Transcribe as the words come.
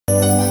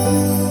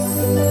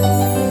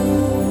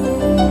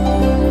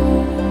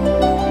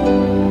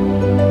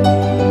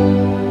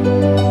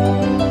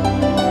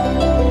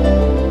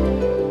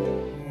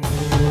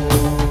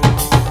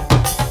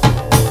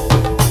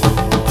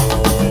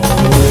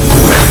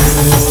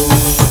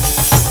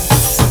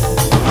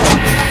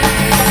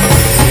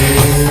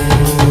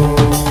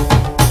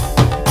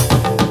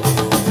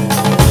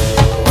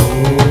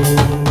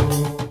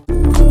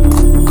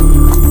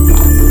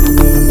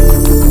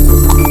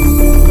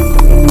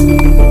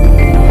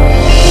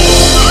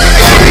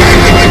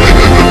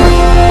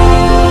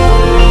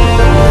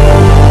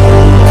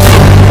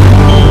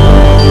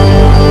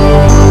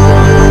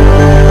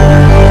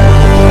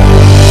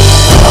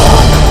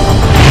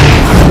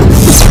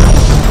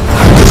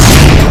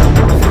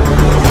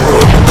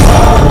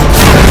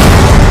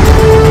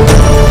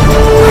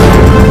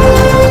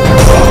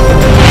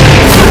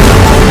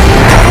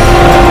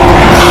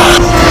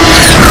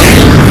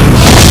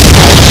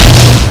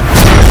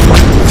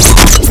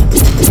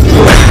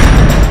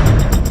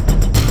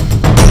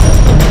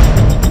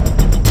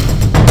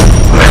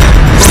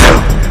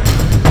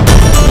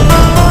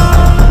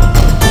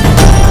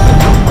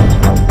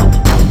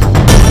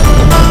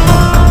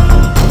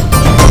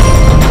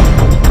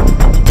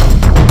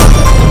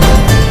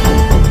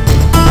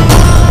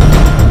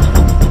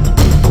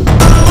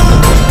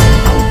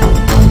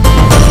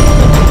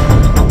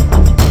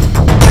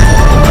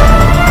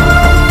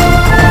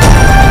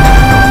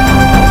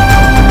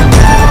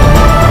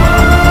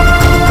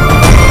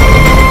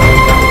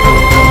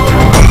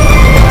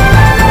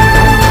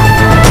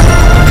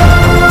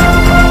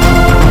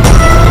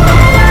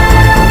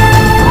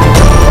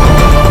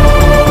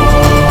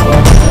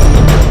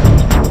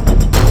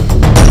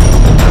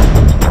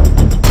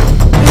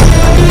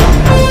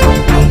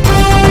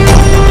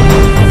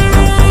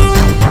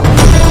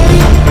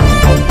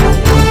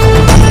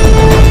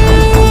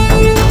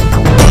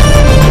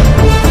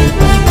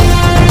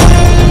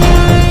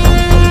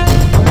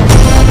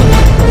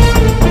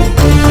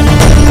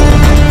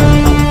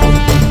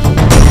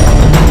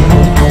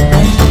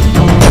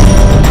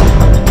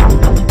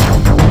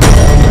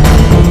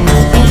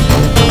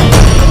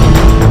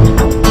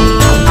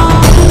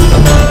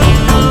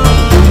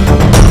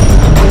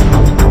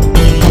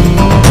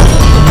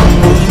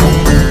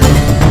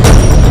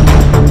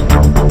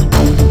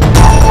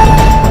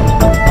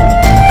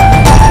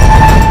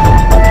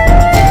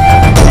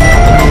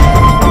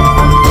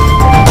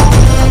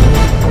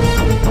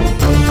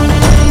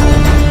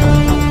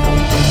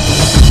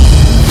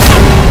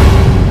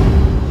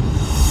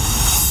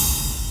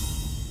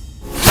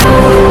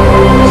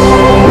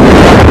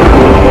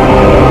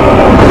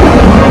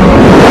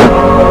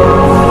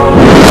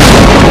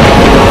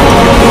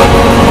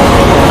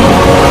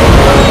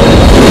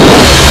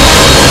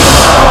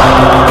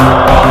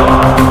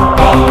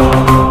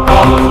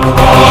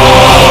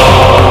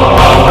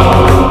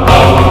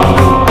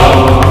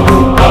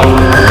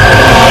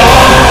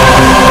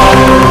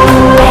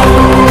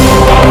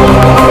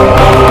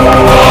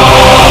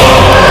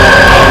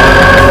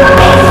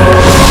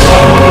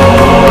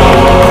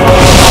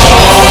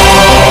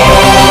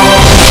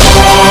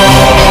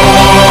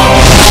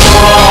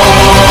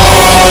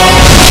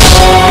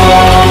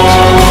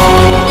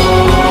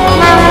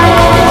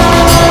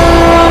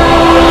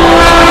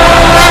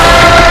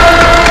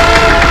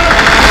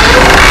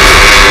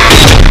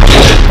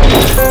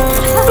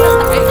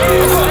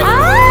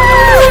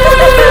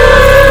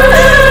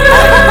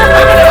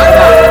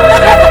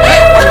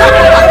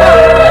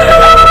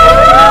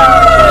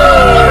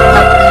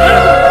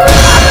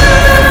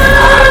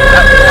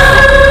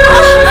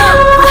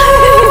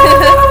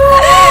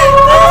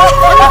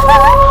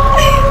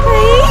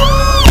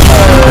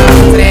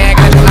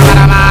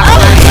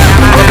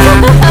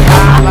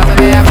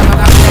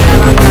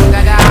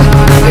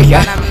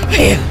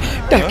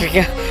Doctor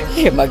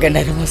என் மகன்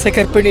நரமாச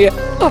கர்ப்பிணியா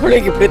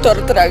அவளுக்கு இப்படி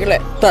துரத்துறாங்களே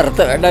துரத்த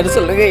வேண்டாம்னு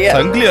சொல்லுங்க ஐயா.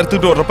 சங்கிலி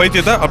அறுத்துட்டு வர்ற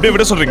பைத்தியத்தை அப்படியே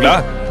விட சொல்றீங்களா?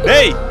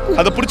 ஏய்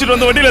அதை புடிச்சிட்டு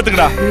வந்து வண்டியில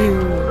ஏத்துக்கடா.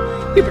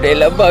 இப்படி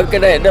எல்லாம்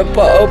பார்க்க நான் என்ன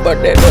பாவம்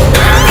பண்ணேன்?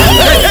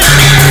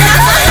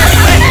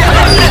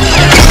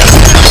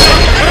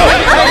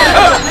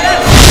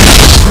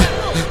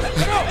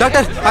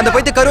 டாக்டர் அந்த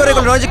பைத்திய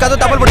கருவறைக்குள்ள நுழைஞ்சு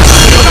கதவு தப்பல் போட்டு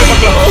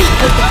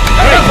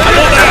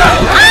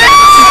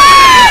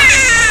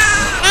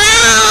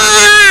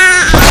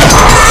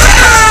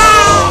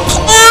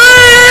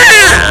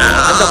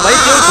அந்த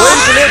பைத்தியம்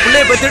கோயிலுக்குள்ளே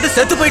பிள்ளைய பெத்துட்டு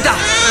செத்து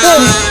போயிட்டான்.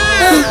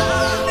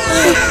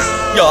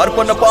 யார்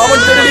பண்ண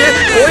பாவம் தெரியலையே,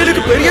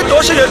 கோயிலுக்கு பெரிய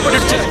தோஷம்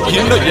ஏற்பட்டுடுச்சு.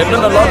 இன்னும் என்ன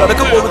நல்லா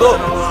நடக்க போகுதோ,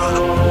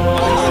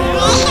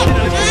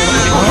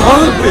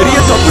 பெரிய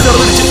தப்பு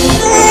நடந்துச்சு.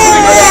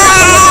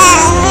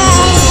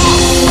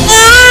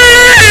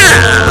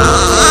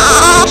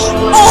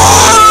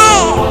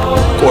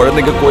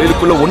 குழந்தைங்க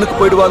கோயிலுக்குள்ள ஒண்ணுக்கு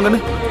போயிடுவாங்கன்னு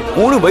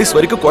 3 வயசு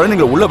வரைக்கும்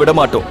குழந்தைங்களை உள்ள விட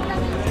மாட்டோம்.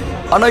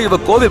 ஆனா இவ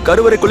கோவில்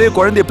கருவறைக்குள்ளேயே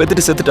குழந்தைய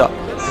பெத்துட்டு செத்துட்டா.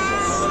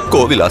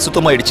 கோவில்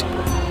அசுத்தமாயிடுச்சு.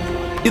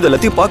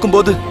 இதெல்லாத்தையும்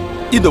பார்க்கும்போது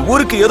இந்த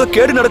ஊருக்கு ஏதோ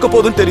கேடு நடக்க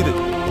போகுதுன்னு தெரியுது.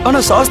 ஆனா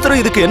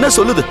சாஸ்திரம் இதுக்கு என்ன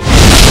சொல்லுது?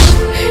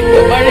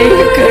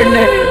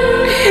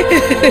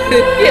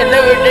 என்ன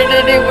விட்டுட்டு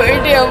நீ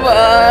போயிட்டியாமா,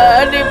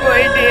 நீ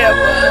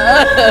போயிட்டியாமா.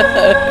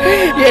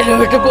 என்ன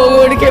விட்டு போக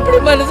உனக்கு எப்படி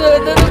மனசு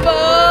வந்ததுப்பா?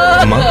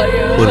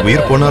 ஒரு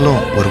உயிர்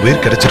போனாலும் ஒரு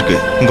உயிர் கிடைச்சிருக்கு.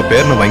 உங்க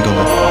பேர்ல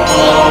வாங்கிக்கோங்க.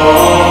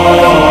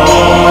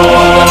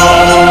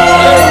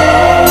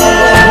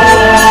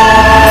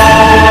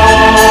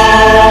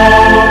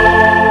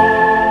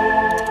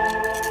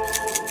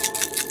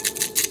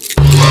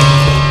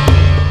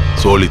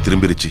 சோழி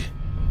திரும்பிருச்சு.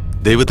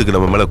 தெய்வத்துக்கு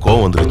நம்ம மேல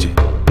கோவம் வந்துருச்சு.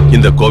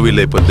 இந்த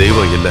கோவில்ல இப்ப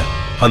தெய்வம் இல்ல.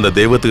 அந்த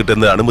தெய்வத்துக்கிட்ட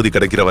இருந்து அனுமதி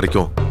கிடைக்கிற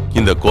வரைக்கும்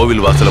இந்த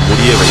கோவில் வாசல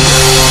முடியே வைக்க.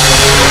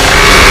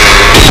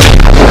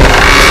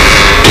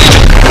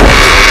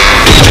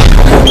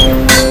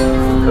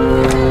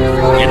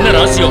 என்ன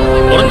ராசியம்,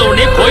 பிறந்த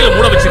உடனே கோயில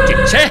மூட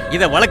வச்சிருக்கீங்க.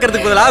 இதை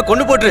வளர்க்கறதுக்கு பதிலாக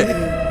கொண்டு போட்டு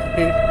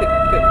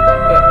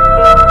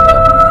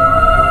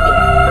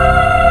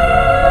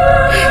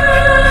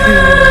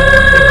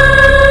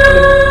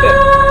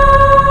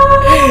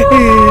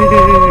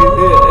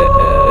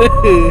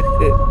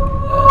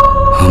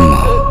அம்மா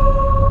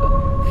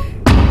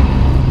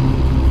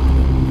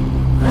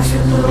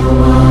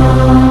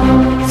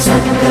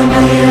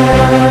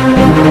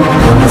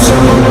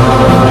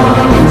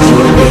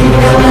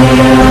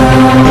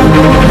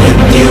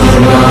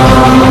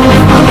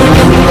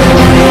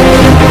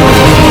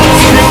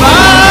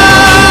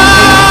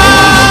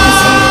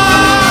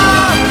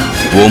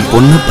உன்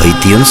பொண்ணு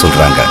பைத்தியம்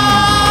சொல்றாங்க.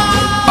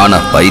 ஆனா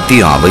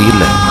பைத்தியம் அவ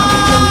இல்ல.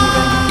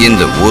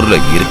 இந்த ஊர்ல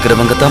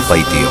இருக்கிறவங்க தான்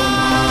பைத்தியம்.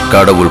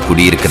 கடவுள்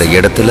குடியிருக்கிற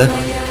இடத்துல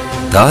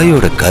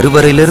தாயோட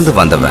கருவறையிலிருந்து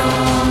வந்தவன்.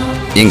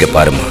 இங்க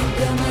பாருமா,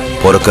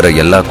 பிறக்கிற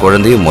எல்லா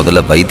குழந்தையும் முதல்ல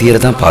வைத்தியரை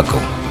தான்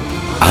பார்க்கும்.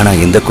 ஆனா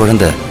இந்த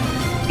குழந்தை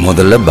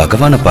முதல்ல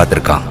பகவானை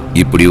பார்த்திருக்கான்.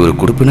 இப்படி ஒரு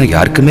குடுப்பினை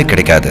யாருக்குமே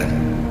கிடைக்காது.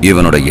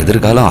 இவனோட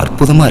எதிர்காலம்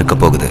அற்புதமா இருக்க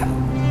போகுது.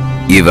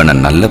 இவனை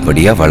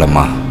நல்லபடியா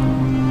வளமா.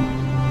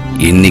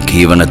 இன்னைக்கு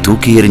இவனை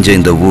தூக்கி எறிஞ்ச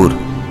இந்த ஊர்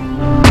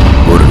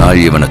ஒரு நாள்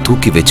இவனை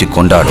தூக்கி வச்சு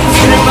கொண்டாடும்.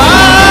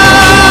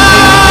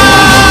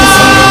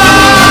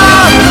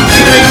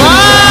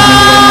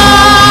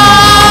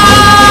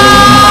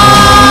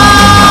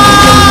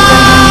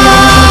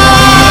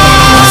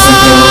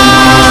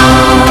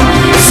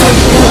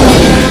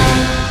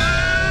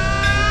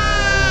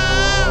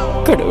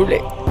 கடவுளே,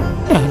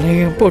 நானே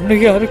என் பொண்ணு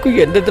யாருக்கும்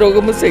எந்த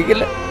துரோகமும்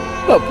செய்யல.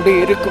 அப்படி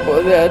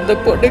இருக்கும்போது அந்த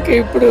பொண்ணுக்கு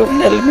இப்படி ஒரு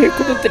நிலைமை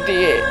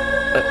கொடுத்துட்டியே.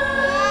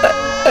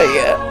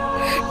 ஐயா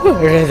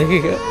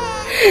அழாதீங்க,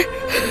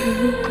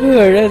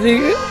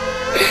 அழாதீங்க.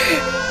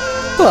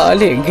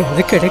 பால்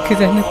எங்கேயாவது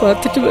கிடைக்குதான்னு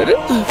பார்த்துட்டு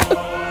வரும்.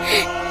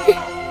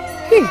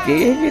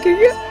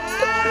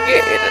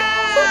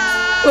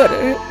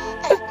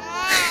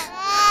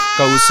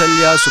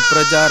 கௌசல்யா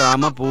சுப்ரஜா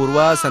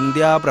ராமபூர்வா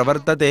சந்தியா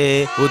பிரவர்த்ததே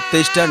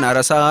உத்திஷ்ட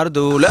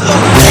நரசார்தூல.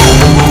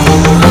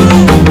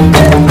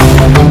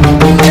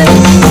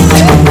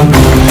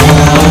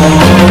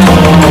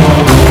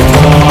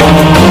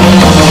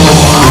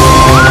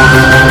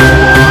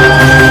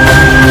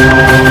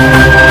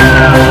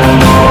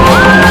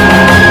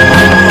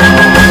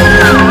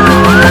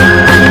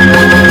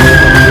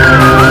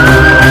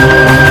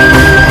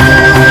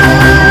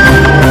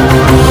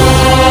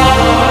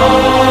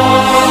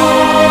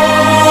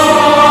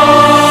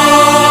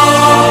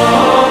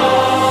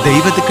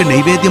 தெய்வத்துக்கு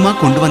நைவேத்தியமா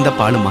கொண்டு வந்த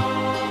பாலுமா.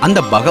 அந்த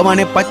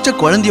பகவானே பச்சை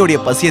குழந்தையோடைய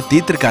பசியை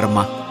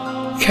தீர்த்திருக்காரம்மா.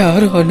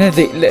 யாரும்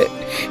ஒன்னது இல்ல,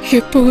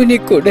 எப்பவும் நீ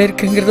கூட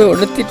இருக்குங்கிறத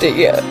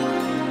உணர்த்திட்டேயா.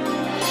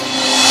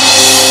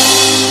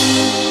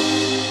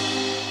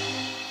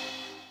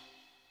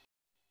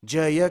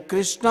 जय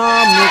कृष्णा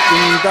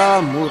मुकुंदा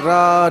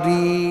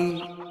मुरारी,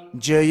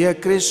 जय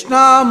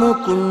कृष्णा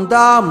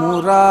मुकुंदा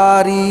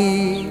मुरारी,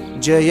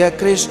 जय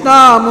कृष्णा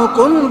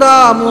मुकुंदा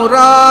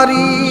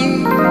मुरारी,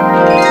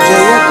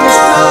 जय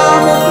कृष्णा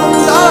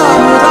मुकुंदा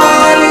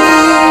मुरारी,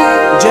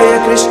 जय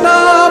कृष्णा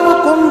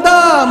मुकुंदा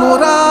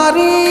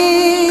मुरारी,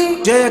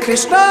 जय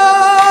कृष्णा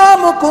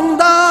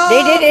मुकुंदा.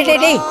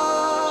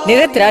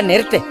 நிறுத்துறா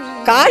நிறுத்து.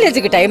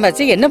 காலேஜுக்கு டைம்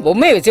ஆச்சு, என்ன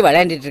பொம்மையை வச்சு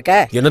விளையாண்டிட்டு இருக்க?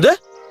 என்னது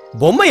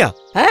பொம்மையா?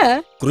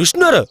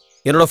 கிருஷ்ணர்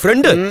என்னோட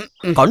ஃப்ரெண்டு.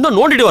 கண்ணை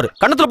நோண்டிடுவாரு.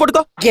 கண்ணத்துல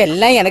போட்டுக்கோ.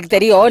 எல்லாம் எனக்கு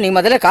தெரியும். நீ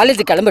முதல்ல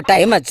காலேஜுக்கு கிளம்பு,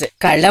 டைம் ஆச்சு.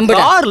 கிளம்பு.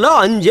 கார்ல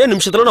 5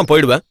 நிமிஷத்துல நான்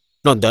போயிடுவேன்.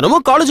 நான்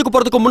தினமும் காலேஜுக்கு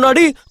போறதுக்கு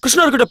முன்னாடி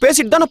கிருஷ்ணர் கிட்ட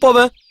பேசிட்டு தானே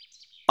போவேன்.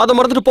 அதை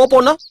மறந்துட்டு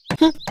போப்போன்னா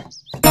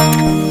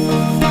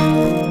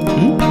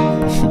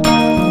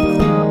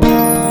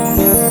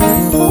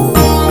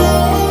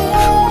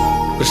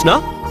கிருஷ்ணா,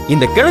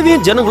 இந்த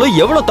கிழவியும் ஜனங்களும்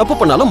எவ்வளவு தப்பு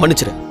பண்ணாலும்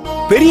மன்னிச்சிரு.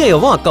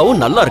 பெரியவும்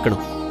அக்காவும் நல்லா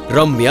இருக்கணும்.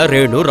 ரம்யா,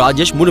 ரேணு,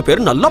 ராஜேஷ் 3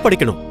 பேரும் நல்லா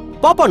படிக்கணும்.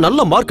 பாப்பா நல்ல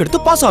மார்க் எடுத்து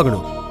பாஸ்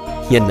ஆகணும்.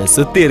 என்ன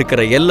சுத்தி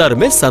இருக்கிற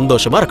எல்லாருமே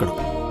சந்தோஷமா இருக்கணும்.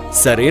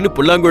 சரின்னு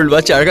புல்லாங்குழல்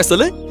வாச்சு அழகா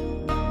சொல்லு.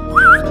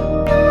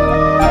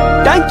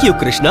 தேங்க்யூ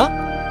கிருஷ்ணா.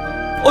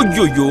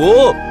 ஐயோ,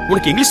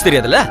 உனக்கு இங்கிலீஷ்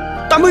தெரியாதுல்ல?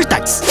 தமிழ்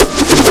தேங்க்ஸ்.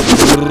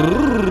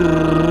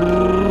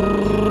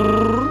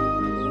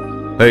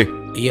 ஏய்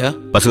ஐயா,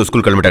 பசங்க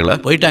ஸ்கூல் கிளம்பிட்டாங்களா?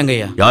 போயிட்டாங்க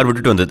ஐயா. யார்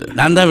விட்டுட்டு வந்தது?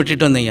 நான் தான்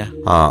விட்டுட்டு வந்தேன் ஐயா.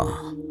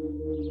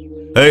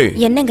 ஏய்,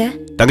 என்னங்க?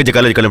 தங்கச்சி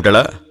காலேஜ்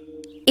கிளம்பிட்டாளா?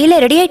 இல்ல,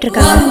 ரெடி ஆயிட்டு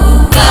இருக்காங்க.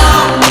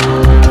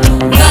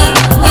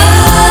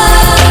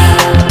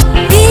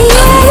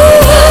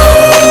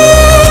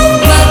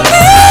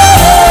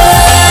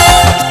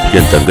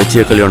 என்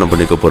தங்கச்சியை கல்யாணம்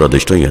பண்ணிக்க போற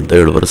அதிர்ஷ்டம் எந்த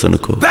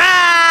இளவரசனுக்கோ.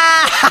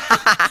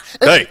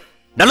 ஏய்,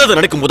 நல்லது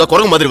நடக்கும் போதா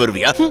குரங்கு மாதிரி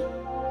வருவியா?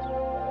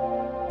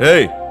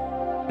 ஏய்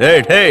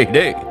டேய் டேய்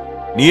டேய்,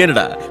 நீ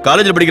என்னடா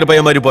காலேஜ்ல படிக்கிற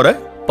பையன் மாதிரி போற?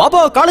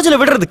 பாப்பா காலேஜ்ல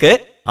விடுறதுக்கு.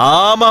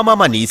 ஆமா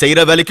ஆமா, நீ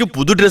செய்யற வேலைக்கு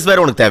புது Dress வேற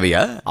உனக்கு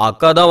தேவையா?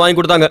 அக்கா தான் வாங்கி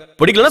கொடுத்தாங்க.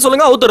 பிடிக்கலன்னா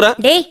சொல்லுங்க, அவுத்துறேன்.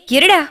 டேய்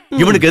இருடா.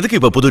 இவனுக்கு எதுக்கு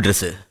இப்ப புது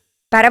Dress?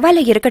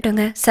 பரவாயில்ல,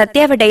 இருக்கட்டுங்க.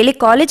 சத்யாவை டெய்லி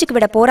காலேஜுக்கு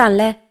விட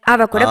போறான்ல,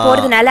 அவ கூட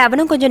போறதுனால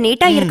அவனும் கொஞ்சம்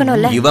நீட்டா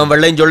இருக்கணும்ல. இவன்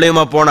வெள்ளையும்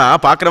சொல்லியுமா போனா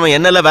பாக்குறவன்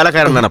என்னல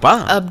வேலைக்காரன் நினைப்பா?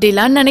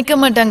 அப்படிலாம் நினைக்க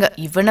மாட்டாங்க.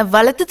 இவனை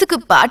வளர்த்ததுக்கு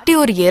பாட்டி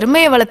ஒரு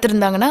எருமையை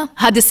வளர்த்திருந்தாங்கன்னா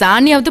அது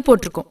சாணியாவது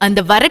போட்டிருக்கும்.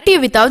 அந்த வரட்டியை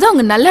வித்தாவது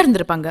அவங்க நல்லா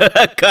இருந்திருப்பாங்க.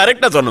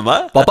 கரெக்டா சொன்னமா?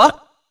 பாப்பா,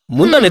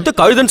 முந்தா நேத்து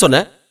கழுதுன்னு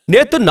சொன்ன,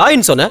 நேத்து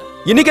நாயின்னு சொன்ன,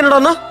 இன்னைக்கு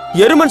என்னடான்னா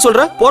எருமன்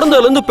சொல்ற.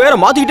 பிறந்ததுல இருந்து பேரை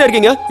மாத்திக்கிட்டே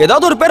இருக்கீங்க.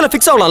 ஏதாவது ஒரு பேர்ல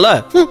ஃபிக்ஸ் ஆகலாம்ல?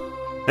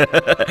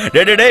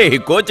 டேய் டேய்,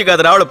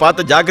 கோச்சுக்காத, அவளை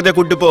பார்த்து ஜாக்கிரதையா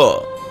கூட்டு போ.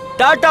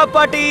 டாடா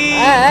பாட்டி.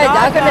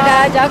 ஜாக்கிரதை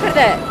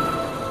ஜாக்கிரதை.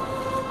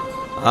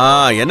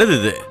 என்னது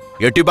இது?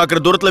 எட்டி பாக்குற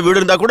தூரத்துல வீடு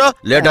இருந்தா கூட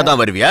லேட்டா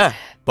தான் வருவியா?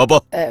 பாப்போ,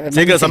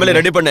 சீக்கிரம் சமையல்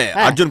ரெடி பண்ணு.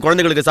 அர்ஜுன்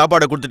குழந்தைகளுக்கு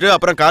சாப்பாடு கொடுத்துட்டு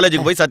அப்புறம்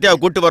காலேஜுக்கு போய் சத்யாவை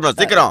கூட்டு வரணும்.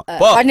 சீக்கிரம்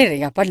போ.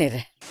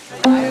 பண்ணிடுறேன்.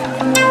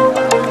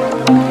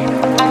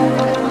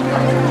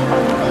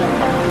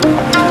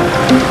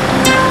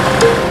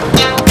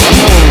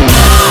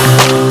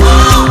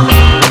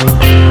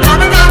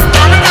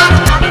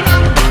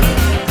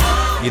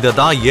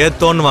 இததான்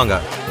ஏத்தோன்னு வாங்க.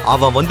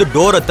 அவன் வந்து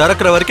டோரை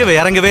திறக்கிற வரைக்கும்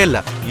இறங்கவே இல்ல.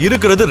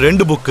 இருக்கிறது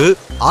 2 புக்கு,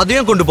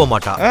 அதையும் கொண்டு போக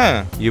மாட்டான்.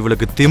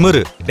 இவளுக்கு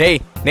திமிரு. டேய்,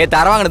 நேத்து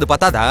அரவாங்கினது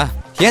பத்தாதா?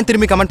 ஏன்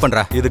திரும்பி கமெண்ட்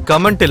பண்ற? இது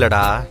கமெண்ட்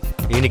இல்லடா,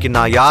 இன்னைக்கு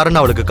நான்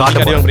யாருன்னு அவளுக்கு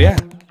காட்ட போறேன்.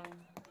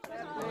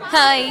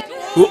 Hi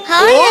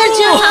hi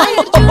Arjun. Hi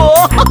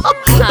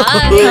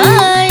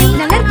hi,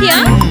 நல்லா இருக்கியா?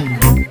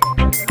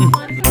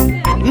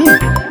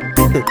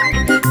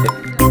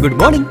 Good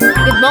morning.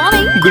 Good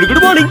morning.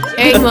 Good morning.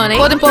 Good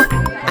morning. போதும் போ.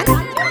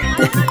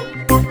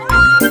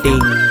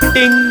 டிங்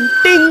டிங்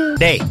டிங்.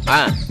 டேய்,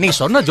 நீ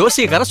சொன்ன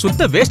ஜோசியக்கார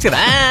சுத்த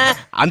வேஸ்ட்ரா.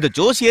 அந்த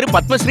ஜோசியர்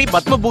பத்மஸ்ரீ,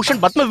 பத்மபூஷன்,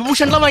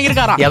 பத்மவிபூஷன்லாம்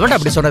வாங்கியிருக்காரா? எவன்டா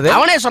அப்படி சொன்னது?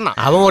 அவனே சொன்னான்.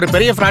 அவன் ஒரு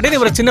பெரிய ஃப்ராடு,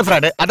 இவர் சின்ன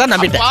ஃப்ராடு. அதான்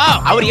நம்பிட்டேன்.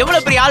 அவர்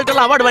எவ்வளவு பெரிய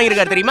ஆள்கள் அவார்டு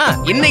வாங்கியிருக்காரு தெரியுமா?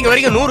 இன்னைக்கு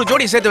வரைக்கும் 100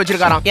 ஜோடி சேர்த்து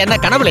வச்சிருக்காராம். என்ன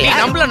கனவுல?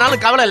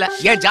 நம்மளனாலும் கவலை இல்ல.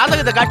 என்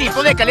ஜாதகத்தை காட்டி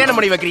இப்பவே கல்யாணம்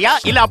பண்ணி வைக்கிறியா,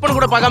 இல்ல அப்பன்னு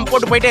கூட பார்க்காம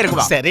போட்டு போயிட்டே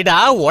இருக்குவா? சரிடா,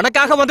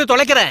 உனக்காக வந்து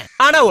தொலைக்கிறேன்.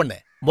 ஆனா ஒண்ணு,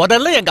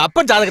 முதல்ல எங்க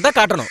அப்பன் ஜாதகத்தை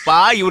காட்டணும்.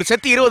 இவர்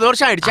செத்து 20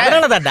 வருஷம் ஆயிடுச்சு.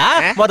 அதனாலதான்டா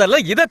முதல்ல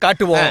இத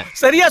காட்டுவோம்.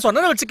 சரியா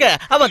சொன்னதை வச்சுக்க,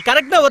 அவன்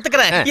கரெக்டா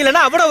ஒத்துக்கிறேன்.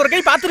 இல்லனா அவன ஒரு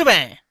கை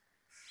பாத்துருவேன்.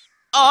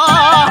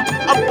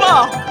 அப்பா,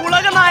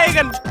 உலக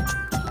நாயகன்.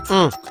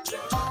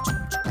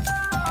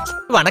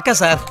 வணக்கம்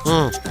சார்.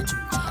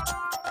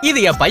 இது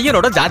என்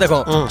பையனோட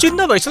ஜாதகம்.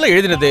 சின்ன வயசுல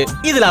எழுதினது.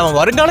 இதுல அவன்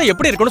வருங்காலம்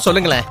எப்படி இருக்குன்னு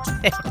சொல்லுங்களேன்.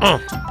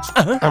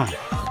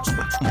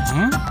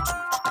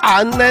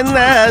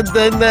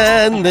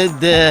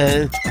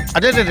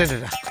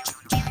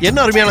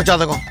 என்ன அருமையான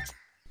ஜாதகம்.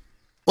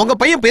 உங்க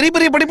பையன் பெரிய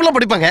பெரிய படிப்புலாம்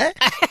படிப்பாங்க.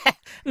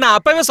 நான்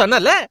அப்பவே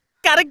சொன்னல.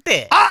 கரெக்ட்.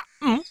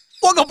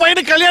 உங்க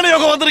பையனுக்கு கல்யாண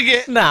யோகம் வந்திருக்கு.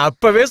 நான்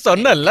அப்பவே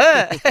சொன்னல.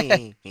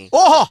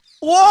 ஓஹோ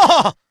ஓஹோ,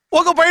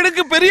 உங்க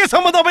பையனுக்கு பெரிய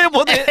சம்மதம் அமைய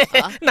போகுது.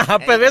 நான்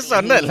அப்பவே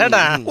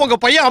சொன்னலடா. உங்க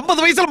பையன்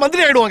 50 வயசுல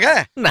மந்திரி ஆயிடுவாங்க.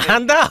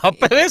 நான் தான்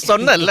அப்பவே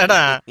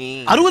சொன்னலடா.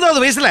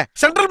 60வது வயசுல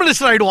சென்ட்ரல்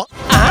மினிஸ்டர் ஆயிடுவான்.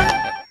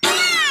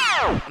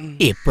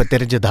 இப்ப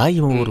தெரிஞ்சதா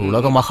இவன் ஒரு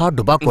உலக மகா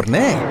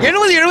டுபாக்கூர்னு?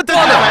 70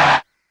 75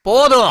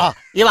 போதும்.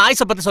 இவன்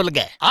ஆயுச பத்தி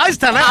சொல்லுங்க.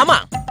 ஆயுஷ் தானே? ஆமா.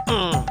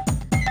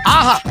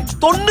 ஆஹா,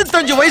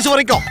 95 வயசு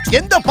வரைக்கும்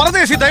எந்த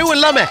பரதேசி தயவும்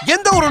இல்லாம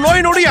எந்த ஒரு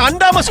நோய் நொடி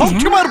அண்டாம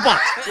சௌக்கியமா இருப்பான்.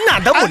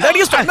 நான் தான்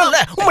முன்னாடியே சொன்னல.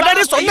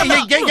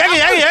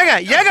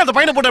 ஏங்க அந்த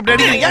பையனை போட்டு அப்படி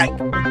அடிக்கிறீங்க?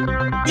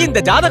 இந்த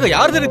ஜாதகம்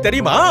யாருதுன்னு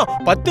தெரியுமா?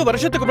 10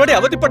 வருஷத்துக்கு முன்னாடி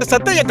அவதிப்பட்ட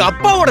சத்த எங்க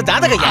அப்பாவோட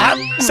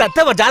ஜாதகம்.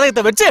 சத்தவ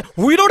ஜாதகத்தை வச்சு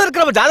உயிரோட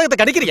இருக்கிறவன் ஜாதகத்தை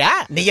கடிக்கிறியா?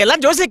 நீ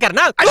எல்லாம்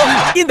ஜோசியக்காரனா?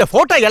 இந்த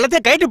போட்டோ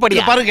எல்லாத்தையும் கைட்டு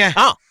படியா பாருங்க.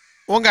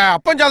 உங்க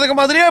அப்பன் ஜாதகம்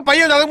மாதிரியே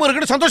பையன் ஜாதகமும்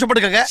இருக்குன்னு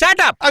சந்தோஷப்படுங்க.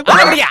 Shut up.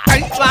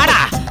 வாடா.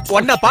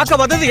 உன்னை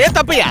பார்க்க வந்தது ஏன்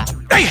தப்பையா?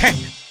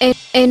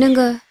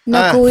 என்னங்க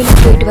நான்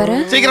கோயிலுக்கு போயிட்டு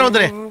வரேன். சீக்கிரம்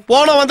வந்துரு.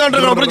 போன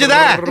வந்தோன்றோம்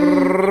புரிஞ்சுதா?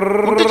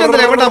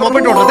 முத்துச்சந்திர எவன்டா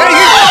மொபைல் ஓடுறது?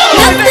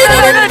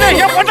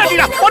 ஏய்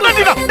பொண்டாட்டிடா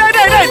பொண்டாட்டிடா.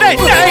 டேய்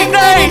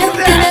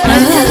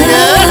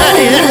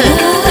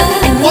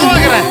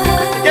போவாங்கற.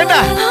 ஏண்டா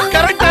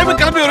கரெக்ட் டைம்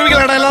கிளம்பி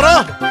வருவீங்களாடா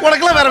எல்லாரும்?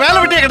 உனக்குலாம் வேற வேலை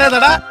வெட்டியே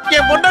கிடையாதுடா.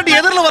 என் பொண்டாட்டி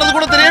எதிரில வரது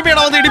கூட தெரியாம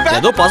நான் வந்து இடிப்பேன்.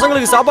 ஏதோ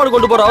பசங்களுக்கு சாப்பாடு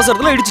கொண்டு போற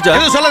அவசரத்துல இடிச்சிட்டா.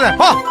 எது சொல்லாத.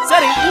 போ.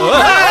 சரி.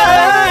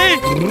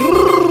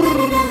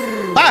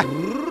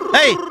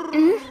 ஏய்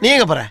நீ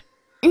எங்க போற?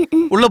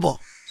 உள்ள போ.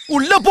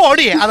 உள்ள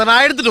போடி. அத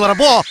நான் எடுத்துட்டு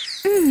வரேன். போ.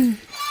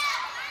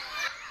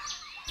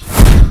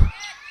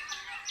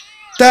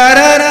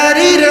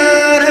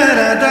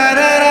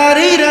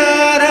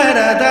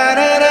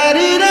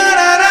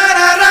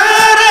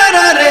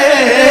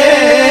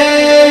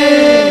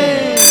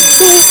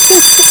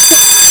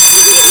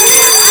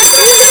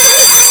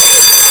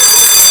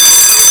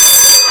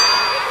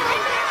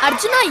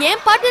 அர்ஜுனா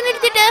ஏன் பாட்டு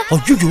நிறுத்திட்ட?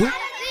 ஐயோ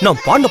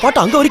நான் பாடின பாட்டு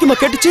அங்க வரைக்குமா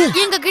கேட்டுச்சு?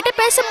 எங்க கிட்ட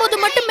பேசும்போது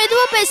மட்டும்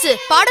மெதுவா பேசு,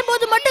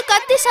 பாடும்போது மட்டும்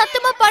கத்தி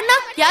சத்தமா பண்ணா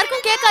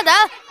யாருக்கும் கேட்காதா?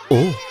 ஓ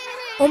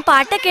உன்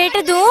பாட்ட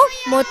கேட்டதும்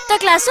மொத்த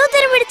கிளாஸும்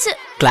திரும்பிடுச்சு.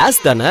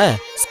 கிளாஸ் தானே,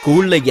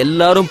 ஸ்கூல்ல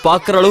எல்லாரும்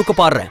பாக்குற அளவுக்கு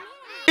பாடுறேன்.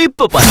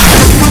 இப்ப பாரு.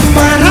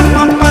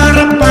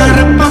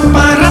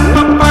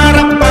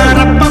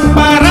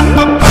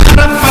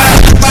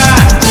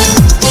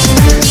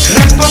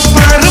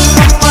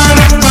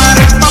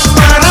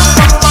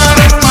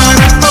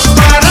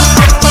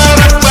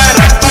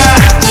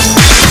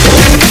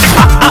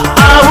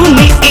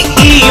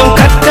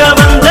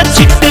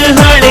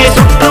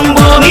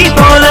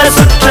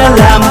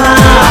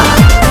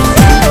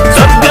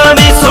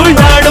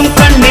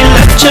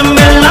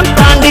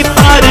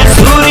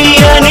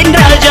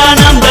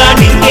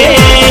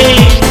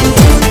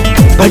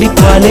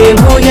 படிப்பாலே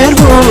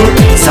உயர்வோம்,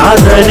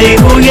 சாதனை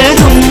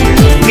உயரும்,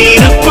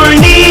 நீருக்குள்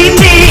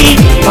நீந்தி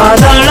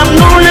பாதாளம்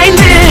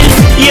நுழைந்து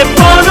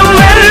எப்போதும்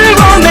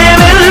வெல்வோமே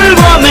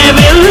வெல்வோமே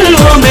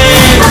வெல்வோமே.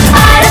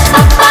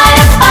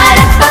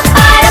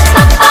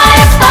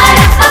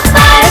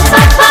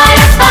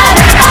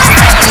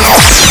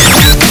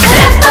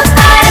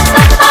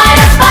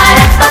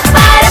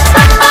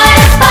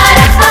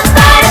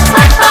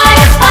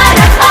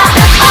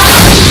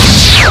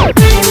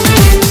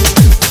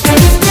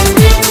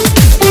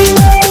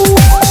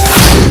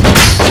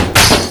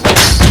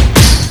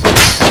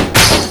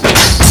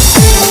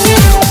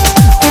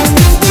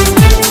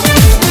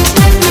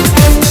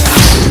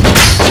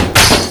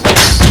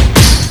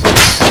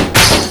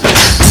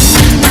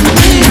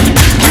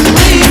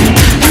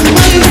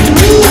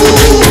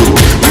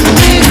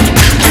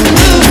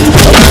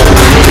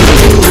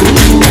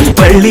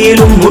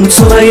 பள்ளியிலும் முன்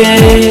சுவையே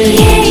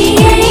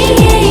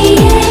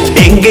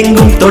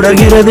எங்கெங்கும்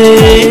தொடர்கிறது,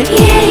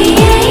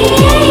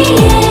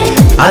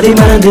 அதை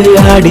மறந்து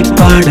ஆடி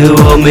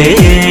பாடுவோமே.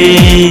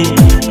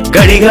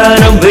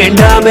 கடிகாரம்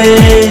வேண்டாமே,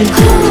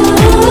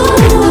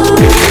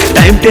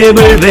 டைம்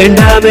டேபிள்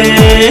வேண்டாமே,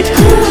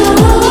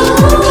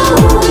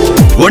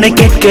 உன்னை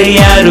கேட்க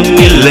யாரும்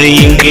இல்லை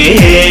இங்கே.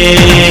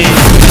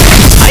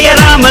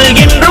 அயராமல்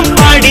என்றும்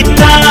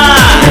பாடித்தான்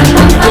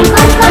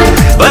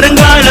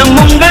வருங்காலம்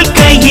உங்கள்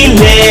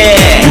கையிலே.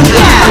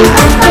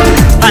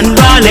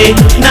 அன்பாலே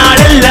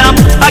நாளெல்லாம்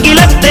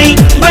அகிலத்தை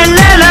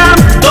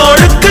வெல்லலாம்,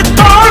 தோளுக்கு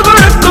தோள்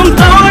கொடுக்கும்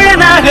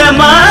தோழனாக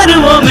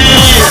மாறுவோமே.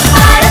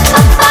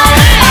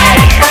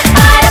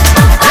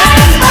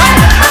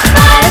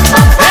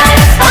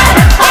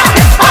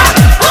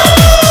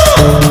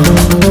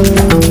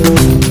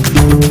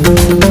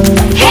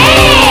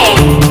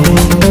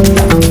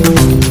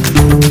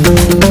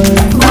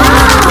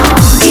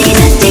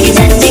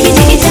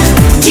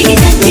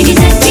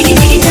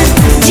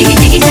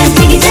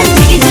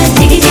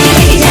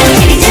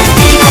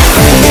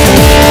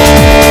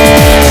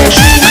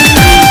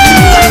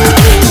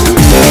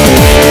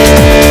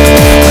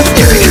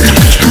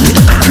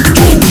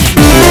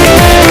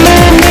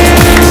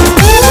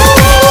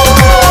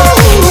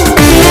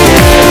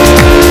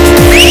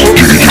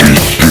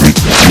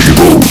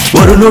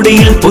 ஒரு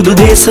நொடியில் புது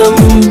தேசம்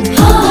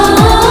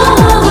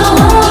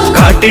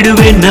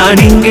காட்டிடுவேன்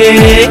நான் இங்கே.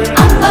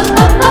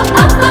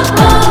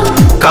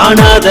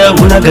 காணாத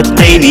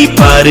உலகத்தை நீ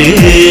பாரு,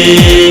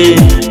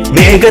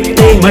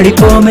 மேகத்தை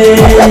மடிப்போமே,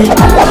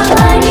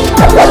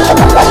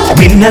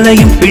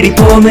 மின்னலையும்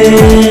பிடிப்போமே.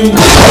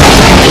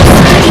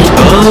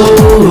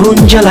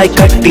 ஊஞ்சலாய்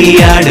கட்டி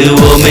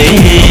ஆடுவோமே.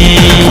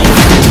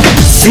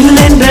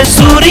 சில்லென்ற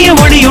சூரிய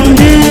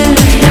ஒளியுண்டு,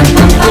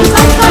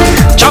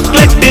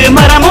 சாக்லேட்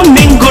மரமும்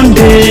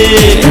மிங்குண்டு.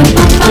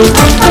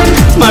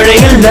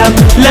 மழையெல்லாம்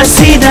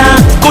லசிதா,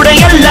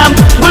 குடையெல்லாம்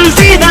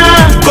குல்ஃபிதா,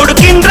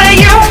 கொடுக்கின்ற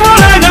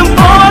உலகம்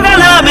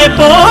போகலாமே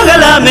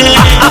போகலாமே.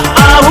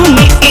 ஆவும்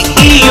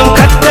ஈயும்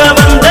கத்த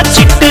வந்த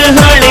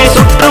சிட்டுகளே,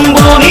 சுற்றும்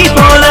பூமி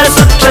போல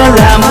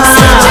சுற்றலாமா.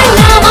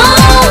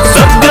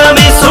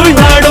 சொர்க்கமே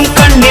சூழ்ந்தாடும்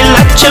கண்ணில்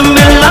அச்சம்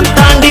எல்லாம்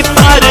தாண்டி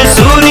பாரு,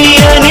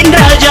 சூரியனின்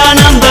ராஜா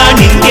நாம்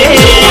தான் இங்கே.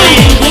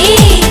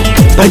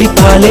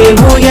 படிப்பாலே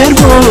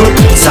உயர்வோம்,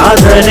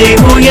 சாதனை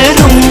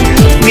உயரும்,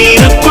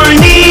 நீருக்குள்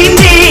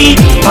நீந்தி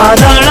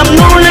பாதாளம்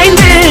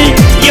நுழைந்து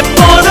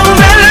எப்போதும்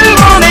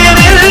வெல்வோமே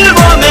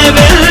வெல்வோமே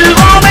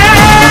வெல்வோமே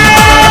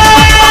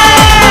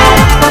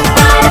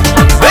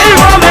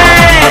வெல்வோமே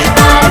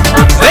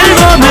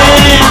வெல்வோமே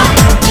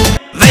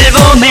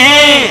வெல்வோமே.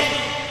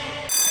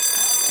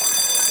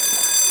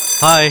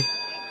 ஹாய்.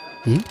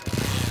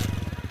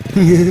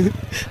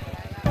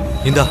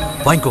 இந்தா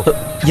வாங்கிக்கோ.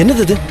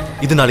 என்னது இது?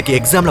 இது நாளைக்கு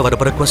எக்ஸாம்ல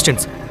வரப்போற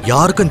क्वेश्चंस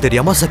யாருக்கும்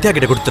தெரியாம சத்யா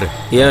கிட்ட கொடுத்துரு.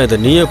 ஏன் இத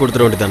நீயே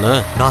கொடுத்துற வேண்டியதானே?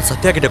 நான்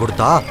சத்யா கிட்ட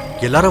கொடுத்தா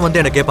எல்லாரும் வந்து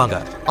என்ன கேட்பாங்க.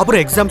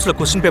 அப்புறம் எக்ஸாம்ஸ்ல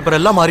क्वेश्चन பேப்பர்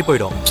எல்லாம் மாறி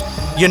போய்டும்.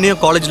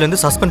 என்னையும் காலேஜ்ல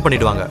இருந்து சஸ்பெண்ட்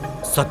பண்ணிடுவாங்க.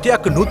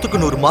 சத்யாக்கு 100க்கு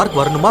 100 மார்க்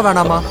வரணுமா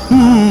வேணாமா?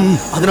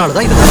 அதனால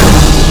தான் இது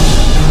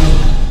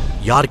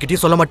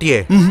யார்கிட்டயும் சொல்ல மாட்டியே.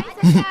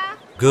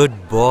 குட்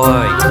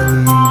பாய்.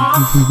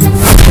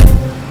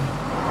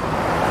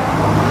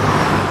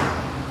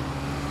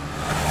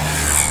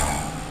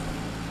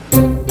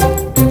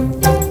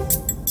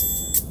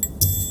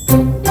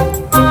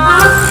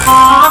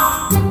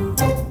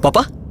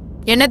 பாப்பா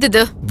என்னது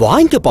இது?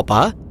 வாங்கிக்க பாப்பா,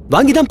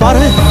 வாங்கி தான்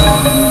பாரு.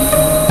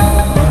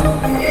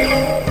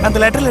 அந்த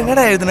லெட்டர்ல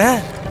என்னடா எழுதுன?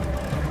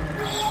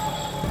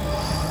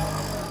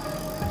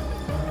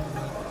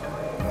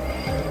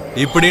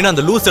 இப்படின்னு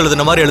அந்த லூஸ்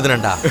எழுதுன மாதிரி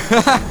எழுதுனடா.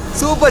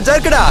 சூப்பர்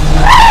ஜர்க்கடா.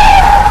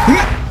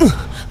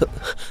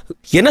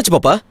 என்னாச்சு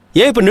பாப்பா?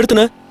 ஏன் இப்ப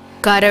நிறுத்துன?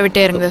 காரை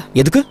விட்டே இருங்க.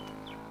 எதுக்கு?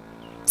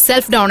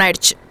 செல்ஃப் டவுன்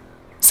ஆயிடுச்சு.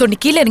 சோ நீ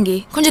கீழ இறங்கி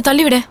கொஞ்சம்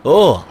தள்ளி விடு. ஓ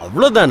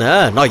அவ்வளவுதானே?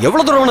 நான்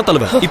எவ்வளவு தூரம் வேணா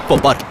தள்ளுவேன். இப்போ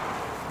பாரு.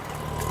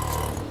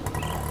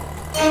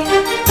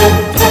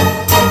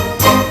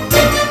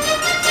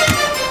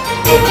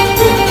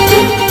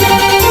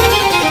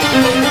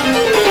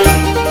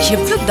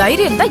 எவ்வளவு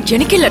தைரியம் இருந்தா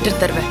எனக்கே லெட்டர்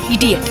தருவேன்.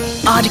 இடியட்.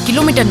 6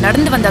 கிலோமீட்டர்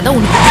நடந்து வந்தாதான்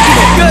உனக்கு.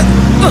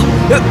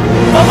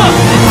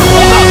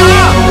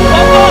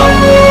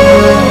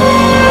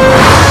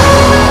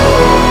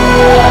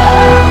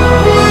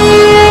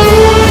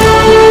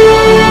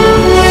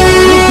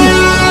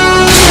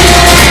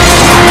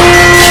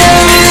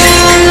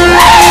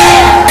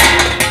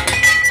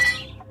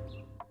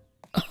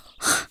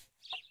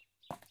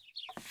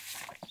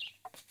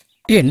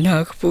 என்ன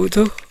ஆக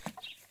போகுதோ?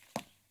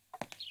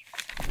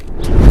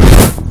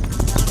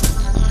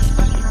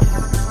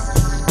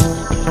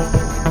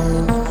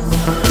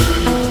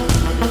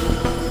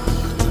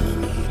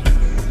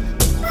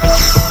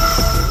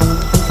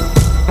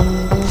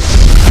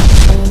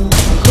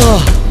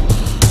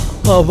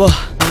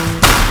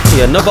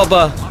 என்ன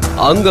பாப்பா,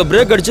 அங்க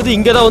பிரேக் அடிச்சது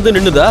இங்கதான் வந்து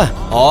நின்னுதா?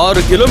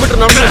 6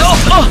 கிலோமீட்டர் நடந்து.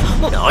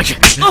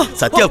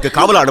 சத்யாவுக்கு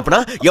காவல அனுப்புனா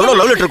எவ்வளவு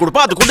லவ் லெட்டர்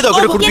கொடுப்பா? அது கொண்டு தான்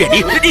கொடுப்பியா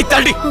நீ?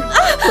 தள்ளி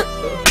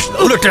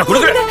லவ் லெட்டர்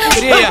கொடுக்குற.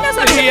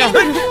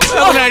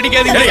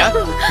 அடிக்காதீங்க.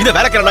 இந்த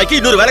வேலைக்கார நாய்க்கு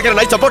இன்னொரு வேலைக்கார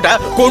நாய் சப்போர்ட்டா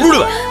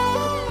கொன்னுடுவேன்.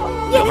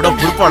 எவ்வளவு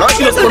குடுப்பானா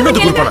இல்ல கொன்னது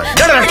குடுப்பானா?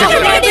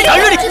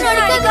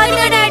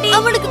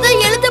 அவனுக்கு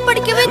தான் எழுத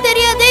படிக்கவே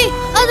தெரியாதே.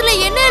 அதுல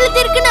என்ன எழுதி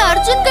இருக்குன்னு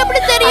அர்ஜுனுக்கு எப்படி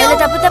தெரியும்? அதுல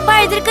தப்பு தப்பா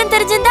எழுதிருக்குன்னு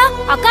தெரிஞ்சிருந்தா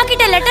அக்கா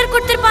கிட்ட லெட்டர்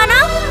கொடுத்திருப்பானா?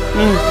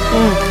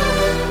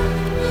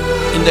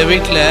 இந்த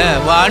வீட்ல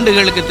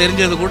வாண்டுகளுக்கு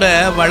தெரிஞ்சது கூட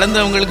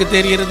வளர்ந்தவங்களுக்கு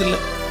தெரியறது இல்ல.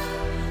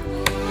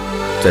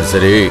 சரி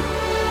சரி,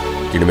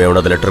 இனிமே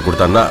உனது லெட்டர்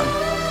கொடுத்தான்னா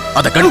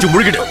அதை கடிச்சு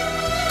முழுகிடு.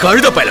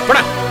 கழுத பையல பட.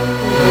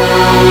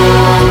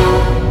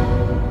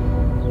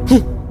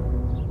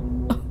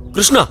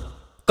 கிருஷ்ணா,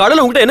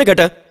 கடல உங்ககிட்ட என்ன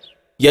கேட்டேன்?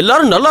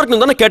 எல்லாரும் நல்லா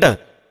இருக்கணும் தானே கேட்டேன்.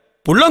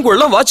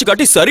 புள்ளங்குழலாம் வாட்சி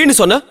காட்டி சரின்னு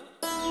சொன்ன.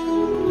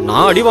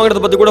 நான் அடி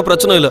வாங்குறத பத்தி கூட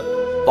பிரச்சனை இல்ல.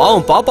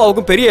 பாவம்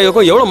பாப்பாவுக்கும் பெரிய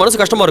ஐயோக்கும் எவ்வளவு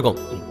மனசு கஷ்டமா இருக்கும்.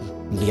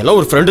 நீ எல்லாம்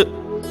ஒரு ஃப்ரெண்டு.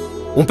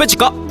 உன்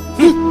பேச்சுக்கா.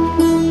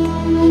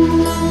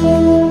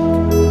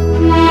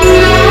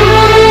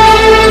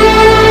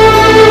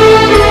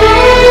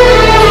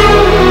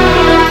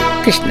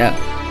 கிருஷ்ணா,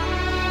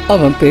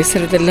 அவன்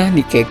பேசுறதெல்லாம்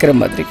நீ கேட்குற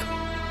மாதிரியும்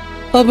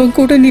அவன்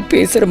கூட நீ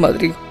பேசுற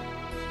மாதிரியும்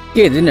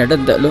எது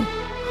நடந்தாலும்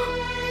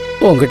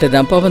உங்ககிட்ட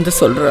தான்ப்பா வந்து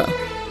சொல்றான்.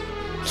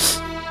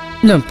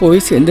 நான்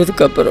போய்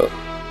சேர்ந்ததுக்கு அப்புறம்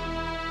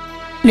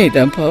நீ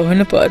தான்ப்பா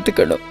அவனை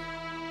பார்த்துக்கணும்.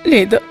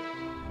 நீதான்.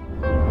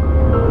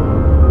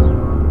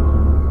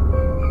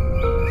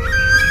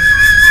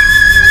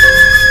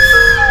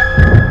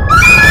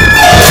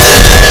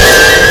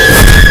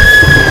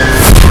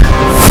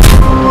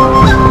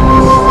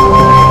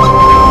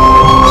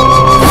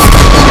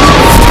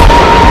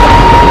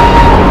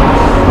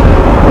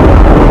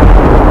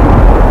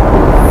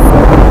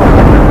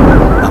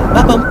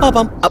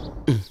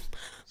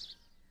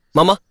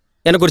 மாமா,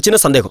 எனக்கு ஒரு சின்ன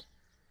சந்தேகம்.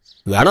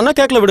 வேணா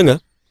கேட்கல விடுங்க.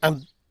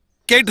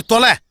 கேட்டு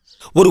தொலை.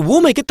 ஒரு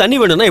ஊமைக்கு தண்ணி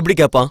வேணும்னா எப்படி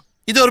கேட்பான்?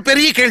 இது ஒரு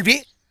பெரிய கேள்வி.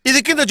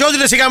 இதுக்கு இந்த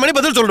ஜோதிட சிகாமணி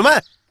பதில் சொல்லணுமா?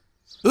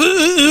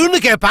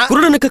 கேட்பான்.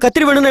 குருடனுக்கு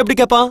கத்திரி வேணும்னா எப்படி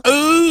கேட்பான்?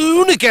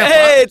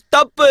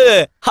 தப்பு.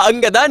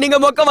 அங்கதான் நீங்க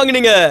மொக்க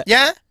வாங்குனீங்க.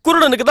 ஏன்?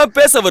 குருடனுக்கு தான்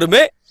பேச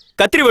வருமே.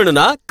 கத்திரி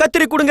வேணும்னா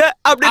கத்திரி கொடுங்க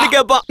அப்படின்னு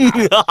கேட்பான்.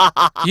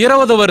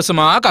 20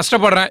 வருஷமா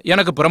கஷ்டப்படுறேன்.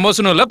 எனக்கு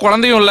ப்ரமோஷனும் இல்ல,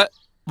 குழந்தையும் இல்ல.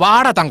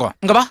 வாடா தங்கம்,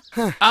 இங்க வா.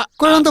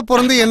 குழந்தை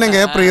பிறந்து என்னங்க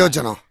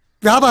பிரயோஜனம்?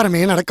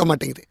 வியாபாரமே நடக்க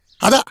மாட்டேங்குது.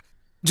 அதான்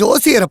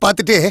ஜோசியரை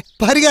பார்த்துட்டு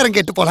பரிகாரம்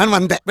கேட்டு போலான்னு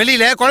வந்தேன்.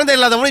 வெளியில குழந்தை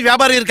இல்லாதவங்க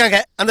வியாபாரி இருக்காங்க.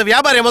 அந்த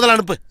வியாபாரியை முதல்ல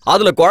அனுப்பு.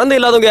 அதுல குழந்தை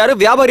இல்லாதவங்க யாரு,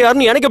 வியாபாரி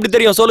யாருன்னு எனக்கு எப்படி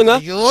தெரியும் சொல்லுங்க?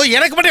 ஐயோ,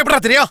 எனக்கு மட்டும் எப்படா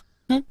தெரியும்?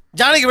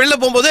 ஜானகி வெளில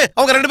போகும்போது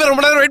அவங்க 2 பேரும்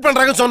ரொம்ப நேரம் வெயிட்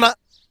பண்றாங்கன்னு சொன்னா.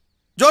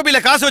 ஜோபில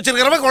காசு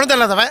வச்சிருக்கிறவன் குழந்தை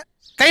இல்லாதவன்,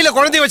 கையில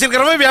குழந்தைய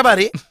வச்சிருக்கிறவன்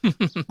வியாபாரி.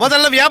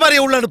 முதல்ல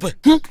வியாபாரியை உள்ள அனுப்பு.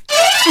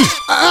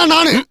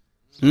 நானு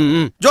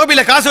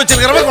ஜோபில காசு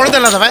வச்சிருக்கிறவன் குழந்தை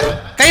இல்லாதவன்,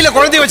 கையில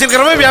குழந்தைய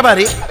வச்சிருக்கிறவன்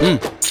வியாபாரி.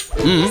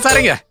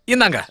 சரிங்க,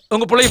 இந்தாங்க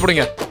உங்க புள்ளைய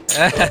புடிங்க.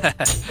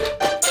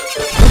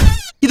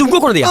 இது உங்க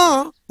குழந்தையா?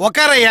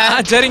 உக்காரையா.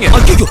 சரிங்க.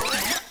 ஐயோ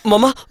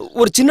மாமா,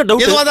 ஒரு சின்ன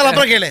டவுட். எதுவா இருந்தாலும்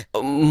அப்புறம் கேளு.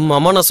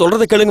 மாமா நான்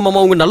சொல்றத கேளுங்க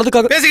மாமா, உங்க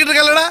நல்லதுக்காக. பேசிக்கிட்டு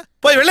இருக்கலடா,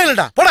 போய் வெளிய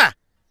இல்லடா, போடா.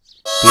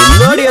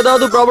 முன்னாடி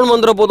ஏதாவது ப்ராப்ளம்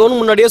வந்துற போதும்னு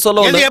முன்னாடியே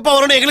சொல்ல எது எப்ப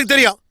வரும்னு எங்களுக்கு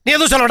தெரியும், நீ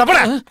எதுவும் சொல்ல வேண்டாம்,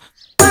 போடா.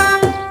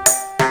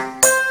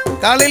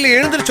 காலையில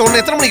எழுந்திருச்ச உடனே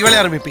எத்தனை மணிக்கு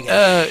வேலைய ஆரம்பிப்பீங்க?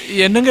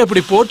 என்னங்க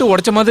இப்படி போட்டு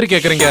உடைச்ச மாதிரி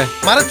கேக்குறீங்க?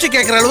 மறைச்சு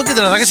கேக்குற அளவுக்கு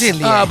இதுல ரகசியம்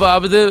இல்லையா?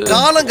 அது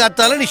காலம்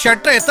காத்தால நீ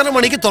ஷட்டரை எத்தனை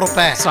மணிக்கு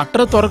திறப்ப?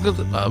 சட்டரை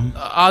திறக்குது.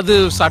 அது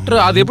சட்டரை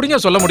அது எப்படிங்க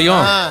சொல்ல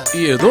முடியும்?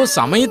 ஏதோ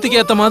சமயத்துக்கு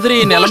ஏத்த மாதிரி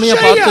நிலைமைய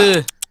பார்த்து.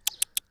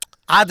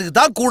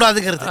 அதுதான்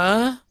கூடாதுங்கிறது.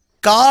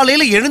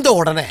 காலையில எழுந்த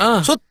உடனே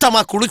சுத்தமா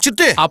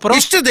குளிச்சுட்டு அப்புறம்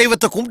இஷ்ட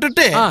தெய்வத்தை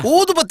கும்பிட்டுட்டு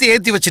ஊதுபத்தி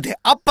ஏத்தி வச்சுட்டு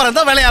அப்புறம்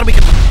தான் வேலைய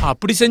ஆரம்பிக்கணும்.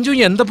 அப்படி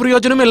செஞ்சும் எந்த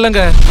பிரயோஜனமும்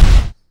இல்லங்க.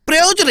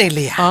 பிரயோஜனம்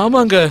இல்லையா?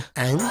 ஆமாங்க.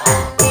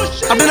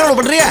 அப்படின்னா ஒண்ணு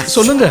பண்றியா?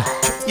 சொல்லுங்க.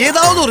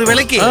 ஏதாவது ஒரு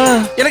விலைக்கு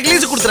எனக்கு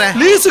லீஸ் கொடுத்துறேன்.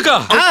 லீஸுக்கா?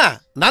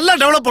 நல்லா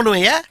டெவலப்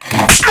பண்ணுவீங்க.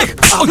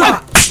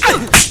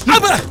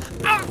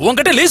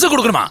 உன்கிட்ட லீஸ்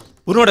கொடுக்கணுமா?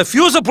 உன்னோட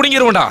ஃபியூஸ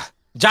புடிங்கிருவடா,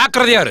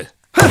 ஜாக்கிரதையா இரு.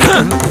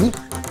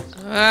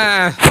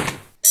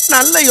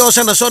 நல்ல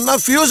யோசனை சொன்னா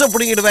ஃபியூஸ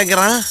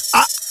புடிங்கிடுவேங்கறான்.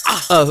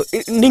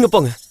 நீங்க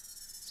போங்க,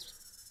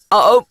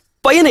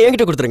 பையனை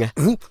என்கிட்ட கொடுத்துருங்க,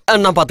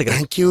 நான்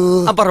பாத்துக்கிறேன். Thank you.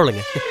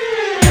 பரவாயில்லைங்க.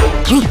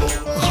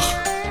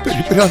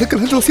 பெரிய பெரிய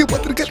அதுக்கு ஜோசியை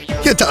பார்த்துருக்கேன்,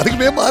 என்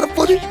ஜாதகமே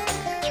மாறப்போது.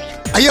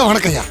 ஐயா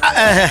வணக்கம் ஐயா.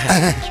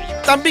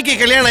 தம்பிக்கு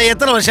கல்யாணம்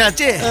எத்தனை வருஷம்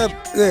ஆச்சு?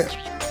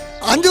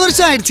 5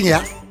 வருஷம் ஆயிடுச்சுங்க.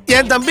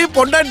 என் தம்பி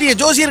பொண்டாட்டிய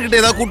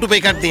ஜோசியர்கிட்ட ஏதாவது கூட்டு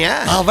போய் காட்டினியா?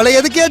 அவளை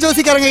எதுக்கே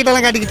ஜோசிக்காரங்க கிட்ட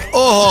எல்லாம் காட்டிக்கிட்டு.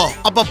 ஓஹோ,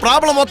 அப்ப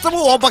ப்ராப்ளம்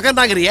மொத்தமும் உன் பக்கம்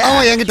தாங்கறியா?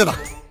 அவன் என்கிட்ட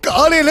தான்.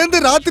 காலையில இருந்து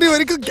ராத்திரி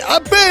வரைக்கும்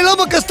கேப்பே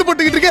இல்லாம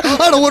கஷ்டப்பட்டுக்கிட்டு இருக்கேன்,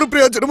 ஆனா ஒரு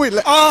பிரயோஜனமும்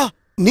இல்ல.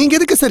 நீங்க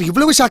எதுக்கு சார்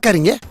இவ்வளவு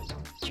ஷாக்காரீங்க?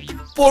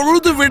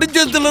 பொழுது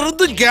விடிஞ்சதுல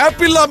இருந்து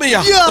கேப் இல்லாமயா?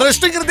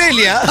 ரெஸ்ட்ங்கிறதே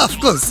இல்லையா? ஆஃப்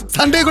கோர்ஸ்,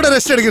 சண்டே கூட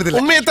ரெஸ்ட் எடுக்கிறது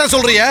இல்ல. உண்மையை தான்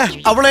சொல்றியா?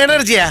 அவ்வளவு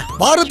எனர்ஜியா?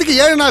 வாரத்துக்கு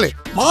 7 நாள்,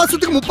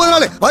 மாசத்துக்கு 30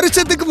 நாள்,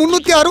 வருஷத்துக்கு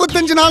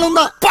 365 நாளும்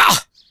தான்.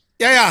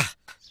 ஏயா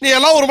நீ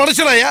எல்லாம் ஒரு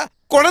மனுஷனாயா?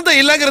 குழந்தை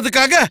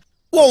இல்லங்கிறதுக்காக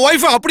உன்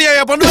வைஃப்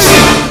அப்படியா பண்ணுவ?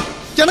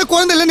 எனக்கு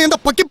குழந்தை இல்ல, நீ எந்த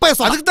பக்கி பேச?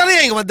 அதுக்கு தானே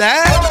இங்க வந்த.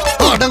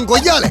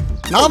 அடங்கொய்யாலே,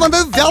 நான்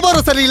வந்தது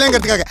வியாபாரம்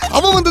சரியில்லைங்கிறதுக்காக,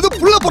 அவன் வந்தது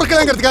புள்ள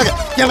பொறுக்கலங்கிறதுக்காக.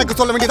 எனக்கு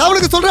சொல்ல வேண்டியது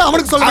அவனுக்கு சொல்றேன்,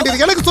 அவனுக்கு சொல்ல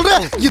வேண்டியது எனக்கு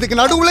சொல்றேன். இதுக்கு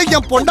நடுவுல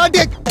என்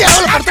பொண்டாட்டியை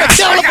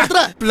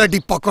கேவலப்படுத்துற பிளடி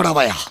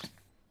பக்கோடாவாயா.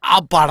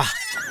 அப்பாடா,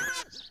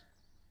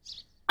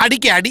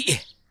 அடிக்க அடி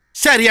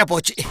சரியா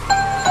போச்சு.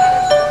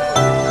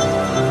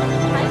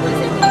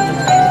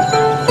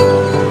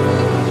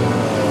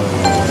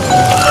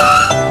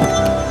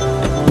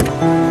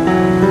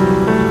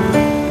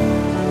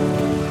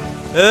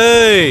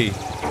 ஏய்,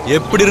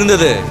 எப்படி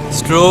இருந்தது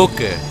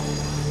ஸ்ட்ரோக்?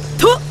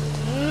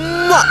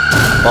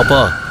 பாப்பா,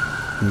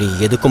 நீ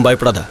எதுக்கும்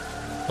பயப்படாத,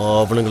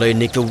 அவனுங்களை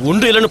இன்னைக்கு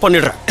ஒன்று இல்லைன்னு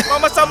பண்ணிடுறேன்.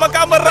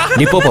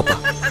 நீ போ பாப்பா.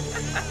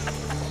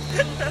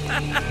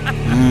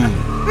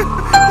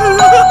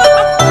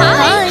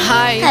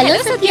 ஹலோ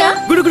சத்யா.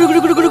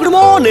 Good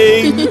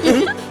morning.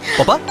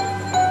 பாப்பா,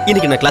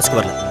 இன்னைக்கு நான் கிளாஸ்க்கு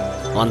வரல.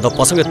 அந்த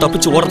பசங்க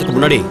தப்பிச்சு ஓடுறதுக்கு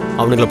முன்னாடி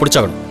அவனுங்களை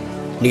பிடிச்சாகணும்.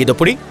 நீ இதை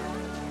பிடி.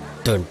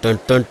 Done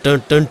done done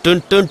done done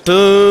done done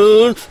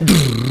done.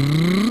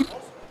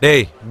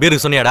 டேய், பீர்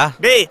சொன்னியாடா?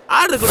 டேய்,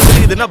 ஆர்டர்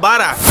கொடுத்து இது என்ன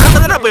பாரா?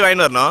 நான் தான போய்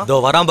வாங்கிட்டு வரணும். தோ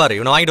வரான் பாரு,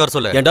 இவனை வாங்கிட்டு வர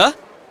சொல்லு. ஏண்டா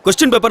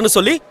क्वेश्चन பேப்பர்னு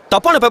சொல்லி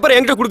தப்பான பேப்பர்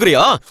என்கிட்ட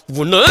குடுக்குறியா?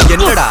 உன்ன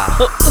என்னடா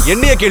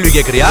என்னைய கேள்வி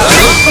கேக்குறியா?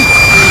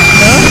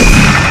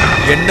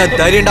 என்ன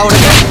தைரியம்டா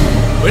உனக்கு?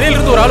 வெளியில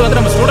இருந்து ஒரு ஆள் வந்து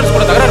நம்ம ஸ்டூடண்ட்ஸ்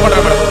கூட தகராறு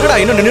பண்றாங்க மேடம். என்னடா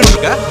இன்னும் நின்னுட்டு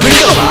இருக்க?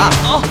 பில்டப்பா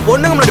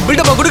பொண்ணுங்க முன்னாடி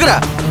பில்டப்பா குடுக்குற?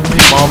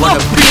 மாவன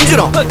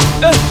பிஞ்சிரும்.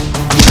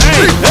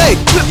 ஏய்,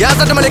 யா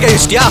சட்ட மேல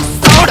கைஸ்டியா?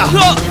 சாவுடா.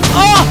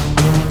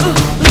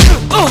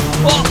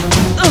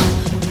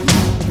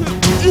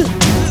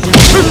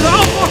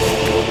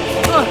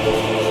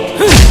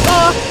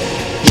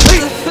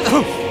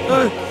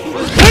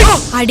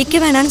 அடிக்க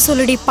வேணான்னு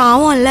சொல்லுடி,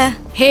 பாவம் இல்ல.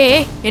 ஹே,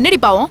 என்னடி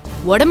பாவம்?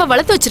 உடம்ப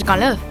வளர்த்து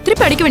வச்சிருக்கான்ல,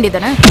 திருப்பி அடிக்க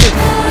வேண்டியதானே?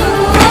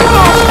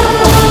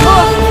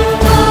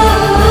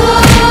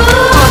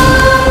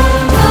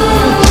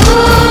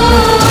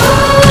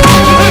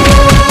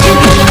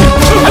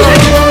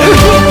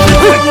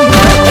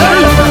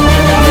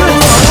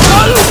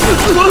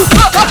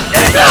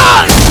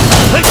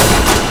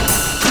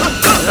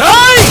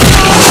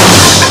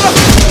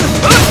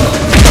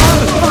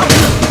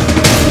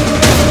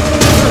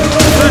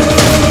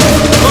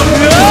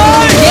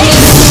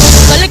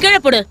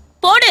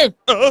 போடு.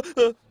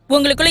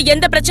 உங்களுக்குள்ள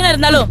எந்த பிரச்சனை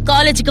இருந்தாலும்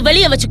காலேஜுக்கு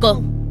வெளியே வச்சுக்கோ.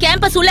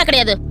 கேம்பஸ் உள்ள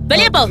கிடையாது,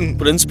 வெளியே போ.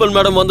 பிரின்சிபல்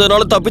மேடம்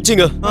வந்ததனால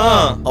தப்பிச்சிங்க.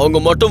 அவங்க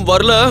மட்டும்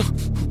வரல,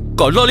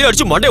 கல்லாலே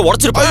அடிச்சு மண்டையை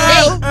உடைச்சிருப்பாங்க.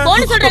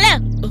 போன்னு சொல்றல.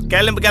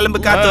 கிளம்பு கிளம்பு,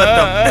 காத்து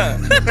வரட்டும்.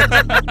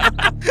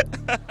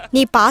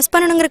 நீ பாஸ்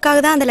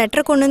பண்ணணுங்கிறதுக்காக தான் அந்த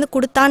லெட்டர் கொண்டு வந்து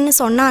கொடுத்தான்னு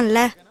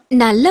சொன்னான்ல.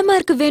 நல்ல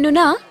மார்க்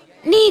வேணும்னா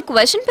நீ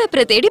क्वेश्चन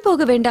பேப்பரை தேடி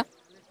போக வேண்டாம்.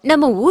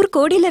 நம்ம ஊர்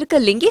கோடியில இருக்க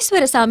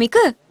லிங்கேஸ்வர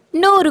சாமிக்கு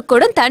 100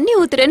 குடம் தண்ணி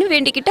ஊத்துறேன்னு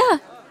வேண்டிக்கிட்டா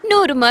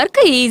 100 மார்க்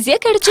ஈஸியா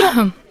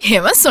கிடைச்சிடும்.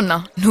 எவன் சொன்னா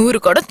 100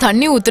 குடம்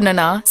தண்ணி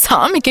ஊத்துனா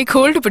சாமிக்கு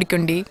கோல்டு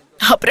பிடிக்கும்டி.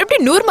 அப்புறம் எப்படி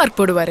 100 மார்க்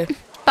போடுவாரு?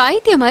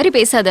 பைத்திய மாதிரி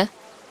பேசாத.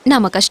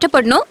 நாம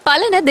கஷ்டப்படணும்,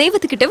 பலனை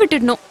தெய்வத்துக்கிட்ட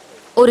விட்டுடணும்.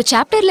 ஒரு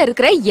சாப்டர்ல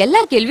இருக்கிற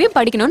எல்லா கேள்வியும்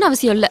படிக்கணும்னு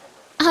அவசியம் இல்ல.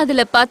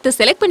 அதுல 10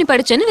 செலக்ட் பண்ணி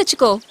படிச்சேன்னு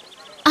வெச்சுக்கோ,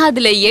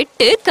 அதுல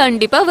 8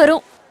 கண்டிப்பா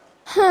வரும்.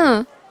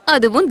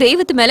 அதுவும்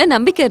தெய்வத்து மேல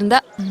நம்பிக்கை இருந்தா.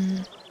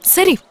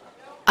 சரி,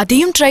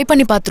 அதையும் ட்ரை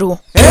பண்ணி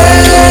பாத்துருவோம்.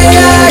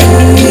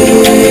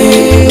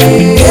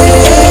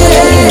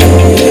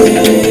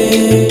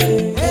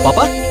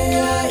 பாப்பா,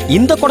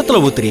 இந்த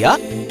குடத்துல ஊத்துறியா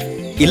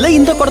இல்ல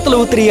இந்த குடத்துல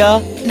ஊத்துறியா?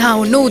 நான்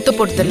ஒன்னும் ஊத்த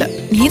போறது இல்ல,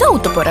 நீதான்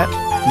ஊத்த போற.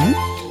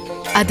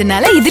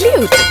 அதனால இதுலயே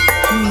ஊத்து.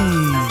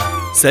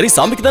 சரி,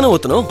 சாமிக்கு தானே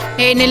ஊத்தணும்.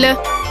 ஏய் நில்லு,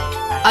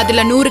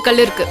 அதுல 100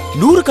 கல் இருக்கு.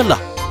 100 கல்லா?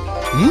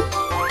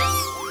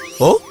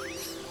 ஓ,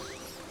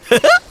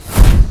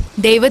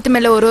 தெய்வத்து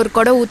மேல ஒரு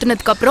குடம்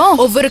ஊத்துனதுக்கு அப்புறம்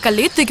ஒவ்வொரு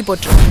கல்லையும் தூக்கி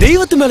போட்டுரு.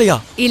 தெய்வத்து மேலயா?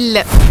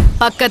 இல்ல,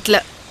 பக்கத்துல.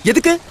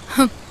 எதுக்கு?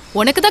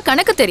 உனக்கு தான்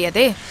கணக்கு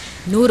தெரியாதே.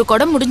 100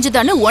 குடம்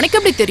முடிஞ்சுதான்னு உனக்கு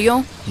எப்படி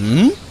தெரியும்?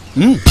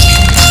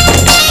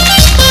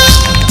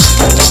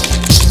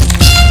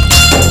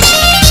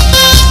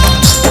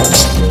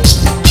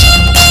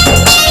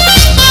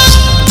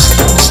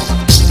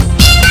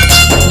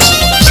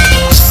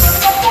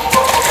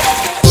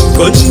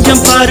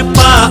 கொஞ்சம்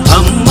பாருப்பா,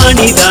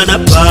 அம்மணி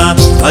தானப்பா,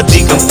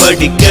 அதிகம்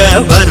படிக்க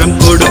வரம்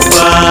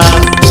கொடுப்பா.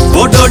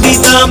 ஓடோடி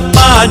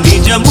தாம்பா,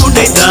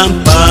 நிஜமுனை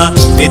தாம்பா,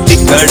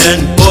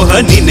 எத்திக்கடன்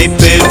போக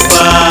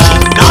நினைப்பேப்பா.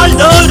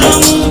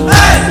 நாள்தோறும்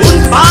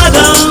உன்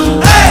பாதம்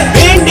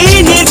வேண்டி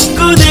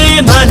நிற்குதே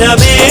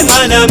மனமே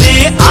மனமே.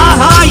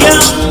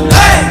 ஆகாயம்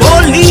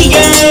போல்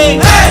நீயே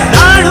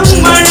நாடும்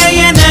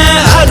மழையென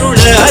அருள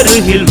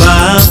அருகில் வா.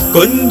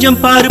 கொஞ்சம்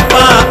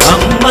பாருப்பா,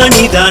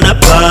 அம்மணி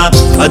தானப்பா,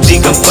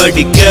 அதிகம்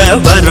படிக்க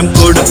வரம்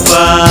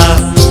கொடுப்பா.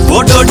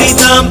 ஓடோடி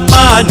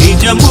தாம்பா,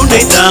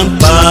 நிஜமுனை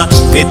தாம்பா,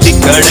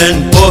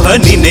 எத்திக்கடன் போக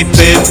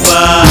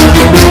நினைப்பேப்பா.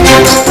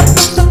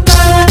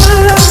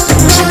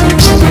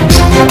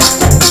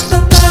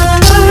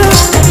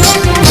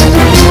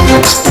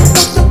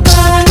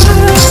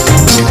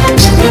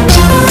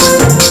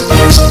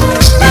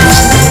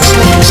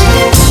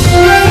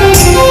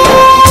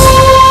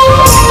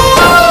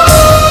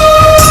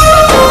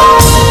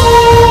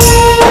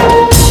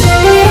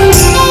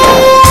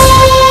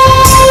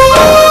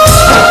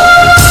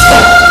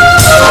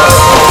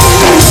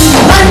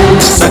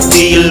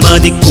 சக்தியில்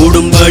மதி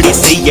கூடும்படி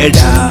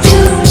செய்யடா,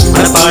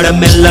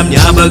 மனப்பாடம் எல்லாம்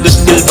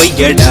ஞாபகத்தில்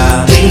வையடா.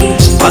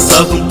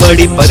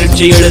 பசாகும்படி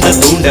பரீட்சை எழுத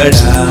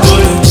தூண்டடா,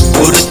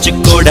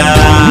 குறிச்சுக்கோடா.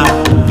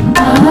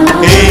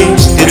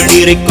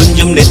 திருநீரை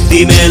கொஞ்சம்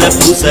நெத்தி மேல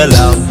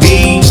பூசலாம்.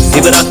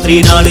 சிவராத்திரி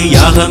நாளு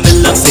யாகம்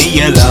எல்லாம்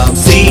செய்யலாம்.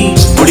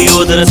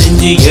 புளியோதர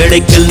செஞ்சு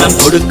ஏழைக்கெல்லாம்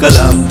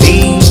கொடுக்கலாம்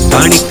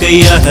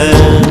காணிக்கையாக.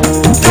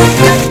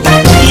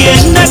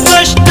 என்ன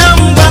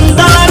கஷ்டம்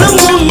வந்தாலும்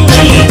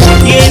உன்னை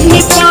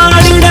எண்ணி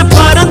பாடிட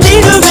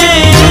பறந்திடுவே.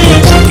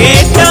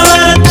 கேட்ட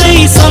வரத்தை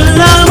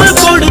சொல்லாம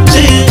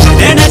கொடுத்து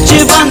நினைச்சு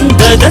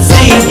வந்ததை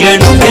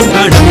செய்யணும்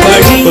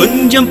என்படி.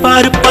 கொஞ்சம்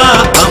பாருப்பா,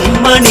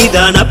 அம்மணி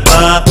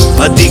தானப்பா,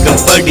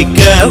 அதிகம்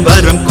படிக்க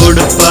வரம்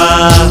கொடுப்பா.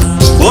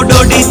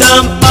 ஓடோடி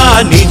தாம்பா,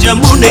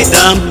 நிஜமுனை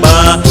தாம்பா,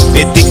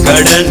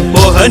 எத்திக்கடன்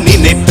போக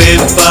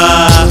நினைப்பேப்பா.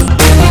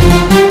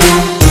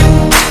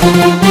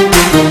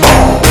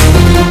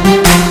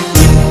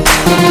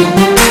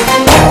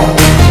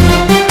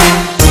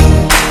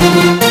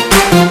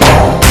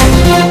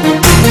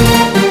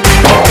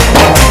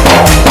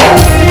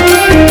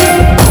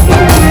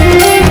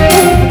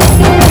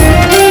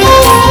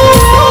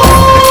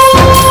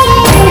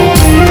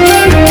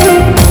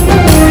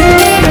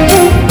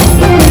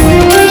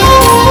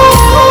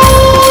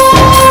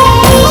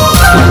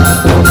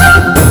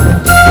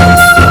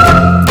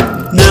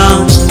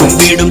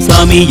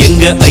 சாமி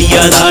எங்க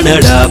ஐயா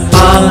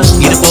தானடாப்பா,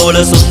 இது போல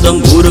சொந்தம்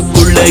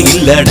ஊருக்குள்ள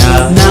இல்லடா.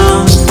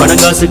 நான்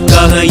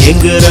பணங்காசுக்காக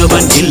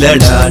எங்குறவன்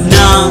இல்லடா,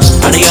 நான்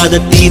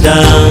அணையாத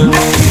தீதான்.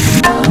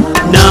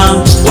 நான்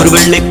ஒரு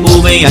வெள்ளை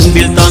பூவை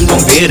அன்பில்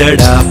தாங்கும்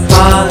வேறடா.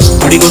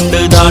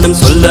 குடிகொண்டு தானும்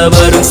சொல்ல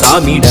வரும்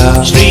சாமிடா.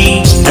 ஸ்ரீ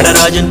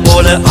நடராஜன்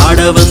போல ஆட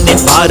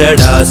வந்தேன்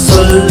பாரடா.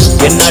 சொல்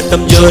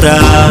என்னாட்டம் ஜோரா.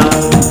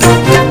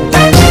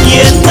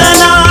 எந்த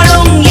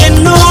நாளும்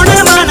என்னோட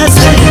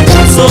மனசு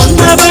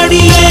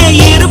சொன்னபடியே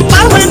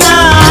இருப்பவனா.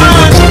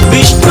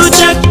 விஷ்ணு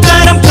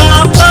சக்கரம்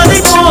காப்பதை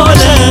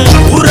போல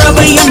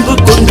உறவை அன்பு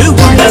கொண்டு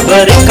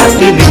உள்ளவரை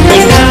கண்டு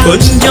நிற்க.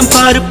 கொஞ்சம்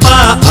பாருப்பா,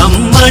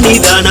 அம்மணி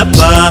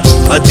தானப்பா,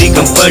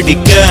 அதிகம்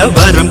படிக்க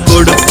வரம்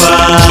கொடுப்பா.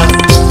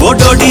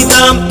 ஓடோடி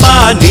தாம்பா,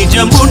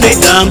 நிஜமுனை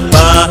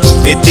தாம்பா,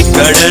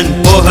 எத்திக்கடன்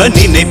போக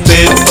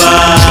நினைப்பேப்பா.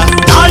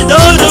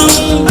 நாள்தோறும்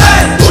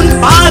உன்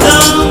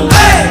பாதம்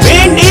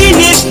வேண்டி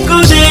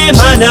நிற்குதே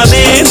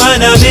மனமே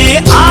மனமே.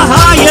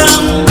 ஆகாயம்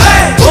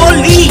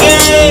போல் நீயே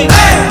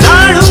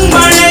நாடும்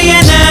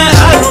மழையென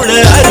அருள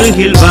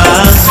அருகில் வா.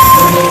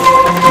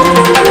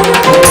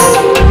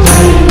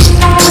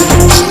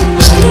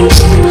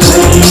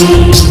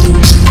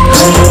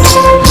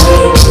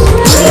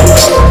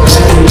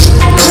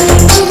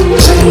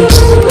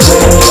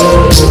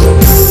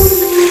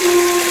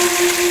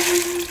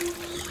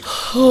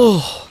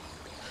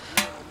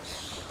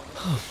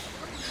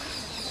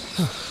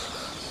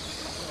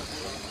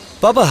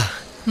 பாப்பா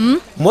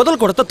முதல்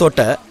குடத்தை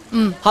தொட்ட,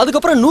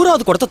 அதுக்கப்புறம்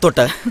 100வது குடத்தை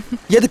தொட்ட.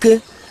 எதுக்கு?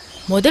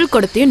 முதல்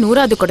குடத்தையும்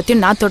 100வது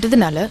குடத்தையும் நான்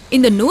தொட்டதுனால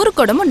இந்த 100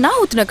 குடமும் நான்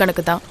ஊத்துன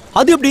கணக்கு தான்.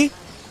 அது எப்படி?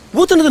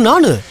 ஊத்துனது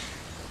நானு.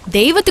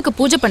 தெய்வத்துக்கு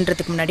பூஜை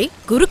பண்றதுக்கு முன்னாடி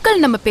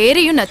குருக்கள் நம்ம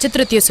பேரையும்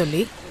நட்சத்திரத்தையும்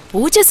சொல்லி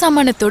பூஜை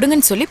சாமான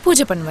தொடுங்கன்னு சொல்லி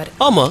பூஜை பண்ணுவாரு.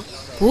 ஆமா,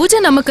 பூஜை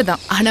நமக்கு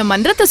தான், ஆனா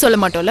மந்திரத்தை சொல்ல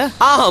மாட்டோம்ல.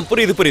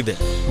 புரியுது புரியுது.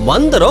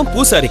 மந்திரம்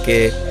பூசாரிக்கு,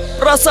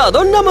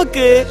 பிரசாதம்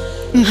நமக்கு.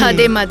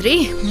 அதே மாதிரி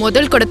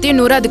முதல்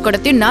குடத்தையும் 100வது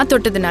குடத்தையும் நான்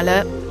தொட்டதுனால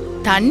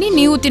தண்ணி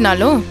நீ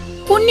ஊத்தினாலும்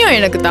புண்ணியம்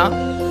எனக்கு தான்.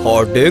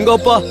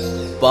 அடேங்கப்பா,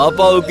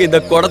 பாப்பாவுக்கு இந்த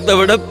குடத்தை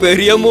விட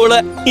பெரிய மூளை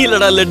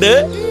இல்லடா லட்டு.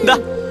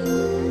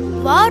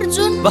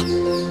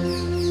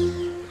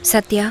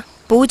 சத்யா,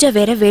 பூஜை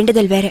வேற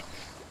வேண்டுதல் வேற.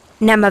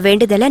 நம்ம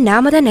வேண்டுதலை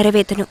நாம தான்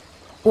நிறைவேற்றணும்.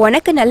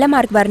 உனக்கு நல்ல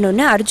மார்க்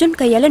வரணும்னு அர்ஜுன்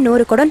கையால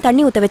 100 குடம்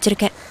தண்ணி ஊத்த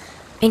வச்சிருக்கேன்.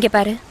 இங்க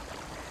பாரு,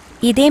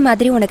 இதே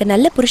மாதிரி உனக்கு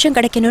நல்ல புருஷன்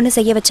கிடைக்கணும்னு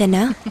செய்ய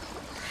வச்சேன்னா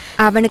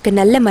அவனுக்கு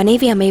நல்ல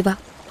மனைவி அமைவா.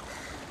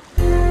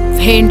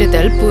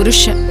 வேண்டுதல்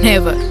புருஷன்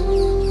நெவர்.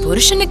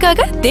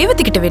 புருஷனுக்காக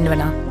தெய்வத்துக்கிட்ட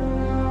வேண்டுவனா?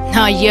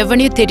 நான்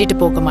எவனையும் தேடிட்டு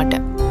போக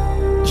மாட்டேன்.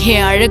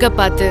 என் அழக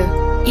பார்த்து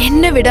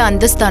என்னை விட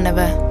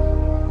அந்தஸ்தானவன்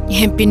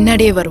என்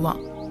பின்னாடியே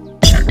வருவான்.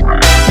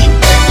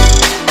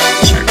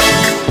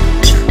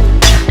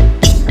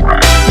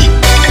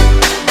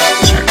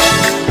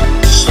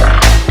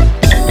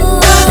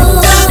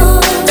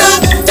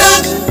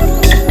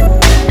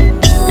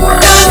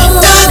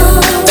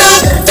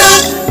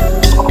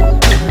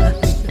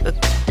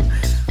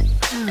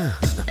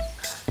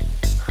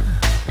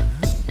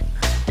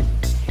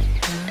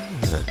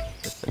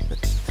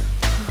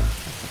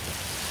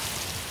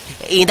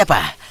 இந்தப்பா,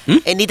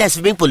 நீதான்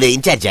ஸ்விம்மிங் பூல்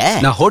இன்சார்ஜா?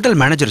 நான் ஹோட்டல்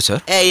மேனேஜர்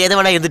சார். எது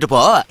வேணா இருந்துட்டு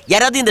போ.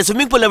 யாராவது இந்த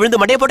ஸ்விம்மிங் பூல்ல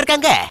விழுந்து மண்டைய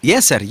போட்டிருக்காங்க?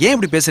 ஏன் சார், ஏன்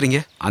இப்படி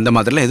பேசுறீங்க? அந்த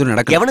மாதிரிலாம் எதுவும்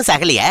நடக்கல. எவனும்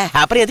சாகலையா?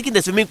 அப்புறம் எதுக்கு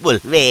இந்த ஸ்விம்மிங்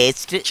பூல்?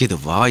 வேஸ்ட். இது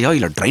வாயா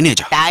இல்ல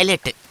ட்ரைனேஜா?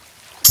 டாய்லெட்.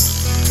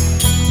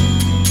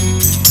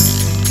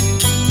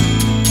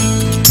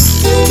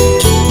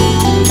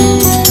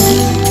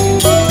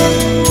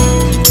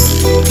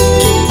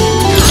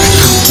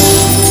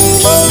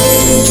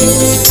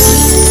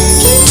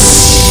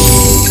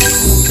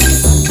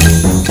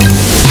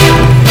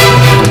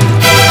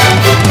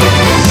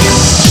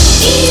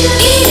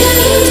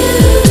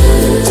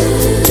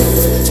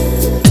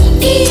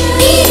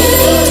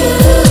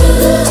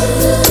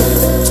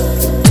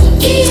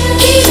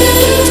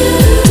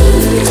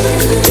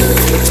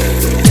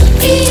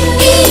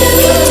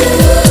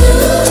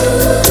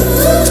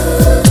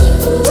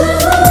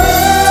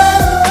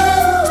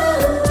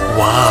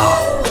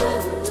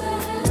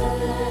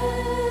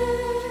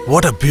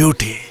 What a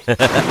beauty.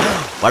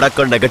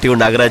 வணக்கம் நெகட்டிவ்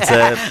நாகராஜ்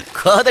சார்.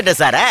 கோதட்ட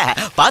சாரா,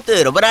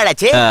 பார்த்து ரொம்ப நாள்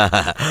ஆச்சு.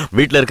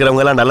 வீட்ல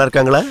இருக்கிறவங்க எல்லாம் நல்லா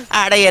இருக்காங்களா?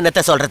 அட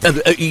என்னத்த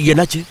சொல்றது?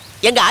 என்னாச்சு?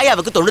 எங்க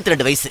ஆயாவுக்கு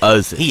 92 வயசு.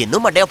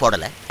 இன்னும் மண்டைய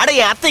போடல. அட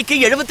என் அத்தைக்கு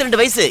 72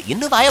 வயசு.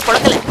 இன்னும் வாய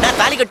பழக்கல. நான்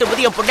தாலி கட்டும்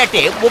போது என்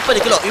பொண்டாட்டி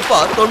 30 கிலோ, இப்போ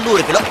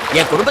 90 கிலோ.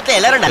 என் குடும்பத்துல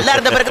எல்லாரும் நல்லா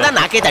இருந்த பிறகுதான்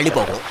நாக்கே தள்ளி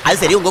போகும்.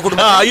 அது சரி, உங்க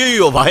குடும்பம்?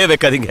 ஐயோ, வாய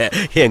வைக்காதீங்க.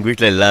 எங்க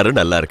வீட்ல எல்லாரும்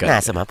நல்லா இருக்காங்க.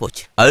 நாசமா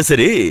போச்சு. அது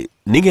சரி,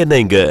 நீங்க என்ன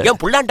இங்க? என்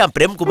புள்ளாண்டாம்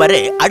பிரேம்குமார்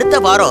அடுத்த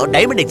வாரம்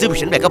டைமண்ட்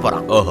எக்ஸிபிஷன் வைக்க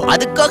போறான்.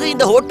 அதுக்காக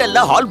இந்த ஹோட்டல்ல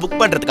ஹால் புக்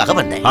பண்றதுக்காக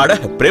வந்தேன். அட,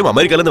 பிரேம்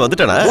அமெரிக்கால இருந்து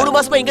வந்துட்டானா? 3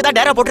 மாசமா இங்க தான்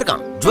டேரா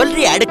போட்டுருக்கான்.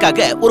 ஜுவல்லரி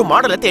ஆடுக்காக ஒரு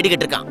மாடலை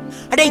தேடிக்கிட்டு இருக்கான்.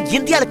 அடே,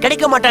 இந்தியால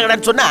கிடைக்க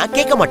மாட்டாங்கன்னு சொன்னா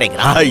கேட்க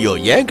மாட்டேங்கிறான். ஐயோ,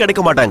 ஏன்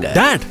கிடைக்க மாட்டாங்க?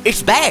 Dot,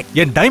 it's bad.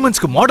 N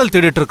டைமண்ட்ஸ்க்கு model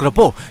தேடிட்டு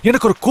இருக்கறப்போ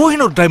எனக்கு ஒரு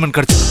கோஹினூர் டைமண்ட்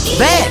கிடைச்சது.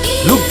 பேட்.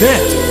 லுக்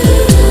தேர்.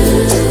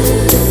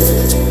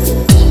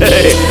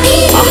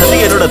 அது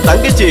என்னோட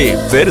தங்கச்சி,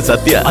 பேரு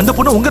சத்யா. அந்த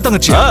பொண்ணு உங்க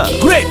தங்கச்சி?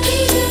 கிரேட்.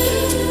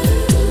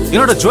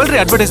 என்னோட ஜுவல்லரி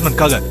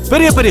அட்வர்டைஸ்மென்ட்காக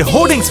பெரிய பெரிய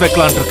ஹோர்டிங்ஸ்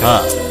வைக்கலாம்னு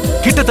இருக்கேன்.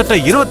 கிட்டத்தட்ட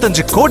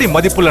 25 கோடி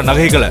மதிப்புள்ள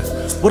நகைகளை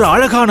ஒரு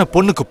அழகான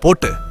பொண்ணுக்கு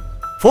போட்டு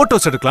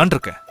போட்டோஸ் எடுக்கலாம்னு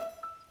இருக்கேன்.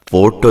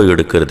 போட்டோ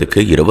எடுக்கிறதுக்கு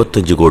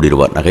 25 கோடி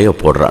ரூபாய் நகைய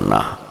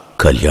போடுறான்னா,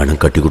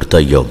 கல்யாணம் கட்டி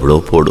கொடுத்தா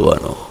எவ்வளவு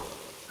போடுவானோ?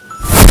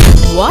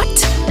 What?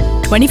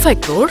 25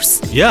 crores?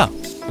 Yeah.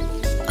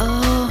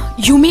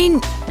 You mean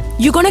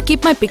you're gonna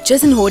keep my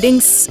pictures and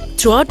hoardings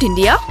throughout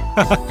India?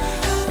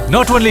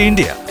 Not only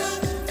India,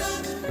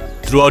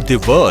 throughout the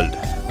world.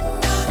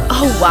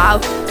 Oh wow,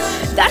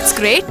 that's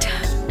great.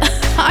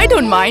 I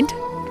don't mind.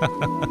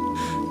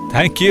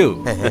 Thank you.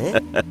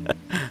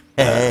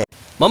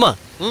 மாமா,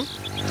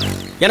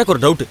 எனக்கு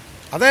ஒரு டவுட்.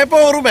 அத எப்போ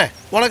வருமே?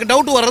 உனக்கு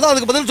டவுட் வரதோ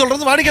அதுக்கு பதில்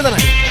சொல்றது வாடிக்கை தானே.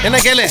 என்ன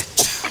கேளு?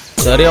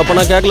 சரி, அப்ப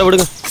நான் கேக்கல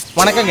விடுங்க.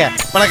 வணக்கங்க.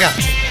 வணக்கம்.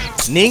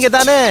 நீங்க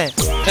தானே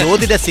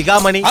ஜோதிட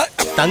சிகாமணி,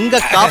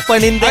 தங்க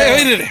காப்பணிந்த?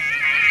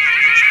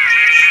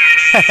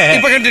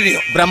 இப்ப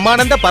கண்டினியூ.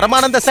 பிரம்மானந்த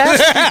பரமானந்த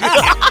சார்.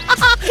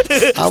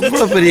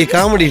 அவ்வளவு பெரிய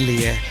காமெடி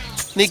இல்லையே.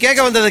 நீ கேட்க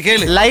வந்ததை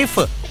கேளு. லைஃப்.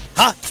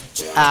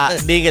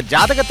 நீங்க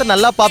ஜாதகத்தை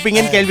நல்லா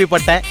பாப்பீங்கன்னு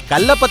கேள்விப்பட்டேன்.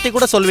 கல்ல பத்தி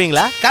கூட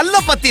சொல்வீங்களா? கல்ல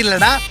பத்தி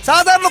இல்லடா,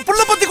 சாதாரண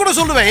புல்ல பத்தி கூட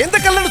சொல்லுவேன். எந்த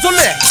கல்லுன்னு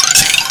சொல்லு.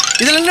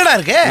 இதுல என்னடா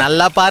இருக்கு?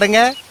 நல்லா பாருங்க.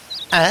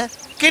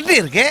 கிட்னி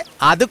இருக்கு.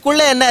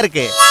 அதுக்குள்ள என்ன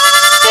இருக்கு?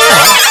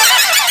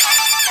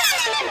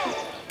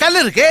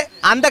 கல் இருக்கு.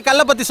 அந்த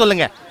கல்ல பத்தி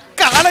சொல்லுங்க.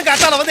 காலம்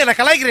காட்டால வந்து என்ன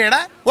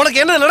கலாய்க்கிறேடா?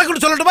 உனக்கு என்ன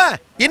நடக்குன்னு சொல்லட்டுமா?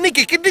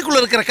 இன்னைக்கு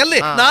கிட்னிக்குள்ள இருக்கிற கல்லு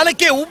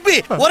நாளைக்கே உப்பி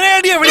ஒரே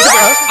அடியா வெடிச்சு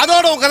போயிடும்.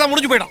 அதோட உங்க கதை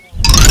முடிஞ்சு போயிடும்.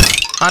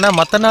 ஆனா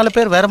மத்த 4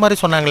 பேர் வேற மாதிரி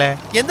சொன்னாங்களே.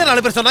 எந்த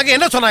 4 பேர் சொன்னாங்க?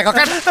 என்ன சொன்னாங்க?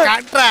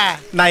 காட்றா.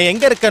 நான்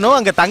எங்க இருக்கனோ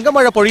அங்க தங்க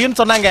மழை பொழியும்னு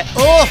சொன்னாங்க.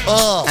 ஓஹோ.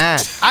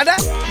 அட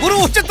குரு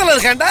உச்சத்துல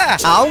இருக்கான்டா.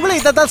 அவங்களும்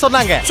இத தான்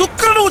சொன்னாங்க.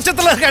 சுக்கிரன்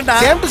உச்சத்துல இருக்கான்டா.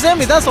 சேம் டு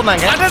சேம் இத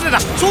சொன்னாங்க.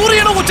 அடடா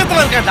சூரியனும்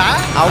உச்சத்துல இருக்கான்டா.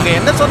 அவங்க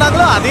என்ன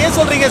சொன்னாங்களோ அதே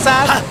சொல்றீங்க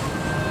சார்.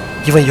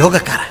 இவன்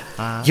யோகக்காரன்.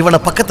 இவனை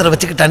பக்கத்துல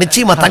வச்சுக்கிட்டு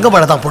நிச்சயமா தங்க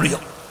மழை தான்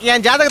பொழியும்.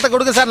 என் ஜாதகத்தை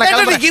கொடுங்க சார், நான்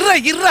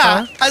கிளம்புறேன். இருடா.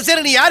 அது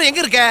சரி, நீ யார், எங்க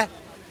இருக்க?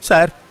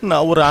 சார்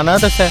நான் ஒரு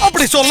அனாதை சார்.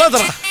 அப்படி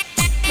சொல்லாதடா.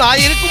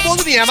 நான்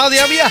இருக்கும்போது நீ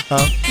அனாதையாவியா?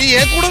 நீ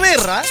என் கூடவே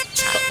இருடா.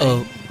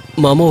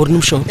 மாமா ஒரு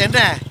நிமிஷம். என்ன?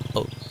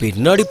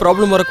 பின்னாடி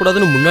ப்ராப்ளம்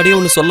வரக்கூடாதுன்னு முன்னாடியே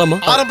ஒன்னு சொல்லாமா?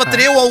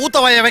 ஆரம்பத்திலேயே உன்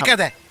ஊத்தவாய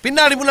வைக்காத.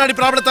 பின்னாடி முன்னாடி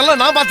ப்ராப்ளத்தை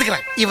எல்லாம் நான்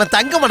பாத்துக்கிறேன். இவன்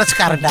தங்க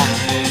மனசுக்காரன்டா.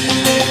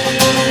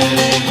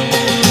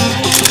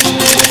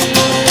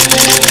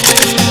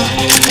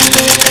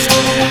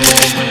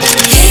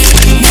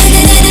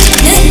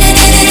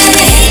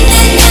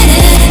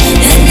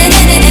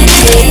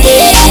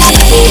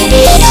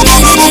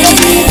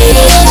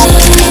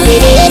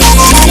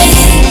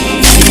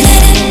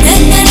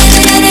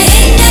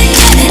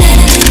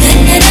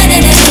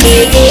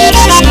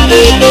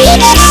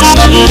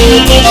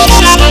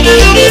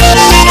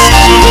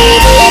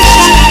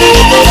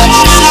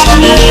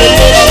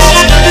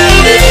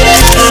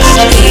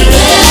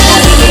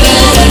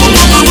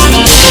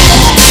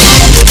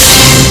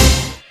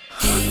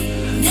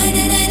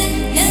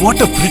 What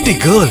a pretty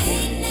girl.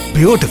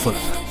 Beautiful.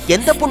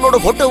 எந்த பொண்ணோட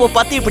போட்டோவை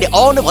பார்த்து இப்படி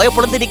ஆன்னு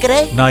பயப்படந்து நிக்கிற?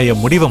 நான் என்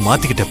முடிவை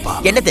மாத்திக்கிட்டேப்பா.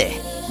 என்னது?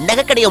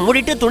 நகைக்கடையை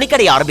மூடிட்டு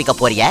துணிக்கடையை ஆரம்பிக்க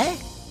போறியா?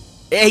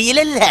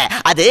 இல்ல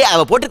அது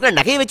அவ போட்டுக்கிற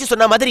நகையை வச்சு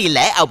சொன்ன மாதிரி இல்ல,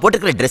 அவ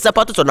போட்டுக்கிற ட்ரெஸ்ஸை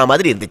பார்த்து சொன்ன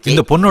மாதிரி இருந்துச்சு.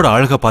 இந்த பொண்ணோட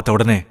அழகை பார்த்த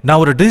உடனே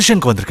நான் ஒரு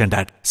டிசிஷனுக்கு வந்திருக்கேன்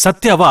டாட்.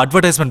 சத்யாவா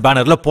அட்வர்டைஸ்மெண்ட்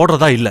பேனர்ல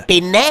போடுறதா இல்ல.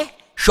 பின்ன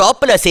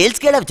ஷாப்ல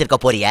சேல்ஸ் கேல வச்சிருக்க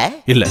போறியா?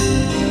 இல்ல,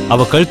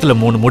 அவ கழுத்துல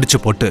 3 முடிச்சு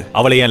போட்டு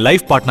அவளை என்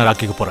லைஃப் பார்ட்னர்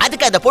ஆக்கிக்க போறேன்.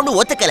 அதுக்கு அந்த பொண்ணு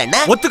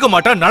ஒத்துக்கலன்னா? ஒத்துக்க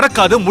மாட்டா,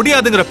 நடக்காது,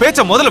 முடியாதுங்கிற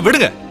பேச்ச முதல்ல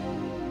விடுங்க.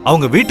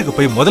 அவங்க வீட்டுக்கு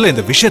போய் முதல்ல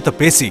இந்த விஷயத்தை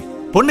பேசி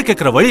பொண்ணு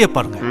கேக்குற வழியை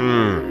பாருங்க.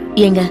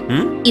 ஏங்க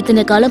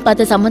இத்தனை காலம்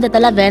பார்த்த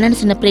சம்பந்தத்தெல்லாம் வேணான்னு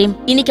சொன்ன பிரேம்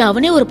இன்னைக்கு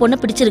அவனே ஒரு பொண்ணை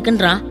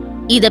பிடிச்சிருக்குன்றான்.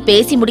 இத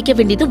பேசி முடிக்க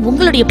வேண்டியது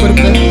உங்களுடைய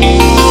பொறுப்பு.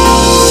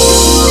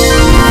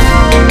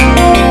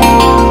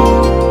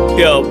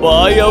 யப்பா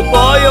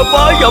யப்பா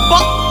யப்பா யப்பா,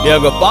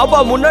 எங்க பாப்பா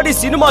முன்னாடி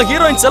சினிமா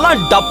ஹீரோயின்ஸ்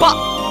எல்லாம் டப்பா.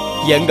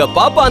 எங்க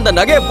பாப்பா அந்த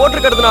நகையை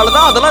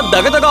போட்டுக்கிறதுனாலதான் அதெல்லாம்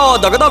தகதகா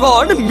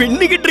தகதகான்னு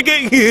மின்னிக்கிட்டு இருக்கு.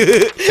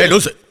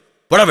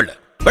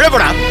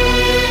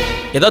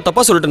 ஏதாவது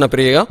தப்பா சொல்லிட்டு நான்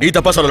பிரியா? நீ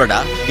தப்பா சொல்லலடா.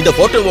 இந்த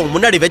போட்டோ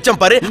முன்னாடி வெச்சம்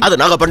பாரு,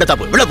 அது நாங்க பண்ண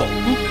தப்பு. விளப்போம்.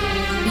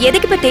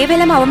 எதுக்கு இப்ப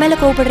தேவையில்லாம அவன் மேல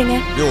கோவப்படுறீங்க?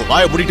 நீ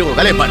வாயை மூடிட்டு உன்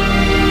வேலையை பாரு.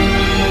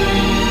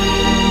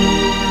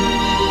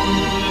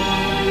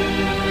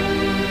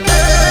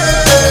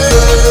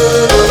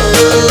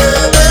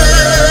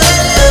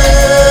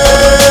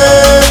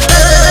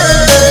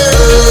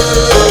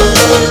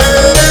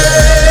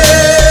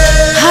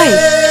 Hi.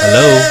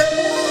 Hello.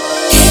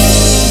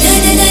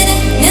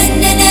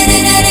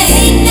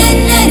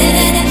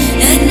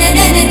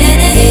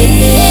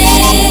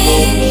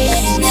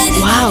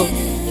 Wow.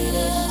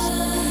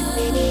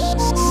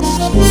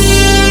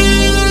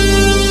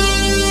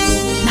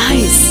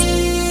 Nice.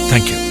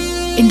 Thank you.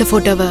 இந்த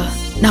போட்டோவை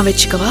நான்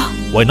வெச்சுக்கவா?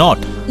 Why not?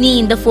 நீ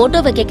இந்த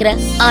போட்டோவை கேக்குற,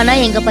 ஆனா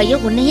எங்க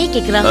பையன் உன்னையே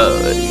கேக்குறான்.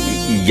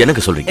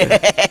 எனக்கு சொல்றீங்க?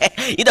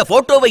 இந்த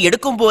போட்டோவை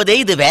எடுக்கும் போதே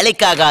இது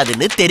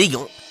வேலைக்காகாதுன்னு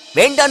தெரியும்.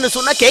 வேண்டான்னு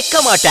சொன்னா கேட்க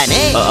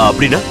மாட்டானே.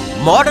 அப்படின்னா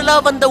மாடலா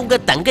வந்த உங்க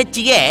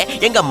தங்கச்சியே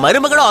எங்க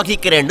மருமகளும்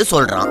ஆகிக்கிறேன்னு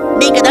சொல்றான்.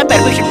 நீங்க தான்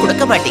பெர்மிஷன்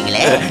கொடுக்க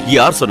மாட்டீங்களே.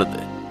 யார் சொன்னது?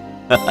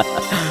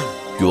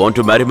 You want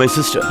to marry my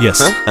sister?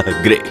 Yes.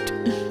 Great.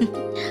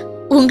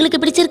 உங்களுக்கு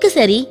பிடிச்சிருக்கு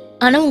சரி,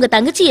 ஆனா உங்க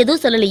தங்கச்சி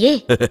எதுவும் சொல்லலையே.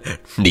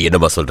 நீ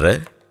என்னமா சொல்ற?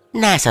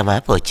 நாசமா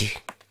போச்சு.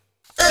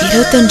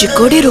 25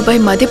 கோடி ரூபாய்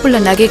மதிப்புள்ள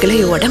நகைகளை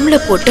உடம்புல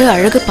போட்டு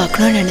அழகு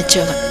பார்க்கணும்னு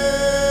நினைச்சவன்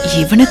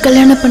இவனை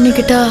கல்யாணம்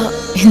பண்ணிக்கிட்டா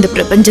இந்த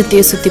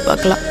பிரபஞ்சத்தையே சுத்தி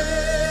பார்க்கலாம்.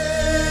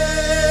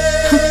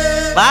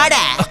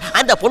 வாடா,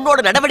 அந்த பொண்ணோட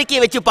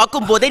நடவடிக்கையை வச்சு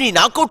பார்க்கும் போதே நீ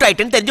நாக் அவுட்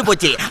ஆயிட்டேன்னு தெரிஞ்சு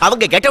போச்சு.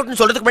 அவங்க கெட் அவுட்னு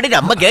சொல்றதுக்கு முன்னாடி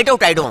நம்ம கெட்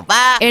அவுட் ஆயிடுவோம்.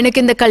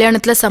 எனக்கு இந்த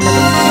கல்யாணத்துல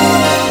சம்மதம்.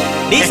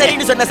 நீ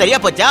சரின்னு சொன்ன சரியா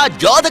போச்சா?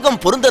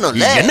 ஜாதகம்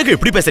பொருந்தணும்ல. என்னங்க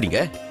இப்படி பேசுறீங்க?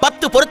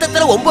 10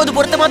 பொருத்தத்துல 9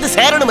 பொருத்தமாவது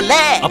சேரணும்ல.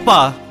 அப்பா,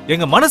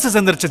 எங்க மனசு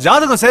சேர்ந்துருச்சு,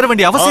 ஜாதகம் சேர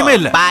வேண்டிய அவசியமே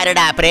இல்ல.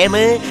 பாருடா பிரேம்,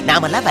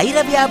 நாமெல்லாம் வைர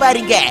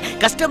வியாபாரிங்க.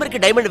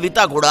 கஸ்டமருக்கு டைமண்ட்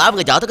வித்தா கூட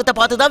அவங்க ஜாதகத்தை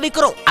பார்த்து தான்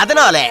விக்கிறோம்.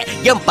 அதனால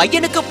என்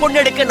பையனுக்கு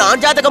பொண்ணு எடுக்க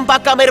நான் ஜாதகம்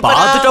பார்க்காம இருப்பேன்.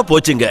 பார்த்துட்டா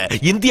போச்சுங்க.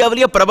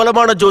 இந்தியாவிலேயே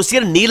பிரபலமான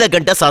ஜோசியர்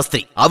நீலகண்ட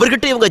சாஸ்திரி,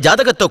 அவர்கிட்ட இவங்க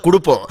ஜாதகத்தை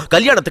கொடுப்போம்,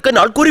 கல்யாணத்துக்கு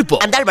நாள்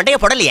குறிப்போம். அந்த மண்டைய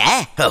போடலையே.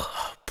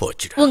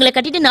 உங்களை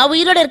கட்டிட்டு நான்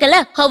உயிரோட இருக்கல,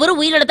 அவரும்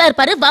உயிரோட தான்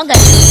இருப்பாரு. வாங்க.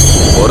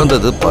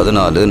 பிறந்தது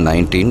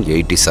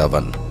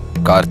 14/1987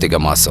 கார்த்திகை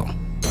மாசம்.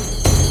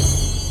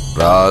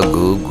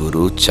 ராகு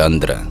குரு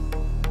சந்திரன்,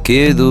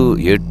 கேது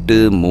 8,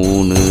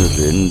 3,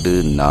 2,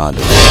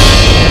 4.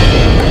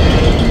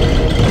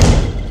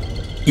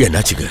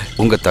 என்னாச்சுங்க?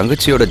 உங்க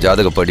தங்கச்சியோட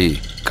ஜாதகப்படி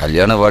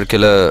கல்யாண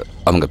வாழ்க்கையில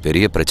அவங்க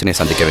பெரிய பிரச்சனையை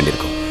சந்திக்க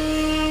வேண்டியிருக்கும்.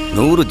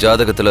 100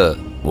 ஜாதகத்துல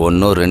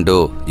 1 2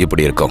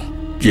 இப்படி இருக்கும்.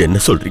 என்ன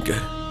சொல்றீங்க?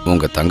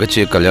 உங்க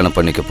தங்கச்சியை கல்யாணம்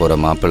பண்ணிக்க போற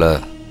மாப்பிள்ள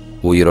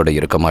உயிரோட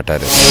இருக்க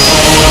மாட்டாரு.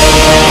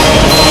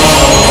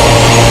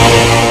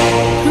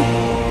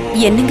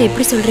 என்னங்க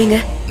இப்படி சொல்றீங்க?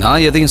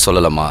 நான் எதையும்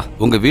சொல்லலம்மா.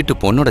 உங்க வீட்டு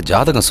பொண்ணோட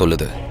ஜாதகம்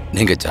சொல்லுது.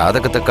 நீங்க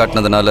ஜாதகத்தை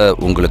காட்டினதுனால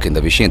உங்களுக்கு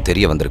இந்த விஷயம்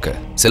தெரிய வந்திருக்கு.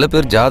 சில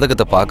பேர்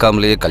ஜாதகத்தை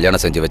பார்க்காமலேயே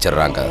கல்யாணம் செஞ்சு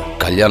வச்சிடறாங்க.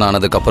 கல்யாணம்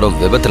ஆனதுக்கு அப்புறம்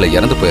விபத்துல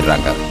இறந்து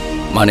போயிடுறாங்க.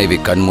 மனைவி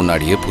கண்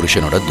முன்னாடியே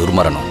புருஷனோட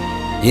துர்மரணம்.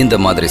 இந்த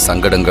மாதிரி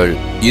சங்கடங்கள்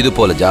இது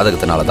போல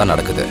ஜாதகத்தினால தான்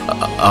நடக்குது.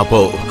 அப்போ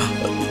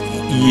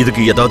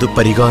இதுக்கு ஏதாவது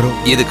பரிகாரம்?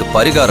 இதுக்கு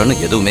பரிகாரம்னு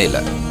எதுவுமே இல்ல.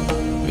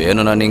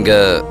 வேணும்னா நீங்க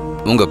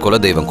உங்க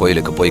குலதெய்வம்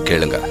கோயிலுக்கு போய்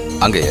கேளுங்க.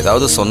 அங்க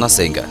ஏதாவது சொன்னா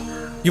செய்யுங்க.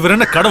 இவர்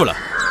என்ன கடவுளா?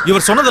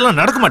 இவர் சொன்னதெல்லாம்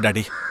நடக்குமா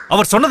டாடி?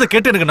 அவர் சொன்னதை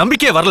கேட்டு எனக்கு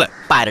நம்பிக்கையே வரல.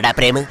 பாருடா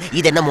பிரேமு,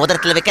 இது என்ன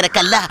மோதிரத்துல வைக்கிற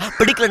கல்லா?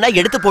 பிடிக்கலன்னா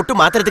எடுத்து போட்டு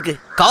மாத்துறதுக்கு.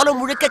 காலம்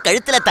முழுக்க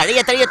கழுத்துல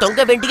தழைய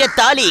தொங்க வேண்டிய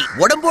தாலி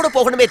உடம்போடு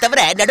போகணுமே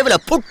தவிர நடுவுல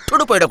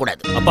புட்டுன்னு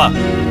போயிடக்கூடாது. அப்பா,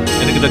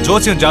 எனக்கு இந்த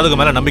ஜோசியம்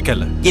ஜாதகம் மேல நம்பிக்கை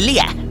இல்ல.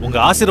 இல்லையா? உங்க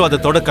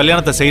ஆசீர்வாதத்தோட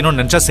கல்யாணத்தை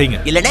செய்யணும்னு நினைச்சா செய்யுங்க.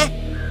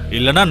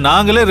 இல்லனா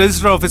நாங்களே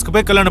ரெஜிஸ்டர் ஆபீஸ்க்கு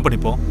போய் கல்யாணம்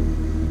பண்ணிப்போம்.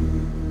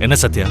 என்ன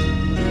Sathya?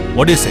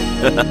 What do you say?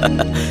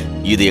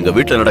 இது எங்க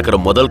வீட்ல நடக்கிற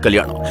முதல்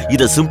கல்யாணம்.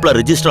 இத சிம்பிளா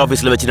ரெஜிஸ்டர்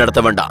ஆபீஸ்ல வச்சு நடத்த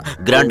வேண்டாம்.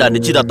 கிராண்டா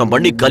நிச்சயதார்த்தம்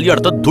பண்ணி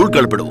கல்யாணத்தை தூள்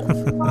கலப்பிடுவோம்.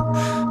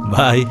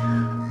 பாய்.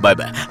 பாய்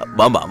பாய்.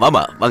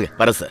 மாமா வாங்க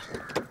வர சார்.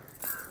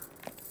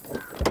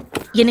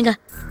 என்னங்க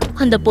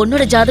அந்த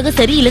பொண்ணோட ஜாதகம்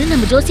சரியில்லைன்னு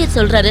நம்ம ஜோசியர்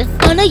சொல்றாரு.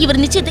 ஆனா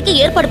இவர் நிச்சயத்துக்கு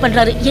ஏற்பாடு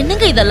பண்றாரு.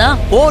 என்னங்க இதெல்லாம்?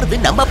 போறது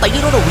நம்ம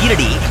பையனோட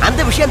உயிரடி. அந்த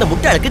விஷயம் அந்த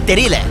முட்டாளுக்கு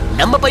தெரியல.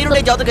 நம்ம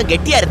பையனோட ஜாதகம்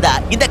கெட்டியா இருந்தா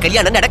இந்த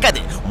கல்யாணம்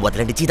நடக்காது.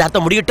 முதல்ல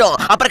நிச்சயதார்த்தம் முடியட்டும்,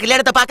 அப்புறம்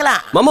கல்யாணத்தை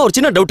பார்க்கலாம். மாமா ஒரு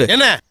சின்ன டவுட்.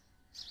 என்ன?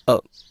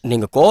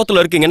 நீங்க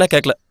கோவத்துல இருக்கீங்கன்னா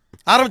கேட்கல.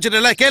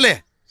 ஆரம்பிச்சிடல, கேளு.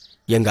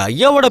 எங்க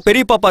ஐயாவோட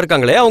பெரிய பாப்பா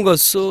இருக்காங்களே, அவங்க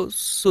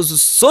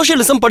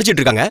சோசியலிசம்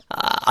படிச்சிட்டு இருக்காங்க.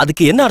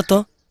 அதுக்கு என்ன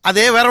அர்த்தம்?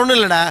 அதே வேற ஒண்ணும்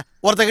இல்லடா.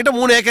 ஒருத்தங்கிட்ட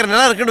 3 ஏக்கர்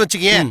நிலம் இருக்குன்னு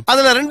வச்சுக்கீங்க.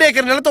 அதுல 2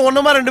 ஏக்கர் நிலத்தை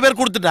ஒண்ணுமா 2 பேர்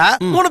கொடுத்துட்டா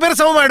 3 பேர்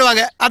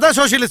சமமாயிடுவாங்க. அதான்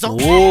சோசியலிசம்.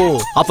 ஓ,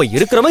 அப்ப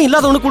இருக்கிறவன்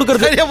இல்லாதவனுக்கு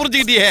கொடுக்கறது. சரியா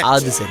புரிஞ்சுக்கிட்டியே?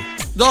 அது சரி.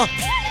 தோ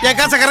என்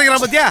காசை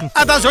கரைக்கிறான் பாத்தியா?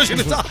 அதான்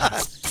சோசியலிசம்.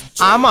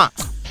 ஆமா,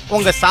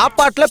 உங்க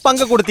சாப்பாட்டுல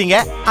பங்கு கொடுத்தீங்க.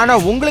 ஆனா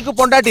உங்களுக்கு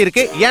பொண்டாட்டி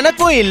இருக்கு,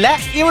 எனக்கும் இல்ல,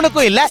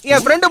 இவனுக்கும் இல்ல,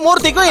 என் ஃப்ரெண்டு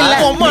மூர்த்திக்கும் இல்ல.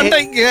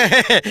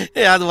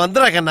 அது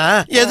வந்துடாக்கண்ணா,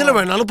 எதுல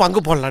வேணாலும்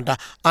பங்கு போடலாம்டா.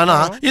 ஆனா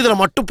இதுல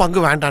மட்டும்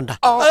பங்கு வேண்டாம்டா.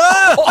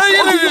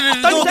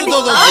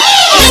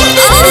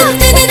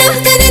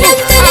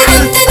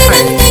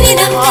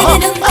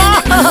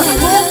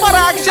 Super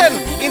action.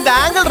 இந்த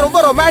ஆங்கிள் ரொம்ப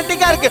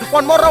ரொமான்டிக்கா இருக்கு.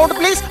 One more round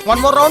please,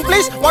 one more round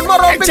please, one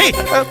more round please.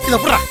 இத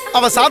புறா,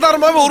 அவ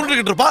சாதாரணமாவே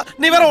உருண்டுகிட்டு இருப்பா.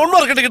 நீ வேற ஒன்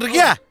மோர் கட்டிக்கிட்டு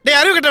இருக்கியா? டேய்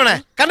அறிவு கட்டவனே,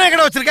 கண்ணை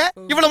கடை வச்சிருக்க.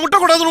 இவள முட்டை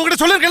கூடாதுன்னு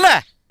உங்ககிட்ட சொல்லிருக்கல.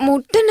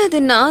 முட்டுனது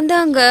நான்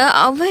தாங்க,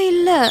 அவ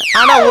இல்ல.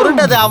 ஆனா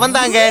உருண்டது அவன்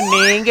தாங்க,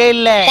 நீங்க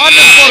இல்ல.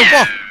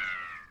 போ.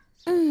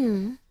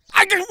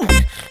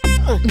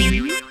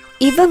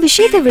 இவ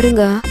விஷயத்தை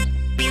விடுங்க.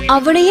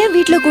 அவனையே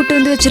வீட்டுல கூட்டு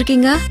வந்து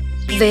வச்சிருக்கீங்க.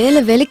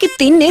 வேலைக்கு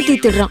தின்னே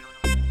தீத்துடுறான்.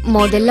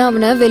 முதல்ல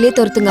அவனை வெளியே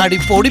துரத்துங்க. அடி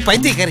போடி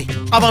பைத்தியக்காரி.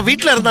 அவன்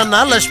வீட்டுல இருந்தான்னா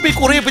லட்சுமி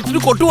குறைய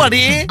பிச்சுட்டு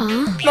கொட்டுவாடி.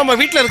 நம்ம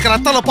வீட்டுல இருக்கிற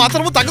அத்தனை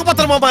பாத்திரமும் தங்க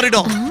பாத்திரமா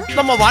மாறிடும்.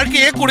 நம்ம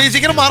வாழ்க்கையே கூடிய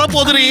சீக்கிரம் மாற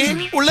போதுரி.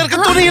 உள்ள இருக்க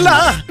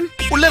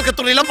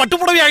துணியெல்லாம் பட்டு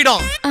புடவை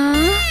ஆயிடும்.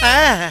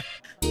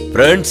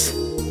 ஃப்ரெண்ட்ஸ்,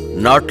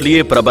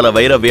 நாட்டிலேயே பிரபல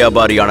வைர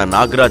வியாபாரியான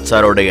நாகராஜ்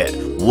சாரோடைய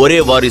ஒரே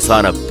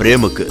வாரிசான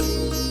பிரேமுக்கு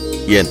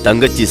என்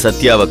தங்கச்சி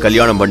சத்யாவை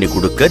கல்யாணம் பண்ணி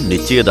கொடுக்க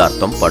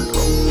நிச்சயதார்த்தம்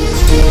பண்றோம்.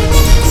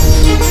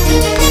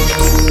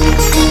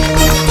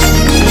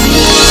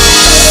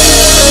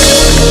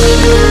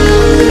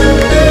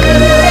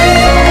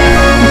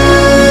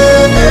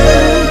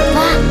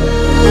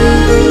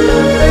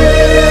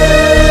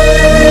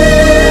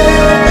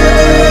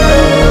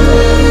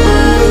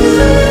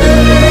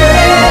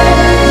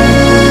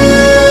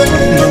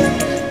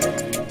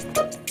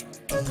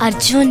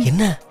 அர்ஜுன்,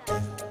 என்ன?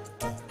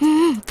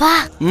 வா.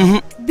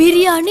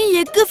 பிரியாணி,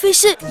 எக்,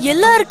 ஃபிஷ்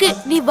எல்லாம் இருக்கு.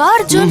 நீ வா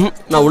அர்ஜுன்.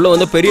 நான் உள்ள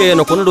வந்து பெரிய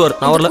என்ன கொன்னுடுவார்.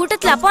 நான் வரல.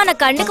 கூட்டத்துல அப்பா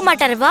நான் கண்டுக்க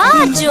மாட்டாரு. வா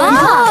அர்ஜுன்.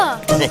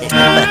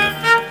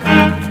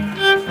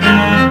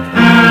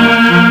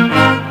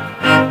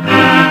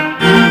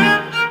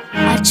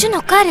 அர்ஜுன்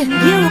உட்காரு.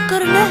 ஏன்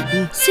உட்காருல?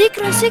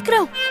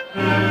 சீக்கிரம்.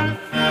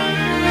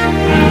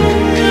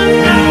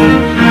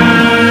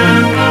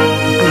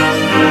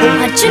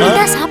 அர்ஜுன்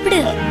இதா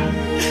சாப்பிடு.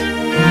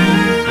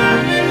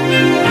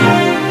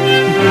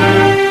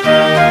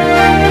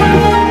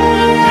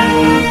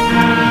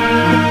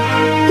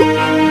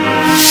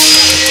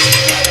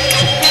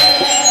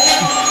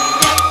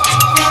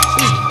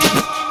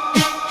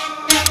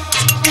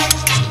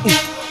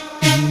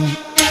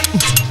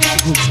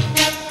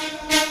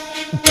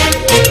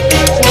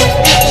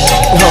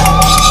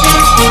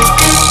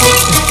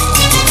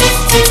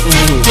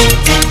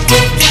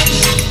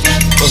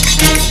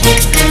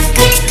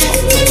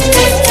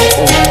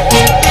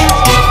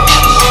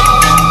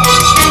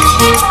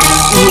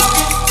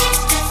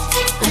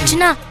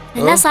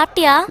 என்ன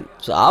சாப்பிட்டியா?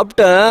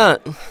 சாப்பிட்டேன்.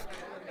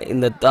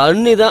 இந்த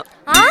தண்ணி தான்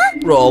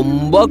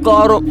ரொம்ப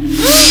காரம்.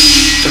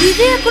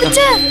 இதே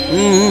குடிச்ச?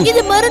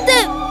 இது மருந்து,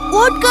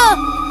 வோட்கா.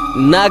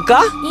 என்னக்கா?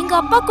 எங்க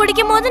அப்பா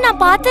குடிக்கும் போது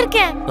நான்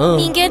பாத்திருக்கேன்.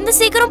 நீங்க இருந்து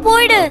சீக்கிரம்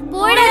போயிடு.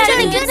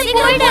 இங்க இருந்து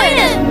போயிடு.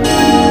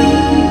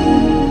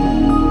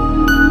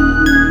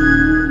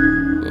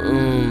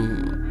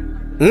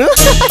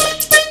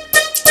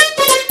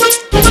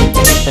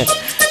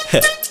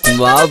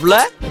 மாப்ள,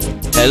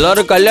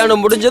 எல்லாரும்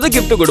கல்யாணம் முடிஞ்சது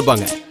கிஃப்ட்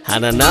கொடுப்பாங்க.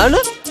 ஆனா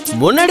நானும்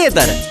முன்னாடியே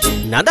தரேன்.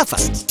 நான் தான்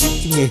ஃபர்ஸ்ட்.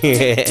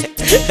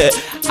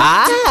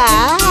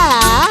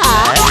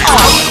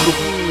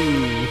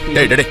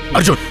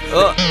 அர்ஜுன்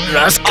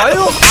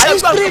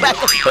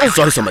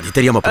சாரி சம்மதி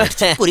தெரியாம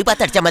குறி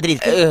பார்த்து அடிச்ச மாதிரி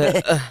இருக்கு.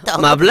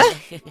 மாப்ள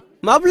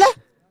மாப்ள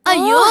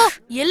ஐயோ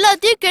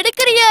எல்லாத்தையும்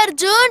கெடுக்கறியா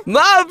அர்ஜுன்?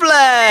 மாப்ள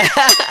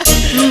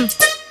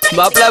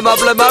மாப்ள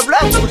மாப்ள மாப்ள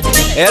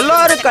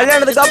எல்லாரும்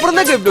கல்யாணத்துக்கு அப்புறம்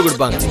தான் கிஃப்ட்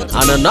கொடுப்பாங்க.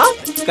 ஆனா நான்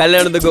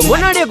கல்யாணத்துக்கு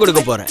முன்னாடியே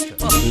கொடுக்க போறேன்.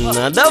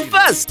 நான் தான்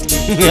ஃபர்ஸ்ட்.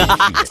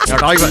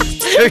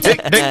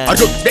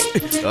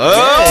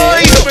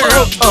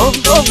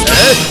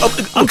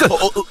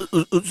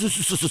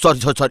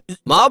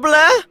 மாப்ள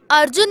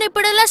அர்ஜுன்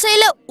இப்படி எல்லாம்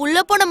செய்யல.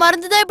 உள்ள போன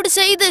மறந்துதான் இப்படி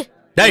செய்யுது.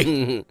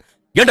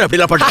 ஏன்டா அப்படி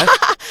எல்லாம் பண்ற?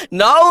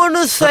 நான்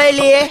ஒண்ணும்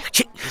செய்யலையே.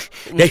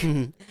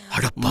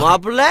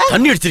 மாப்ள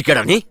தண்ணி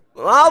அடிச்சிருக்கேடா நீ?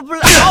 மாப்ள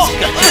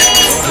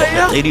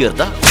தைரியம்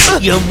இருந்தா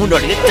என்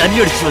முன்னாடியே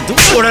தண்ணி அடிச்சு வந்து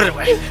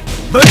உணர்வேன்.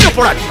 வெளிய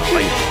போடா.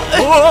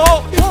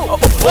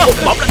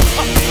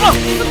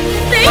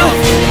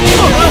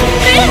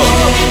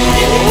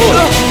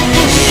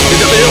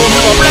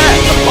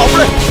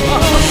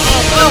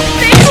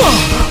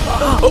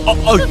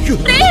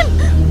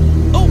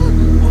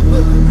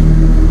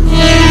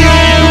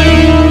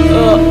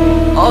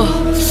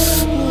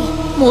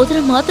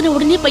 மோதிரம் மாத்தின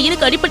உடனே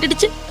பையனுக்கு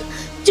அடிபட்டுடுச்சு.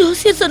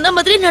 ஜோசியர் சொன்ன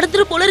மாதிரி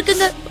நடந்துரு போல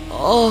இருக்குங்க.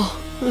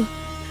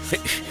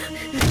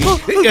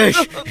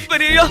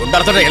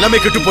 எல்லாமே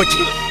கெட்டு போச்சு.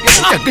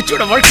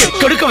 தங்கச்சியோட வாழ்க்கை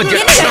கெடுக்க வந்து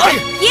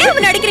ஏன்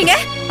இப்படி நடிக்கிறீங்க?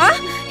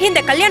 இந்த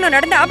கல்யாணம்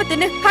நடந்த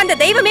ஆபத்துன்னு அந்த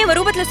தெய்வமே ஒரு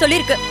ரூபத்துல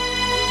சொல்லிருக்கு.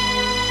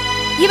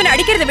 இவன்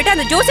அடிக்கிறத விட்டு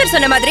அந்த ஜோசியர்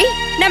சொன்ன மாதிரி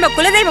நம்ம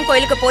குலதெய்வம்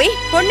கோயிலுக்கு போய்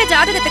பொண்ணு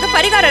ஜாதகத்துக்கு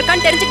பரிகாரம்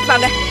இருக்கான்னு தெரிஞ்சுக்கிட்டு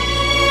வாங்க.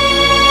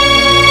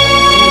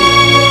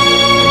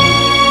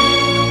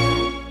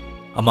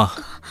 அம்மா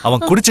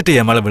அவன் குடிச்சிட்டு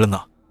என் மேல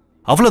விழுந்தான்.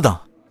 அவ்வளவுதான்.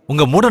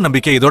 உங்க மூட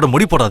நம்பிக்கை இதோட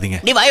முடி போடாதீங்க.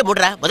 நீ வாயை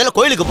மூடுற. முதல்ல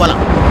கோயிலுக்கு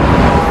போலாம்.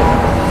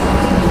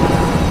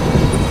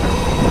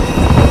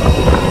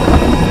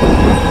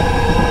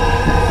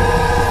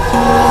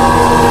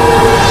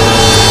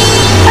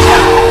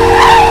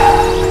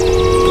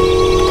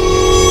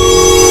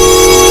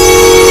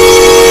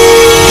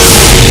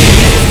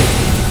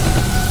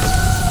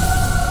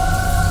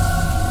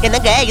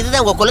 என்னங்க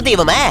இதுதான் உங்க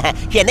குலதெய்வமா?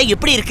 என்ன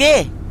இப்படி இருக்கு?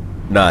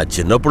 நான்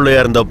சின்ன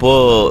பிள்ளையா இருந்தப்போ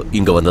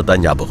இங்க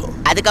வந்ததான் ஞாபகம்.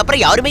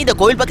 அதுக்கப்புறம் யாருமே இந்த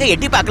கோயில் பக்கம்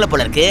எட்டி பார்க்கல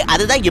போல இருக்கு.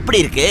 அதுதான் இப்படி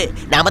இருக்கு.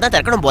 நாம தான்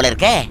திறக்கணும் போல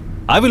இருக்கே.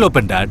 I will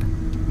open dad.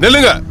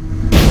 நில்லுங்க.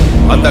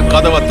 அந்த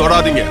கதவை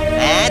தொடாதீங்க.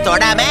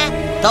 தொடாம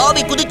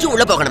தோவி குதிச்சு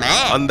உள்ள போகணுமே.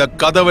 அந்த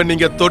கதவை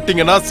நீங்க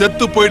தொட்டீங்கன்னா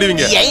செத்து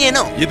போயிடுவீங்க.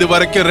 ஏனோ இது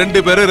வரைக்கும்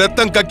 2 பேரும்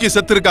ரத்தம் கக்கி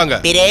செத்து இருக்காங்க.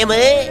 பிரேம்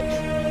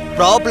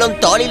ப்ராப்ளம்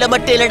தோளில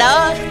மட்டும் இல்லடா,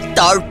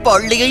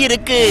 தாழ்பாள்ளியும்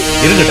இருக்கு.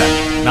 இருங்கடா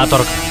நான்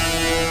திறக்கிறேன்.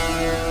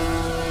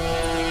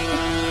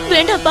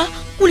 வேண்டாப்பா,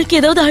 உனக்கு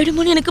ஏதாவது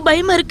ஆயிடுமோன்னு எனக்கு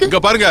பயமா இருக்கு. இங்க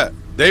பாருங்க,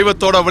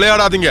 தெய்வத்தோட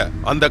விளையாடாதீங்க.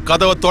 அந்த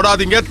கதவை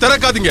தொடாதீங்க,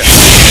 திறக்காதீங்க.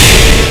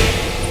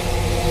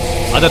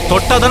 அத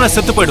தொட்டாதானே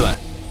செத்து போயிடுவேன்.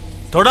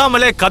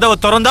 தொடாமலே கதவை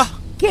திறந்தா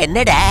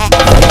என்னடா?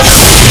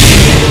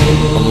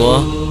 அம்மா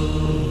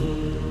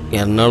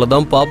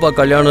என்னாலதான் பாப்பா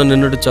கல்யாணம்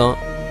நின்னுடுச்சான்.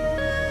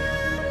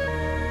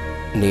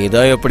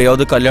 நீதான்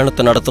எப்படியாவது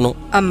கல்யாணத்தை நடத்தணும்.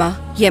 அம்மா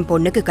என்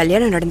பொண்ணுக்கு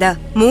கல்யாணம் நடந்தா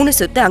 3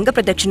 சுத்து அங்க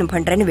பிரதட்சணம்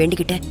பண்றேன்னு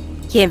வேண்டிக்கிட்டேன்.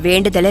 என்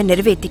வேண்டுதலை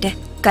நிறைவேற்றிட்டேன்.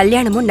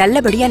 கல்யாணமும்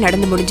நல்லபடியா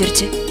நடந்து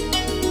முடிஞ்சிருச்சு.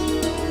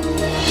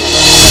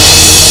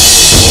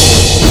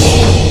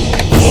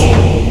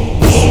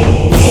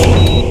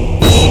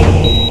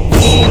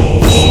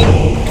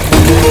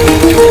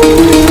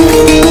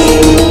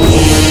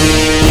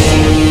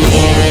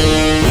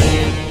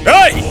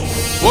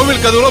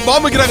 கோவில் கதவுல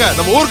பாம்பு வைக்கிறாங்க.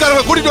 நம்ம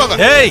ஊர்க்காரங்களை கூட்டிட்டு வாங்க.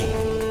 ஏய்,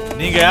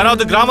 நீங்க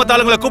யாராவது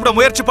கிராமத்தாளுங்களை கூப்பிட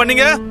முயற்சி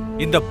பண்ணீங்க,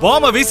 இந்த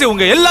பாம்பை வீசி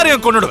உங்க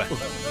எல்லாரையும் கொன்னுடுவேன்.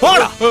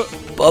 போடா.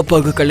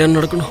 பாப்பாக்கு கல்யாணம்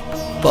நடக்கணும்.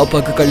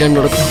 பாப்பாக்கு கல்யாணம்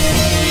நடக்கணும்.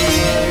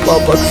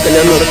 பாப்பாக்கு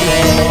கல்யாணம் நடக்கணும்.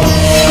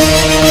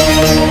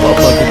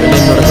 பாப்பாக்கு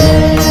கல்யாணம் நடக்கணும்.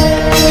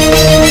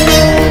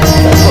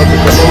 பாப்பாக்கு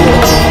கல்யாணம்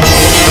நடக்கணும்.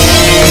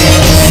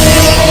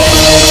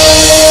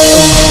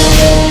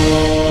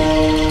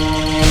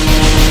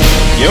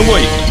 ஏன்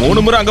போய்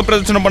 3 முறை அங்க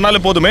பிரதட்சணம் பண்ணாலே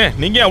போதுமே,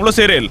 நீங்க அவ்வளவு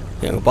செய்றீல்?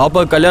 எங்க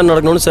பாப்பாக்கு கல்யாணம்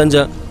நடக்கணும்னு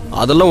செஞ்சேன்.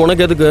 அதெல்லாம்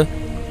உனக்கு எதுக்கு?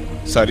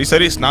 சரி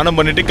சரி, ஸ்நானம்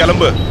பண்ணிட்டு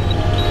கிளம்பு.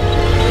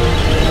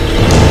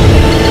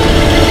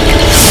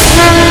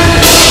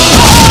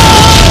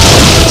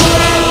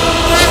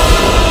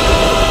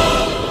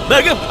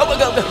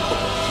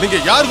 நீங்க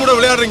யார் கூட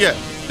விளையாடுறீங்க?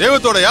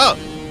 தெய்வத்தோடயா?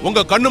 உங்க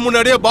கண்ணு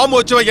முன்னாடியே பாம்பு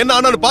வச்சவன் என்ன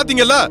ஆனான்னு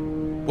பாத்தீங்கல்ல?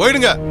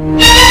 போயிடுங்க.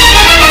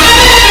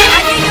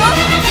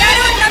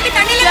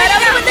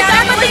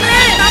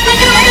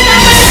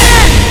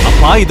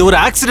 அப்பா இது ஒரு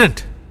ஆக்சிடென்ட்.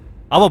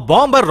 அவன்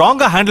பாம்பை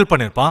ராங்கா ஹேண்டில்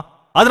பண்ணிருப்பான்,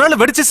 அதனால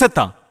வெடிச்சு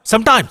செத்தான்.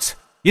 சம்டைம்ஸ்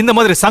இந்த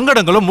மாதிரி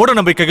சங்கடங்களும் மூட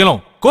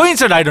நம்பிக்கைகளும்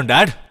கோயின்சைட் ஆயிடும்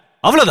டாட்.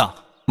 அவ்வளவுதான்.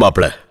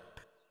 மாப்ள,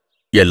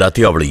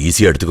 எல்லாத்தையும் அவ்வளவு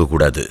ஈஸியா எடுத்துக்க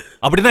கூடாது.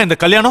 அப்படின்னா இந்த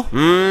கல்யாணம்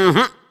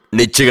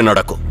நிச்சயம்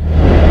நடக்கும்.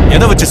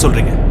 எதை வச்சு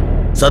சொல்றீங்க?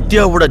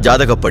 சத்யாவோட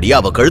ஜாதகப்படி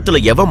அவ கழுத்துல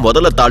எவன்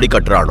முதல்ல தாலி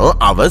கட்டுறானோ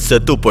அவன்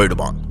செத்து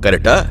போயிடுவான்.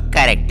 கரெக்டா?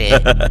 கரெக்ட்.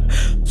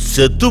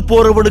 செத்து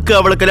போறவனுக்கு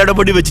அவளை கல்யாணம்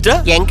பண்ணி வச்சுட்டா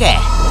எங்க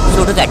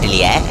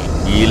சுடுகாட்டிலியா?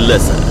 இல்ல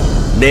சார்,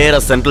 நேரா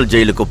சென்ட்ரல்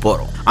ஜெயிலுக்கு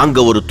போறோம். அங்க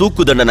ஒரு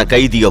தூக்கு தண்டனை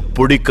கைதிய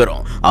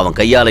பிடிக்கிறோம். அவன்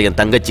கையால என்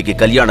தங்கச்சிக்கு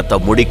கல்யாணத்தை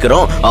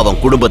முடிக்கிறோம். அவன்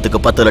குடும்பத்துக்கு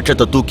 10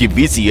 லட்சத்தை தூக்கி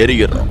வீசி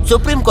எறிகிறோம்.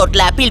 சுப்ரீம்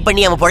கோர்ட்ல அப்பீல்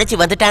பண்ணி அவன் பொழைச்சி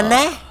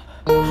வந்துட்டானே.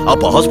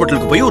 அப்ப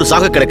ஹாஸ்பிட்டலுக்கு போய் ஒரு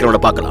சாக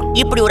கிடைக்கிறவன பார்க்கலாம்.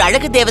 இப்படி ஒரு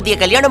அழகு தேவதைய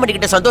கல்யாணம்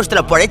பண்ணிக்கிட்ட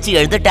சந்தோஷத்துல பொழைச்சி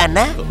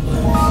எழுந்துட்டானே.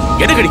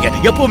 என்ன கிடைக்க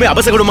எப்பவுமே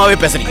அபசகுணமாவே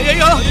பேசுறீங்க.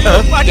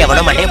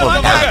 எவனோ மண்டைய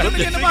போட்டுட்டான்.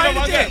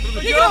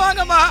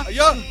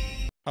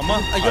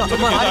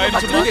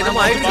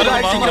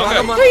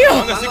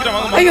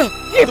 ஐயோ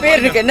என்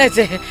பேருக்கு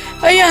என்னாச்சு?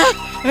 ஐயா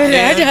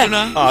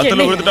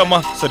ஆத்துல விழுந்துட்டாமா.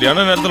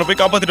 சரியான நேரத்துல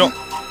போய் காப்பாத்திட்டோம்.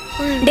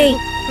 டேய்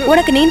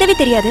உனக்கு நீந்தவே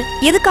தெரியாது,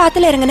 எதுக்கு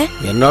ஆத்துல இறங்குன?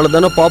 என்னால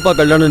தானே பாப்பா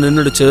கல்யாணம்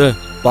நின்னுடுச்சு.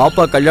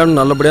 பாப்பா கல்யாணம்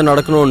நல்லபடியா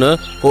நடக்கணும்னு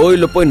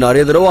கோயில போய்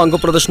நிறைய தடவை அங்க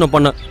பிரதர்ஷனம்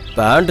பண்ணேன்.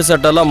 பேண்ட்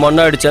சட்டெல்லாம்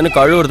மண்ணாயிடுச்சேன்னு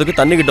கழுவுறதுக்கு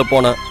தண்ணி கிட்ட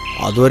போனேன்.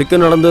 அது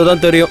வரைக்கும்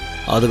நடந்ததுதான் தெரியும்.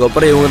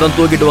 அதுக்கப்புறம் இவங்க தான்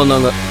தூக்கிட்டு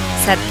வந்தாங்க.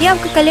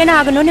 சத்யாவுக்கு கல்யாணம்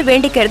ஆகணும்னு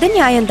வேண்டிக்கிறது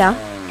நியாயம்தான்.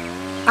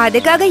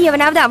 அதுக்காக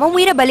எவனாவது அவன்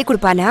உயிரை பலி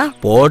கொடுப்பானா?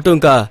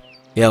 போட்டும்க்கா,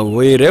 என்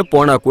உயிரே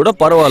போனா கூட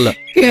பரவாயில்ல.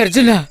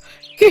 அர்ஜுனா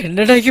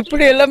என்னடா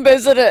இப்படி எல்லாம்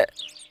பேசுற?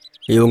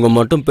 இவங்க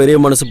மட்டும் பெரிய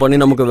மனசு பண்ணி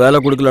நமக்கு வேலை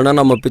கொடுக்கலன்னா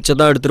நம்ம பிச்சை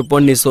தான்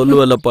எடுத்துருப்போம். நீ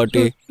சொல்லுவல்ல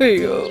பாட்டி.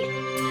 ஐயோ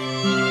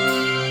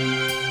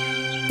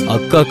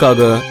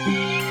அக்காக்காக,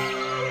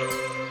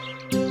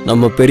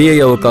 நம்ம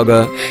பெரியய்யாவுக்காக,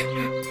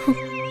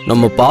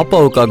 நம்ம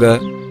பாப்பாவுக்காக,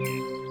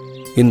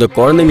 இந்த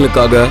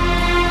குழந்தைங்களுக்காக,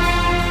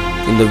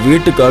 இந்த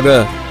வீட்டுக்காக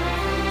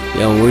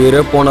என்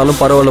உயிரே போனாலும்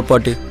பரவாயில்ல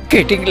பாட்டி.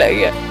 கேட்டீங்களா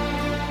ஐயா?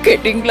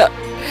 கேட்டீங்களா?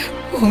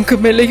 உங்க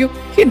மேலையும்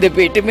இந்த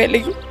வீட்டு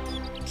மேலையும்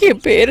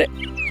என் பேரை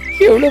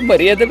எவ்வளவு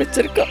மரியாதை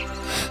வச்சிருக்கான்.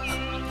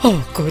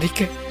 அவன்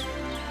கோரிக்கை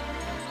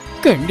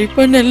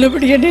கண்டிப்பா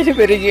நல்லபடியா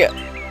நிறைவேறியா.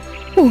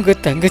 உங்க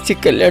தங்கச்சி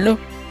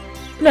கல்யாணம்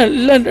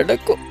நல்லா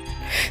நடக்கும்,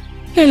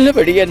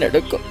 நல்லபடியா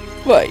நடக்கும்.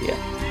 வாயா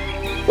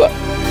வா.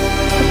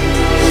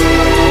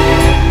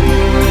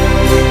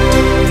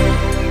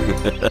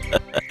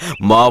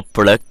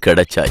 மாப்பிளை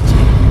கிடைச்சாச்சு.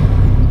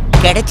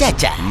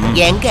 கிடைச்சாச்சா?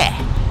 எங்க?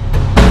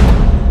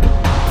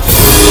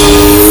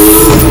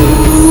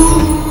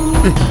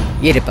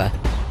 இருப்பா,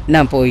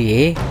 நான் போய்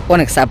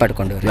உனக்கு சாப்பாடு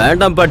கொண்டு வரேன்.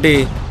 வேண்டாம் பாட்டி,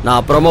 நான்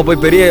அப்புறமா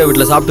போய் பெரிய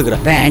வீட்டுல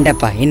சாப்பிட்டுக்கிறேன்.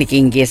 வேண்டாப்பா, இன்னைக்கு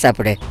இங்கேயே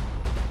சாப்பிடு.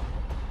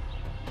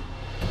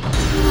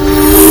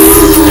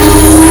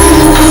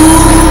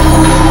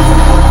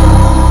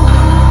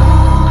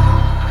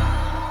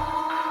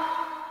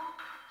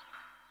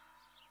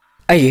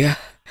 ஐயா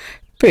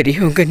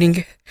பெரியவங்க, நீங்க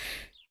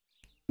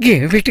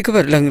என் வீட்டுக்கு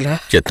வரலாங்களா?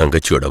 என்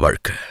தங்கச்சியோட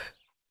வாழ்க்கை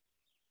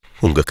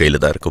உங்க கையில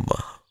தான் இருக்குமா.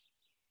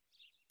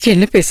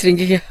 என்ன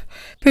பேசுறீங்க ஐயா?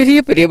 பெரிய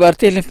பெரிய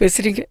வார்த்தையெல்லாம்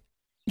பேசுறீங்க.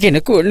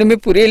 எனக்கு ஒண்ணுமே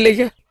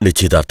புரியலையா.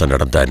 நிச்சயதார்த்தம்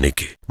நடந்த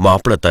அன்னைக்கு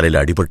மாப்பிள்ளை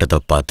தலையில அடிபட்டதை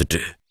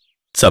பார்த்துட்டு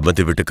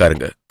சம்மந்தி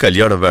வீட்டுக்காரங்க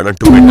கல்யாணம்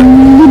வேண்டாம்னு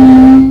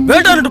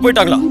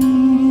போயிட்டாங்களா?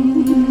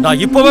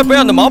 நான் இப்பவே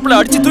போய் அந்த மாப்பிள்ளை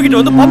அடிச்சு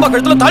தூக்கிட்டு வந்து பாப்பா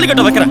கழுத்துல தாலி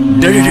கட்ட வைக்கிறேன்.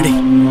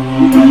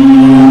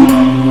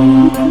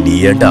 நீ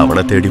ஏன்டா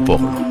அவனை தேடி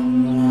போகணும்?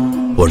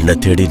 உன்னை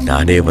தேடி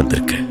நானே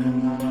வந்திருக்கேன்.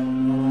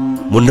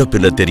 முன்ன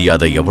பின்ன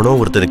தெரியாத எவனோ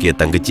ஒருத்தனுக்கு என்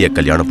தங்கச்சியை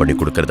கல்யாணம் பண்ணி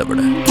கொடுக்கறத விட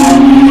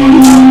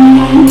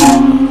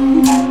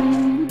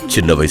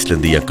சின்ன வயசுல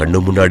இருந்து என் கண்ணு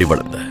முன்னாடி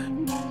வளர்ந்த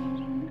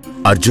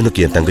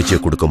அர்ஜுனுக்கு என் தங்கச்சியை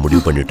கொடுக்க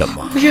முடிவு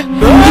பண்ணிட்டம்மா.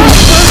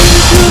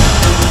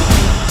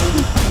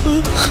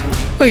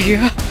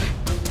 ஐயா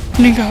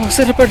நீங்க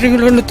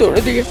அவசரப்படுறீங்களோன்னு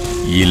தோணுதியா?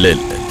 இல்ல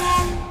இல்ல,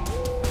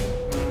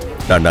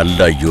 நான்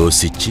நல்லா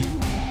யோசிச்சு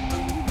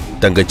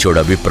தங்கச்சியோட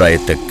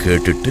அபிப்பிராயத்தை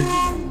கேட்டுட்டு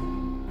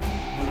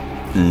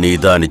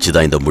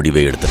நிதானிச்சுதான் இந்த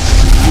முடிவை எடுத்த.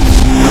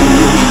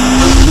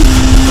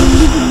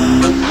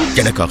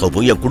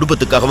 எனக்காகவும் என்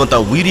குடும்பத்துக்காகவும்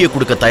தான் உயிரியை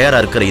கொடுக்க தயாரா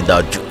இருக்கிற இந்த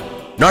அர்ஜுன்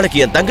நாளைக்கு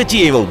என்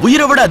தங்கச்சியை இவன்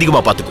உயிரை விட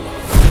அதிகமா பாத்துக்குவான்.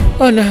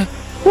 ஆனா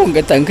உங்க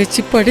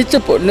தங்கச்சி படிச்ச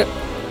பொண்ணு,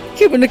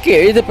 இவனுக்கு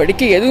எழுத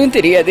படிக்க எதுவும்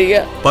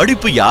தெரியாதையா?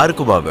 படிப்பு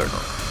யாருக்குமா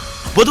வேணும்?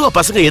 பொதுவா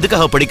பசங்க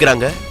எதுக்காக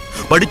படிக்கிறாங்க?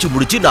 படிச்சு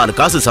முடிச்சு 4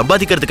 காசு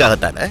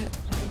சம்பாதிக்கிறதுக்காகத்தானே.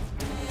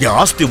 என்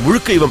ஆஸ்தி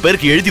முழுக்க இவன்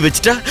பேருக்கு எழுதி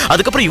வச்சுட்டா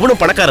அதுக்கப்புறம்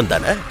இவனும் பணக்காரன்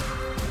தானே.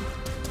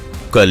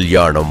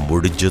 கல்யாணம்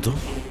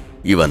முடிஞ்சதும்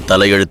இவன்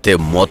தலையெழுத்தே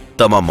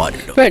மொத்தமா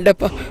மாறிடும்.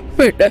 வேண்டாப்பா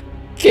வேண்டாம்,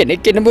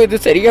 எனக்கு என்னமோ இது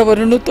சரியா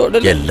வரும்னு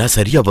தோணல. எல்லாம்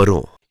சரியா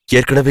வரும்.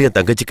 ஏற்கனவே என்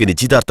தங்கச்சிக்கு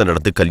நிச்சயதார்த்தம்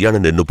நடந்து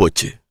கல்யாணம் நின்னு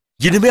போச்சு.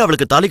 இனிமே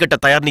அவளுக்கு தாலி கட்ட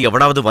தயார்னு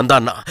எவனாவது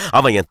வந்தான்னா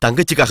அவன் என்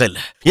தங்கச்சிக்காக இல்ல,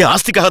 என்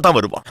ஆஸ்திக்காக தான்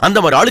வருவான். அந்த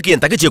மாதிரி ஆளுக்கு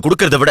என் தங்கச்சியை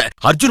கொடுக்கறத விட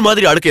அர்ஜுன்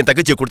மாதிரி ஆளுக்கு என்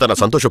தங்கச்சியை கொடுத்தா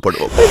நான்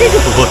சந்தோஷப்படுவோம்.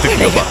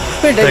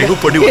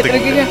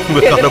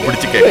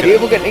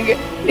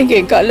 நீங்க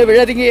என் கால்ல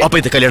விழாதீங்க.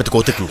 அப்ப இந்த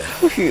கல்யாணத்துக்கு ஒத்துக்குங்க.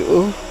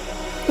 ஐயோ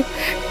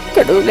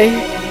கடவுளே,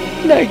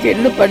 நான்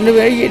என்ன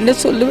பண்ணுவேன் என்ன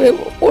சொல்லுவேன்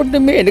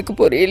ஒண்ணுமே எனக்கு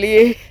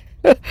புரியலையே.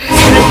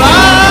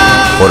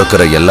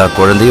 பிறக்கிற எல்லா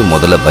குழந்தையும்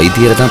முதல்ல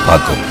வைத்தியரை தான்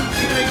பார்க்கும்.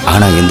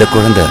 ஆனா இந்த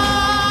குழந்தை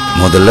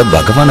முதல்ல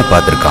பகவானை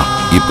பார்த்திருக்கான்.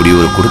 இப்படி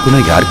ஒரு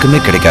குடுப்பினம் யாருக்குமே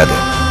கிடைக்காது.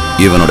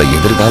 இவனோட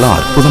எதிர்காலம்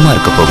அற்புதமா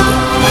இருக்க போகுது.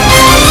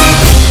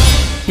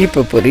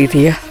 இப்ப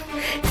புரியுதியா?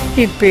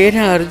 என்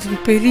பேரன்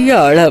அர்ஜுன் பெரிய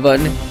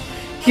ஆளாவான்னு.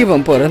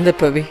 இவன்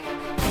பிறந்தப்பவே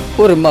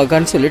ஒரு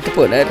மகான் சொல்லிட்டு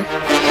போனாரு.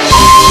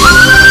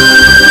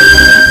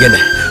 என்ன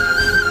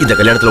இந்த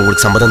கல்யாணத்துல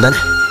உங்களுக்கு சம்மதம் தானே?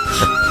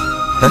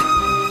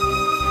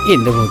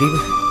 இந்த முடிவு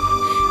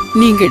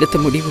நீங்க எடுத்த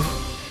முடிவோ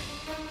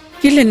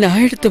இல்ல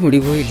நான் எடுத்த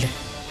முடிவோ இல்ல,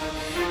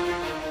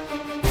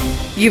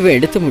 இவன்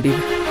எடுத்த முடிவு.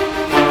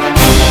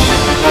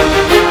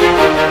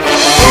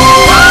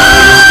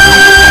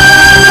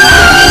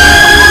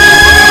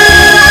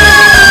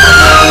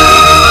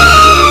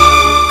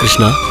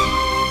 கிருஷ்ணா,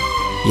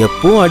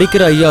 எப்பவும்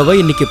அடிக்கிற ஐயாவை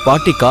இன்னைக்கு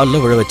பாட்டி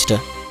காலில் விழ வச்சிட்ட.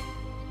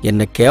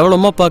 என்ன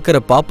கேவலமா பாக்குற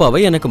பாப்பாவை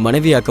எனக்கு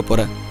மனைவியாக்க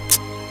போற.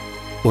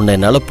 உன்னை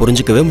என்னால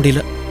புரிஞ்சுக்கவே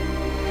முடியல.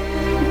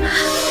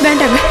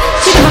 வேண்டாங்க,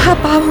 இது மகா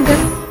பாவங்க.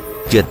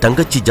 என்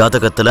தங்கச்சி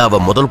ஜாதகத்துல அவ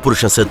முதல்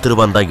புருஷன்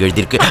செத்துருவான் தான்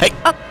எழுதியிருக்கு.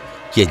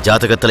 என்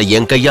ஜாதகத்துல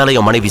என் கையால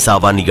என் மனைவி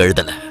சாவான்னு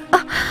எழுதல.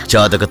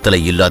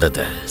 ஜாதகத்துல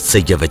இல்லாதத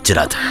செய்ய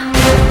வச்சிடாத.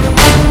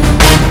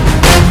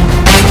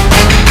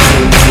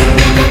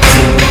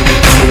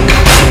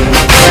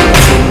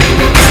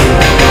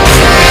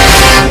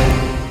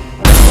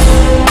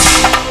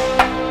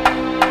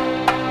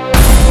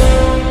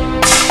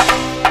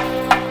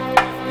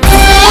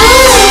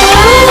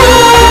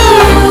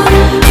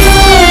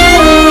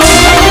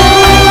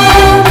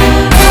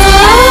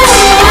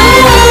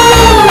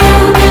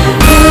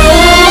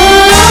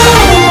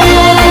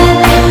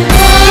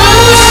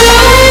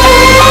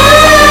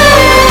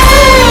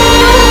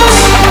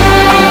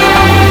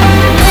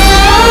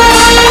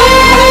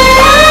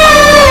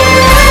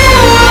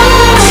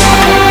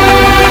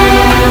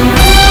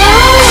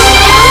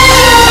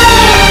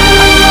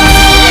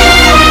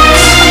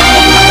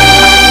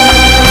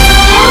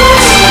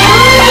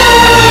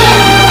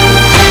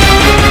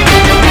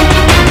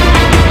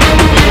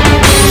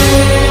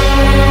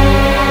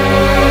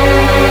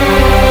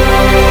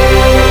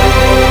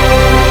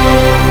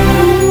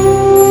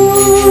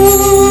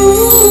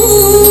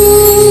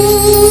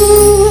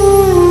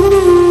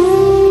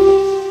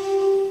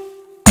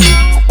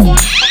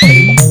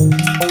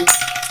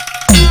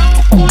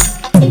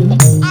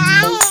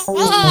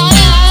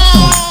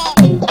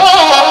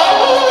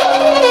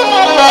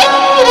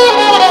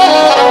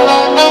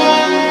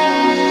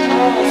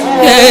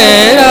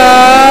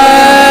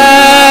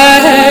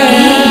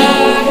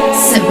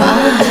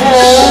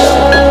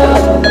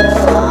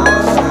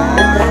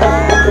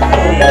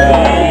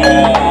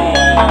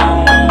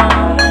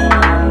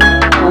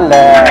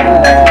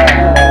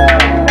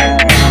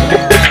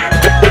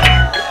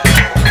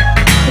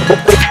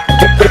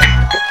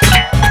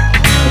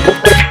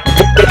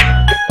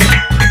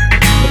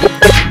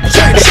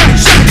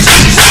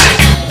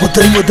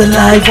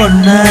 முதலாய்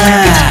ஒன்ன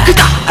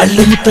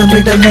அள்ளி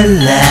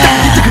முத்தமிடமல்ல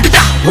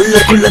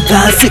உள்ளுக்குள்ள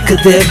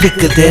காசிக்குதே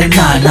விக்குதே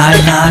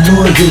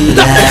நானும் இல்ல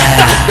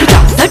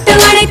தொட்டு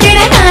மழைத்திட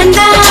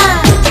நான்தா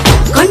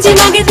கொஞ்சம்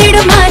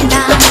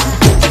மகிழ்த்திடுமாண்டா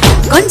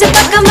கொஞ்சம்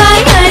பக்கமா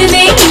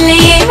யாருமே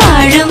இல்லையே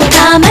வாழும்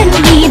காமன்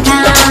நீதா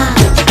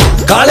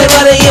காலை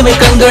வரை இமை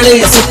கண்களை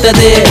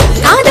சுட்டதே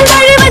காதல்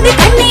வழுவது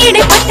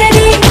கண்ணீடை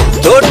பட்டதே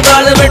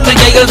தோற்கால வெற்றி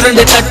கைகள்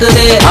ரெண்டு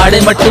தட்டுதே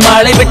ஆடை மட்டும்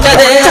ஆளை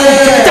விட்டதே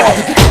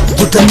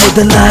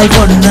முதலாய்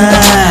ஒன்ன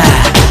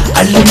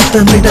அள்ளி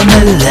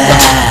முத்தமிடமல்ல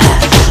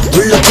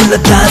உள்ளுக்குள்ள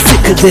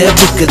காசிக்குதே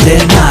விக்குதே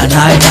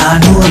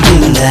நானும்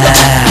இல்ல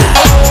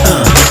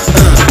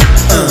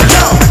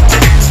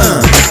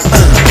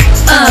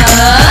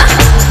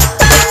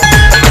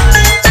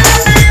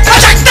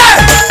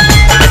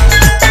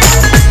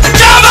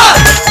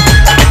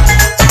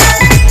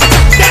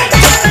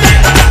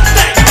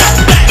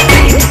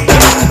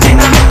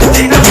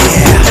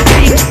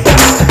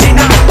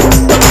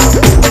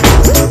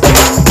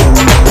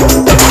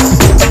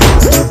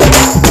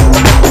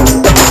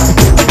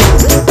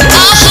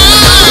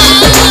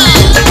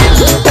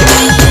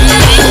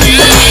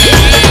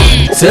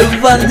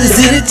செவ்வந்து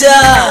சிரிச்சா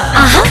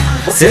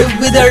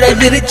செவ்விதழை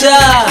விரிச்சா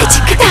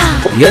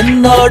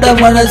என்னோட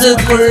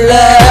மனசுக்குள்ள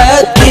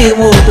தீ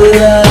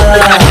மூட்டுறா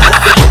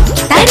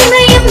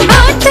தனிமையும்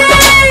மாட்டு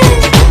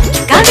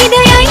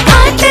கவிதையாய்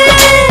காட்டு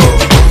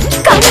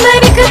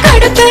கம்பனுக்கு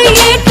கடுப்பை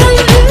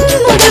ஏற்றும்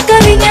முதல்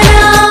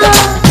கவிஞனா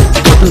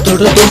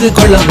தொட்டு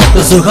தூங்கிக்கொள்ள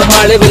முத்து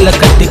சுகமாளவில்லை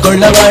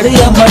கட்டிக்கொள்ள வாடி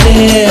அம்மனே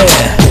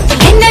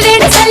என்ன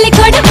வேடு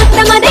சொல்லிக்கொடு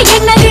முத்தமத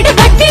என்ன வீடு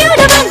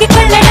வட்டியோடு வாங்கிக்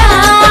கொள்ளடா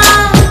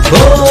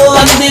ஓ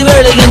அந்தி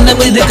வேளை என்ன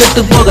மீது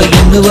கட்டு போக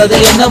எண்ணுவது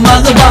என்ன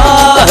மகமா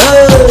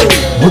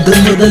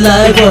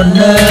முதலாய் ஒன்ன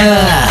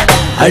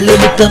அள்ளி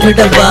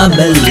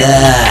முத்தமிடவாமல்ல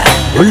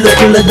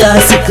உள்ளுக்குள்ள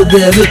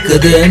தாசிக்குதே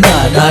விக்குதே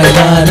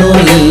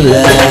நானும் இல்ல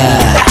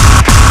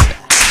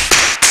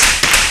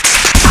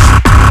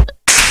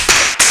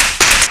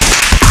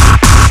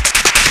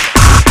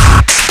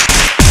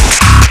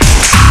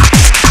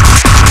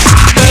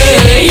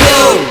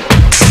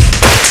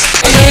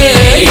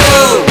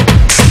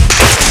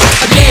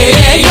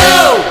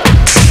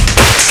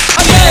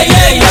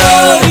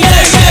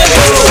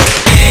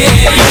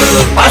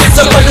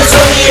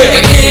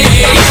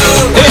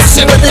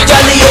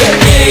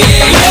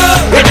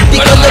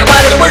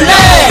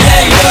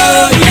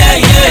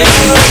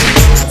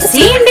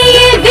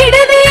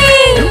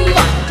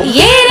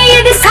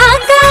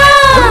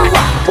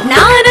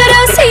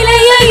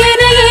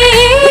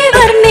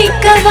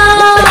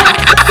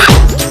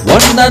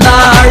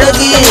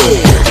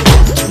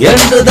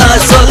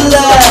என்றுதான் சொல்ல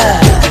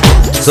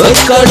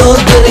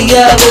சொற்களும்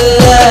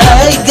தெரியவில்லை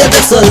கதை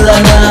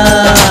சொல்லனா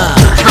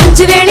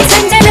அஞ்சு வேளை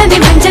செஞ்சன கிழவி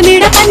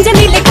மஞ்சமிட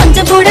பஞ்சமில்லை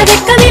கொஞ்சம் கூட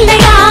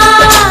வெக்கமில்லையா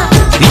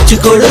பிச்சு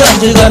கொடு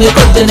அஞ்சுகாமி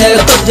கொஞ்ச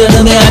நேரம்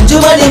கொஞ்சமே 5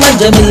 மணி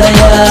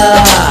மஞ்சமில்லையா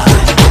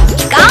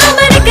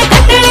காமனுக்கு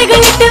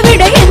கட்டளைகள் இட்டு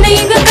விட என்னை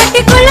இங்கு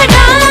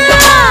கட்டிக்கொள்ளடா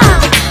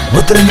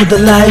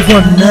முதலாய்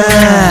ஒன்ன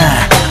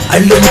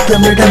அள்ளு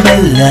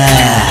முத்தமிடமில்ல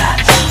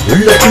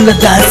உள்ளுக்குள்ள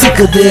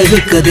தாசிக்குது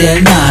விற்குது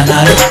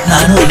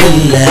நானும்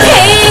இல்ல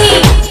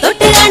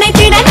தொட்டு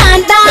அணைத்திட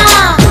நான்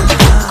தான்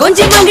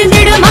கொஞ்சம்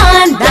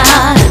மகிழ்ந்திடுமாந்தா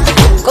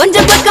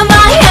கொஞ்சம் பக்கமா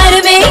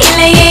யாருமே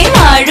இல்லையே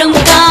வாழும்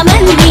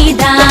காமன்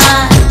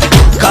நீதான்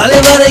காலை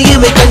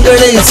வரையுமே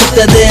கண்களை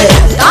சுத்தது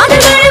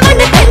காதல்கள்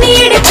வந்து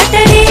கண்ணீடு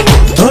பட்டதே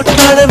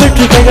தோட்டாட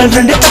விட்டு கைகள்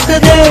ரெண்டு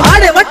பட்டது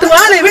ஆடை வட்டு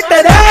ஆடை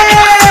விட்டதே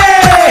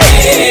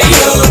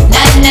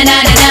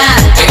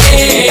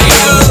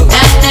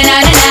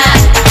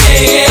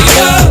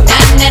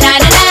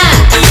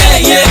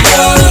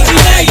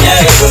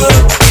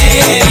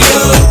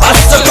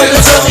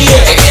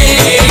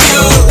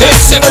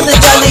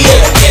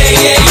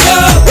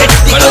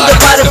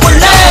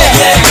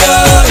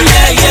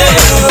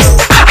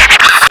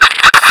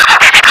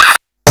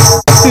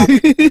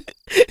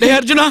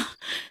அர்ஜுனா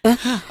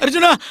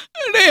அர்ஜுனா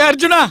டேய்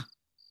அர்ஜுனா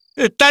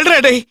தள்ளுற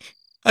டேய்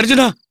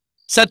அர்ஜுனா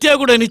சத்யா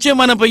கூட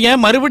நிச்சயமான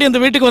பையன் மறுபடியும்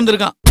அந்த வீட்டுக்கு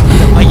வந்திருக்கான்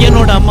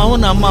பையனோட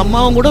அம்மாவும் நம்ம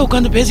அம்மாவும் கூட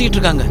உட்கார்ந்து பேசிக்கிட்டு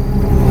இருக்காங்க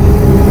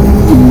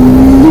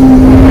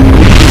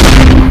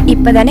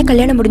இப்பதானே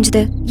கல்யாணம்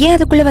முடிஞ்சது ஏன்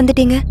அதுக்குள்ள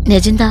வந்துட்டீங்க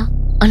நிஜந்தா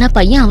ஆனா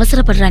பையன்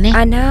அவசரப்படுறானே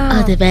ஆனா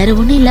அது வேற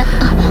ஒண்ணும் இல்ல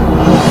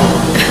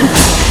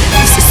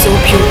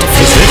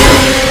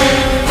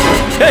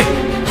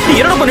நீ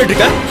என்ன பண்ணிட்டு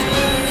இருக்க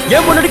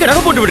ஏன் பொண்ணுக்கு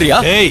நகை போட்டு விடுறியா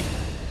ஏய்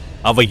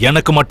அவ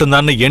எனக்கு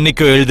மட்டும்தான்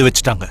என்னைக்கோ எழுதி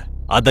வச்சுட்டாங்க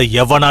அதை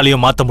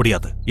எவனாலையும் மாத்த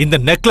முடியாது இந்த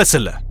நெக்லஸ்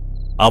இல்ல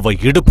அவ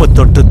இடுப்ப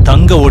தொட்டு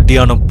தங்க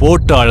ஒட்டியானம்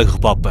போட்டு அழகு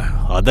பாப்பேன்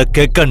அத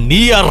கேட்க நீ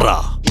யாரா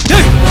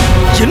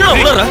என்ன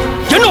உளற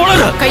என்ன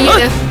உளற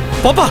கையெடு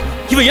பாப்பா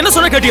இவ என்ன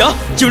சொன்ன கேட்டியா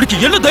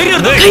இவனுக்கு என்ன தைரியம்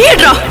இருக்கு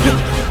கையெடுடா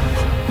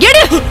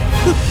எடு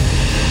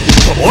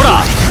ஓடா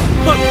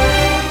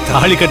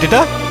தாலி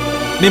கட்டிட்டா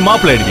நீ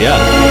மாப்பிள்ளை ஆயிடுவியா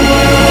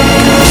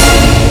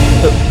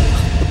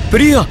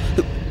பிரியா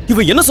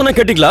இவன் என்ன சொன்ன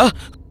கேட்டீங்களா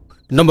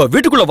நம்ம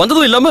வீட்டுக்குள்ள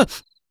வந்ததும் இல்லாம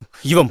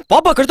இவன்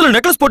பாப்பா கழுத்துல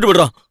நெக்லஸ் போட்டு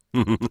விடுறான்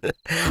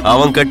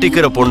அவன்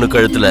கட்டிக்கிற பொண்ணு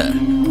கழுத்துல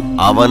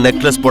அவன்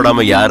நெக்லஸ்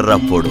போடாம யாரா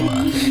போடுவா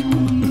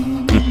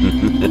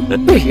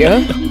ஐயா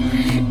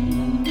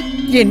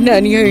என்ன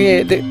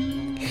அநியாயம் இது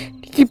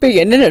இப்ப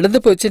என்ன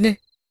நடந்து போச்சுன்னு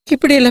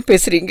இப்படி எல்லாம்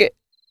பேசுறீங்க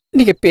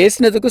நீங்க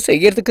பேசினதுக்கும்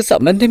செய்யறதுக்கு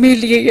சம்பந்தமே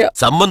இல்லையா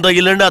சம்பந்தம்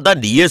இல்லைன்னு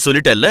அதான் நீயே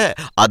சொல்லிட்டல்ல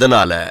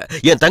அதனால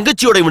என்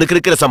தங்கச்சியோட இவனுக்கு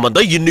இருக்கிற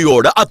சம்பந்தம்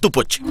இன்னியோட அத்து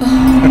போச்சு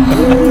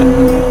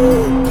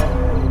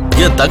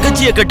என்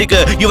தங்கச்சியை கட்டிக்க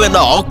இவன் என்ன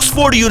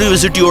ஆக்ஸ்போர்ட்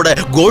யூனிவர்சிட்டியோட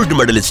கோல்டு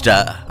மெடலிஸ்டா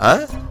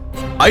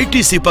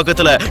ஐடிசி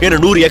பக்கத்துல என்ன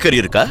 100 ஏக்கர்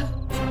இருக்கா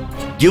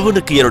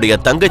இவனுக்கு என்னுடைய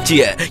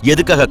தங்கச்சிய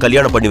எதுக்காக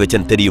கல்யாணம் பண்ணி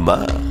வச்சேன்னு தெரியுமா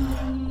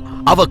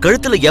அவ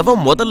கழுத்துல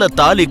எவன் முதல்ல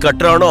தாலி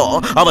கட்டுறானோ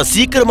அவன்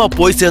சீக்கிரமா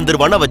போய்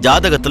சேர்ந்துருவான்னு அவ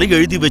ஜாதகத்துல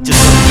எழுதி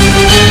வச்சிருக்கான்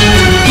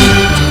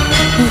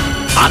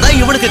அதான்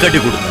இவனுக்கு கட்டி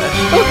கொடுத்த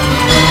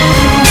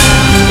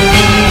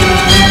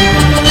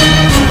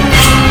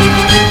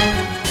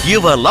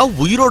இவெல்லாம்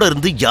உயிரோட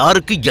இருந்து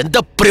யாருக்கு எந்த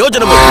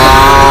பிரயோஜனமும்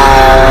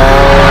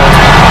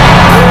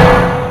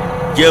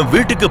என்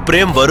வீட்டுக்கு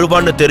பிரேம்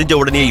வருவான்னு தெரிஞ்ச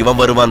உடனே இவன்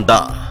வருவான்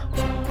தான்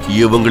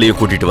இவங்களையும்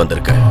கூட்டிட்டு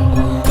வந்திருக்க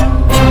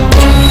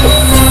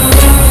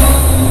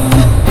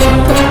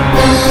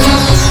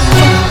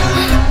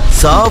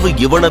சாவு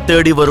இவனை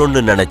தேடி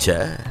வரும்னு நினைச்ச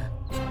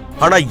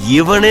ஆனா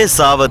இவனே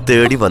சாவ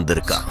தேடி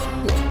வந்திருக்கான்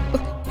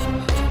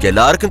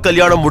எல்லாருக்கும்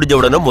கல்யாணம் முடிஞ்ச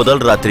உடனே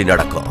முதல் ராத்திரி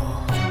நடக்கும்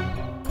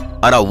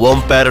ஆனா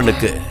ஓம்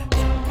பேரனுக்கு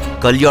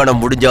கல்யாணம்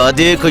முடிஞ்ச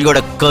அதே கையோட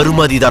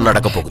கருமதி தான்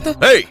நடக்க போகுது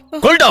ஏய்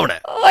கொல்டா அவனை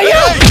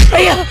ஐயா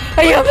ஐயா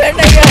ஐயா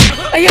வேண்டாம் ஐயா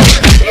ஐயா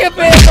ஐயா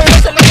பேர்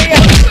சொல்லுங்க ஐயா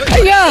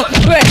ஐயா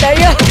வேண்டாம்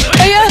ஐயா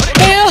ஐயா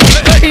ஐயா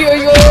ஐயோ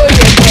ஐயோ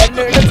என்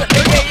பொண்ணு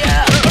சொல்லுங்க ஐயா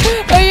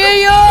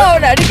ஐயோ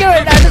நடிக்க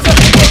வேண்டாம்னு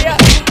சொல்லுங்க ஐயா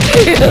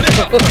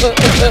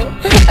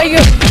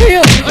ஐயோ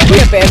ஐயோ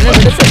என் பேர்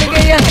சொல்லுங்க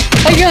ஐயா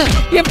ஐயா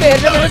என்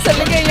பேர்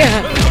சொல்லுங்க ஐயா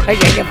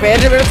ஐயா என்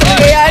பேர்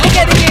சொல்லுங்க ஐயா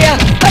அடிக்காதீங்க ஐயா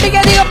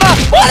அடிக்காதீங்கப்பா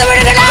போத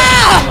விடுங்களா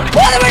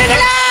போத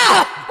விடுங்களா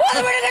போத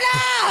விடுங்களா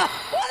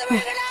போத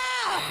விடுங்களா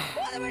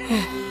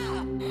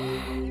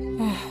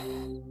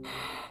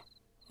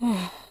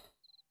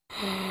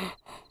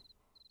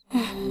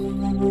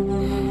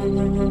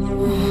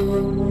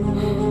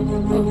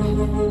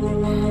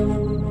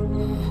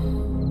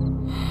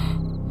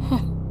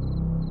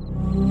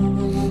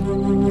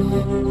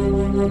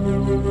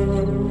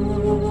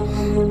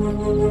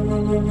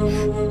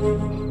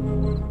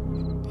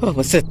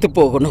அவன் செத்து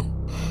போகணும்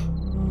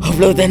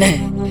அவ்வளவுதானே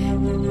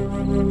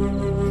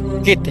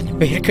எத்தனை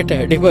பேர்கிட்ட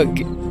அடி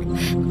வாங்கி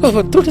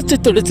அவன்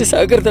துடிச்சு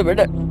சாகிறத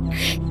விட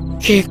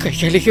என்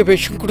கையாளிக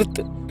விஷம்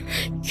கொடுத்து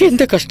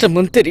எந்த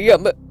கஷ்டமும்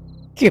தெரியாம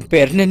என்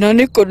பேரனை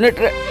நானே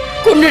கொன்னுடுறேன்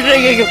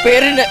என்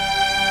பேரனை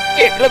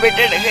எங்களை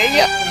விட்டுடுங்க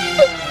ஐயா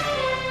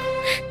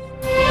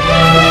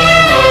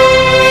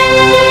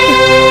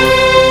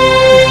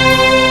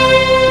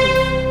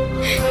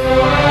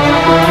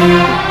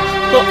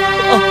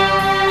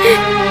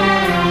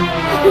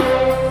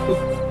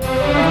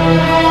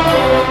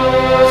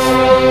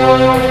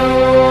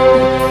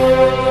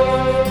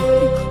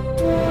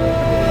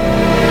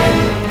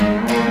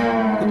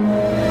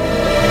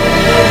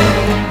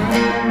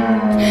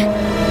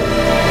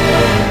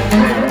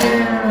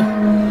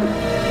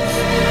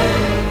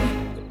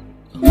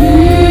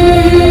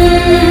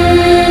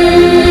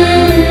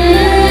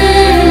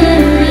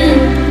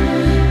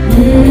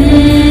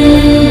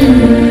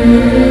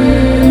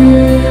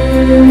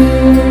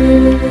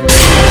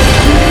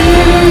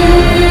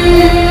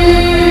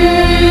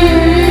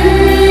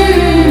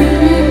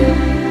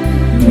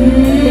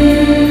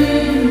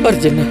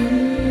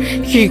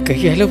என்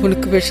கையால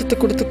உனக்கு விஷத்தை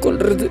கொடுத்து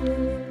கொள்றது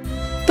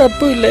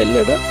தப்பு இல்லை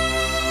இல்லடா.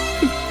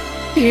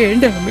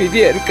 ஏண்டா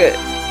அமைதியா இருக்க?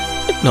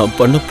 நான்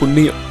பண்ண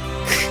புண்ணியம்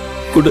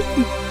குடு.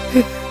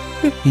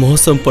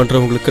 மோசம்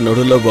பண்றவங்களுக்கு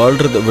நடுவில்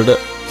வாழ்றதை விட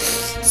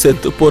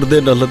செத்து போறதே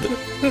நல்லது.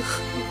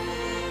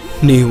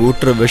 நீ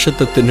ஊட்டுற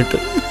விஷத்தை தின்னுட்டு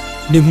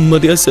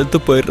நிம்மதியா செத்து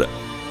போயிடுற.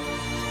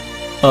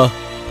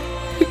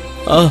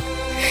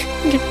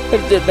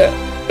 அர்ஜுனா,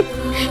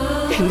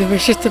 இந்த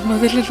விஷயத்தை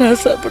முதல்ல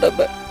நான்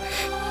சாப்பிடாம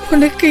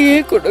உனக்கு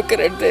ஏன்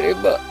கொடுக்கறேன்னு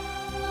தெரியுமா?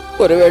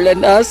 ஒருவேளை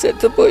நான்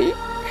செத்து போய்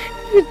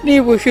நீ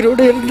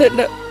உயிரோடு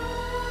இருந்தன்னா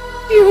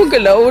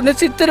இவங்களாம் உன்னை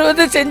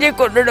சித்திரவதை செஞ்சு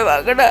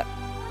கொண்டுடுவாங்கடா.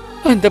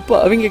 அந்த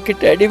பாவிங்க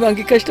கிட்ட அடி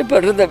வாங்கி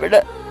கஷ்டப்படுறதை விட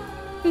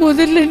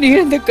முதல்ல நீ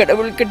அந்த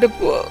கடவுள்கிட்ட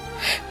போ.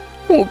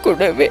 உன்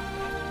கூடவே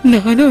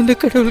நானும் அந்த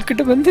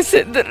கடவுள்கிட்ட வந்து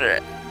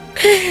சேர்ந்துடுறேன்.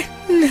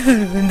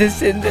 நான் வந்து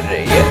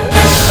சேர்ந்துடுறேன்.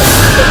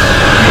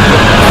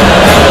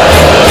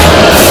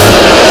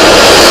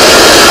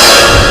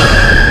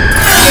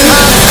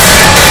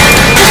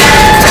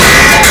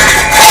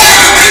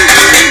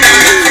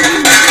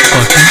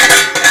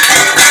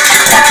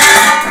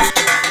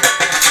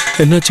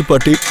 என்னாச்சு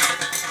பாட்டி?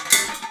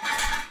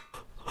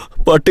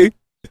 பாட்டி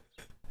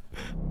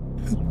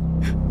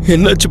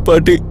என்னாச்சு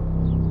பாட்டி?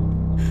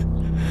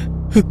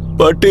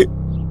 பாட்டி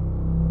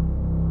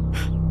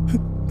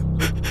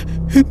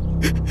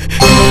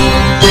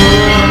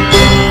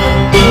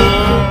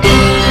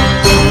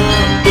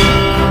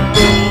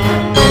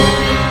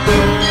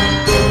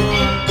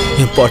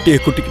என் பாட்டியை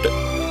கூட்டிக்கிட்ட,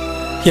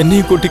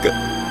 என்னையும் கூட்டிக்க.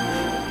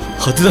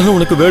 அதுதானே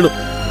உனக்கு வேணும்.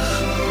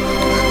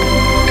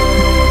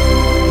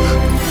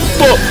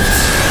 போ.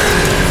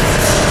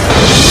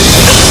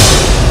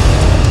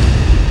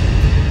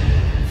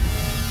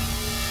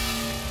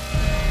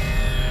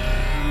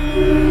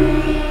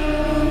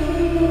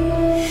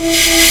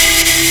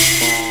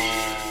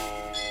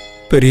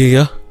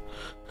 பெரியய்யா,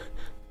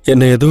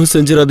 என்னை எதுவும்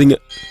செஞ்சிடாதீங்க.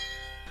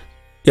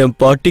 என்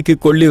பாட்டிக்கு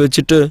கொல்லி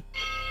வச்சுட்டு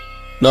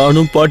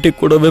நானும் பாட்டி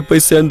கூடவே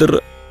போய்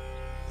சேர்ந்துடுறேன்.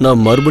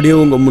 நான்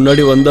மறுபடியும் உங்க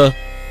முன்னாடி வந்தா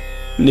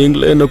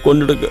நீங்களே என்ன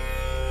கொன்னுடுங்க.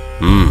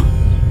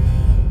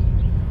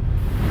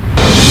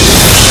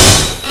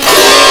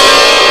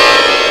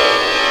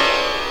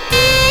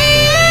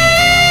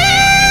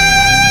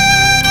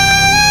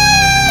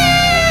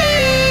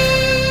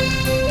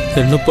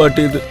 என்ன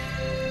பாட்டி இது?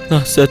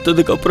 நான்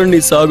செத்ததுக்கு அப்புறம் நீ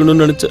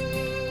சாகணும்னு நினைச்ச,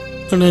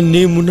 ஆனா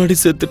நீ முன்னாடி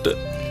செத்துட்ட.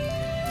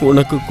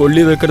 உனக்கு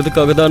கொல்லி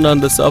வைக்கிறதுக்காக தான் நான்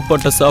அந்த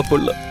சாப்பாட்டை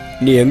சாப்பிடல.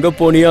 நீ எங்க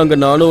போனியோ அங்க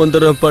நானும்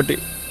வந்துடுறேன் பாட்டி,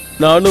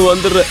 நானும்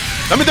வந்துடுறேன்.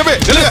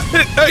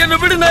 என்ன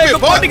விடு, நான் எங்க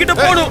பாட்டிக்கிட்ட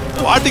போகணும்.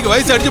 பாட்டிக்கு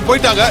வயசு அடிச்சு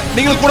போயிட்டாங்க,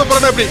 நீங்களும் கூட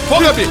போறதா எப்படி?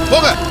 போங்க அப்படி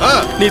போங்க.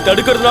 நீ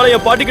தடுக்கிறதுனால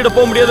என் பாட்டி கிட்ட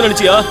போக முடியாதுன்னு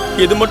நினைச்சியா?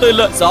 இது மட்டும்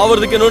இல்ல,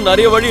 சாவறதுக்கு இன்னும்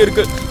நிறைய வழி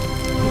இருக்கு.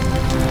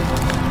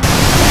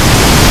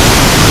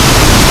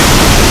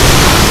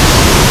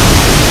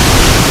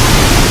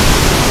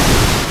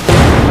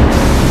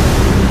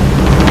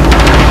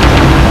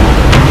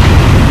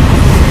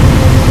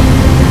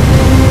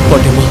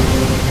 பாட்டிமா,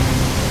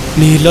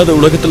 நீ இல்லாத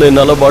உலகத்துல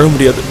என்னால வாழ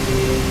முடியாது.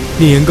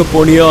 நீ எங்க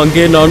போனியோ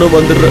அங்கே நானும்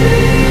வந்துடுறேன்.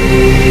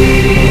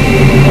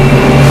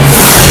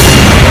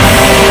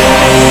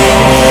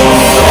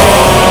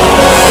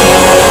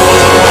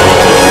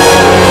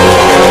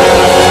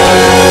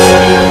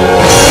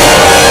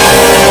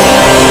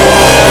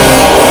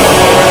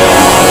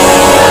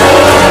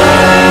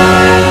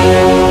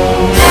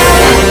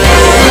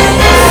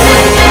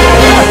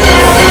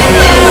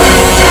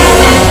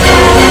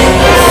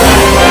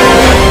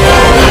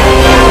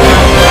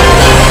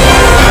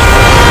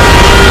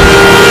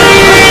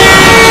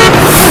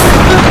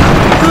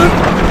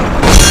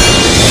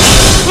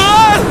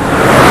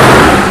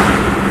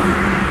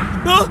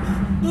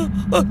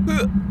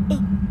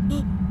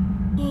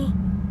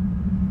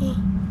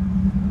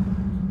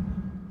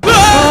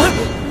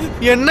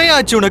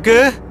 என்னையாச்சு உனக்கு?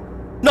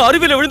 நான்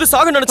அருவியில விழுந்து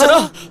சாக நினைச்சா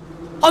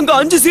அங்க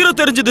 5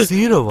 தெரிஞ்சது.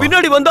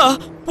 பின்னாடி வந்தா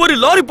ஒரு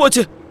லாரி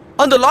போச்சு.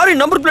 அந்த லாரி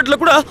நம்பர் பிளேட்ல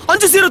கூட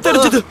 5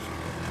 தெரிஞ்சது.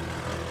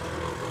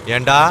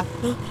 ஏண்டா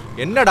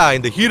என்னடா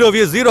இந்த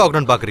ஹீரோவிய 0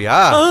 ஆகணும்னு பாக்குறியா?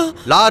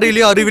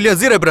 லாரிலயும்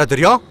அருவிலயும் 0 எப்படா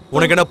தெரியும்?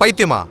 உனக்கு என்ன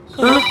பைத்தியமா?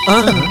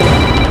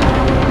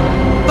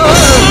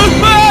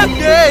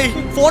 ஏய்,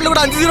 போன்ல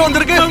கூட 5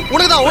 வந்திருக்கு.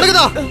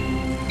 உனக்குதான்.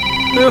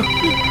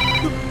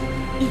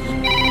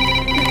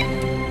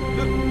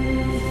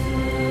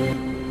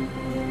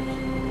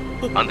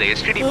 அந்த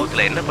எஸ்டிடி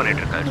பூத்ல என்ன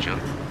பண்ணிட்டு இருக்க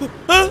அர்ஜுன்?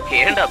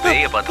 ஏன்டா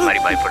பேய பார்த்து மாதிரி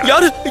பயப்படுற?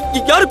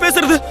 யாரு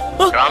பேசுறது?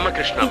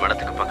 ராமகிருஷ்ணா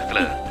மடத்துக்கு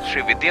பக்கத்துல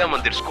ஸ்ரீ வித்யா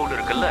மந்திர் ஸ்கூல்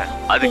இருக்குல்ல,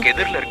 அதுக்கு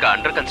எதிரில இருக்க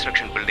அண்டர்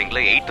கன்ஸ்ட்ரக்ஷன்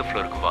பில்டிங்ல 8th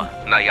ஃப்ளோருக்கு வா.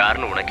 நான்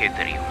யாருன்னு உனக்கே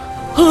தெரியும்.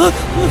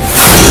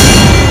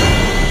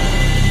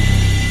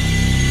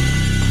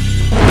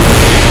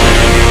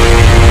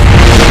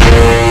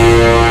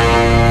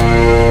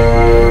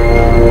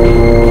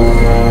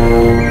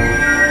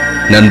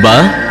 நண்பா,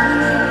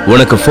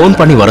 உனக்கு போன்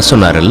பண்ணி வர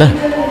சொன்னார்ல,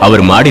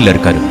 அவர் மாடியில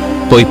இருக்காரு,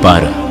 போய்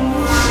பாரு.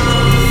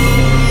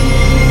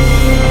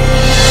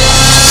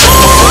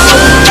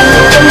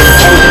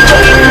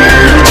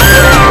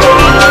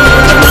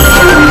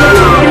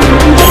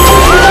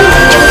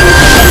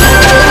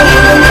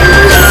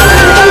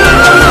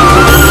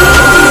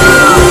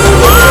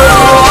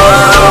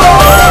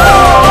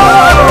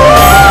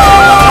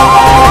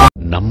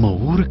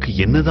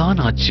 என்னதான்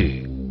ஆச்சு?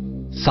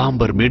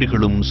 சாம்பர்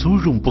மேடுகளும்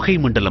சூழும் புகை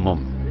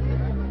மண்டலமும்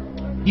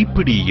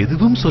இப்படி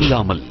எதுவும்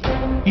சொல்லாமல்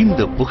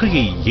இந்த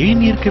புகையை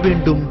ஏன் ஏற்க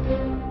வேண்டும்?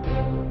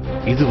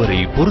 இதுவரை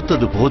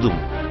பொறுத்தது போதும்.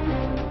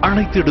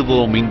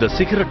 அணைத்திடுவோம் இந்த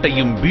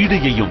சிகரெட்டையும்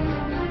பீடியையும்.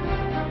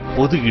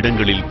 பொது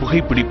இடங்களில்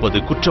புகைப்பிடிப்பது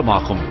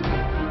குற்றமாகும்.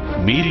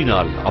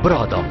 மீறினால்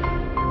அபராதம்.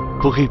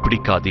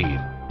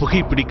 புகைப்பிடிக்காதீர்.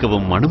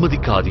 புகைப்பிடிக்கவும்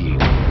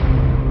அனுமதிக்காதீர்.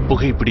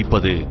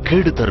 புகைப்பிடிப்பது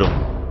கேடு தரும்.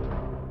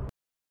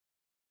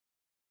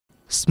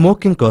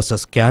 Smoking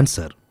causes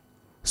cancer.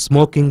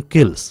 Smoking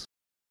kills.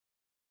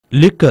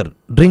 Liquor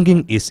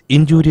drinking is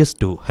injurious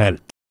to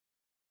health.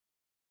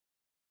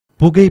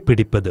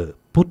 புகைப்பிடிப்பது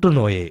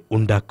புற்றுநோயை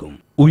உண்டாக்கும்,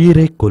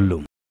 உயிரை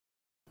கொல்லும்.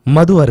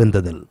 மது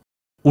அருந்துதல்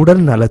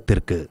உடல்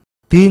நலத்திற்கு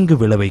தீங்கு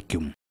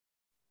விளைவிக்கும்.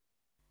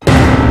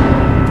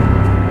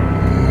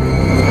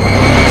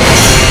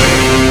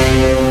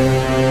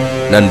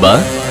 நண்பா,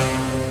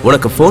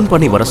 உனக்கு போன்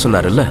பண்ணி வர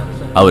சொன்னாருல்ல,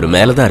 அவர்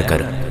மேலதான்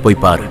இருக்காரு,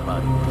 போய் பாரு.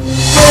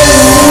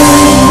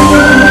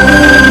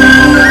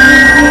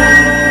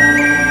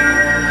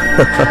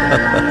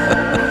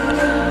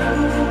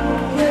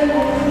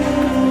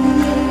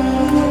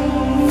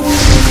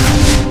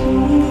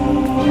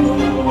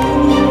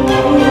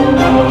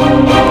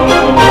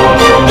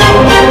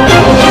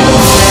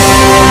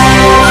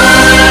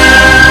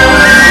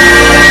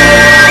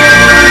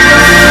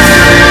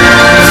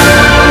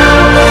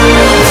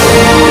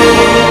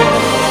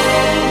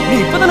 நீ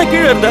இப்பதானே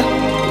கீழே இருந்த,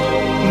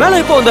 மேல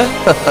எப்போ வந்த?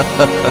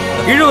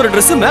 கீழே ஒரு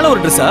ட்ரெஸ், மேல ஒரு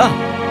ட்ரெஸ்ஸா?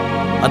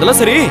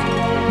 அதெல்லாம் சரி,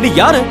 நீ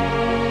யாரு?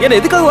 என்ன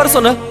எதுக்காக வர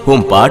சொன்ன?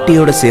 உன்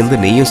பாட்டியோட சேர்ந்து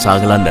நீயும்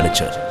சாகலான்னு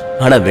நினைச்ச,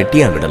 ஆனா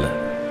வெட்டியா விடல.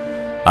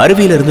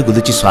 அருவியில இருந்து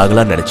குதிச்சு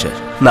சாகலான்னு நினைச்ச,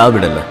 நான்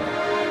விடல.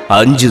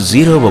 5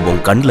 0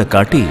 உன் கண்ணுல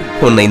காட்டி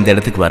உன்னை இந்த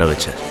இடத்துக்கு வர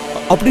வச்ச.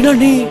 அப்படின்னா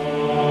நீ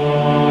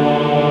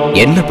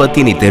என்ன பத்தி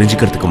நீ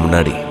தெரிஞ்சுக்கிறதுக்கு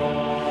முன்னாடி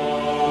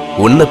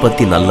உன்னை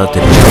பத்தி நல்லா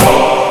தெரிஞ்சு.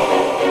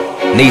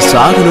 நீ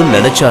சாகணும்னு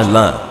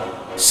நினைச்சாலாம்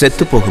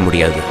செத்து போக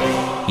முடியாது.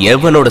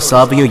 எவனோட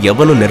சாவையும்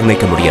எவனும்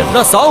நிர்ணயிக்க முடியாது.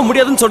 நான் சாவ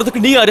முடியாதுன்னு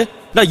சொல்றதுக்கு நீ யாரு?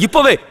 நான்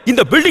இப்பவே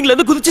இந்த பில்டிங்ல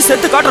இருந்து குதிச்சு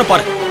செத்து காட்டுறேன்,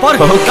 பாரு பாரு.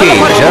 Okay,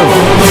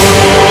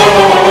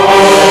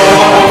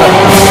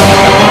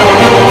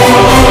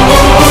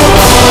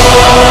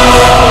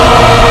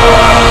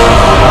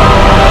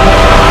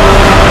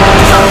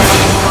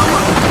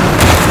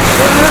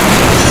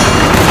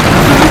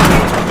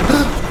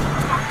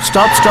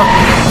 stop stop.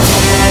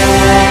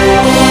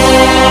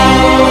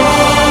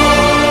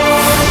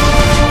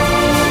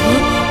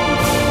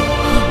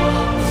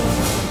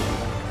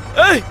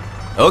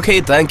 Okay,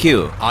 thank you.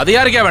 அது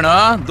யாருக்கே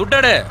வேணும்?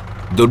 துட்டடு.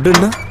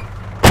 துட்டுன்னா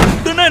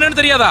துட்டுன்னா என்னன்னு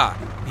தெரியாதா?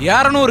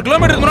 200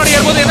 கிலோமீட்டருக்கு முன்னாடி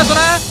ஏறும்போது என்ன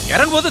சொன்ன?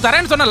 இறங்கும்போது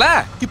தரேன்னு சொன்னல.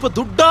 இப்ப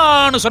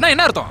துட்டான்னு சொன்னா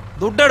என்ன அர்த்தம்?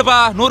 துட்டடுப்பா,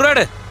 100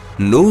 ரூபாய்.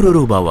 100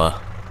 ரூபாவா?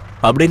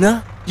 அப்படின்னா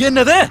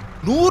என்னது?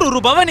 100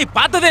 ரூபாவை நீ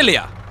பார்த்ததே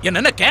இல்லையா?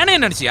 என்ன கேனே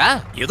நினைச்சியா?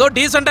 ஏதோ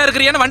டீசெண்டா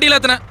இருக்கிறியான்னு வண்டியில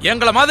ஏத்துன.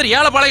 எங்களை மாதிரி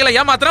ஏழை பாளைகளை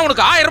ஏமாத்தினா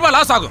உனக்கு 1000 ரூபாய்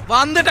லாஸ் ஆகும்.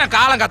 வந்துட்டேன்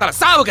காலங்காத்தால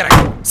சாவுக்கிறேன்.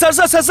 சார்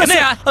சார் சார்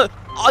சார்,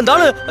 அந்த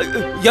ஆளு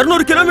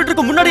 200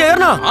 கிலோமீட்டருக்கு முன்னாடி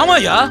ஏறனா?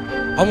 ஆமாயா,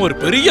 அவன் ஒரு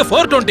பெரிய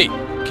 420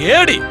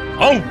 கேடி.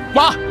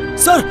 வா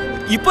சார்,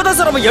 இப்பதான்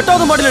சார் அவன்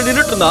 8வது மாடியில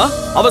நின்னுட்டு இருந்தான்.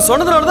 அவன்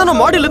சொன்னதுனால தான்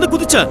நான் மாடியில இருந்து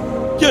குதிச்சேன்.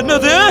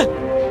 என்னது?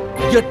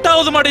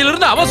 8வது மாடியில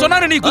இருந்து அவன்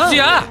சொன்னாரு நீ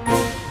குதிச்சியா?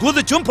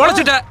 குதிச்சும்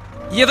பொழைச்சிட்ட.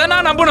 இத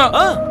நான் நம்பணும்.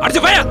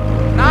 அடிச்சு போயா.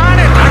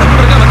 நானே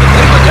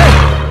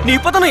நீ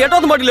இப்பதானே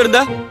 8வது மாடியில இருந்த,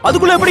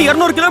 அதுக்குள்ள எப்படி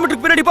 200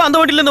 கிலோமீட்டருக்கு பின்னாடி அந்த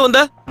வண்டியில இருந்து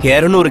வந்த?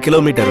 200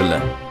 கிலோமீட்டர் இல்ல,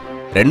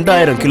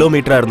 2000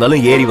 கிலோமீட்டரா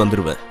இருந்தாலும் ஏறி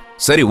வந்துருவேன்.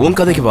 சரி, உன்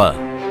கதைக்கு வா.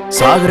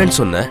 சாகரன்னு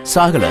சொன்ன,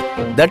 சாகல.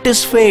 தட்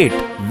இஸ் ஃபேட்,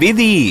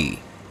 விதி.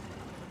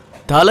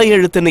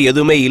 தலையெழுத்துன்னு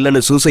எதுவுமே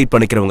இல்லன்னு சூசைட்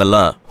பண்ணிக்கிறவங்க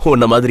எல்லாம்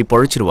உன்ன மாதிரி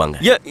பொழைச்சிருவாங்க.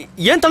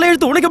 ஏன்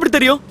தலையெழுத்து உனக்கு எப்படி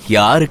தெரியும்?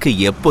 யாருக்கு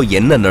எப்போ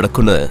என்ன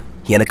நடக்கும்னு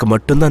எனக்கு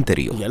மட்டும்தான்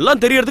தெரியும்.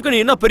 எல்லாம் தெரியறதுக்கு நீ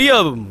என்ன பெரிய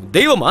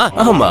தெய்வமா?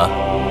 ஆமா.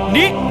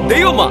 நீ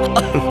தெய்வமா?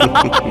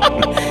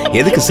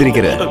 எதுக்கு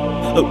சிரிக்கிற?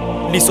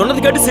 நீ சொன்னது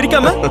கேட்டு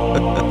சிரிக்காம?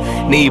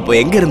 நீ இப்ப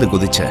எங்க இருந்து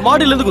குதிச்ச?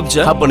 மாடியில இருந்து குதிச்ச.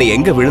 அப்ப நீ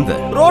எங்க விழுந்த?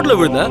 ரோட்ல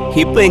விழுந்த.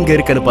 இப்ப எங்க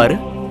இருக்கன்னு பாரு.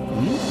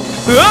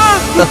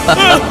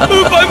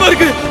 பயமா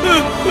இருக்கு.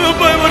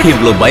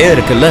 இவ்வளவு பயம்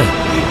இருக்குல்ல,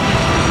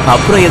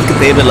 அப்புறம் எதுக்கு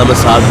தேவையில்லாம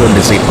சாகுன்னு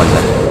டிசைட்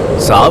பண்ண?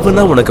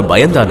 சாவுனா உனக்கு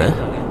பயம் தானே?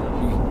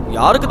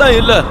 யாருக்கு தான்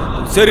இல்ல.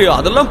 சரி,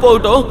 அதெல்லாம்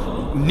போகட்டும்.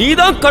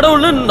 நீதான்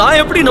கடவுள்னு நான்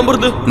எப்படி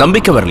நம்புறது?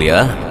 நம்பிக்கை வரலையா?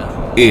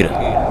 இரு,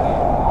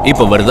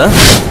 இப்ப வருதா?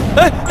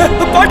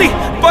 பாட்டி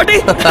பாட்டி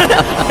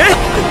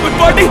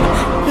பாட்டி.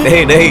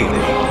 டேய் டேய்,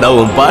 நான்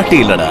உன் பாட்டி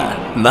இல்லடா,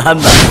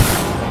 நான் தான்.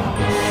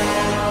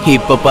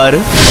 இப்ப பாரு.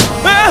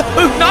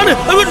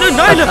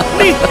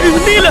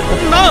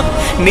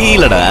 நீ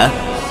இல்லடா,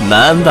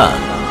 நான் தான்.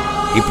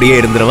 இப்படியே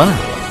இருந்துருவா?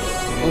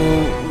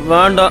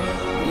 வேண்டாம்,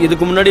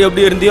 இதுக்கு முன்னாடி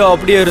எப்படி இருந்தியோ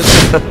அப்படியே இரு.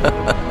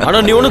 ஆனா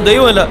நீ ஒன்னும்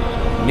தெய்வம் இல்ல,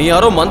 நீ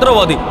யாரோ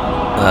மந்திரவாதி.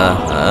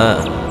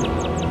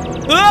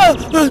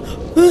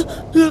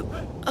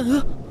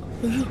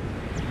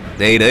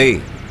 டேய் டேய்,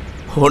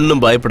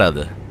 ஒன்னும்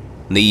பயப்படாத.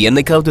 நீ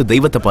என்னைக்காவது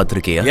தெய்வத்தை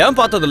பார்த்திருக்கியா? ஏன்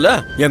பார்த்ததில்ல?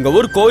 எங்க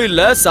ஊர்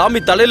கோயில்ல சாமி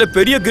தலையில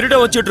பெரிய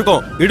கிரீடம் வச்சிட்டு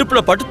இருக்கோம். இடுப்புல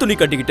பட்டு துணி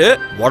கட்டிக்கிட்டு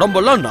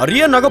உடம்பெல்லாம்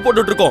நிறைய நகை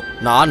போட்டுட்டு இருக்கோம்.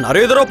 நான்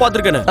நிறைய தடவை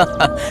பார்த்திருக்கேன்.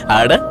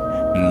 அட,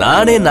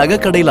 நானே நகை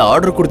கடையில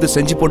ஆர்டர் கொடுத்து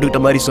செஞ்சு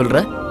போட்டுக்கிட்ட மாதிரி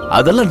சொல்றேன்.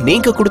 அதெல்லாம்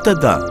நீங்க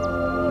கொடுத்ததுதான்.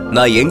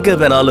 நான் எங்க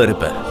வேணாலும்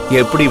இருப்பேன்,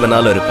 எப்படி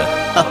வேணாலும் இருப்பேன்,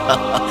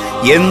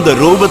 எந்த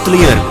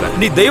ரூபத்திலயும் இருப்பேன்.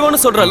 நீ தெய்வம்னு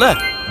சொல்றல,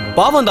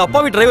 பாவம் அந்த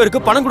அப்பாவி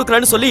டிரைவருக்கு பணம்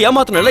கொடுக்கறேன்னு சொல்லி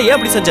ஏமாத்தனல, ஏன்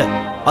அப்படி செஞ்ச?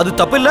 அது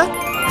தப்பு இல்ல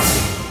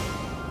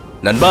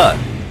நண்பா.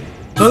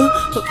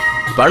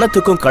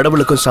 பணத்துக்கும்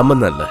கடவுளுக்கும்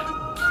சம்பந்தம் இல்ல.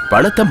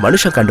 பணத்தை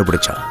மனுஷன்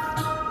கண்டுபிடிச்சான்.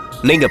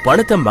 நீங்க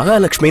பணத்தை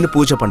மகாலட்சுமின்னு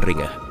பூஜை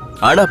பண்றீங்க.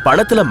 ஆனா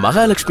பணத்துல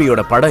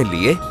மகாலட்சுமியோட படம்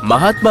இல்லையே,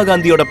 மகாத்மா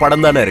காந்தியோட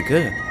படம் தானே இருக்கு.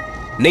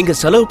 நீங்க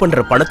செலவு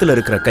பண்ற பணத்துல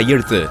இருக்கிற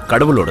கையெழுத்து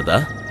கடவுளோடதா?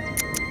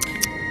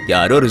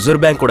 யாரோ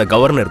ரிசர்வ் பேங்கோட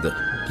கவர்னர்.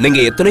 நீங்க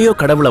எத்தனையோ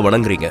கடவுளை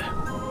வணங்குறீங்க.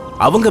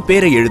 அவங்க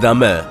பேரை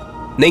எழுதாம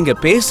நீங்க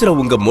பேசுற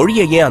உங்க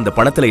மொழியை ஏன் அந்த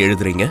பணத்துல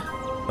எழுதுறீங்க?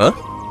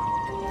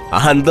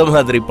 அந்த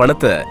மாதிரி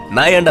பணத்தை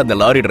நான் ஏன்டா அந்த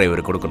லாரி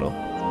டிரைவர் கொடுக்கணும்?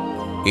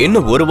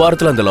 இன்னும் ஒரு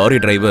வாரத்துல அந்த லாரி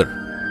டிரைவர்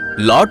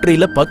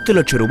லாட்டரியில 10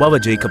 லட்சம் ரூபாவை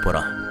ஜெயிக்க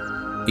போறான்.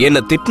 என்ன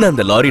திட்டின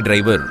அந்த லாரி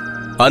டிரைவர்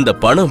அந்த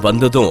பணம்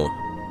வந்ததும்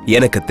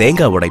எனக்கு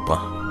தேங்காய்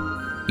உடைப்பான்.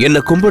 என்ன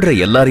கும்பிடுற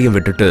எல்லாரையும்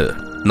விட்டுட்டு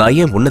நான்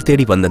ஏன் உன்னை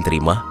தேடி வந்தேன்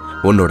தெரியுமா?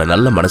 உன்னோட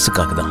நல்ல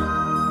மனசுக்காக தான்.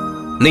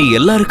 நீ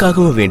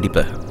எல்லாருக்காகவும்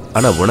வேண்டிப்ப,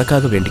 ஆனா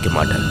உனக்காக வேண்டிக்க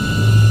மாட்டேன்.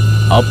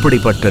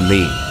 அப்படிப்பட்ட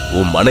நீ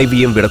உன்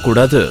மனைவியும்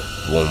விடக்கூடாது,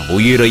 உன்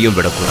உயிரையும்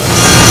விடக்கூடாது.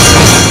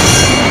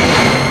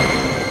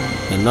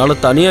 என்னால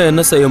தனியா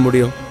என்ன செய்ய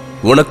முடியும்?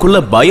 உனக்குள்ள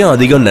பயம்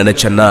அதிகம்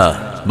நினைச்சன்னா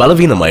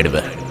பலவீனம்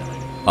ஆயிடுவேன்.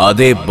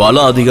 அதே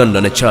பலம் அதிகம்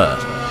நினைச்சா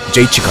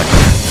ஜெயிச்சு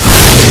காட்டுவேன்.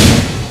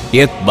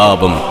 எத்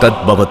பாவம்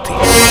தத் பவதி.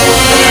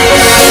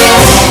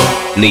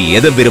 நீ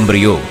எதை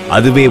விரும்புறியோ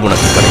அதுவே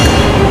உனக்கு கிடைக்கும்.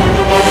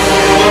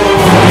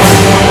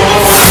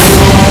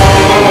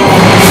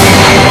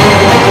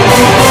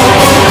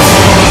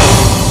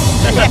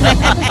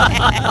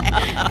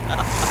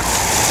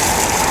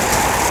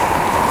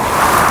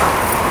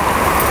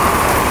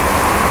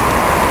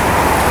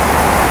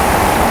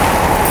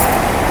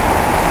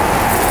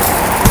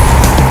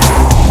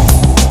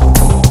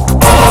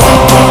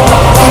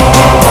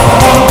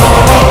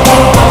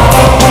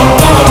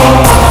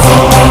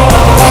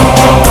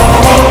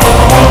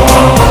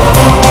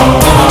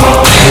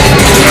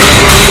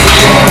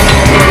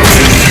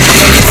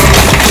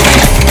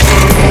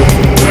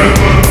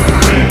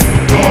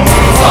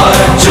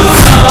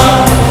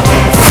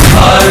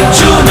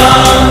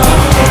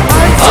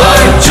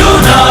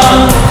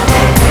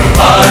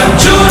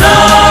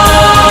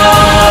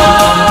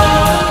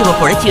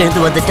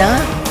 எழுந்து வந்துட்டான்.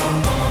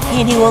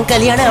 இனி உன்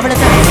கல்யாணம்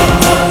அவ்வளவுதான்.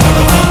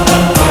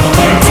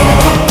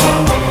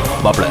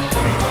 மாப்பிள,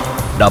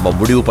 நாம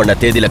முடிவு பண்ண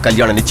தேதியில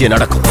கல்யாணம் நிச்சயம்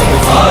நடக்கும்.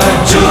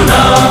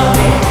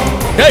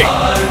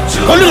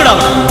 கொல்லுங்கடா.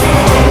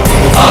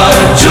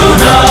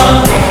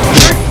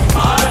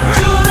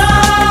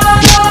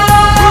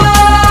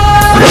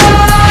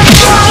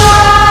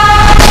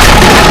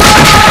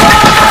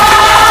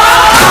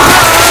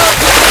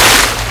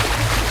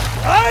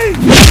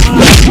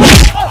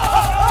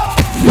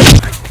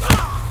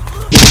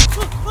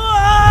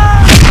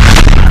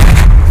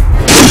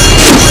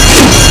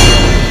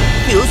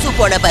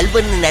 போன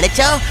பல்புன்னு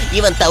நினைச்சா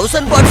இவன்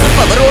 1000 வாட்ஸ்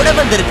பவரோட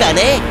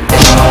வந்திருக்கானே.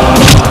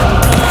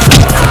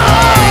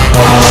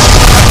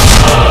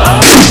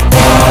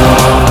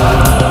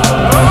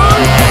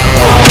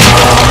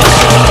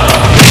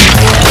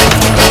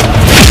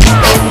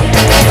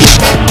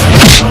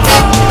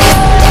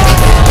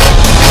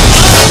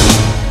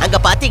 அங்க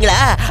பாத்தீங்களா,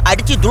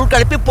 அடிச்சு தூள்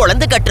கலப்பி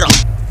பொளந்து கட்டுறோம்.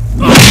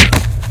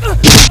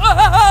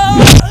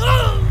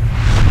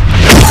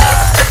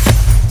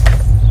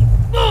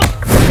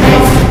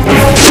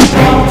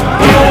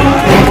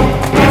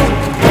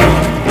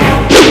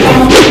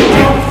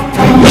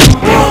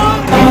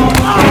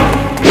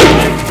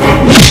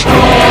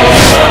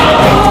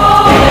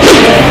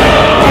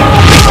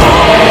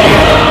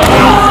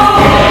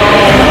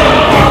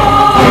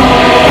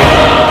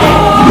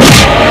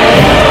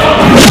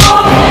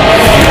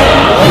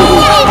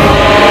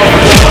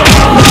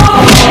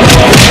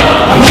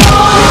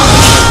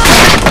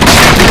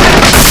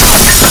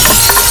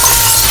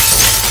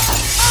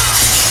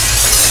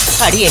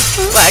 அடியே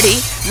வாடி,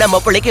 நம்ம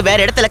பிள்ளைக்கு வேற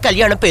இடத்துல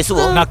கல்யாணம்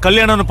பேசுவோம். நான்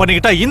கல்யாணம்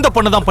பண்ணிக்கிட்டா இந்த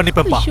பொண்ணு தான்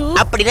பண்ணிப்பேப்பா.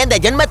 அப்படின்னா இந்த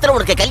ஜென்மத்துல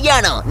உனக்கு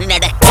கல்யாணம். நீ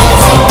நட.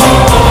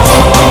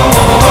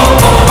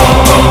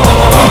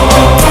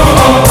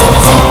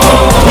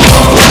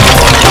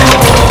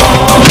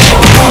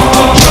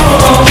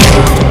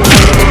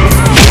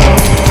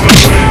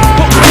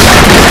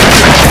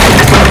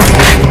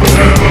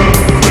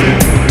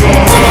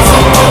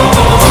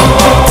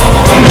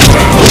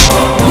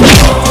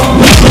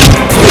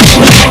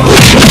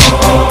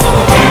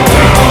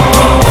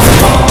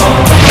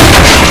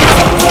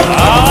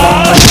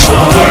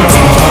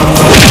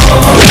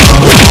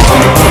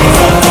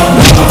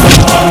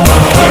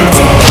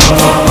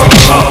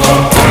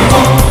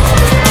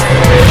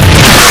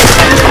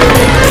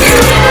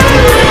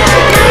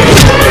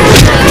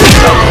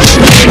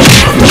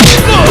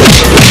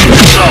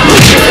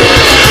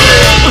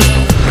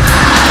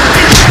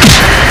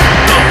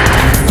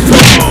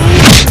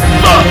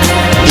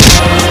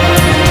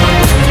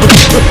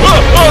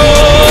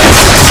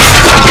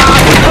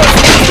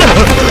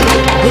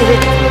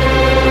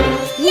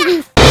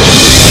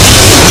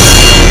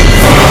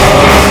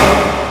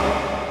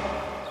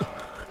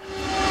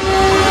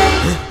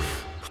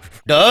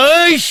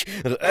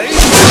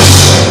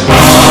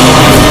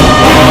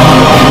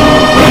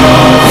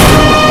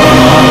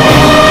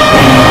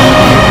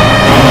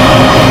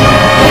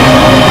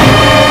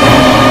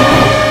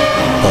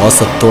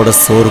 பாசத்தோட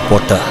சோறு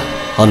போட்ட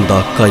அந்த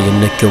அக்கா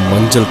என்னைக்கும்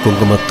மஞ்சள்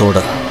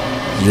குங்குமத்தோட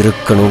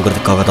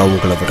இருக்கணுங்கிறதுக்காக தான்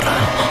உங்களை விடுறேன்.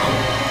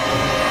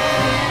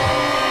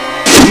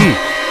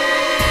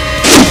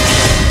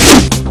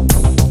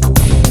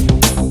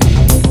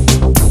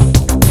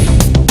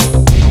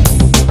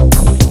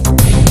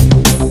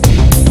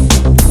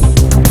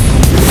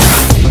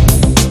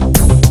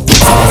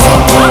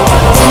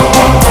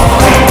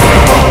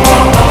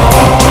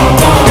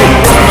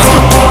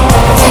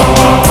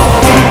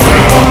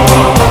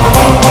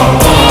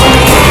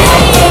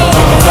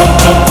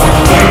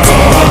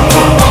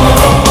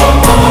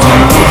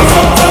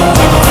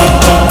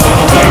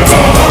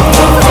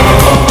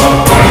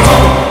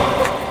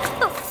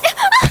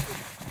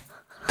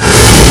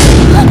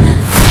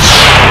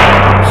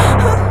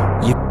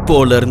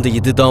 இப்போல இருந்து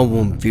இதுதான்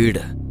உன்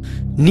வீடு.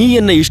 நீ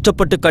என்ன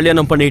இஷ்டப்பட்டு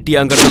கல்யாணம்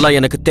பண்ணிட்டியாங்கிறதெல்லாம்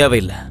எனக்கு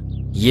தேவையில்லை.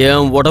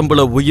 என்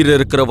உடம்புல உயிர்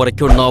இருக்கிற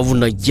வரைக்கும் நான்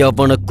உன்னை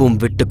எவனுக்கும்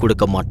விட்டு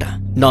கொடுக்க மாட்டேன்.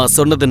 நான்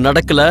சொன்னது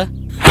நடக்கல,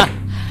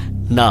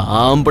 நான்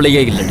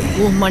ஆம்பளையே இல்லடி.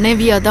 உன்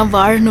மனைவியா தான்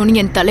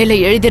வாழணும்னு என் தலையில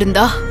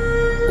எழுதியிருந்தா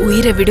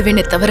உயிரை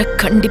விடுவேனே தவிர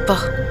கண்டிப்பா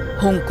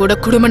உன் கூட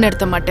குடும்பம்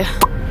நடத்த மாட்டேன்.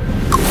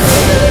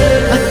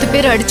 10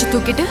 பேரை அடிச்சு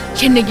தூக்கிட்டு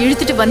என்னை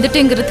இழுத்துட்டு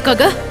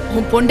வந்துட்டேங்கிறதுக்காக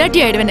உன் பொண்டாட்டி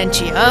ஆயிடுவேன்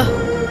நினைச்சியா?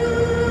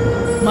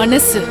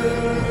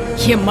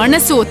 என்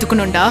மனசு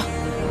ஒத்துக்கணும்டா.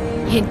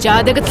 என்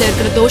ஜாதகத்துல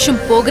இருக்கிற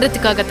தோஷம்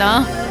போகிறதுக்காக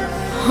தான்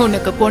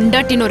உனக்கு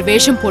பொண்டாட்டின்னு ஒரு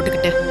வேஷம்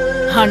போட்டுக்கிட்டேன்.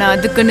 ஆனா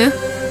அதுக்குன்னு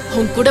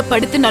உன் கூட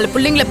படுத்து 4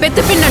 பிள்ளைங்களை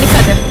பெத்துப்பேன்னு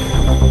நினைக்காத.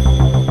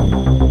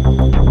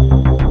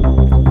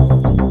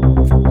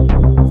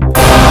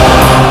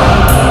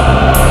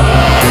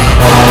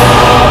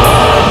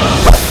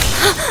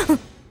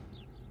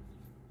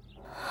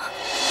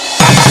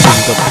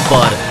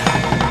 பாரு,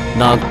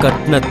 நான்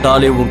கட்டின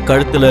தாலி உன்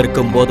கழுத்துல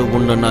இருக்கும் போது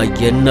உன்னை நான்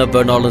என்ன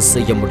வேணாலும்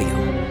செய்ய முடியும்.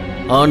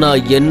 ஆனா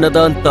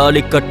என்னதான்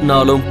தாலி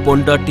கட்டினாலும்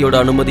பொண்டாட்டியோட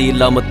அனுமதி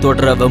இல்லாம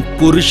தொடரவன்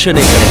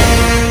புருஷனே கிடையாது.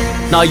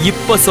 நான்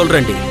இப்ப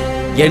சொல்றேன்டி,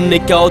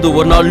 என்னைக்காவது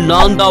ஒரு நாள்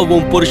நான் தான்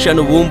உன்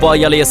புருஷன் உன்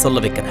வாயாலைய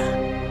சொல்ல வைக்கிறேன்.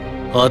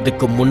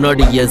 அதுக்கு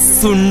முன்னாடி என்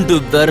சுண்டு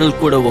விரல்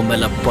கூட உன்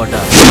மேல பட.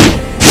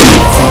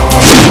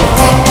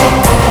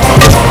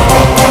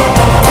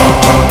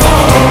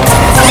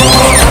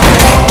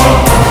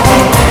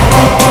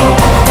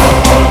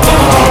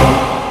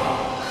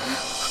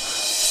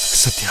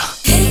 Sathya,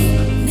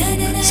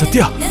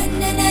 Sathya,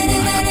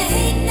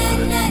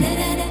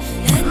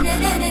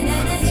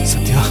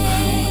 Sathya,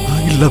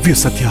 I love you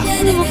Sathya.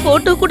 நம்ம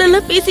போட்டோ கூட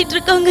எல்லாம் பேசிட்டு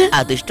இருக்காங்க.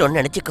 அதிர்ஷ்டம்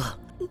நினைச்சுக்கோ.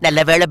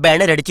 நல்ல வேளை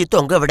பேனர் அடிச்சு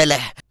தொங்க விடல.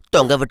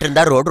 தொங்க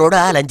விட்டுருந்தா ரோடோட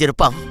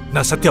அலைஞ்சிருப்பான்.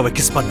 நான் சத்யாவை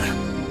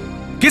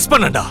கிஸ்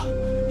பண்ணேன்டா.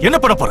 என்ன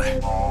பண்ண போற?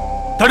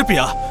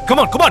 தடுப்பியா? come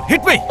on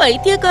hit me.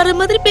 பைத்தியக்கார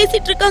மாதிரி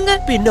பேசிட்டு இருக்காங்க.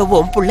 பின்ன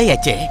உன்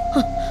புள்ளையாச்சே.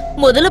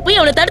 முதல்ல போய்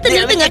அவளை தடுத்து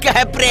நிறுத்துங்க.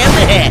 பிரேம்,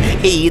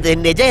 இது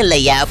நிஜம்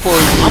இல்லையா?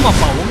 போய்.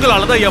 ஆமாப்பா,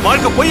 உங்களாலதான் என்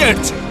வாழ்க்கை பொய்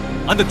ஆயிடுச்சு.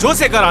 அந்த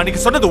ஜோசியக்கார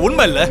அன்னைக்கு சொன்னது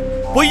உண்மை இல்ல.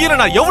 பொய்யில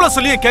நான் எவ்வளவு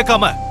சொல்லியும்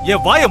கேட்காம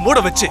என் வாயை மூட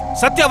வச்சு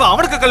சத்யாவை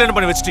அவனுக்கு கல்யாணம்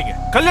பண்ணி வச்சிட்டீங்க.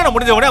 கல்யாணம்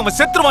முடிஞ்ச உடனே அவன்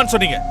செத்துருவான்னு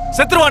சொன்னீங்க.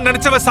 செத்துருவான்னு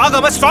நினைச்சவன்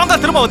சாகாம ஸ்ட்ராங்கா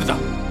திரும்ப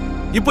வந்துட்டான்.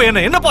 இப்போ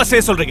என்னப்பா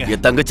செய்ய சொல்றீங்க?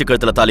 என் தங்கச்சி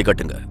கழுத்துல தாலி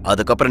கட்டுங்க.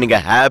 அதுக்கப்புறம் நீங்க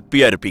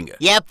ஹாப்பியா இருப்பீங்க.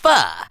 எப்பா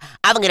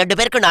அவங்க 2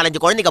 பேருக்கும்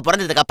 4-5 குழந்தைங்க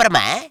பிறந்ததுக்கு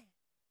அப்புறமா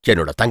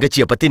என்னோட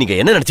தங்கச்சிய பத்தி நீங்க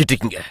என்ன நினைச்சிட்டு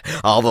இருக்கீங்க?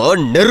 அவ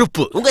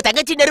நெருப்பு. உங்க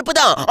தங்கச்சி நெருப்பு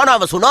தான். ஆனா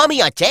அவன் சுனாமி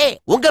ஆச்சே.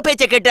 உங்க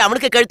பேச்ச கேட்டு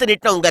அவனுக்கு கழுத்து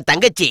நீட்டின உங்க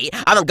தங்கச்சி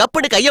அவன்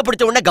கப்புன்னு கைய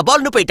பிடிச்ச உடனே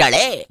கபால்னு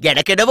போயிட்டாளே.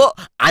 எனக்கு என்னவோ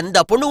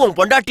அந்த பொண்ணு உன்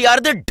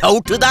பொண்டாட்டியாருது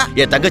டவுட் தான்.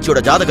 என்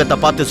தங்கச்சியோட ஜாதகத்தை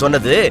பார்த்து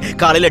சொன்னது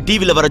காலையில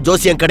டிவில வர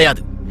ஜோசியம்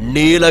கிடையாது,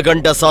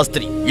 நீலகண்ட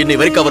சாஸ்திரி. இன்னை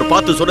வரைக்கும் அவர்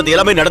பார்த்து சொன்னது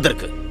எல்லாமே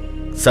நடந்திருக்கு.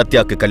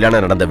 சத்யாக்கு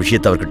கல்யாணம் நடந்த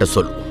விஷயத்தை அவர்கிட்ட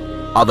சொல்லு.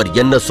 அவர்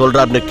என்ன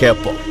சொல்றாருன்னு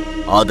கேட்போம்.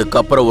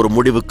 அதுக்கப்புறம் ஒரு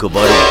முடிவுக்கு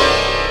வரும்.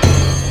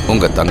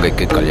 உங்க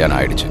தங்கைக்கு கல்யாணம்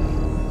ஆயிடுச்சு.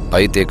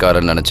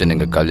 பைத்தியக்காரன் நினைச்சு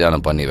நீங்க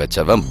கல்யாணம் பண்ணி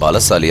வச்சவன்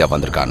பலசாலியா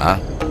வந்திருக்கானா?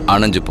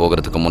 அணைஞ்சு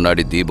போகிறதுக்கு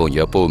முன்னாடி தீபம்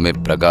எப்பவுமே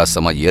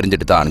பிரகாசமா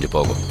எரிஞ்சிட்டு தான் அணைஞ்சு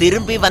போகும்.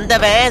 திரும்பி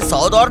வந்தவன்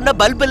சாதாரண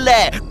பல்ப் இல்ல,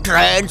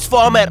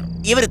 டிரான்ஸ்ஃபார்மர்.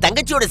 இவர்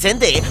தங்கச்சியோட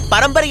சேர்ந்து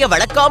பரம்பரைய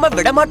வளர்க்காம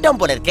விடமாட்டான்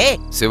போல இருக்கே.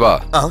 சிவா,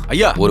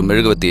 ஐயா, ஒரு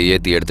மெழுகுவத்தியை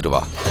ஏத்தி எடுத்துட்டு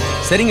வா.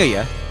 சரிங்க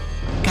ஐயா.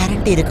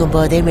 கரண்ட் இருக்கும்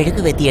போதே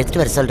மெழுகுவத்தி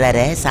எடுத்துட்டு வர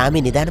சொல்றாரு.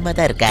 சாமி நிதானமா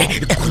தான் இருக்கா.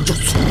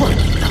 கொஞ்சம் சும்மா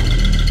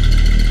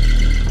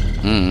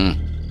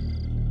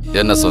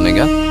என்ன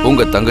சொன்னீங்க?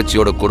 உங்க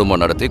தங்கச்சியோட குடும்பம்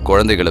நடத்தி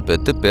குழந்தைகளை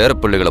பெத்து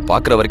பேரப்பிள்ளைகளை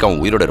பாக்குற வரைக்கும்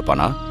அவன் உயிரோட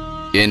இருப்பானா?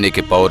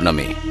 இன்னைக்கு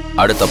பௌர்ணமி.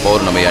 அடுத்த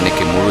பௌர்ணமி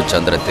அன்னைக்கு முழு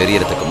சந்திரன்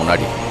தெரியறதுக்கு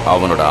முன்னாடி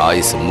அவனோட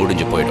ஆயுசு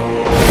முடிஞ்சு போயிடும்.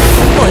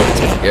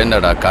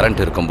 என்னடா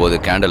கரண்ட் இருக்கும்போது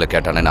கேண்டல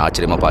கேட்டானேன்னு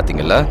ஆச்சரியமா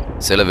பாத்தீங்கல்ல?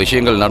 சில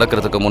விஷயங்கள்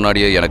நடக்கிறதுக்கு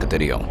முன்னாடியே எனக்கு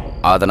தெரியும்.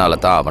 அதனால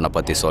தான் அவனை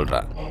பத்தி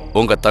சொல்றேன்.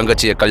 உங்க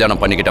தங்கச்சியை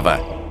கல்யாணம்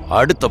பண்ணிக்கிட்டவன்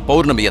அடுத்த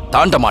பௌர்ணமியை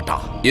தாண்ட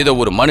மாட்டான். இத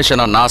ஒரு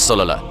மனுஷனா நான்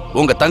சொல்லல,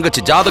 உங்க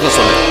தங்கச்சி ஜாதகம்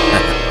சொல்லு.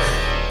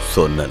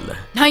 சொன்னல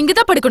நான்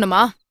இங்கதான் படுக்கணுமா?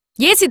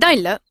 ஏசி தான்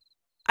இல்ல.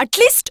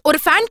 அட்லீஸ்ட் ஒரு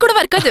ஃபேன் கூட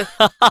இருக்காது.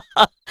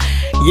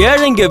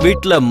 ஏழைங்க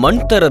வீட்டுல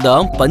மண்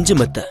தரதான்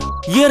பஞ்சுமெத்த.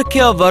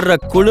 இயற்கையா வர்ற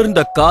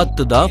குளிர்ந்த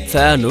காத்து தான்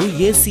ஃபேனும்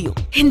ஏசியும்.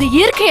 இந்த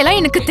இயற்கையெல்லாம்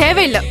எனக்கு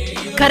தேவையில்லை.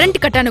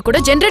 கரண்ட் கட்டான கூட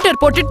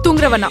ஜெனரேட்டர் போட்டுட்டு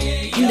தூங்குறவனா.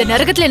 இந்த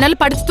நரகத்துல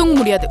என்னால படுத்து தூங்க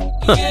முடியாது.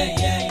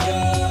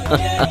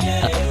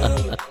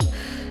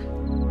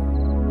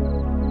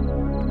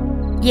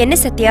 என்ன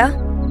சத்யா,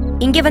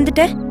 இங்க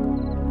வந்துட்ட?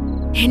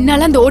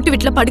 என்னால அந்த ஓட்டு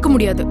வீட்டுல படுக்க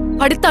முடியாது.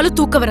 படுத்தாலும்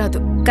தூக்க வராது.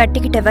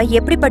 கட்டிக்கிட்டவ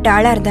எப்படிப்பட்ட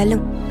ஆளா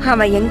இருந்தாலும்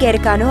அவன் எங்க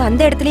இருக்கானோ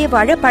அந்த இடத்துலயே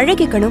வாழ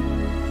பழகிக்கணும்.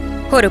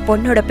 ஒரு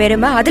பொண்ணோட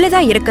பெருமை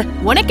அதுலதான் இருக்கு.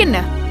 உனக்கு என்ன?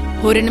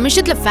 ஒரு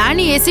நிமிஷத்துல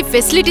ஃபேன் ஏசி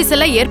ஃபெசிலிட்டிஸ்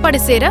எல்லாம் ஏற்பாடு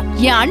செய்யற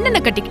என்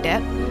அண்ணனை கட்டிக்கிட்ட.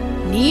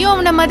 நீயும்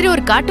அவன மாதிரி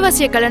ஒரு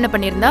காட்டுவாசிய கல்யாணம்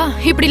பண்ணிருந்தா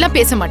இப்படி எல்லாம்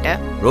பேச மாட்ட.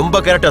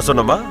 ரொம்ப கரெக்டா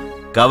சொன்னமா.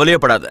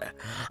 கவலையப்படாத.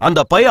 அந்த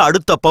பையன்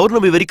அடுத்த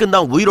பௌர்ணமி வரைக்கும்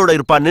தான் உயிரோட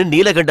இருப்பான்னு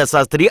நீலகண்ட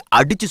சாஸ்திரி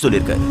அடிச்சு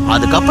சொல்லிருக்காரு.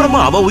 அதுக்கப்புறமா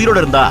அவன் உயிரோட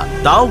இருந்தா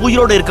தான்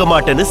உயிரோட இருக்க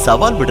மாட்டேன்னு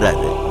சவால்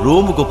விடுறாரு.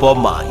 ரூமுக்கு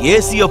போம்மா,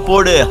 ஏசிய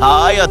போடு,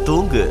 ஹாயா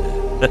தூங்கு.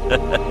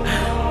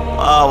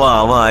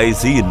 அவன்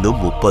ஐசி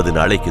இன்னும் 30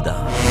 நாளைக்கு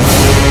தான்.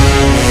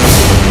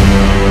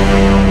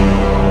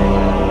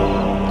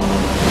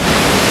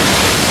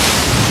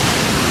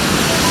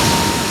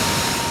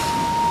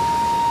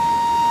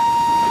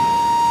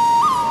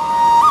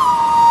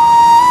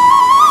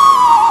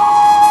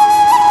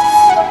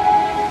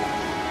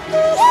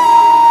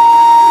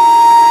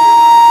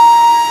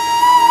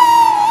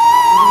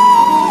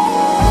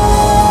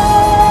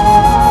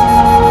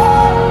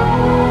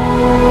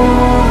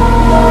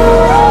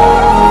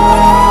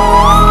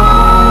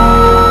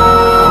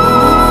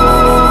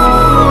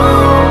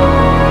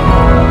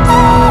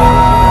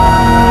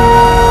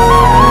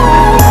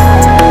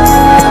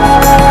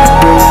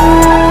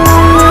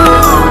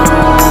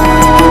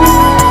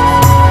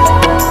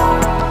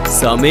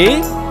 சாமி,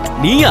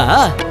 நீயா?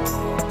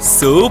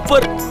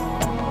 சூப்பர்.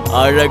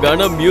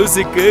 அழகான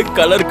மியூசிக்,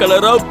 கலர்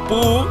கலரா பூ.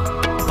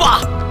 பா,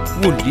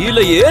 உன்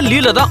லீலையே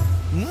லீலதான்.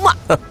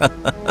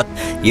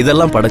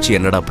 இதெல்லாம் படைச்சு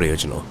என்னடா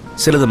பிரயோஜனம்?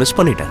 சிலதை மிஸ்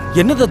பண்ணிட்டேன்.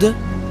 என்னது அது?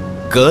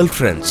 Girl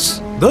friends.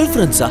 கேர்ள்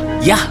ஃப்ரெண்ட்ஸா?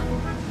 யா,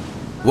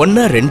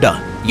 ஒன்னா ரெண்டா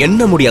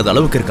எண்ண முடியாத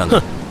அளவுக்கு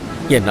இருக்காங்க.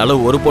 என்னால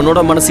ஒரு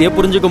பொண்ணோட மனசையே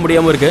புரிஞ்சுக்க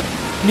முடியாம இருக்கு.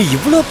 நீ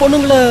இவ்வளவு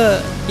பொண்ணுங்களை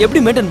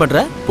எப்படி மெயின்டைன்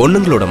பண்ற?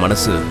 பொண்ணுங்களோட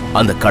மனசு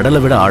அந்த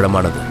கடலை விட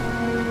ஆழமானது.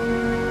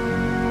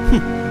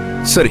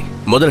 சரி,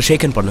 முதல்ல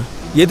ஷேக்கன் பண்ணு.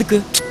 எதுக்கு?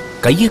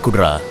 கையை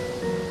குடுறா.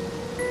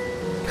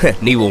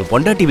 நீ உன்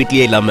பொண்டாட்டி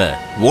வீட்லயே இல்லாம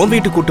உன்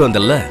வீட்டு கூட்டு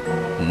வந்தல்ல,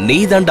 நீ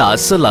தாண்டா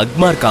அசல்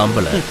அக்மார்க்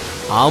ஆம்பளை.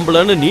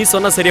 ஆம்பளைன்னு நீ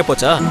சொன்னா சரியா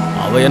போச்சா?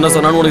 அவ என்ன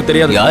சொன்னான்னு உனக்கு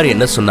தெரியாது. யார்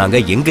என்ன சொன்னாங்க,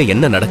 எங்க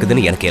என்ன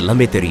நடக்குதுன்னு எனக்கு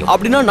எல்லாமே தெரியும்.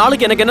 அப்படின்னா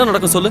நாளைக்கு எனக்கு என்ன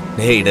நடக்கும் சொல்லு.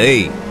 டேய்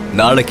டேய்,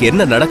 நாளைக்கு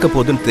என்ன நடக்க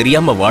போகுதுன்னு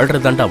தெரியாம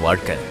வாழ்றதாண்டா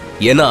வாழ்க்கை.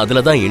 ஏன்னா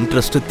அதுலதான்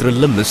இன்ட்ரெஸ்ட்,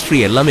 த்ரில், மிஸ்ட்ரி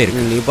எல்லாமே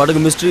இருக்கு. நீ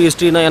பாட்டுக்கு மிஸ்ட்ரி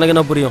ஹிஸ்டரினா எனக்கு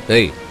என்ன புரியும்?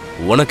 டேய்,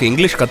 உனக்கு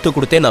இங்கிலீஷ் கத்து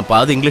கொடுத்தே நான்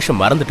பாதி இங்கிலீஷை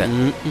மறந்துட்டேன்.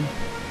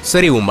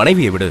 சரி, உன்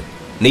மனைவியை விடு.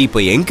 நீ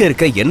இப்ப எங்க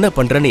இருக்க, என்ன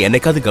பண்றன்னு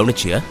என்னைக்காவது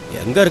கவனிச்சியா?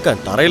 எங்க இருக்க?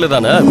 தரையில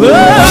தானே.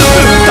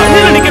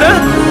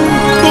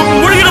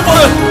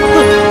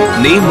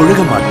 நீ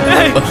முழுக மாட்ட.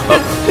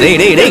 டேய்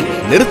டேய் டேய்,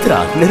 நிறுத்துறா,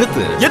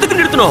 நிறுத்து. எதுக்கு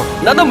நிறுத்தணும்?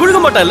 நான் தான்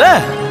முழுக மாட்டேன்ல.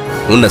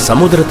 உன்னை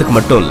சமுத்திரத்துக்கு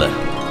மட்டும் இல்ல,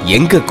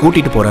 எங்க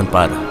கூட்டிட்டு போறான்னு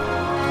பாரு.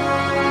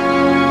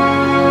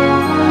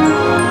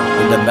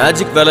 இந்த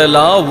மேஜிக் வேலை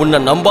எல்லாம் உன்னை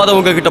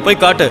நம்பாதவங்க கிட்ட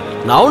போய் காட்டு.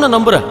 நான் உன்னை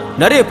நம்புறேன்.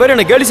 நிறைய பேர்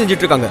என்ன கேலி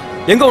செஞ்சிட்டு இருக்காங்க.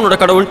 எங்க உன்னோட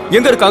கடவுள்,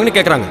 எங்க இருக்காங்கன்னு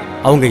கேக்குறாங்க.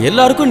 அவங்க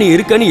எல்லாருக்கும் நீ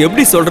இருக்கன்னு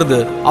எப்படி சொல்றது?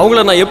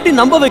 அவங்கள நான் எப்படி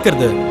நம்ப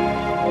வைக்கிறது?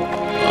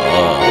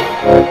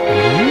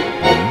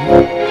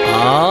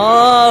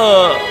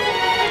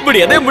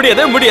 முடியாதே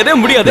முடியாதே முடியாதே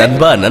முடியாது.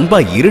 நண்பா நண்பா,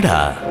 இருடா,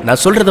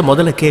 நான் சொல்றத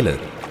முதல்ல கேளு.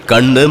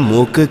 கண்ணு,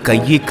 மூக்கு,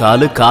 கையு,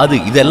 காலு, காது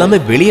இது எல்லாமே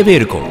வெளியவே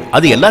இருக்கும்.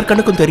 அது எல்லார்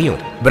கண்ணுக்கும்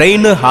தெரியும்.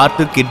 பிரெயின்,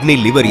 ஹார்ட், கிட்னி,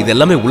 லிவர் இது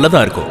எல்லாமே உள்ளதா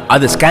இருக்கும்.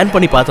 அதை ஸ்கேன்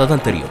பண்ணி பார்த்தா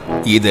தான் தெரியும்.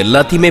 இது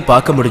எல்லாத்தையுமே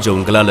பார்க்க முடிஞ்ச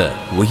உங்களால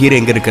உயிர்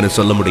எங்க இருக்குன்னு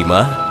சொல்ல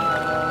முடியுமா?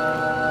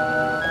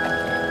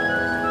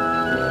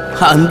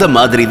 அந்த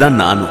மாதிரி தான்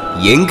நானும்.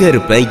 எங்க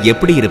இருப்பேன்,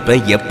 எப்படி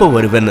இருப்பேன், எப்ப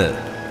வருவேன்னு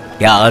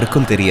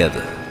யாருக்கும்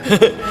தெரியாது.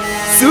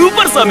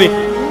 சூப்பர் சாமி,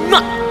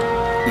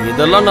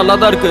 இதெல்லாம் நல்லா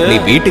தான் இருக்கு. நீ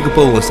வீட்டுக்கு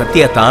போவோம்,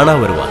 சத்யா தானா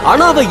வருவா.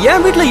 ஆனா அவ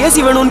என் வீட்டுல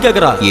ஏசி வேணும்னு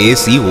கேக்குறா.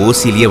 ஏசி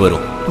ஓசிலேயே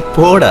வரும்,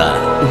 போடா.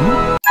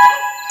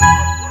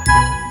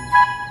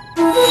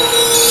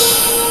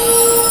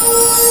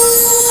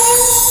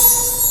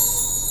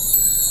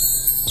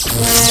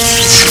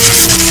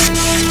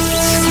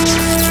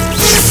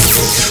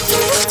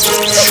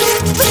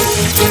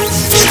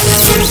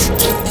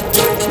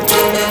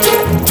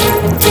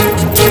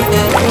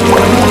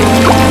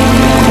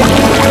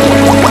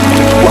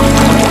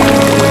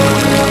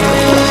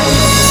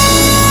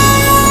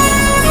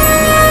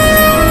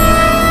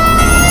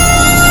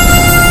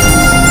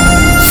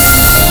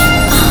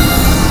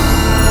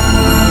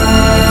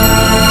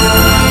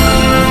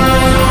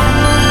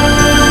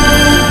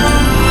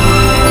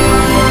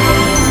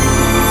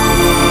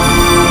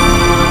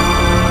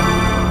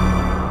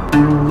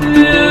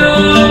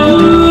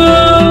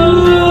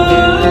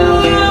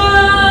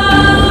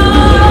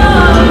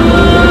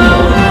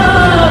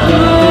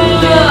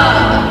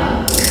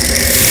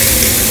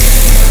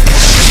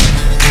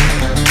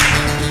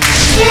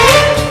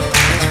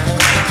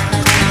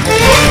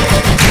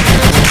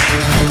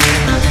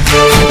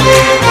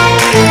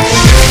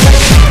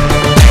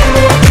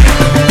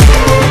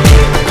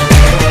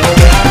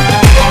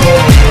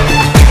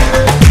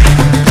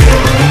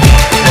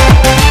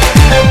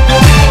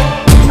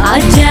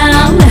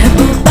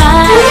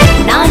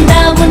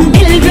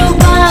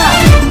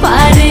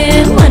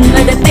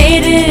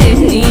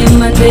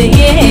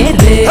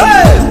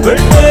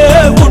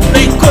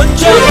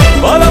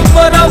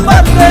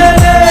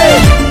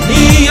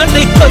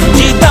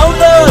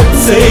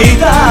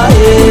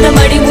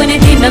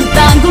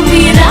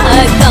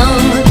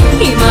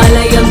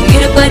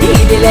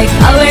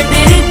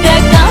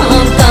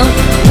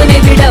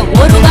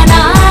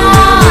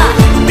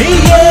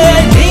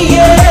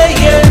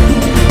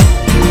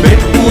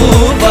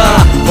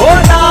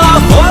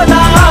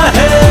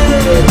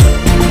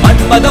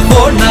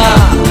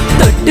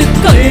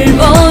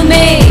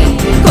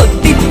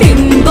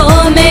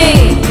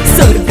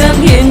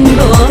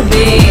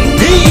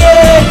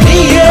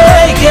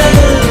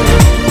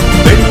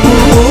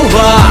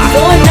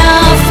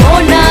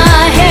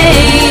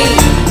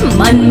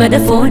 மன்மத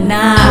போனா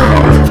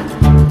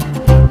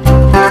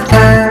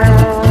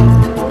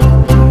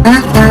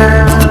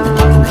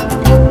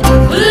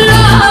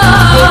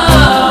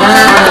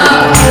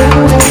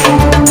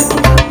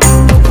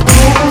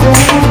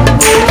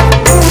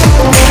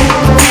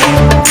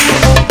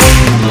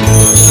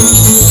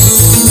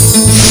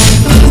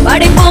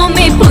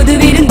படைப்போமே புது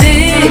விருந்து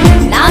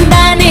நான்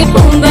தானே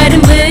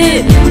பூங்கரும்பு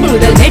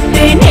முதல்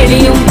வெட்டு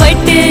நெளியும்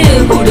பட்டு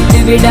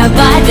கொடுத்து விட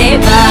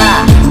வாதேவா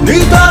நீ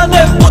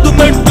தானே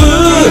புதுமெட்டு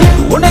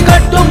உன்னை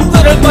கட்டும்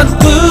திறன்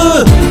பத்து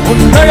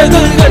உன்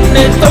அழகில்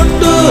என்னை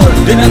தொட்டு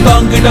தின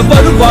தாங்கிட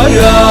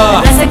வருவாயா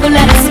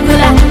ரசகுல்லா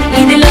ரசகுல்லா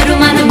இதில் ஒரு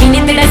மனம்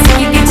இனித்திட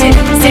சிக்கிச்சு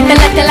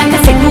செட்டல கலங்க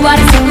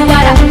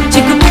செக்குவாரா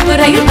சிக்கு புக்கு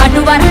ரயில்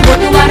காட்டுவாரா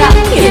போட்டுவாரா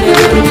இது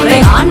ஒரு முறை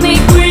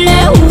ஆண்மைக்குள்ள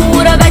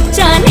ஊற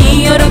வச்சா நீ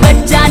ஒரு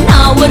வச்சா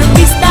நான் ஒரு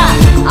பிஸ்தா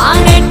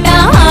ஆகட்டா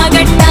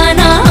ஆகட்டா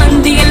நான்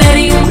அந்தியில்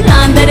அறியும்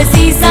நான் தர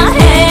சீசா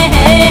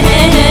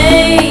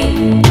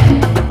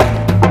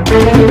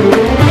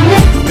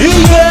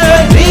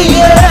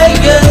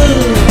நீயே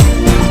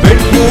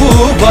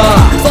பெண்ணூவா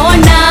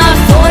போனா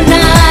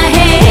போனா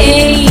ஹே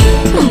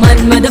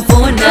மன்மத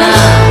போனா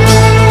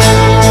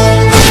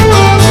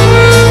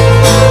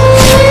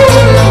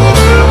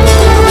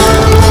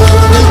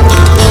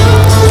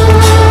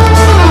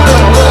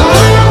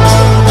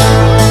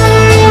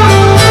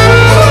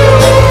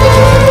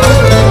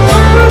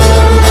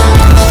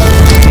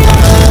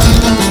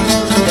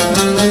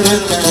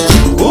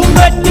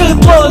உங்கட்டில்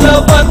போல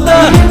வந்த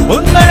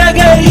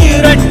உன்னழகை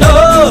இரட்டோ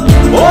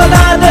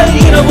போதாத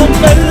இரவும்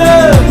மெல்ல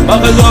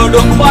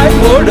மகளோடும்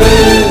பாய்வோடு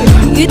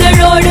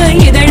இதழோடு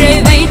இதழை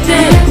வைத்து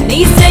நீ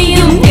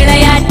செய்யும்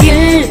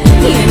விளையாட்டில்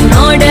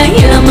என்னோட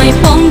இளமை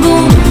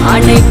பொங்கும்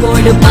அணை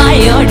போடு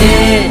பாயோடு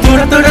துட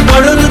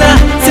தொடருதா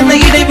சின்ன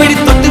இடைவெளி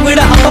தொட்டு விட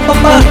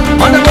அப்பப்பப்பா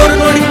மனம் ஒரு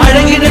நொடி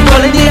அழகிட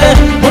தொலைஞ்சிட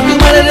முட்டு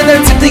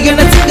மலருதல்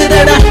சித்திகிட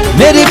சிக்குதடா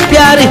மேரி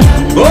பியாரி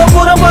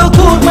கோபுரம்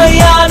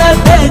கூர்மையான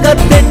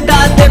தேகத்திட்டா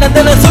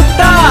தினத்தில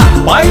சுட்டா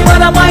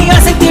பாய்மரமாய்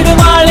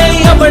அசைத்திடுவாளே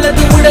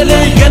அவளது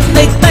உடலில்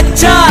என்னை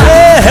தச்சா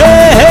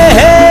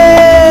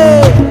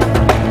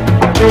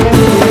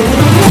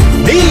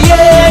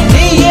நீயே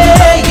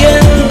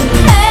என்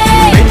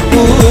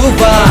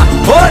பெண்பூவா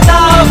போனா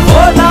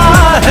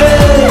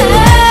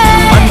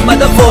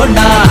மன்மத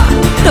போனா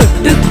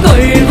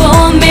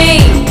தொட்டுக்கொள்வோமே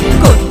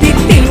கொத்தி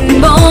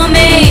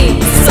தின்போமே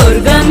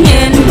சொர்க்கம்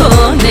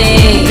என்போமே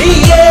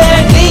நீயே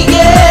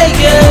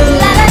என்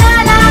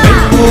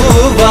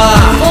பெண்பூவா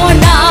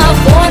போனா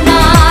போனா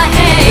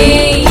ஹே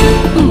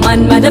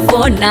மன்மத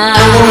போனா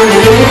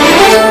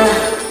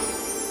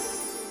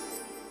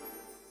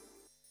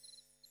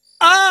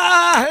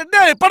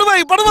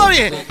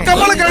படுவாவி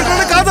கமல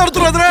கரெக்டான காது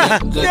அறுத்துறாதுடா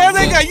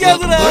ஏதேங்க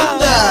ஐயாதுடா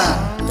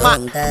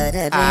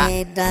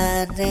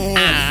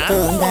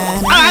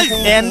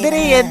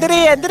எந்திரி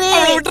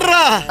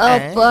விட்டுறா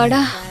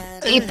அப்பாடா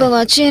இப்ப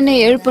வச்சு என்ன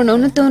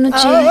எழுப்பணும்னு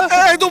தோணுச்சு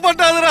இது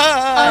பண்ணாதடா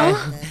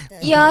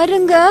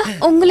யாருங்க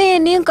உங்களே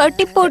என்னையும்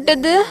கட்டி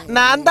போட்டது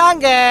நான்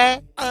தாங்க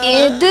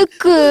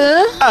எதுக்கு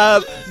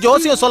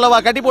ஜோசியம் சொல்லவா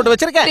கட்டி போட்டு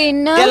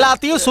வச்சிருக்கேன்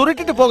எல்லாத்தையும்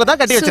சுருட்டிட்டு போக தான்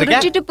கட்டி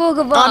வச்சிருக்கேன் சுருட்டிட்டு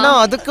போகவா ஆனா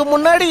அதுக்கு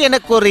முன்னாடி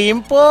எனக்கு ஒரு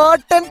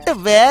இம்பார்ட்டன்ட்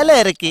வேலை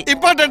இருக்கு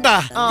இம்பார்ட்டன்ட்டா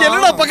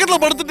என்னடா பக்கத்துல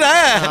படுத்துட்ட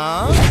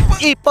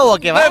இப்போ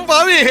ஓகேவா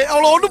பாவி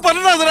அவள ஒண்ணும்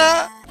பண்ணாதடா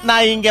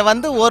நான் இங்க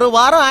வந்து ஒரு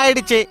வாரம்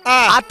ஆயிடுச்சு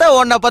அத்தை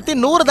உன்னை பத்தி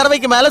 100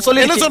 தடவைக்கு மேல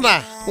சொல்லி என்ன சொன்னா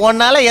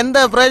உன்னால எந்த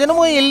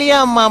பிரயோஜனமும் இல்லையா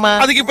மாமா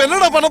அதுக்கு இப்ப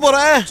என்னடா பண்ண போற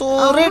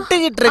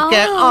சுருட்டிக்கிட்டு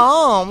இருக்கேன்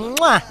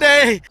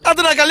டேய்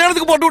அது நான்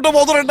கல்யாணத்துக்கு போட்டு விட்ட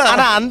போதுறேன்டா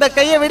ஆனா அந்த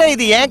கையை விட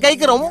இது என்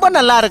கைக்கு ரொம்ப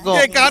நல்லா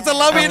இருக்கும்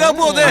காசெல்லாம் வீணா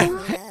போகுது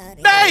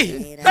டேய்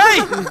டேய்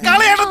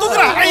காலை ஏட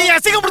தூக்குறா ஐ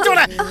அசிங்க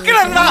பிடிச்சவனே கீழ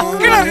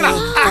இருக்கடா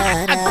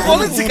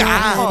போலீஸ்கா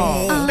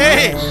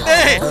டேய்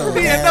டேய்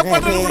நீ என்ன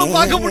பண்றது கூட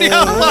பார்க்க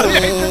முடியாம பாரு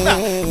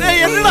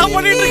டேய் என்னடா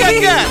பண்ணிட்டு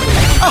இருக்கீங்க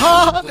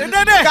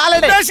டேய்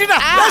காலடே பேசிடா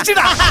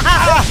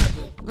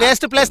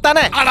வேஸ்ட் பிளேஸ்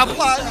தானே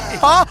அடப்பா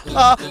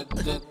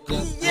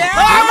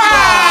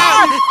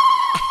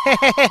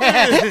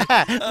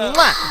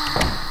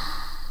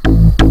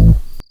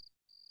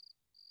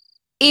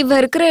இவ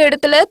இருக்கிற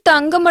இடத்துல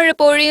தங்க மழை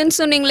பொழியும்னு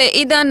சொன்னீங்களே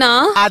இதானா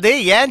அது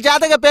ஏன்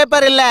ஜாதக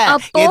பேப்பர் இல்ல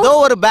ஏதோ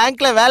ஒரு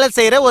பேங்க்ல வேலை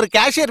செய்யற ஒரு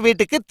கேஷியர்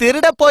வீட்டுக்கு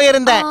திருட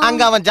போயிருந்தேன்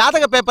அங்க அவன்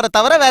ஜாதக பேப்பரை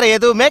தவிர வேற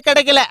எதுவுமே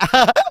கிடைக்கல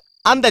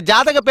அந்த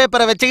ஜாதக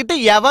பேப்பரை வச்சுக்கிட்டு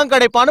எவன்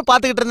கிடைப்பான்னு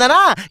பாத்துக்கிட்டு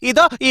இருந்தானா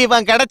இதோ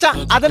இவன் கிடைச்சான்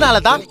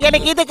அதனாலதான்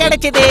எனக்கு இது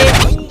கிடைச்சது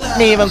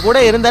நீ இவன் கூட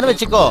இருந்தன்னு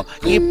வச்சுக்கோ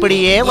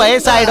இப்படியே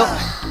வயசாயிடும்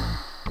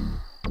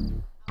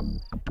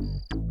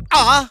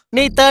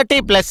நீ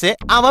 30+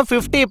 அவன்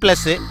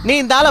 50+. நீ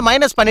இந்த ஆளை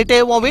மைனஸ் பண்ணிட்டு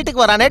உன்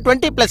வீட்டுக்கு வரானே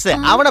 20+.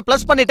 அவனை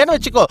பிளஸ் பண்ணிட்டேன்னு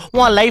வச்சுக்கோ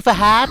உன் லைஃப்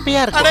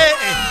ஹாப்பியா இருக்கும்.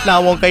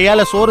 நான் உன்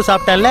கையால சோறு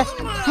சாப்பிட்டேன்ல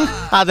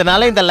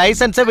அதனால இந்த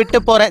லைசன்ஸை விட்டு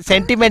போறேன்.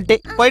 சென்டிமெண்ட்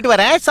போயிட்டு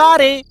வரேன்.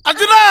 சாரி.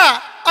 அர்ஜுனா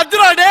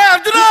அர்ஜுனா டே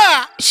அர்ஜுனா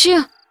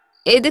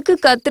எதுக்கு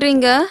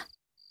கத்துறீங்க?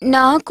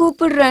 நான்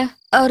கூப்பிடுறேன்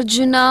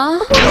அர்ஜுனா.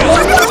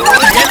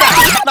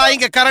 நான்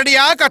இங்க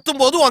கரடியா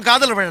கத்தும் போது உன்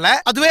காதல விழல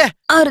அதுவே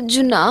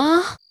அர்ஜுனா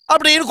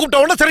அப்படின்னு கூப்பிட்ட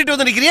உடனே சரிட்டு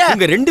வந்து நிக்கிறியா?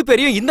 உங்க ரெண்டு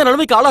பேரையும் இந்த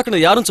நிலைமைக்கு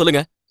ஆளாக்குனது யாருன்னு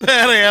சொல்லுங்க.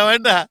 வேற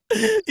வேண்டாம்.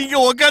 இங்க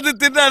உட்காந்து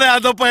தின்னானே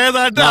அந்த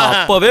பையனாட்டா.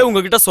 அப்பவே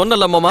உங்ககிட்ட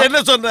சொன்னல மாமா.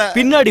 என்ன சொன்ன?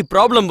 பின்னாடி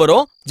ப்ராப்ளம்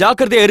வரும்,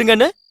 ஜாக்கிரதையா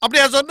இருங்கன்னு.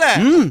 அப்படியா சொன்ன?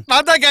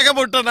 நான் தான் கேட்க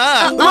போட்டேனா?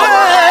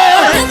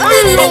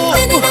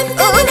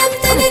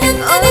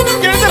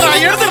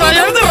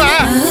 எழுதுறா.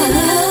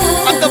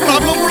 அந்த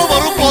ப்ராப்ளம் கூட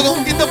வரும் போதும்.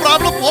 இந்த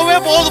ப்ராப்ளம் போவே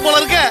போகுது போல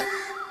இருக்க.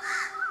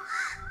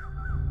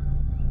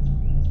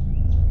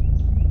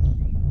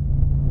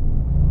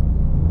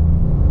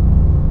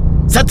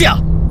 சத்யா,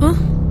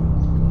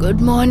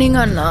 குட் மார்னிங்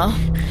அண்ணா.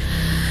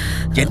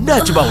 என்ன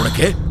ஆச்சுமா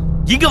உனக்கு?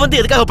 இங்க வந்து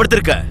எதுக்காக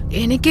படுத்திருக்க?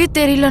 எனக்கே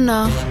தெரியலண்ணா.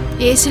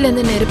 ஏசில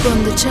இருந்து நெருப்பு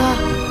வந்துச்சா,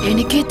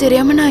 எனக்கே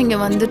தெரியாம நான் இங்க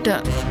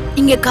வந்துட்டேன்.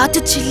 இங்க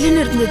காத்து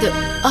சில்லுன்னு இருந்தது,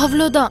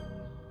 அவ்வளவுதான்.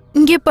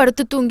 இங்கே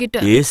படுத்து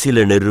தூங்கிட்டேன்.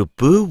 ஏசில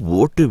நெருப்பு,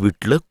 ஓட்டு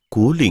வீட்டுல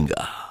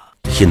கூலிங்கா?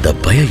 இந்த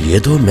பையன்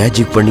ஏதோ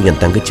மேஜிக் பண்ணி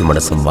என் தங்கச்சி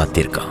மனசை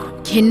மாத்திருக்கான்.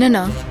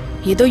 என்னண்ணா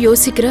ஏதோ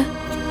யோசிக்கிற?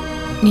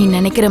 நீ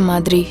நினைக்கிற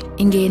மாதிரி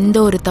இங்க எந்த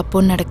ஒரு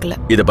தப்பும் நடக்கல.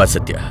 இத பா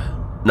சத்யா,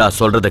 நான்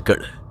சொல்றத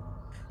கேளு.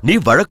 நீ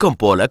வழக்கம்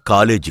போல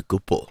காலேஜுக்கு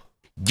போ.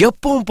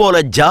 எப்பவும் போல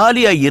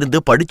ஜாலியா இருந்து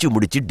படிச்சு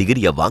முடிச்சு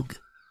டிகிரிய வாங்கு.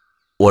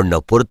 உன்னை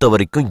பொறுத்த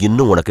வரைக்கும்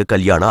இன்னும் உனக்கு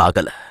கல்யாணம்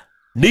ஆகல.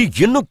 நீ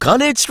இன்னும்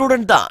காலேஜ்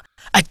ஸ்டூடெண்ட் தான்.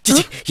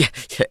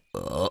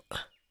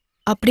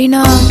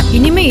 அப்படின்னா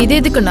இனிமே இது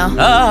எதுக்குண்ணா?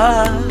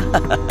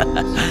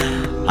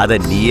 அத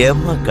நீ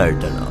ஏமா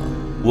கழட்டணும்?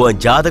 உன்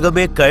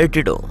ஜாதகமே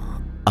கழட்டிடும்.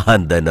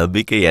 அந்த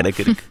நம்பிக்கை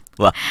எனக்கு இருக்கு.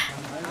 வா.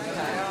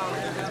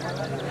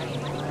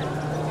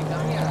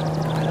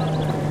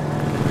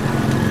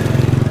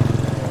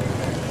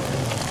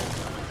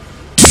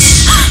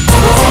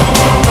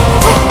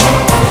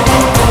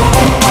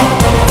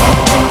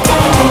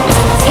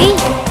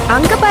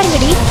 அங்க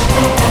பாருங்கடி.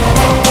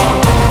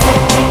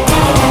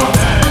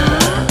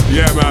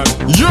 Yeah man.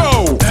 Yo.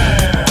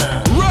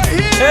 Right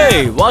here. Hey,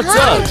 what's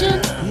up?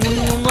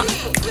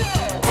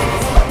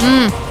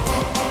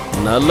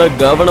 நல்ல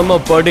கவனமா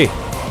படி.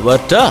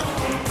 வட்டா.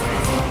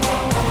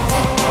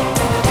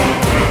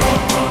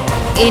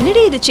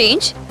 என்னடி இது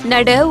சேஞ்ச்?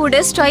 நட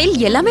உட ஸ்டைல்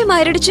எல்லாமே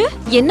மாறிடுச்சு.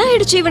 என்ன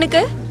ஆயிடுச்சு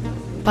இவனுக்கு?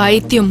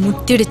 பைத்தியம்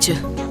முத்திடுச்சு.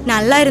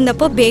 நல்லா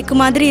இருந்தப்போ பேக்கு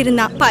மாதிரி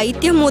இருந்தான்.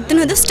 பைத்தியம்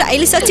முத்துனது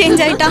ஸ்டைலிஷா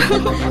சேஞ்ச் ஆயிட்டான்.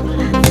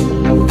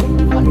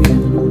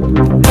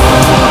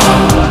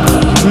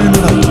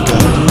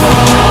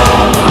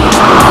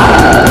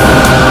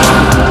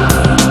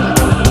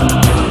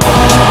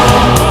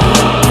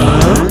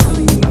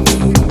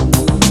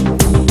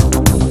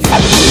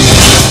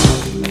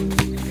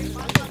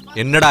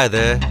 என்னடா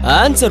இது?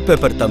 ஆன்சர்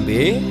பேப்பர் தம்பி.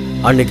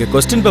 அன்னைக்கு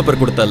क्वेश्चन பேப்பர்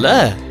கொடுத்தல,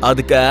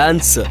 அதுக்கு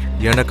ஆன்சர்.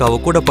 எனக்கு அவ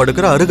கூட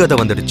படுக்கிற அருகதை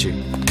வந்துடுச்சு.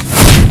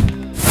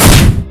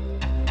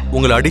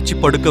 உங்களை அடிச்சு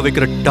படுக்க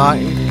வைக்கிற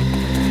டைம்.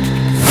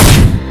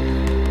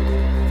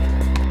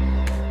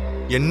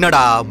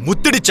 என்னடா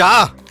முத்திடுச்சா?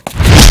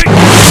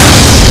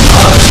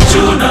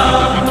 Arjuna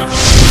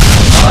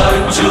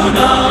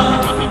Arjuna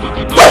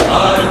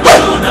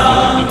Arjuna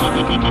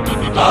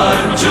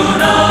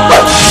Arjuna.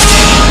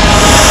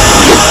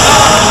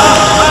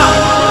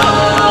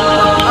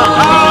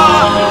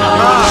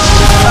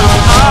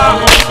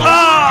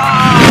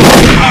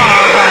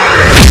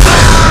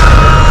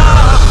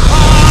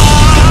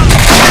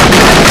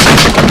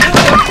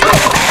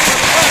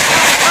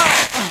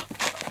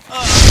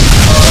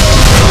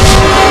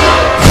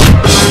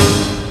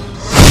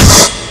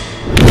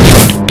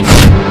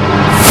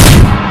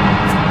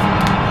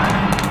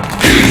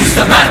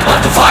 The man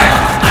want to fire.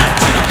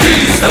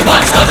 He's the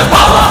one got the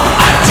power.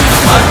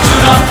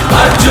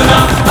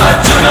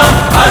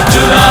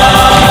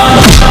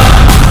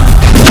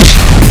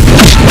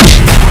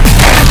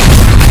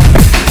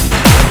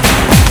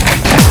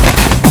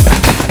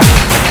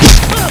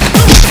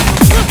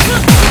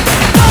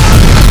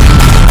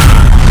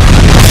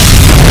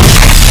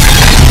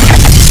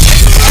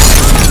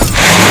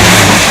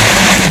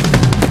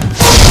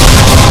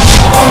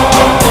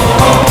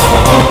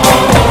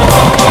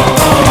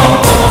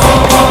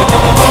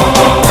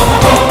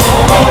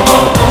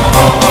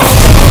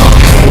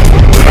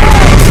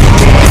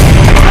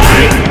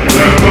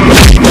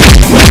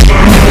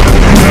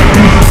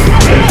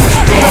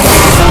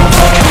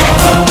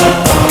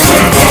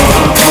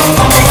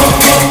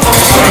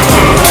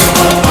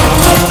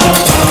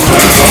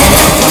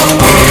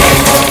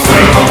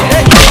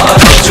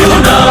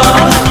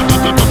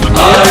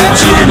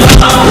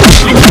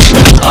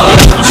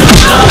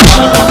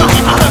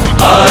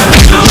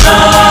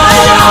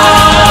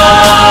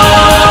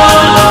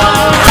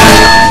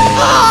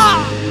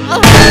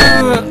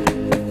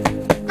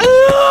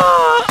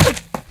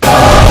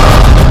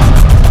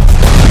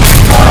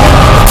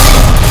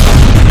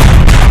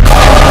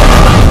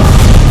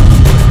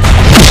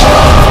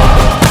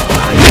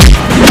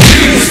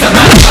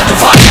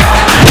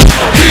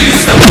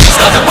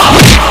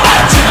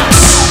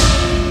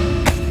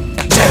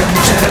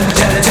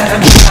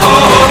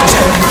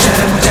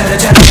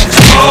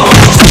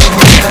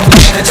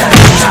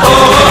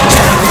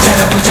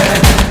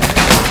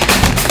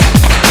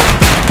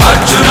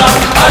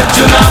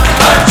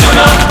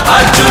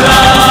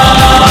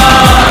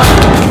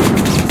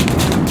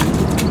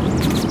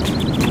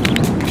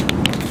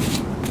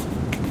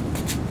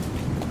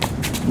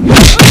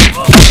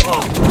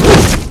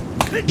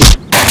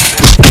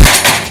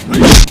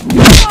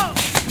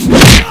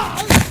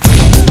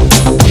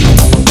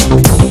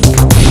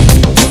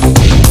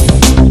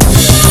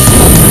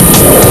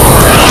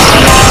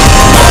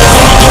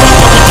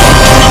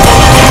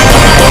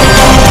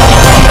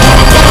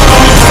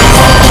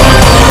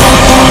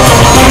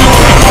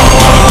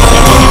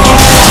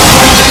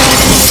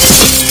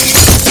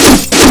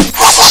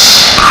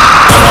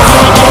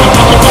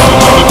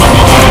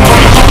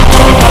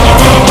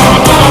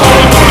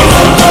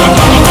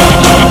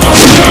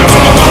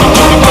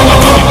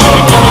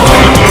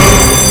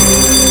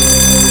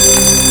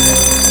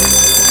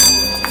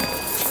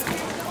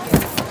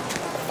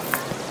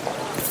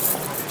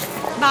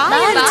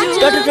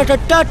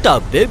 Tata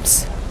babes.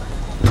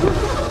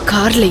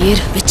 கார்ல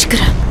ஏறு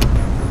வெச்சுக்கிறேன்.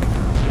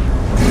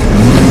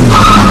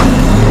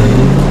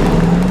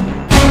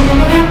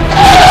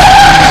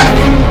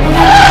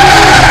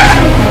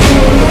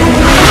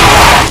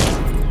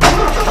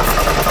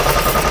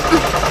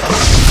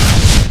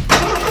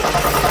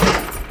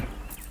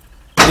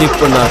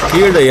 இப்ப நான்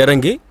கீழே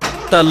இறங்கி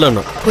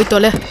தள்ளணும். போய்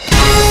தொலை.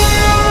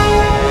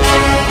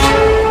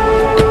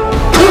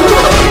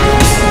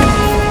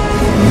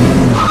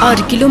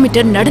 ஆறு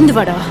கிலோமீட்டர் நடந்து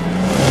வாடா.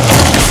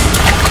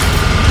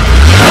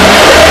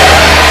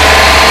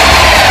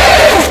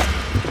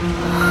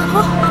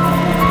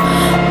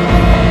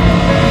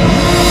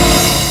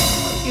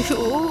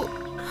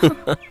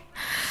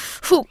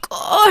 Oh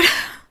God.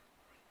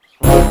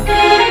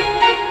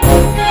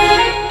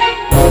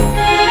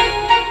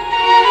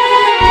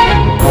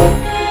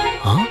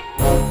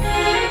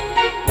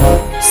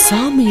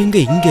 சாமி எங்க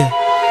இங்க?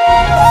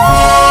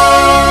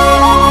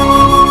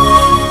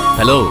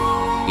 ஹலோ,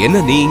 என்ன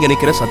நீ இங்க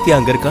நிக்கிற? சத்யா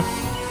அங்க இருக்கா?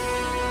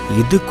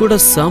 இது கூட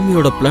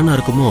சாமியோட பிளானா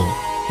இருக்குமோ?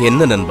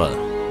 என்ன நண்பா,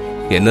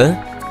 என்ன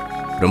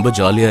ரொம்ப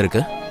ஜாலியா இருக்க?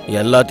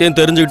 எல்லாத்தையும்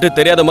தெரிஞ்சுக்கிட்டு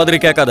தெரியாத மாதிரி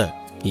கேட்காத.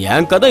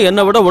 என் கதை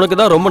என்னை விட உனக்கு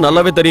தான் ரொம்ப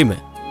நல்லாவே தெரியுமே.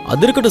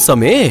 அது இருக்கட்டும்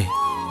சாமி,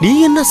 நீ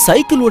என்ன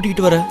சைக்கிள்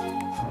ஓட்டிக்கிட்டு வர?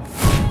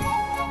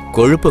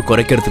 கொழுப்பை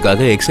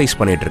குறைக்கிறதுக்காக எக்ஸசைஸ்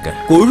பண்ணிட்டு இருக்கேன்.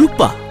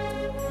 கொழுப்பா?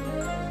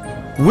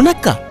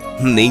 உனக்கா?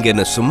 நீங்க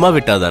என்ன சும்மா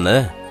விட்டாதானே?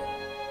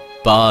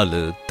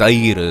 பால்,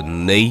 தயிர்,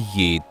 நெய்,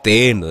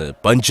 தேன்,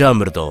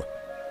 பஞ்சாமிர்தம்,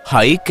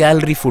 ஹை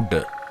கேலரி ஃபுட்டு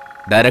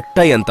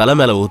டைரக்டா என் தலை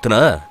மேல ஊத்துனா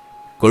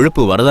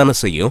கொழுப்பு வரதானே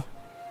செய்யும்.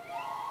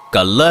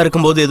 கல்லா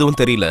இருக்கும்போது எதுவும்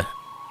தெரியல,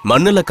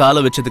 மண்ணுல காலை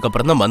வச்சதுக்கு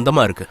அப்புறம் தான்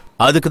மந்தமா இருக்கு.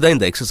 அதுக்கு தான்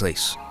இந்த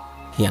எக்ஸசைஸ்.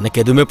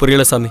 எனக்கு எதுவுமே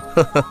புரியல சாமி.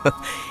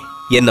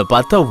 என்னை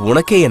பார்த்தா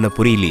உனக்கே என்ன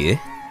புரியலையே.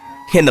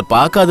 என்னை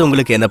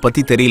பார்க்காதவங்களுக்கு என்னை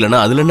பத்தி தெரியலன்னா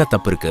அதுல என்ன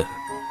தப்பு இருக்கு?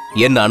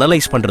 என்ன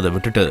அனலைஸ் பண்றதை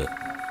விட்டுட்டு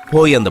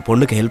போய் அந்த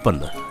பொண்ணுக்கு ஹெல்ப்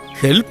பண்ண.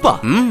 ஹெல்ப்பா?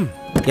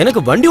 எனக்கு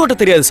வண்டி ஓட்ட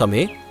தெரியாது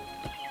சாமி.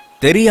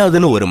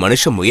 தெரியாதுன்னு ஒரு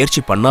மனுஷன்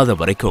முயற்சி பண்ணாத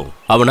வரைக்கும்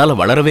அவனால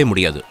வளரவே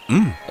முடியாது.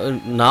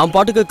 நான்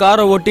பாட்டுக்கு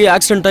காரை ஓட்டி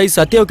ஆக்சிடென்ட் ஆகி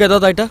சத்யாவுக்கு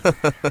ஏதாவது ஆயிட்டா?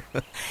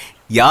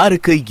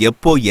 யாருக்கு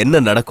எப்போ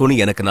என்ன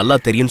நடக்கும்னு எனக்கு நல்லா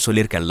தெரியும்னு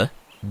சொல்லியிருக்கேன்ல.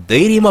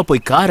 தைரியமா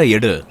போய் காரை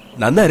எடு,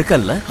 நான் தான்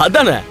இருக்கேன்ல.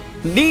 அதானே,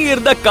 நீ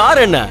இருந்த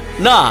கார் என்ன,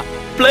 நான்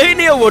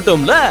பிளைனே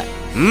ஓட்டும்ல.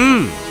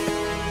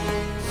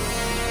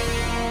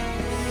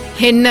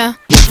 என்ன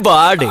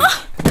பாடி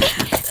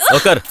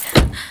ஓகர்.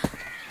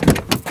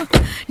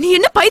 நீ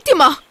என்ன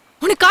பைத்தியமா?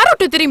 உனக்கு கார்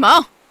ஓட்ட தெரியுமா?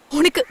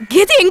 உனக்கு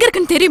எது எங்க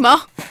இருக்குன்னு தெரியுமா?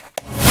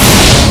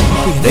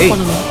 டேய்,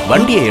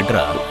 வண்டியை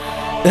ஏட்றா.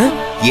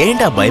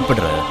 ஏன்டா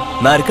பயப்படுற?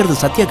 நான் இருக்கிறது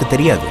சத்யாக்கு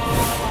தெரியாது.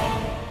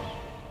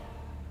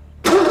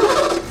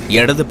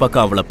 இடது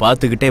பக்கம் அவளை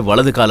பார்த்துக்கிட்டே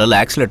வலது காலில்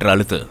ஆக்சிலேட்டர்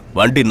அழுத்து.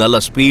 வண்டி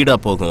நல்லா ஸ்பீடா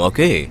போகும்.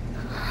 ஓகே?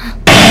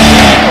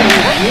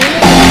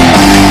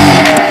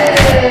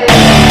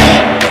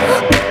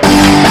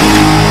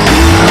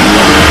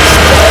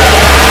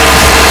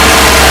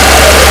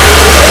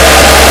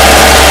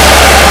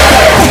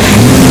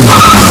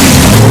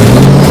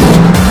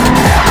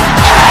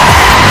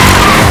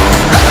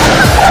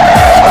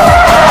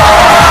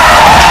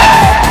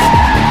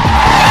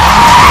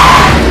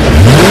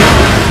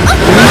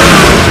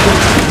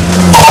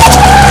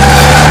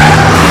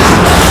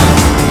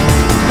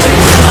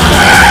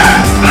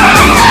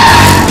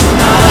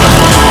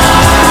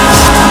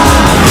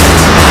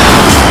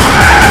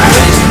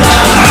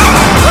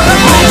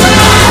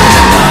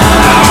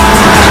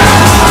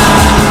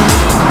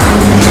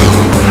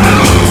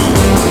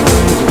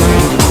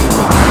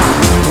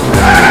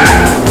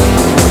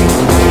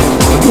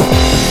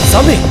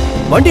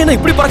 வண்டி என்ன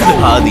இப்படி பறக்குது?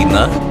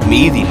 ஆதினா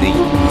மீதி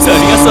நெய்.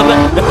 சரியா சொல்ல.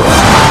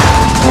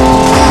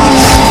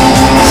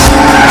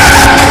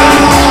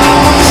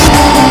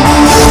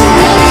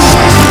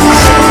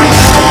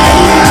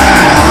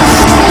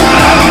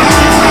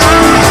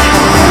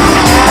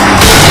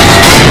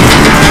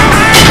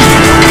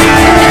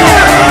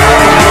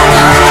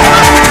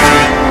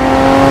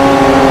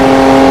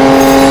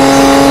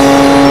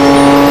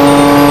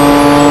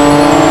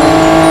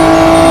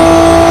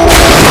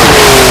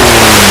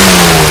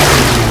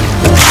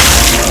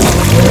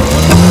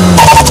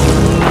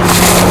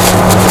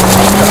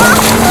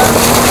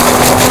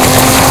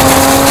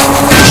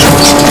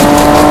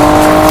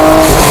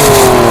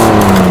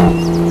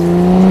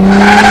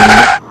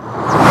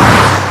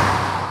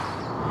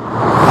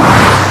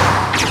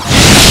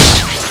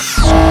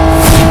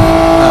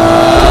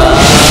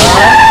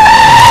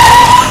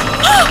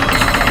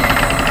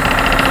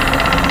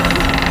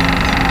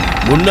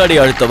 முன்னாடி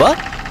அழுத்தவா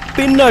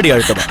பின்னாடி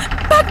அழுத்தவா?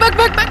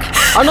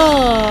 ஆனா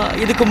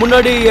இதுக்கு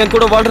முன்னாடி என்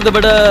கூட வாழ்றதை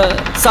விட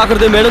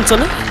சாகிறதே மேலும்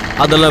சொன்ன,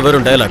 அதெல்லாம்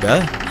வெறும் டயலாகா?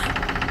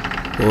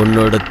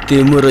 உன்னோட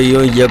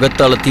திமுறையும்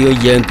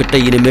எகத்தாளத்தையும் என்கிட்ட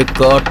இனிமே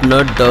காட்டினா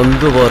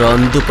டங்கு வர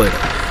அந்து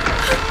போயிடும்.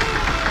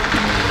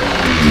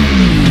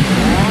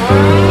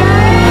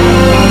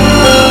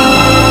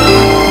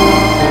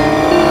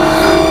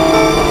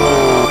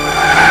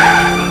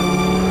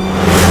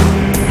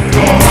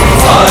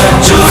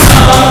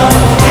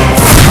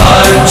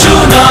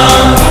 Arjuna,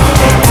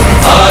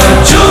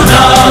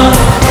 Arjuna,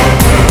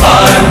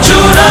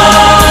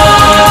 Arjuna.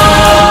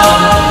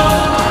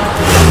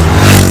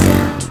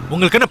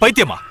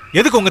 பைத்தியமா?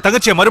 எதுக்கு உங்க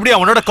தங்கச்சியை மறுபடியும்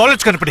அவனோட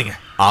காலேஜ்க்கு அனுப்புனீங்க?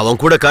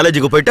 அவன் கூட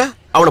காலேஜுக்கு போயிட்டா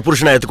அவனை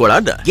புருஷனா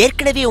ஏத்துக்கோளான்னு.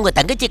 ஏற்கனவே உங்க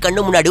தங்கச்சி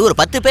கண்ணு முன்னாடி ஒரு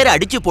 10 பேரை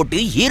அடிச்சு போட்டு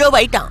ஹீரோ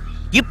ஆயிட்டான்.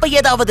 இப்ப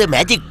ஏதாவது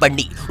மேஜிக்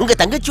பண்ணி உங்க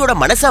தங்கச்சியோட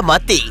மனசா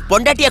மாத்தி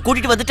பொண்டாட்டியா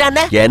கூட்டிட்டு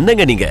வந்துட்டானே.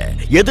 என்னங்க நீங்க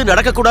எது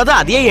நடக்க கூடாதோ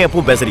அதையே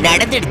எப்பவும் பேசுறீங்க.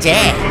 நடந்துடுச்சே.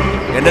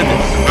 என்னது?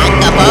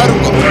 அங்க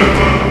பாருங்க.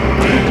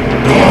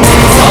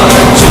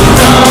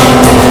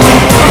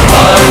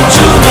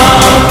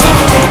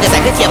 உங்க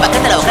தங்கச்சிய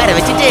பக்கத்துல உட்கார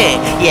வச்சுட்டு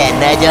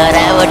என்ன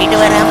ஜோரா ஓட்டிட்டு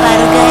வர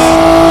பாருங்க.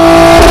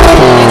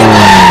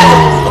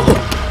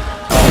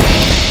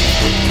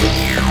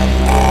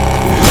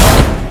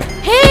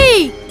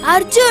 Hey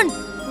Arjun,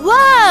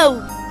 wow!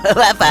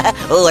 வாப்பா,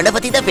 உன்னை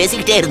பத்தி தான்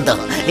பேசிக்கிட்டே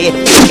இருந்தோம்.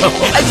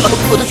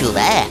 புது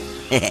ஷூவா?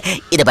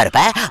 இத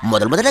பாருப்பா,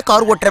 முதல்ல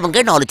கார் ஓட்டுறவங்க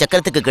 4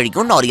 சக்கரத்துக்கு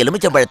கழிக்கும் 4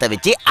 எலுமிச்சம்பழத்தை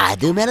வச்சு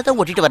அது மேலதான்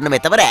ஓட்டிட்டு வரணுமே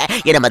தவிர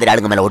என்ன மாதிரி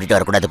ஆளுங்க மேல ஓட்டிட்டு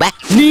வரக்கூடாதுப்பா.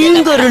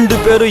 நீங்க 2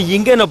 பேரும்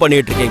இங்க என்ன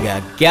பண்ணிட்டு இருக்கீங்க?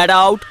 Get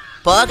out.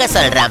 போக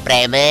சொல்றான்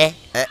பிரேமு.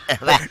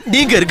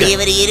 நீங்க இருக்க.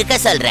 இவர் இருக்க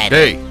சொல்றாரு.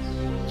 டேய்,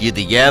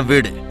 இது என்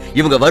வீடு.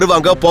 இவங்க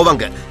வருவாங்க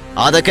போவாங்க.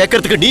 அத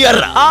கேட்கறதுக்கு நீ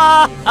யாரா?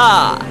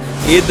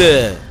 இது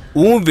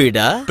உன்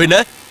வீடா? பின்ன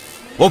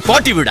உன்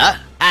பாட்டி வீடா?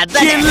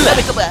 இல்ல,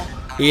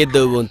 இது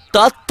உன்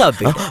தாத்தா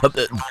வீடு.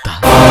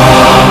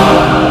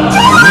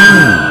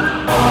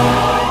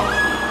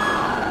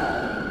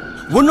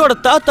 உன்னோட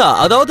தாத்தா,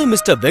 அதாவது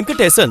மிஸ்டர்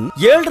வெங்கடேசன்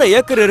 7.5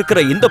 ஏக்கர் இருக்கிற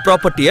இந்த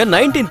ப்ராப்பர்ட்டிய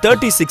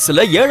 1936ல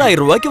 7,000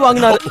 ரூபாய்க்கு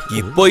வாங்கினாரு.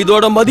 இப்போ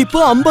இதோட மதிப்பு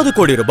 50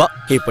 கோடி ரூபாய்.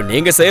 இப்ப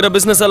நீங்க செய்யற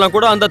பிசினஸ் எல்லாம்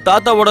கூட அந்த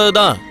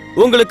தாத்தாவோடதுதான்.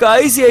 உங்களுக்கு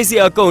ஐசிஐசி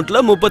அக்கவுண்ட்ல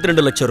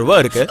 32 லட்சம்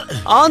ரூபாய் இருக்கு.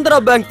 ஆந்திரா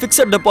பேங்க்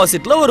பிக்ஸட்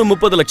டெபாசிட்ல ஒரு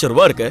 30 லட்சம்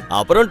ரூபாய் இருக்கு.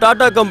 அப்புறம்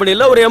டாடா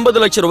கம்பெனில ஒரு 80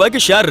 லட்சம் ரூபாய்க்கு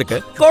ஷேர் இருக்கு.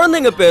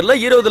 குழந்தைங்க பேர்ல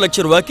 20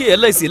 லட்சம் ரூபாய்க்கு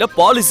எல்ஐசில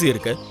பாலிசி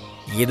இருக்கு.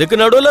 இதுக்கு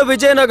நடுவுல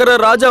விஜயநகர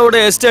ராஜாவோட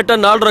எஸ்டேட்ட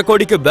 4.5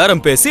 கோடிக்கு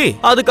பேரம் பேசி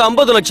அதுக்கு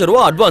 50 லட்சம்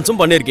ரூபாய் அட்வான்ஸும்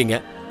பண்ணிருக்கீங்க.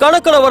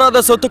 கணக்குல வராத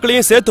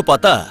சொத்துக்களையும் சேர்த்து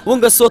பார்த்தா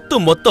உங்க சொத்து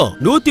மொத்தம்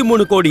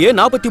 103 கோடியே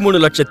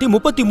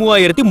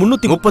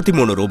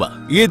 43,33,333 ரூபாய்.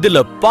 இதுல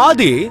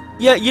பாதி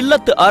என்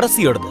இல்லத்து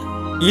அரசியோடது.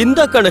 இந்த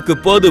கணக்கு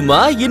போதுமா?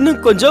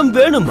 இன்னும் கொஞ்சம்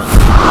வேணுமா?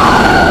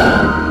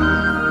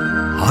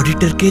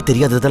 ஆடிட்டருக்கே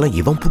தெரியாததெல்லாம்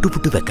இவன்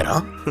புட்டு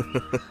வைக்கிறான்.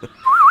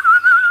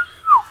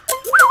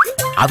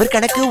 அவர்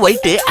கணக்கு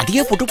ஒயிட்,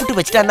 அதையே புட்டு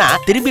வச்சிட்டானா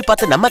திரும்பி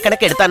பார்த்து நம்ம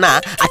கணக்கு எடுத்தானா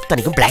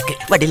அத்தனைக்கும் பிளாக்.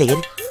 வண்டியில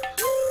ஏறு.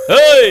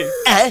 ஏய்,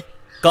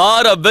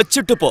 காரை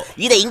வச்சுட்டு போ.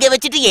 இத இங்க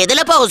வச்சிட்டு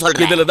எதுல போக சொல்ற?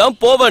 இதுல தான்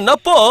போவேன்னா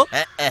போ.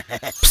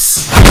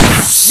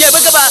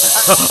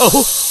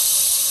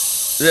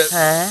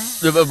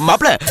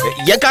 மாப்ள,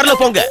 என் கார்ல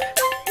போங்க.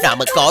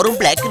 நாம காரும்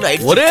பிளாக்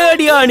ஆயிடுச்சு. ஒரே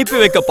அடியா அனுப்பி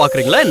வைக்க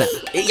பாக்குறீங்களா என்ன?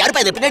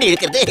 யாருப்பா இது பின்னாடி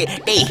இருக்கிறது?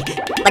 டேய்,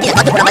 வண்டியை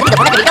பார்த்து போற மாதிரி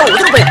போட கிட்ட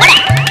ஒதுங்க போய் போடா.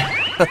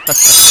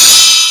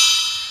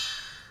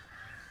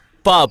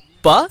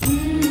 பாப்பா,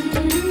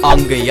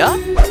 அங்கயா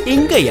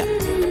இங்கயா?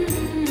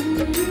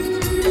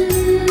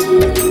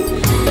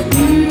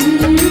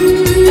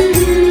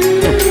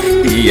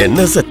 என்ன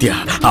சத்யா,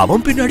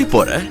 அவன் பின்னாடி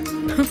போற?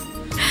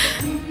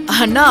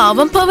 ஆனா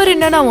அவன் பவர்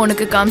என்னன்னு அவன்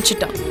உனக்கு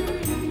காமிச்சிட்டான்.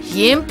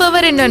 ஏன்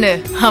பவர் என்னன்னு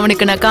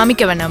அவனுக்கு நான்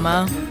காமிக்க வேணாமா?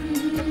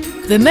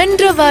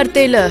 விமென்ற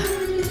வார்த்தையில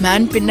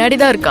மேன் பின்னாடி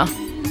தான் இருக்கான்,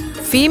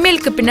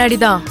 ஃபீமேலுக்கு பின்னாடி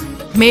தான்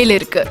மேல்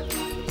இருக்கு.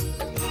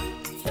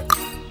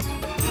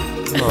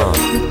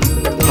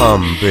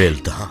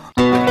 அம்பேல் தான்.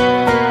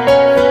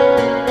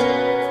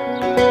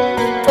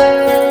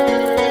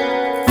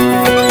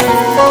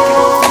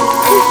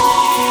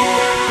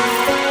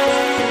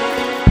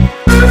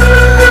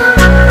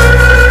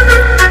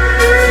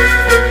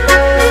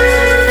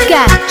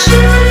 Catch.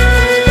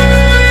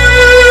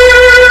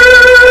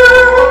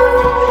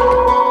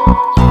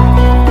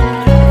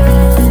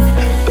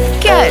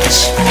 Catch.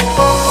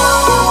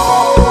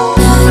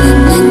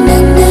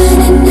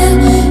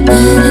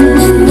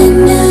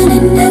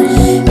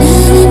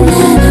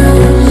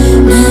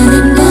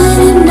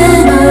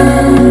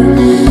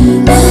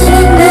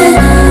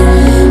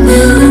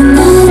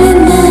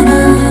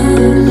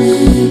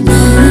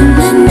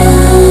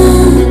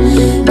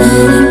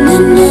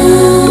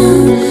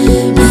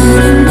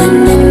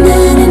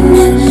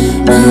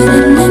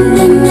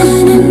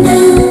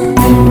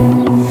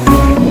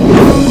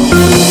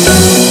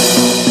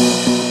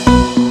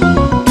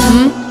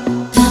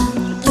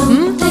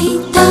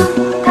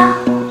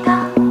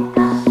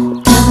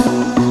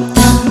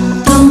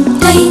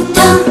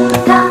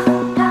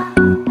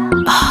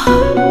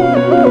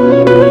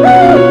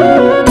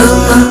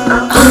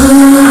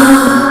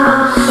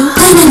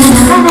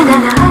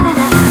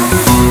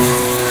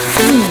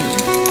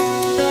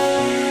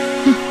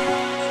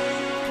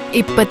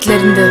 இப்பத்துல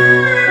இருந்து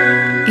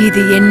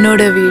இது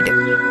என்னோட வீடு.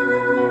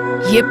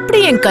 எப்படி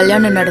என்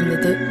கல்யாணம்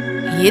நடந்தது,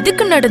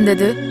 எதுக்கு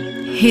நடந்தது,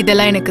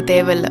 இதெல்லாம் எனக்கு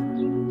தேவையில்ல.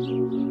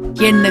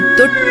 என்னை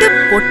தொட்டு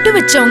பொட்டு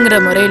வச்சவங்கிற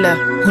முறையில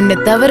உன்னை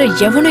தவிர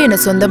எவனும் என்னை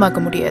சொந்தமாக்க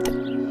முடியாது.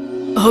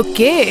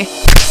 ஓகே?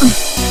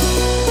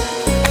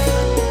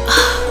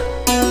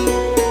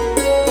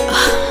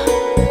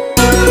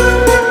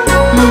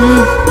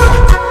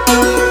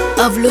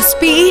 அவ்வளோ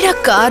ஸ்பீடா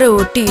காரை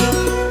ஓட்டி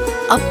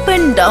அப்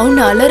அண்ட்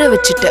டவுன் அலற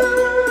வச்சுட்ட.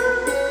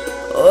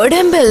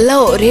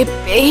 உடம்பெல்லாம் ஒரே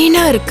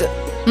பெயினா இருக்கு.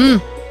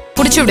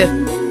 புடிச்சு விடு.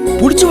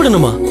 புடிச்சு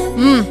விடணுமா?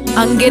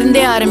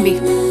 அங்கிருந்தே ஆரம்பி.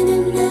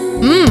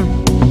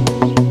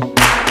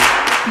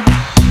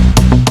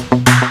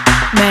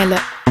 மேல,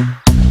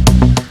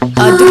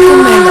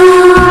 அதுக்கும் மேல,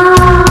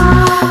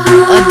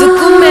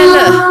 அதுக்கும் மேல.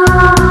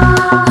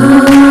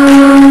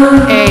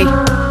 ஏய்,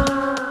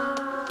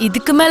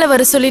 இதுக்கு மேல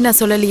வர சொல்லி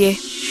நான் சொல்லலையே.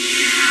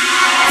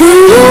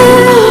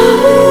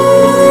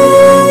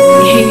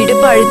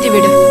 இடுப்பு அழுத்தி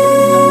விடு.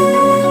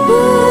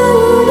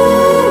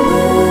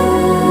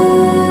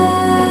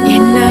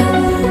 என்ன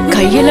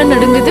கையெல்லாம்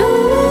நடுங்குது?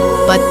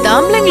 10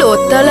 ஆம்பளைங்களை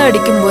ஒத்தால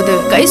அடிக்கும் போது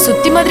கை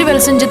சுத்தி மாதிரி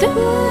வேலை செஞ்சது.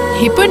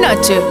 இப்ப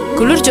என்னாச்சு?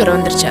 குளிர் ஜுரம்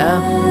வந்துருச்சா?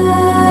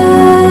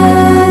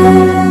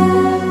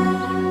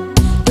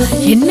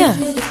 என்ன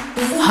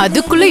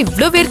அதுக்குள்ள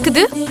இவ்ளோ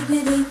வேர்க்குது?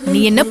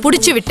 நீ என்ன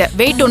புடிச்சு விட்ட?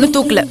 வெயிட் ஒண்ணு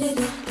தூக்கல.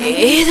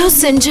 ஏதோ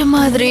செஞ்ச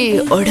மாதிரி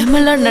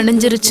உடம்பெல்லாம்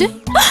நனைஞ்சிருச்சு.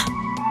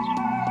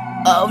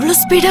 அவ்வளவு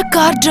ஸ்பீடா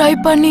கார் டிரைவ்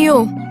பண்ணியோ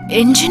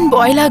என்ஜின்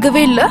பாயில்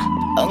ஆகவே இல்ல.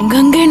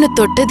 அங்கங்க என்ன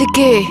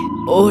தொட்டதுக்கே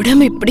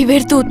உடம்பு இப்படி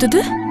வேர்த்து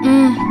ஊத்துது.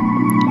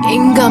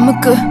 இங்க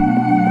அமுக்கு.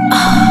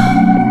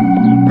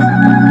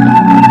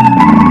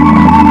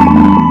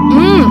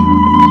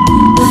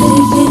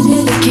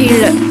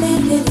 கீழே,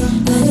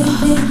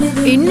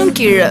 இன்னும்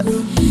கீழே.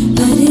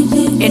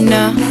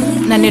 என்ன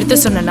நான் நிறுத்த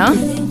சொன்னா?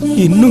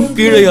 இன்னும்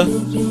கீழையா?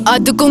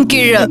 அதுக்கும்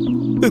கீழே.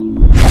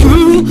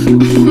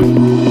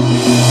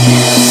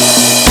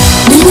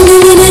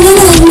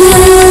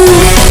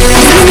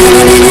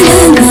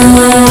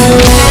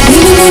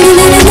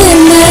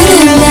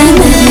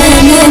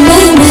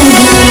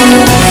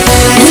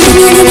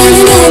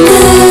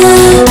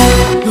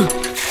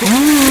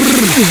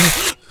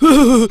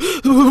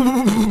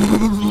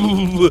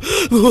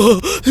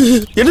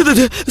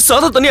 என்னது?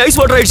 சாதா தண்ணி ஐஸ்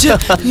வாட்டர் ஆயிடுச்சு.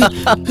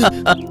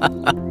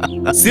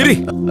 சரி,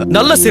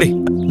 நல்ல சரி.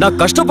 நான்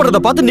கஷ்டப்படுறத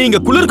பார்த்து நீங்க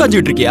குளிர்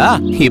காஞ்சிட்டு இருக்கியா?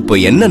 இப்போ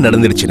என்ன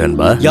நடந்துருச்சு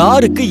நண்பா?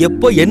 யாருக்கு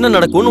எப்போ என்ன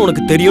நடக்கும்னு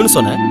உனக்கு தெரியும்னு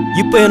சொன்ன.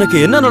 இப்போ எனக்கு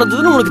என்ன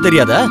நடந்ததுன்னு உனக்கு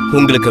தெரியாதா?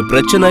 உங்களுக்கு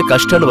பிரச்சனை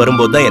கஷ்டம்னு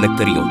வரும்போது தான் எனக்கு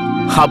தெரியும்.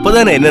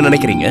 அப்பதான் நான் என்ன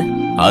நினைக்கிறீங்க?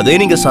 அதே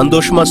நீங்க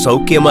சந்தோஷமா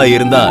சௌக்கியமா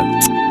இருந்தா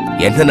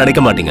என்ன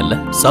நினைக்க மாட்டீங்கல்ல?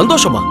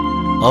 சந்தோஷமா?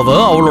 அவ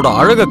அவளோட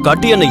அழக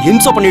காட்டி என்ன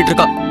ஹிம்சை பண்ணிட்டு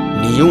இருக்கா.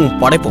 நீயும்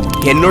படைப்போம்.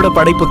 என்னோட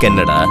படைப்புக்கு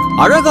என்னடா?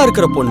 அழகா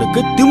இருக்கிற பொண்ணுக்கு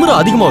திமிர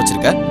அதிகமா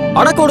வச்சிருக்க,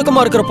 அடக்க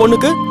ஒடுக்கமா இருக்கிற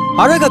பொண்ணுக்கு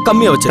அழகா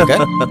கம்மியா வச்சிருக்க.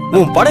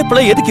 உன்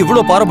படைப்புல எதுக்கு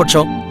இவ்வளவு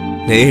பாரபட்சம்?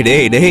 டேய்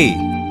டேய் டேய்,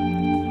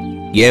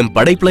 என்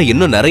படைப்புல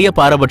இன்னும் நிறைய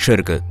பாரபட்சம்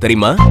இருக்கு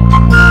தெரியுமா?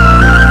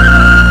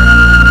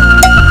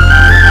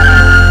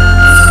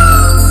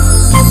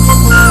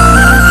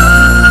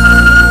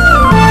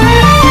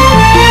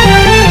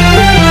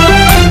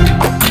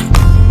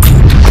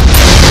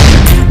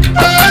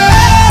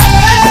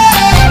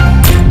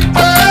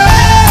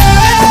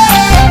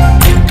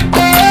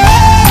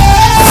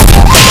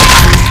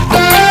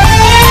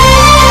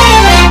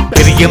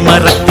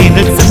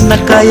 மரத்தினில் சின்ன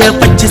காய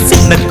வச்சு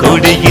சின்ன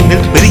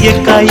கொடியினில் பெரிய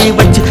காயை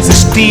வச்சு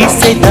சிருஷ்டி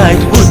செய்தாய்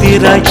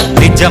புதிராய்.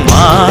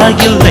 நிஜமா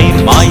இல்லை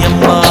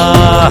மாயம்மா?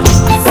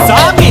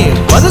 சாமி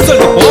பதில்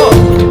சொல்லு போ.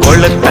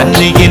 கொள்ள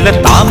தண்ணியில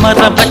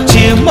தாமரை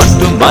வச்சு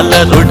மொட்டு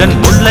மலருடன்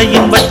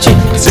முள்ளையும் வச்சு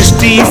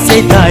சிருஷ்டி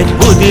செய்தாய்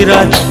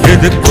புதிராய்.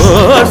 எதுக்கோ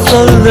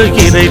சொல்லு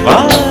இறைவா,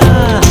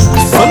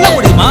 சொல்ல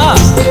முடியுமா?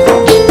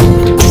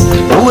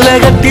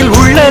 உலகத்தில்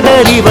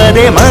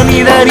உள்ளதறிவதே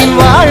மனிதரின்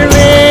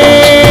வாழ்வே.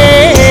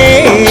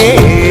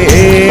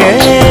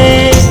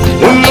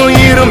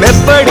 உன்னுயிரும்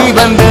எப்படி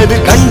வந்தது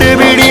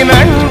கண்டுபிடி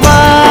நண்பா.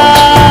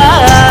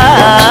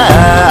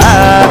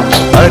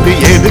 அது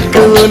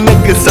எதுக்கு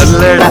உனக்கு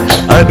சொல்லடா,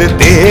 அது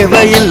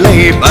தேவையில்லை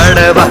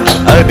படவா.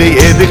 அது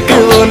எதுக்கு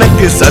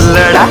உனக்கு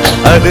சொல்லடா,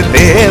 அது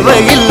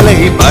தேவையில்லை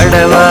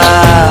படவா.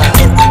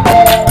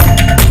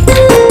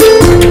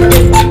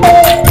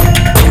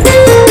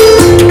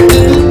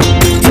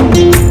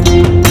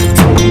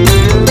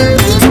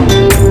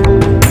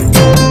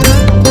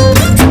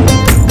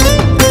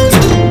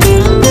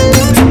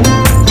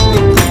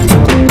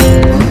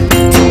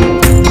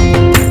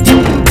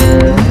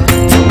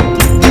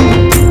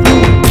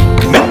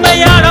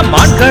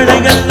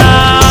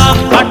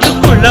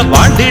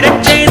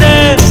 வாழ்ந்திடச் செய்த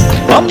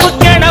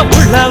பம்புக்கென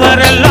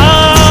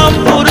உள்ளவரெல்லாம்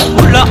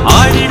ஊருக்குள்ள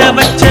ஆடிட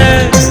வச்ச.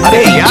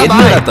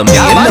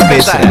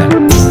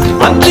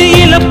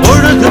 அந்தியில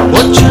பொழுது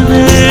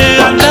போச்சுன்னு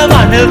அந்த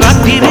வானில்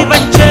ராத்திரி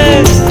வச்ச.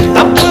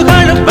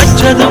 தப்புகளும்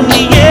வச்சதும்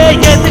நீயே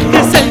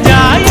எதுக்கு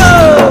செஞ்சாயோ?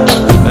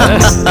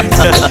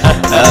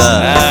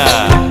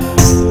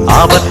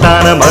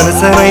 ஆபத்தான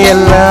மனுஷனை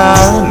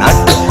எல்லாம்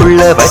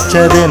நாட்டுக்குள்ள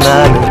வச்சது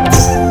நான்.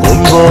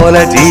 போல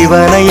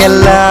ஜீவனை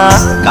எல்லாம்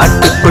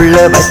காட்டுக்குள்ள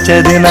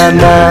வச்சது நான்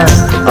தான்.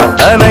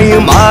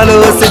 அத்தனையும்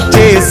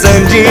ஆலோசிச்சு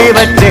செஞ்சு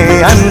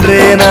வச்சேன் அன்றே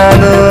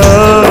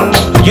நானும்.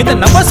 என்ன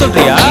நம்ப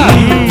சொல்றியா?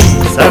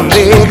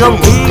 சந்தேகம்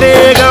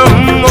உந்தேகம்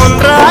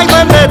ஒன்றாய்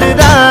வந்தது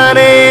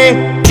தானே.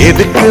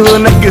 எதுக்கு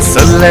உனக்கு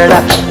சொல்லடா,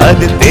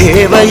 அது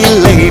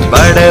தேவையில்லை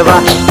படவா.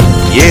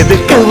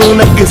 எதுக்கு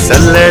உனக்கு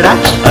சொல்லடா,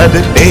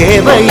 அது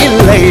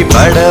தேவையில்லை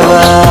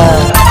படவா.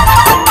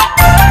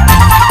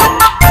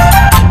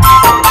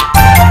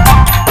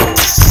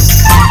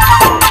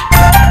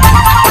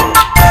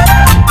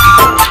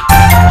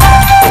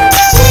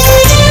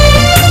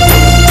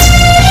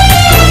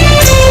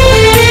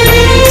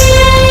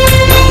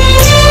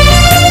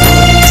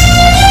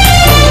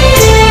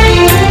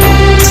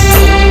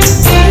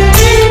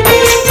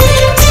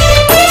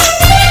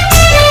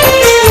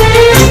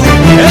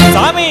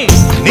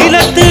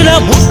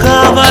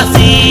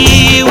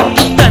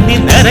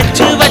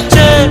 கரைச்சு வச்ச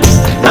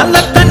நல்ல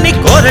தண்ணி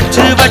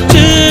கோரச்சு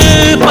வச்சு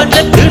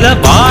பஞ்சத்துல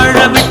வாழ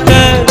விட்ட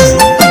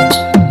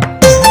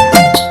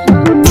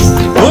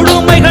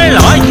கொடுமைகள்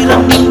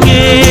ஆயிரம்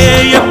இங்கே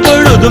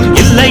எப்பொழுதும்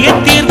இல்லையே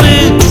தீர்வு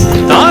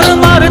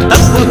தாறுமாறு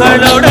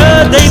தப்புகளோட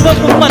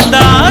தெய்வமும்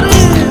வந்தாரு.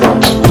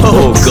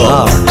 Oh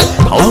God,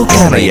 how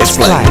can I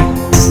explain?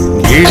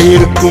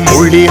 கீழிருக்கும்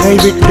உள்ளினை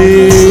விட்டு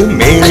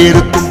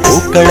மேலிருக்கும்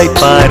பூக்களை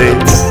பாரு,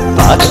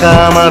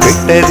 பார்க்காம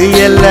விட்டது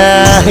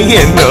எல்லாம்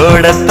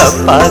என்னோட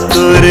தப்பா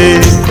கூறு.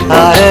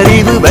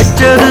 அறிவு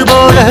வச்சது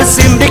போல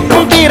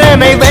சிந்திக்கும்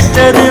திறனை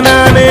வெற்றது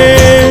நானு.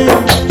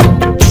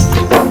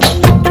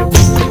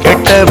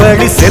 கெட்ட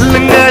வழி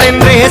செல்லுங்கள்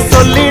என்றே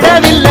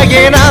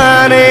சொல்லிடவில்லையே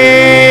நானே.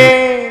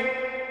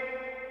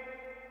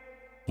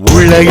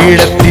 உள்ள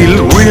இடத்தில்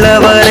உள்ள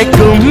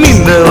வரைக்கும்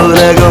இந்த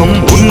உலகம்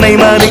உன்னை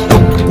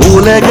மதிக்கும்.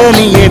 உலக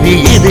நியதி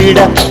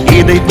இதுடா,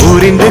 இதை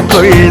புரிந்து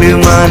கொள்ளு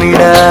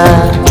மானிடா.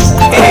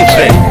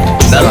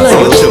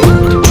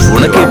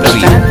 உனக்கே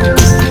தெரியும்.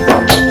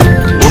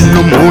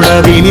 உண்ணும்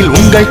உணவினில்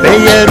உங்கள்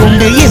பெயர்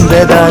உண்டு.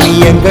 இந்த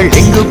தானியங்கள்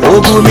எங்கு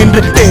போகும்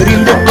என்று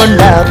தெரிந்து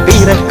கொண்டா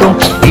பிறக்கும்.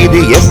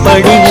 இது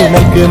எப்படி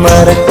உனக்கு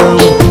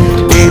மறக்கும்?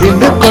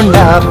 தெரிந்து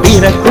கொண்டா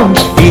பிறக்கும்.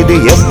 இது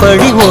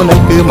எப்படி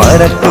உனக்கு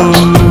மறக்கும்?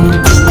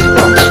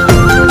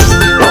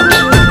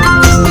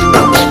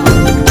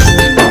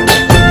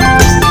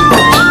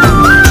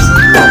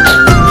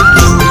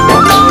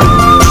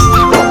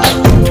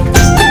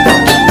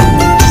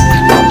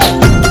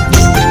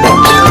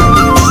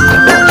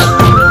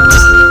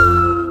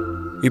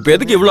 இப்ப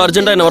எதுக்கு இவ்வளவு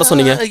அர்ஜென்ட்டா என்ன வர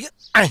சொன்னீங்க?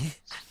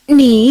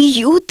 நீ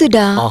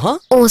யூத்துடா,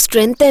 உன்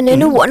ஸ்ட்ரென்த்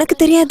என்னன்னு உனக்கு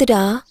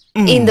தெரியாதுடா.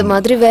 இந்த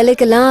மாதிரி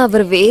வேலைக்கெல்லாம்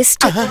அவர்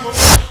வேஸ்ட்.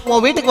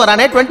 உன் வீட்டுக்கு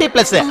வரானே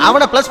 20+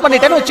 அவனை ப்ளஸ்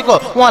பண்ணிட்டேன்னு வச்சுக்கோ,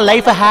 உன்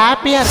லைஃப்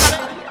ஹாப்பியா இருக்கு.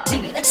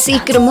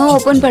 சீக்கிரமா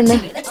ஓபன் பண்ணு.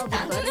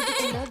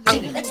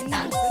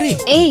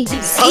 ஏய்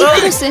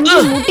சீக்கிரம் செஞ்சு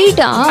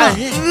முட்டிட்டா.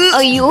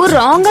 ஐயோ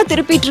ராங்கா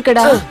திருப்பிட்டு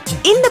இருக்கடா.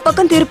 இந்த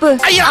பக்கம் திருப்பு.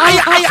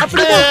 அப்படிதான்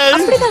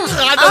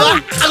அப்படிதான்.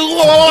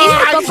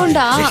 இந்த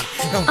பக்கம்டா.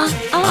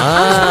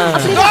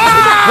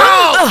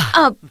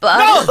 அப்பா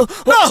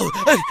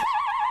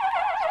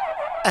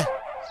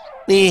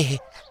நீ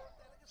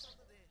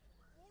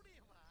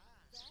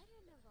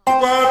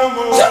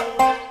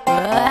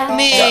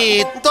நீ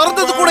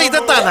திறந்தது கூட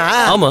இதத்தானா?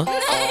 ஆமா.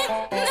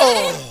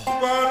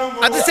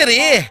 அது சரி,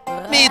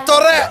 நீ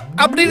தொற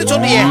அப்படின்னு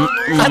சொன்னியே,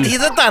 அது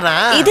இதத்தானா?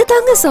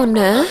 இதுதாங்க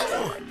சொன்னேன்.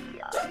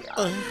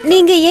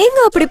 நீங்க ஏங்க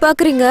அப்படி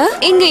பாக்குறீங்க?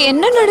 இங்க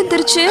என்ன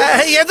நடந்துருச்சு?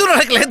 எதுவும்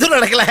நடக்கல, எதுவும்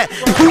நடக்கல.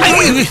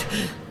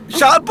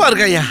 ஷார்ப்பா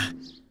இருக்க ஐயா.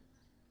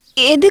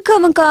 எதுக்கு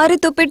அவன் காரை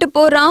துப்பிட்டு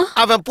போறான்?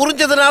 அவன்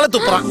புரிஞ்சதுனால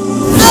துப்புறான்.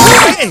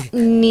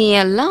 நீ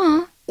எல்லாம்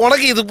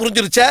உனக்கு இது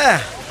புரிஞ்சிருச்சா?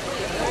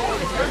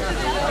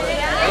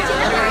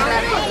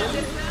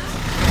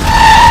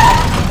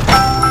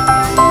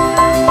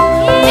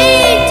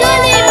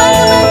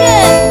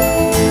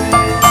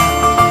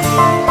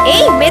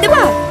 ஏய்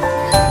மெதுவா.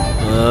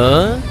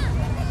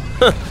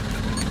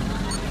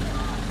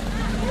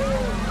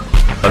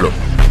 ஹலோ,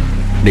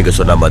 நீங்க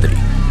சொன்ன மாதிரி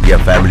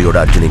என் ஃபேமிலியோட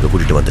அர்ஜுன் இங்க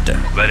கூட்டிட்டு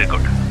வந்துட்டேன். Very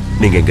good.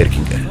 நீங்க எங்க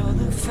இருக்கீங்க?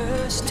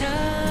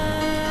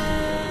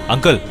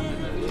 அங்கிள்,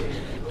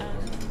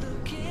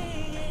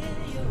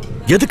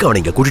 எதுக்கு அவனை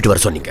இங்க கூட்டிட்டு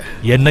வர சொன்னீங்க?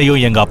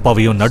 என்னையும் எங்க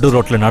அப்பாவையும் நடு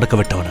ரோட்ல நடக்க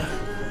விட்டவன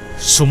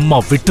சும்மா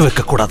விட்டு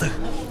வைக்க கூடாது.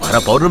 வர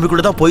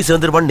பௌர்ணமிக்குள்ள தான் போய்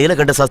சேர்ந்துருவான்னு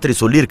நீலகண்ட சாஸ்திரி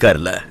சொல்லி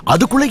இருக்காருல்ல,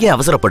 அதுக்குள்ள ஏன்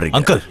அவசரப்படுறீங்க?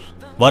 அங்கிள்,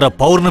 வர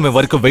பௌர்ணமி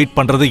வரைக்கும் வெயிட்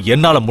பண்றது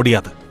என்னால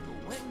முடியாது.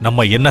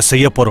 நம்ம என்ன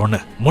செய்ய போறோம்னு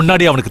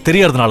முன்னாடி அவனுக்கு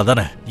தெரியறதுனால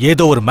தானே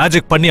ஏதோ ஒரு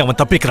மேஜிக் பண்ணி அவன்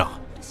தப்பிக்கிறான்.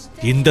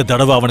 இந்த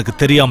தடவை அவனுக்கு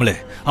தெரியாமலே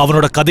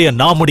அவனோட கதையை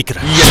நான்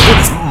முடிக்கிறேன்.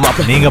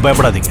 நீங்க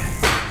பயப்படாதீங்க,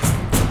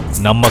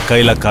 நம்ம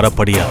கையில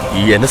கரப்படியா.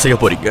 என்ன செய்ய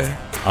போறீங்க?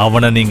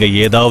 அவனை நீங்க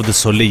ஏதாவது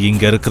சொல்லி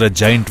இங்க இருக்கிற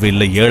ஜாயிண்ட்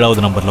வீல்ல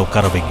 7வது நம்பர்ல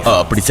உட்கார வைங்க.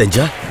 அப்படி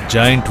செஞ்சா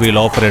ஜாயிண்ட் வீல்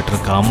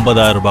ஆபரேட்டருக்கு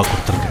 50,000 ரூபாய்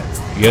கொடுத்துருங்க.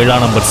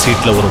 7ஆம் நம்பர்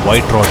சீட்ல ஒரு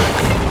ஒயிட் ராட்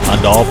இருக்கு.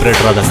 அந்த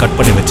ஆபரேட்டர் அதை கட்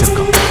பண்ணி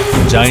வச்சிருக்கான்.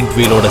 ஜாயிண்ட்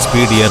வீலோட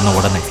ஸ்பீடு ஏறின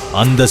உடனே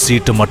அந்த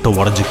சீட்டு மட்டும்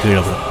உடஞ்சு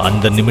கீழே விடும்.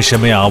 அந்த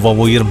நிமிஷமே அவன்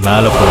உயிர்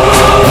மேல போகும்.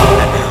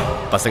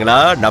 பசங்களா,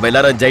 நம்ம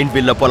எல்லாரும் ஜெயின்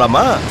வீல்ல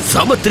போலாமா?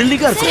 சம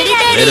த்ரில்லிங்கா இருக்கும்.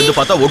 வேற இருந்து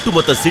பார்த்தா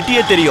ஒட்டுமொத்த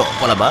சிட்டியே தெரியும்.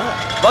 போலாமா?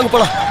 வாங்க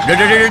போலாம்.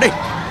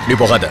 நீ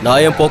போகாத.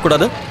 நான் ஏன் போக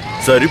கூடாது?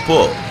 சரி போ,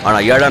 ஆனா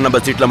 7ஆம்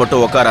நம்பர் சீட்ல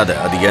மட்டும் உட்காராத.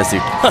 அது ஏன்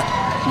சீட்.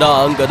 நான்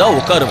அங்கதான்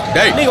உட்காருவேன்.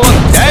 டேய் நீங்க வாங்க.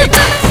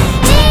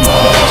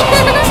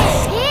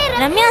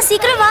 ரம்யா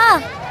சீக்கிரம் வா.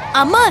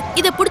 அம்மா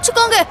இத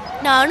புடிச்சுக்கோங்க,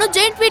 நானும்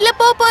ஜெயிண்ட் வீல்ல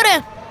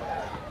போறேன்.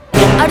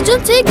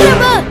 அர்ஜுன்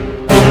சீக்கிரம் வா.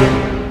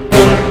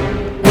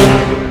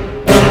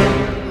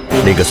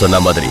 நீங்க சொன்ன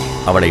மாதிரி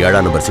அவனை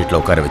 7ஆம் நம்பர் சீட்ல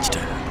உட்கார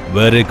வச்சுட்டேன்.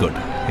 Very good.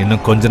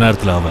 இன்னும் கொஞ்ச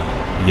நேரத்துல அவன்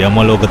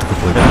யமலோகத்துக்கு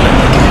போயிட்டான்.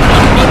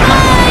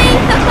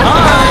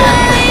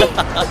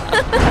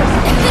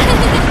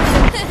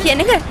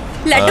 என்னங்க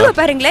லட்டுவை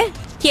பாருங்களேன்.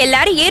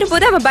 எல்லாரும்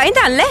ஏறும்போது அவன்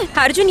பயந்தான்ல.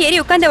 அர்ஜுன் ஏறி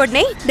உட்கார்ந்த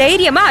உடனே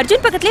தைரியமா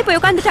அர்ஜுன் பக்கத்துலயே போய்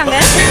உட்கார்ந்துட்டாங்க.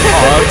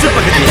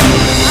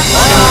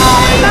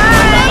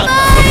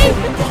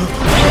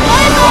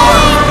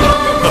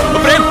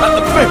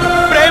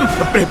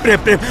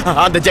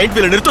 அந்த ஜெயிண்ட்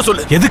வீல நிறுத்த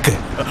சொல்லு. எதுக்கு?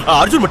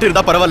 அர்ஜுன் மட்டும்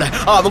இருந்தா பரவாயில்ல,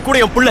 அவன் கூட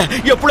என்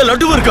புள்ள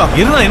லட்டுவும் இருக்கா.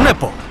 இருந்தா என்ன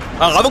இப்போ?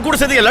 அவன் கூட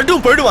சேர்ந்து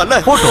லட்டும் போயிடுவான்ல.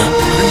 போட்டோம்.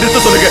 நிறுத்த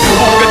சொல்லுங்க.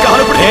 உங்க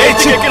காலை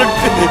பிடிச்சு கேட்கிறேன்.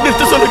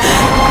 நிறுத்த சொல்லுங்க.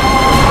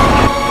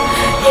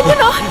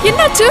 என்னடா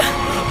என்னாச்சு?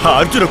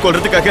 அர்ஜுனை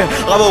கொல்றதுக்காக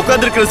அவன்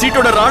உட்கார்ந்திருக்கிற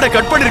சீட்டோட ராடை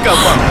கட்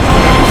பண்ணிருக்காப்பா.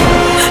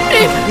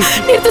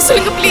 நிறுத்த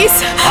சொல்லுங்க ப்ளீஸ்.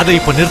 அதை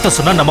இப்ப நிறுத்த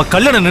சொன்னா நம்ம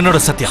கல்யாணம் நின்னோட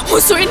சத்யா.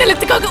 உன்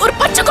சுயநலத்துக்காக ஒரு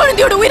பச்சை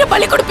குழந்தையோட உயிரை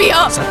பலி கொடுப்பியா?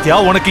 சத்யா,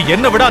 உனக்கு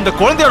என்ன விட அந்த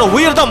குழந்தையோட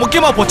உயிர் தான்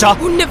முக்கியமா போச்சா?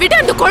 உன்னை விட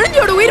அந்த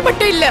குழந்தையோட உயிர்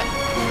மட்டும் இல்ல,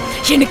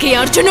 எனக்கு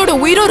அர்ஜுனோட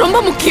உயிரும் ரொம்ப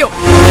முக்கியம்.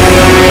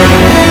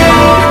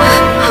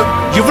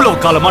 இவ்வளவு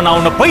காலமா நான்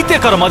உன்னை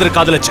பைத்தியக்கார மாதிரி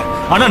காதலிச்சேன்.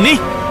 ஆனா நீ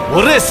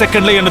ஒரே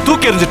செகண்ட்ல என்ன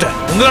தூக்கி எறிஞ்சிட்ட.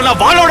 உங்களை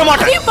நான் வாழ விட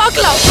மாட்டேன். நீ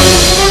பார்க்கலாம்.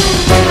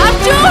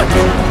 அர்ஜுன்,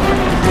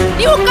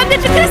 நீ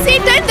உட்கார்ந்துட்டு இருக்கிற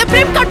சீட்டை இந்த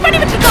பிரேம் கட் பண்ணி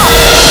விட்டுருக்கா.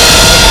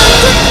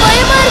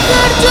 பயமா இருக்கு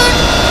அர்ஜுன்.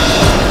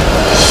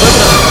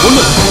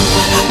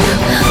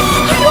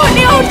 ஐயோ,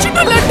 நீ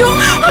அர்ஜுன் லட்டு.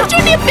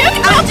 அர்ஜுன், நீ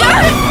பிரேம்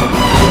காப்பாத்து.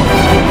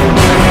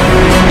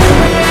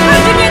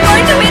 அர்ஜுன், நீ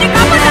கோயிட்டு மேரே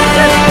காப்பாத்து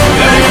அர்ஜுன்.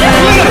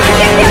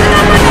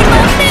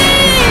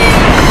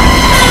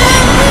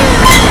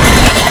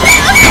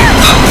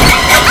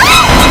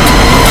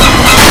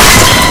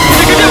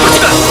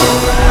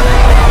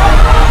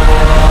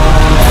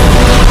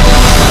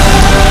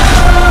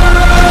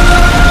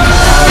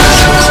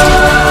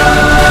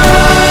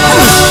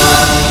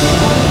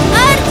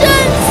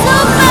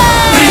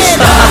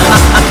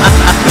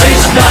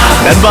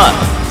 நண்பா,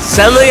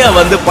 செமையா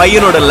வந்து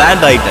பையனோட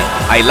லேண்ட் ஆயிட்டேன்.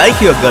 I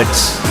like your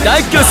cuts.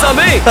 Thank you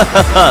சாமி.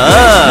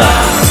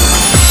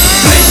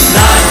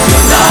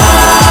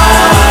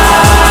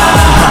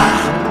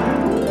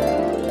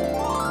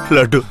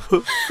 லட்டு.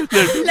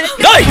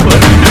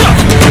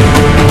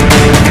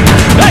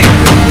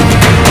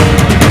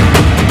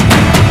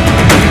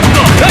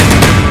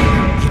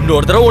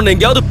 இன்னொரு தடவை உன்னை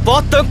எங்கேயாவது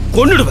பார்த்த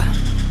கொன்னுடுவேன்.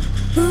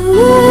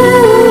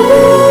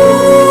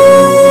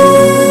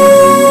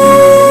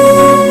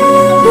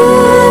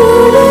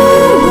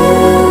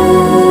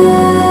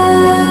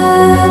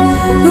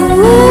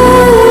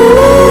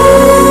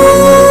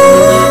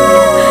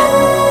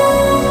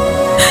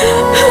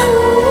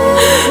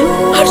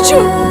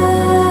 Arjun,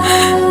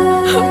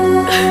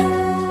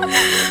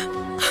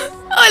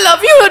 I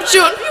love you,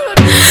 Arjun.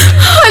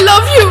 I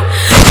love you.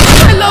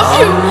 I love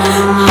you.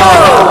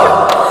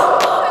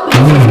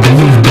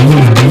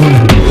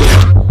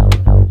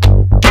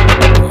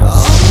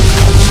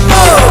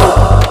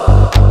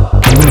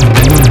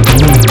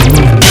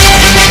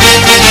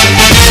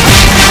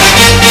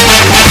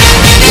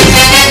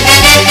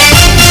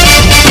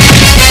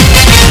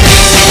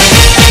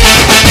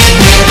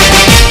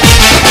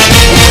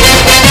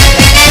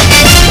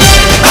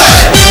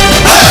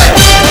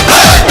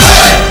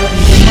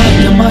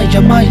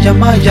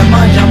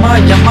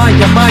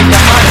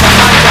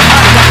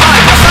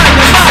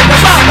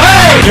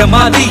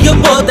 யமானியும்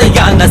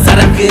போதையான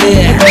சரக்கு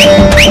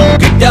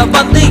கிட்ட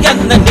வந்து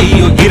என்ன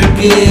நீயும்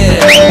இருக்கு.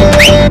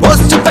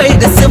 போஸ்ட்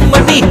பைடு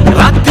சிம்மணி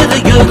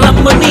ராத்திரியில்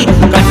ரம்மணி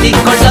கட்டி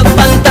கொள்ள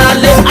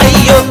வந்தாலே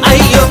ஐயோ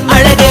ஐயோ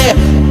அழகே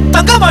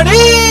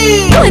தங்கமணி.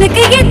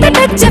 உனக்கு எத்த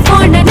டச்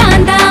போன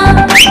நான்தான்,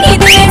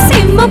 இதுல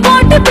சிம்ம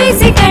போட்டு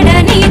பேசிக்கட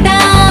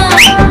நீதான்.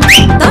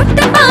 தொட்ட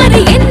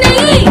பாரு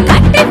என்னையே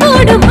கட்டி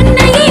போடு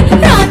முன்னையே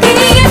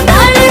ராத்திரிய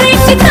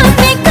தாளரைக்கு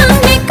கம்மி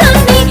கம்மி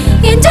கம்மி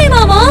என்ஜாய்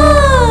மாமா.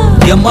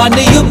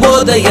 யமானியும்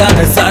போதையான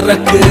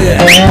சரக்கு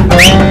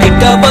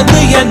கிட்ட வந்து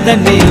என்ன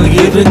நீயும்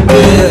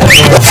இருக்கு.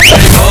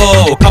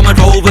 Oh, come and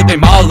roll with me,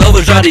 my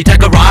lover, Johnny,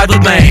 take a ride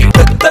with me.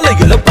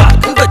 தலையில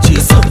பாக்கு வச்சு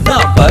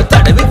சொன்னாப்ப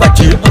தடவி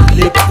வச்சு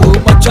மல்லிப்பூ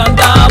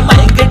மச்சாந்தா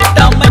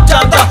மயங்கிட்டா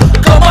மச்சாந்தா.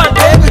 Come on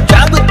baby,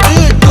 ஜாபுக்கு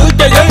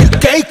தூய்டையை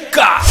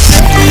கேக்கா.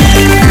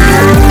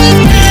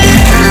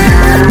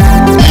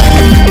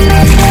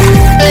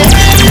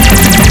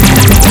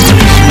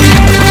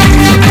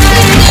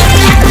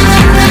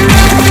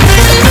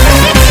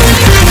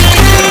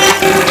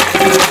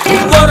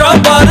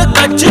 பாரு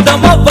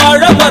கச்சிதமா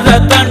வாழ மர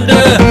தண்டு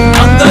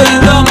அங்க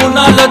இங்க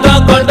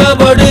முன்னாலதான்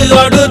கண்டபடி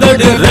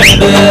அடுதடி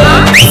ரெண்டு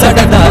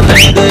சடதா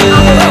ரெண்டு.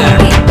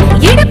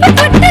 இடுப்பு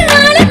தொட்டு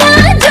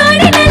ஆளுதான்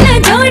ஜோடி நல்ல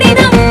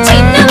ஜோடிதான்.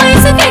 சின்ன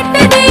வயசு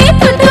கெட்டதே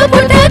புட்டு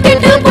புட்டு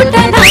கிட்டு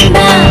புட்ட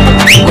நான்தா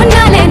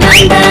உன்னாலே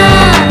நான்தா.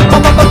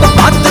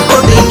 பார்த்து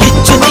கொண்டு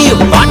இச்சு நீ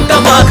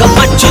பாட்டமாக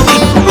மச்சு நீ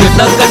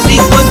என்ன கட்டி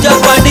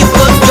கொஞ்சம் படி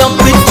கொஞ்சம்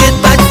பிச்சு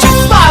தச்சு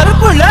பாரு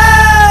புள்ள.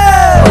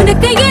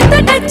 உனக்கு எந்த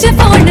டச்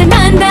போன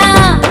நான்தா,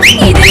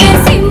 இதுல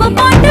சிம்ம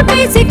போட்டு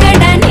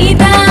பேசிக்கட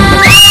நீதான்.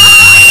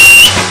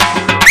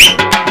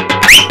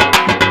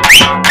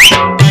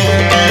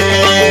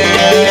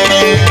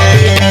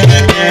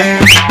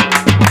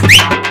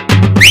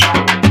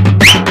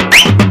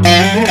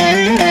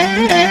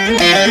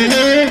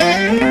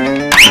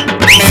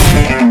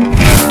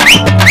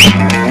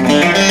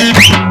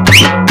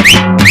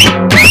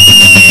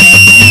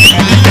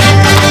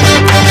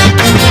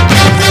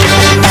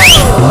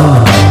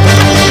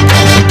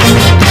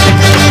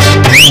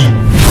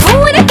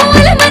 உன்னை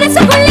போல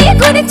மனசுக்குள்ளே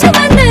குதிச்சு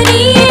வந்த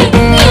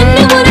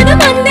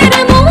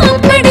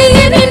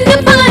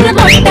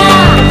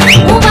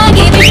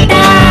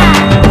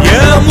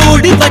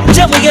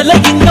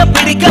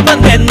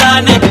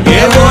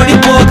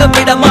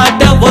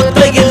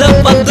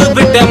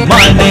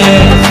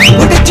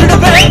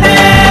முடிச்சிடுவேனே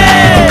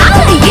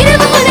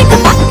இரவு உனக்கு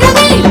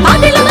பக்கமே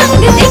பகலும்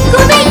அங்கு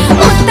திக்குமே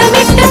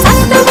முத்தமிட்டு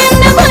சத்தம்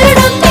என்ன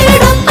வருடம்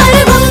தேடும்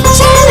பருவம்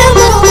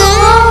செல்லமோ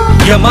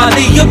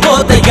யமானியும்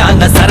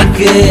போதையான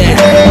சரக்கு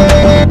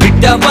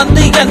விட்ட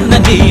வந்து என்ன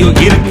நீயும்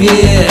இருக்கு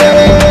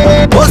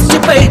போஸ்ட்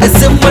பெய்டு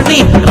சிம்மணி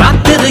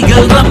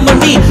ராத்திரிகள்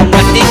ரம்மணி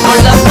கட்டி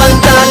கொள்ள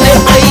வந்தாலே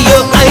ஐயோ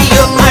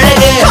ஐயோ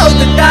அழகே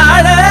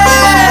வந்துட்டாளே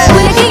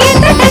உலகை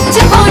ஏற்ற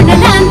டச்சு போன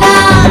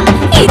நான்தான்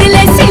இதுல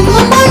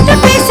சிம்மு போட்டு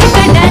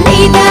பேசிக்கண்ட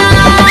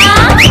நீதான்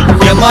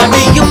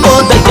யமானியும்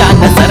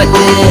போதையான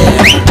சரக்கு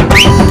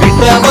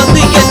விட்ட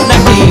வந்து என்ன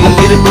நீயும்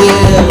இருக்கு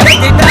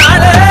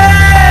வந்துட்டாளே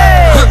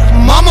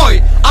Mamoy,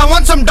 I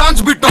want some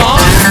dance beat on.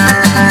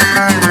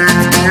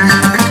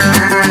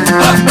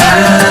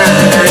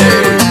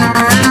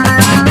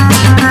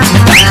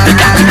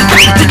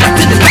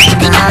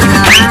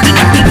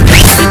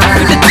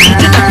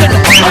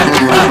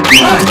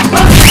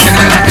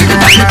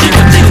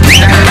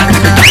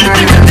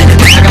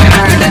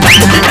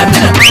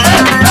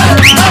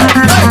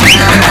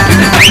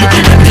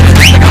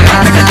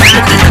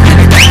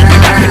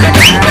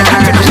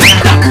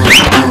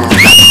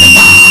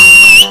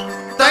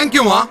 Thank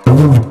you, ma.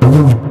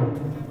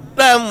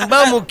 ரொம்ப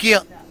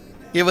முக்கியம்.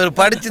 இவர்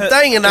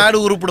படிச்சுதான் இங்க நாடு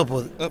உருப்பிட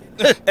போகுது.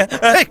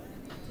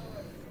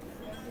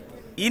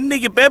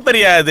 இன்னைக்கு பேப்பர்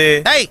யாது?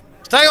 டேய்,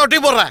 ஸ்டாக் ஒட்டி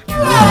போடுற.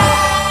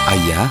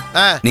 ஐயா,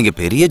 நீங்க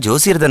பெரிய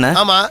ஜோசியர் தானே?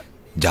 ஆமா.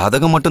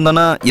 ஜாதகம் மட்டும்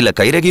தானா இல்ல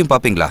கைரேகையும்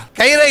பாப்பீங்களா?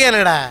 கைரேகை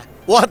என்னடா?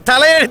 ஓ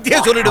தலையெழுத்தையே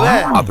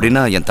சொல்லிடுவேன்.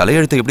 அப்படின்னா என்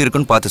தலையெழுத்து எப்படி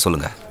இருக்குன்னு பார்த்து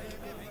சொல்லுங்க.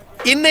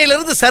 இன்னையில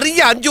இருந்து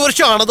சரியா 5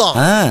 வருஷம் ஆனதும்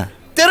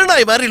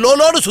தெருநாய் மாதிரி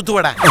லோலோன்னு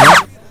சுத்துவடா.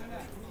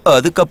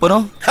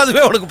 அதுக்கப்புறம்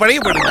அதுவே உனக்கு பழகி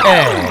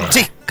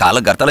போயிடுச்சு.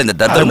 காலகட்டத்துல இந்த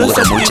தர்தர்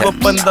முகத்தை முடிச்சேன்.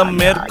 ஒப்பந்தம்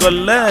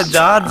மேற்கொள்ள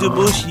ஜார்ஜ்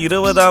புஷ்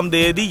 20ஆம்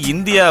தேதி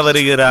இந்தியா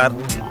வருகிறார்.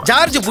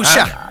 ஜார்ஜ்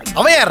புஷ்ஷா?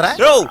 அவன் யாரா?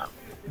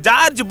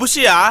 ஜார்ஜ்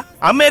புஷ்யா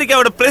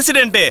அமெரிக்காவோட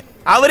பிரசிடென்ட்.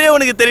 அவரே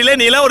உனக்கு தெரியல,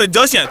 நீ எல்லாம் ஒரு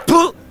ஜோசியன்.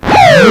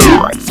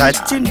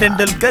 சச்சின்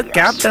டெண்டுல்கர்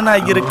கேப்டனா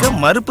இருக்க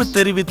மறுப்பு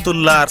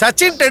தெரிவித்துள்ளார்.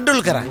 சச்சின்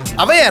டெண்டுல்கர்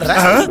அவன் யாரா?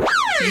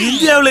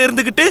 இந்தியாவுல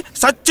இருந்துகிட்டு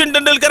சச்சின்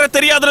டெண்டுல்கரை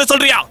தெரியாதுன்னு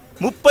சொல்றியா?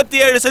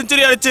 37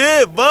 செஞ்சுரி அடிச்சு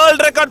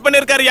வேர்ல்ட் ரெக்கார்ட்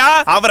பண்ணிருக்காருயா.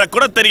 அவரை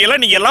கூட தெரியல,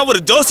 நீ எல்லாம் ஒரு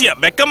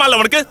ஜோசியம். வெக்கமால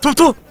உனக்கு?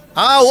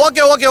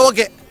 Okay okay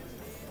okay.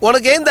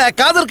 உனக்கு இந்த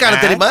காதர் கான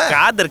தெரியுமா?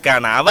 காதர்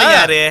கானா? அவன்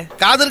யாரு?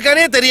 காதர்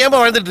கானே தெரியாம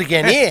வாழ்ந்துட்டு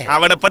இருக்கியா நீ?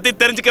 அவனை பத்தி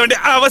தெரிஞ்சுக்க வேண்டிய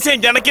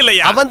அவசியம் எனக்கு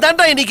இல்லையா? அவன்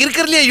தான்டா இன்னைக்கு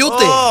இருக்கிறதுலயே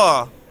யூத்.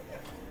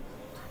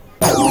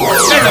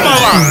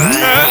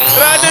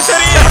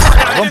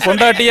 அவன்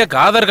பொண்டாட்டிய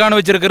காதர் கான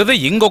வச்சிருக்கிறது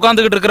இங்க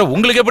உட்கார்ந்துகிட்டு இருக்கிற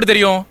உங்களுக்கு எப்படி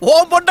தெரியும்? ஓ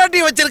பொண்டாட்டி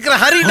வச்சிருக்கிற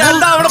ஹரி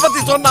தான் அவனை பத்தி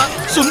சொன்னான்.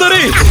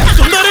 சுந்தரி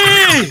சுந்தரி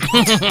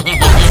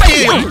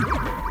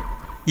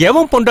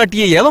எவன்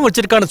பொண்டாட்டியை எவன்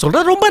வச்சிருக்கான்னு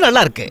சொல்ற ரொம்ப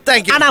நல்லா இருக்கு.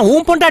 ஆனா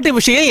உன் பொண்டாட்டி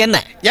விஷயம் என்ன?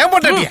 என்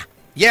பொண்டாட்டியா?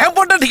 என்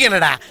பொண்டாட்டிக்கு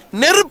என்னடா?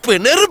 நெருப்பு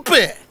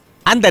நெருப்பு.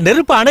 அந்த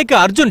நெருப்பு அணைக்கு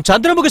அர்ஜுன்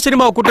சந்திரமுக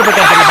சினிமாவை கூட்டி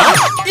போயிட்டான் தெரியுமா?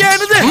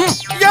 என்னது?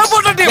 என்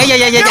பொண்டாட்டி?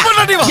 என்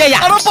பொண்டாட்டி?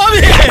 அட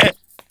பாவி.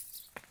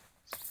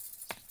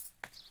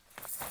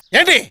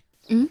 ஏண்டி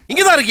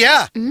இங்கதான் இருக்கியா?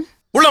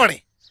 உள்ள வாடி.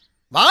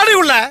 வாடி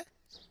உள்ள.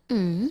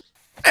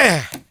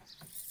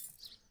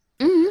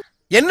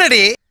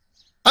 என்னடி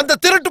அந்த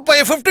திருட்டு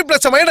பைய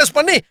 50+ மைனஸ்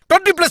பண்ணி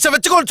 20+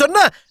 வச்சுக்கோன்னு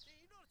சொன்னா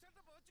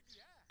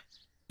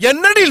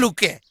என்னடி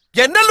லுக்கு?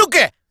 என்ன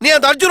லுக்கு? நீ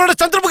அந்த அர்ஜுனோட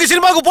சந்திரமுகி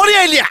சினிமாவுக்கு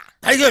போறியா இல்லையா?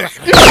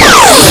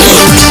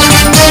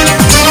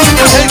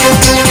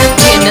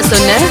 என்ன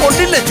சொன்ன?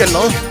 ஒன்றில்ல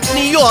செல்லம்,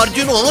 நீயும்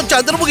அர்ஜுனும்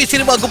சந்திரமுகி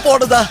சினிமாவுக்கு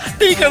போனதா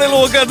டீ கடையில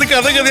உட்காந்து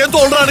கதை கதையா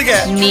சொல்றானுங்க.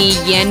 நீ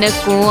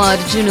எனக்கும்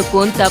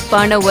அர்ஜுனுக்கும்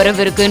தப்பான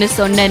உறவு இருக்குன்னு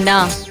சொன்னா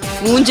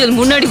ஊஞ்சல்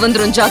முன்னாடி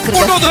வந்துரும்,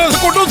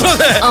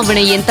 ஜாக்கிரதை.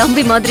 அவனை என்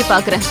தம்பி மாதிரி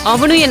பாக்குறேன்,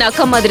 அவனும் என்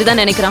அக்கா மாதிரி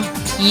தான் நினைக்கிறான்.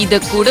 இத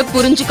கூட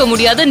புரிஞ்சுக்க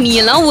முடியாத நீ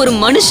எல்லாம் ஒரு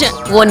மனுஷன்.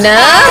 ஒன்ன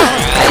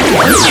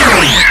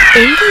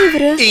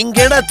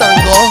இங்கடா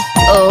தங்கம்.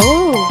 ஓ,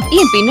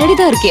 என்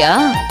பின்னாடிதான் இருக்கியா?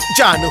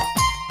 ஜானு,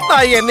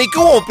 நான்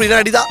என்னைக்கும்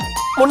பின்னாடிதான்.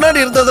 முன்னாடி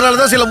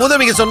இருந்ததுனாலதான் சில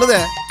முதவிங்க சொன்னது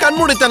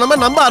கண்மூடித்தனமா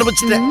நம்ப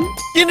ஆரம்பிச்சுட்டேன்.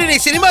 இனி நீ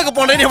சினிமாக்கு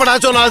போனேன்னு எவனா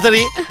சொன்னாலும்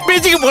சரி,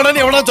 பீச்சுக்கு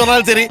போனேன்னு எவனா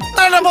சொன்னாலும் சரி,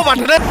 நான் நம்ப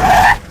மாட்டேன்.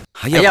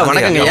 ஐயா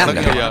வணக்கங்க.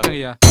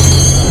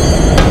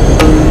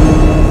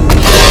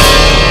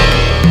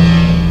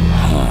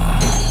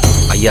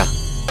 ஐயா,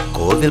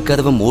 கோவில்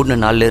கதவை மூடின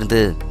நாள்ல இருந்து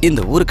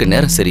இந்த ஊருக்கு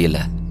நேரம்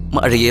சரியில்லை.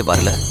 மழையே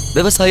வரல,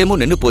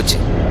 விவசாயமும் நின்னு போச்சு.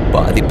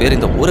 பாதி பேர்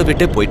இந்த ஊரை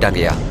விட்டே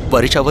போயிட்டாங்கயா.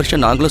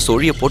 வருஷம் நாங்களும்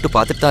சோழிய போட்டு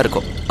பார்த்துட்டு தான்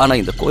இருக்கோம். ஆனா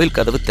இந்த கோயில்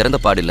கதவு திறந்த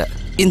பாடில்ல.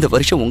 இந்த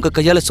வருஷம் உங்க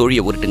கையால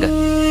சோழிய உருட்டுங்க,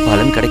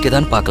 பலன்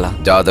கிடைக்கதான் பார்க்கலாம்.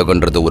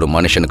 ஜாதகன்றது ஒரு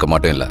மனுஷனுக்கு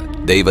மட்டும் இல்ல,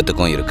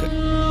 தெய்வத்துக்கும் இருக்கு.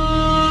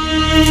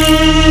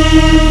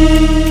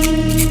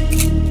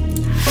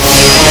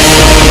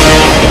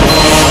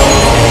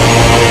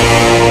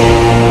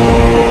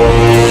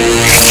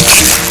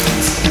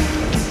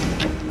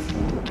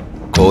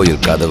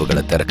 கோயில்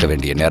கதவுகளை திறக்க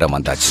வேண்டிய நேரம்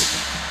வந்தாச்சு.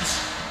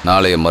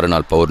 நாளைய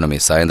மறுநாள் பௌர்ணமி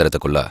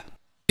சாயந்தரத்துக்குள்ள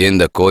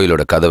இந்த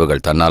கோயிலோட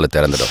கதவுகள் தன்னால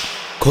திறந்துடும்.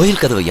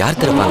 கோயில் கதவு யார்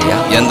திறப்பாங்கயா?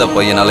 எந்த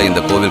பையனால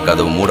இந்த கோவில்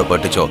கதவு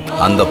மூடப்பட்டுச்சோ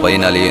அந்த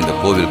பையனாலேயே இந்த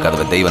கோவில்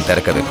கதவை தெய்வம்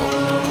திறக்க வைக்கும்.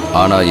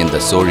 ஆனா இந்த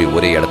சோழி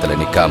ஒரே இடத்துல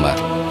நிக்காம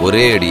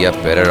ஒரே அடியா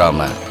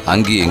பெறழாம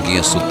அங்கேயும்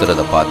எங்கேயும்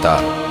சுத்துறத பார்த்தா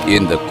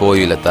இந்த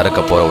கோயிலை திறக்க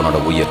போறவனோட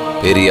உயிர்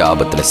பெரிய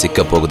ஆபத்துல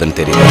சிக்க போகுதுன்னு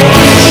தெரியும்.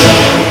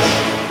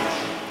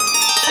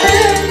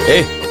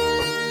 ஏய்,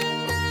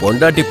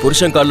 பொண்டாட்டி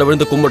புருஷன் காலில்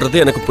விழுந்து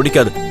கும்பிடுறது எனக்கு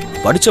பிடிக்காது.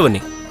 படிச்சவன்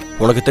நீ,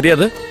 உனக்கு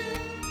தெரியாது?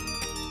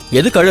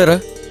 எதுக்கு அழுற?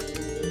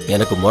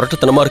 எனக்கு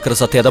முரட்டுத்தனமா இருக்கிற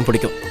சத்தியா தான்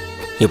பிடிக்கும்.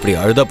 இப்படி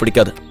அழுதா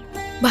பிடிக்காது.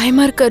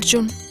 பயமா இருக்கு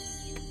அர்ஜுன்.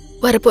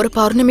 வரப்போற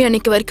பௌர்ணமி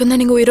அன்னைக்கு வரைக்கும் தான்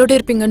நீங்க உயிரோட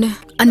இருப்பீங்கன்னு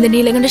அந்த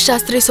நீலகண்ட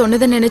சாஸ்திரி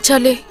சொன்னதை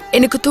நினைச்சாலே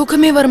எனக்கு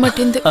தூக்கமே வர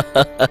மாட்டேங்குது.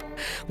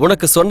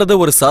 உனக்கு சொன்னது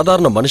ஒரு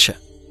சாதாரண மனுஷன்,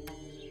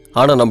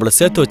 ஆனா நம்மள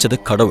சேர்த்து வச்சது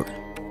கடவுள்.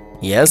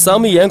 என்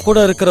சாமி என்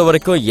கூட இருக்கிற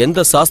வரைக்கும்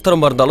எந்த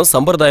சாஸ்திரமா இருந்தாலும்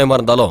சம்பிரதாயமா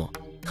இருந்தாலும்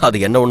அது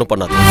என்ன ஒண்ணும்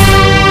பண்ணாது.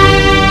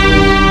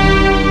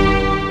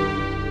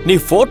 நீ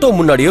போட்டோ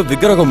முன்னாடியோ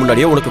விக்கிரகம்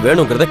முன்னாடியோ உனக்கு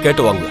வேணுங்கிறத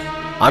கேட்டு வாங்க.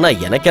 ஆனா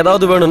எனக்கு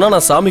ஏதாவது வேணும்னா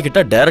நான் சாமி கிட்ட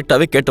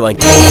டைரக்டாவே கேட்டு வாங்க.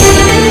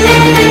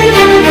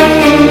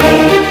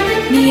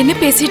 நீ என்ன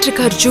பேசிட்டு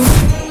இருக்க அர்ஜுன்?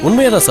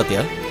 உண்மையாதான்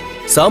சத்யா,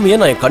 சாமியை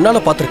நான் என் கண்ணால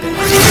பாத்திருக்கேன்.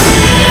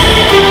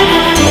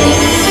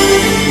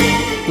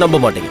 நம்ப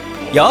மாட்டீங்க,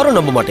 யாரும்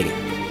நம்ப மாட்டீங்க.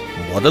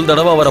 முதல்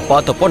தடவை அவரை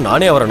பார்த்தப்போ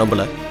நானே அவரை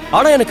நம்பல.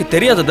 ஆனா எனக்கு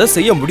தெரியாததை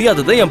செய்ய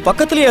முடியாததை என்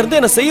பக்கத்திலேயே இருந்து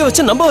என்ன செய்ய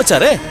வச்சு நம்ப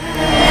வச்சாரே.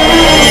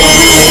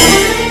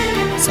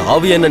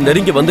 சாவி என்ன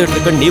நெருங்கி வந்துட்டு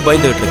இருக்க, நீ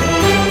பயந்துட்டு இருக்க.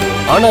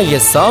 ஆனா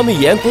என் சாமி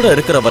என் கூட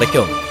இருக்கிற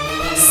வரைக்கும்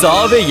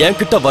சாவே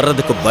என்கிட்ட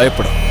வர்றதுக்கு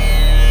பயப்படும்.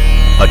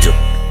 அர்ஜுன்,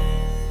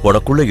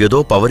 உனக்குள்ள ஏதோ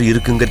பவர்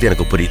இருக்குங்கிறது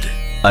எனக்கு புரியுது.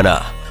 ஆனா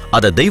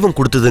அத தெய்வம்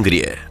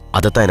கொடுத்ததுங்கிறிய,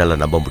 அதைத்தான் என்னால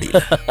நம்ப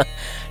முடியும்.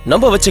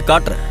 நம்ப வச்சு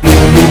காட்டுறேன்.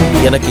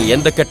 எனக்கு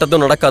எந்த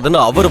கெட்டதும் நடக்காதுன்னு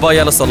அவர்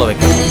வாயால சொல்ல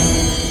வைக்க.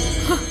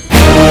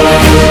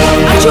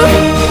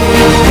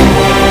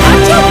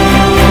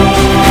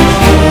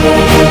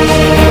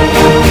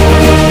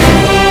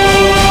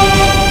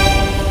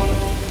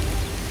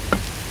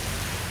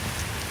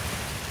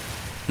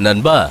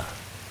 நண்பா,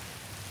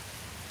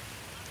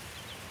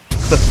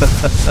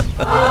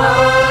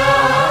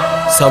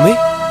 சாமி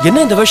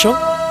என்ன இந்த விஷயம்?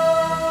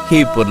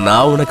 இப்போ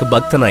நான் உனக்கு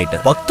பக்தன்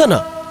ஆயிட்டேன். பக்தனா?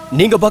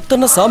 நீங்க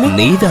பக்தனா சாமி?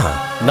 நீதான்.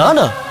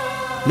 நானா?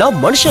 நான்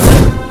மனுஷன்.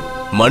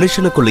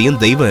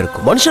 மனுஷனுக்குள்ளேயும் தெய்வம்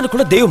இருக்கும்.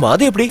 மனுஷனுக்குள்ள தெய்வமா?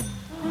 அது எப்படி?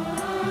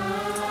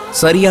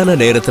 சரியான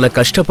நேரத்துல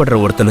கஷ்டப்படுற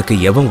ஒருத்தனுக்கு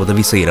எவன்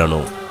உதவி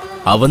செய்யறானோ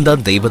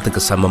அவன்தான்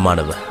தெய்வத்துக்கு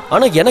சமமானவன்.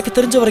 ஆனா எனக்கு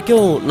தெரிஞ்ச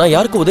வரைக்கும் நான்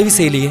யாருக்கும் உதவி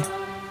செய்யலையே.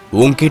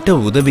 உன்கிட்ட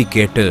உதவி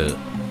கேட்டு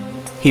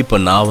இப்ப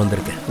நான்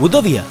வந்திருக்கேன்.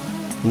 உதவியா?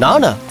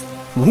 நானா?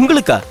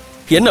 உங்களுக்கா?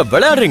 என்ன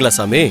விளையாடுறீங்களா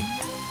சாமி?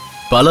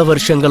 பல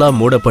வருஷங்களா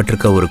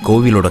மூடப்பட்டிருக்க ஒரு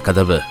கோவிலோட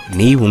கதவை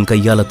நீ உன்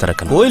கையால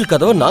திறக்கணும். கோயில்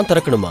கதவை நான்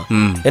திறக்கணுமா?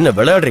 என்ன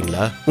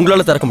விளையாடுறீங்களா?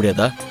 உங்களால திறக்க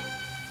முடியாதா?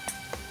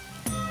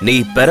 நீ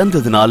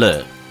பிறந்ததுனால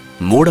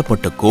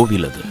மூடப்பட்ட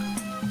கோவில் அது.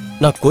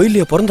 நான்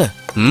கோயிலையே பிறந்தேன்.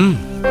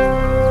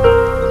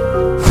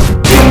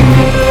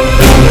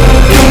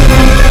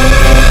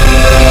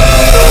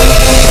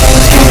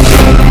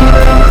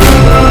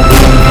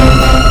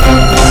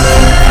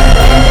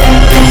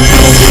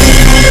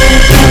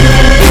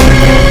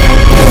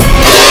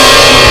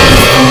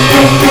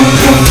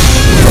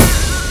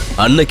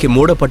 அன்னைக்கு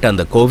மூடப்பட்ட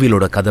அந்த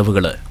கோவிலோட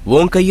கதவுகளை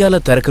உன் கையால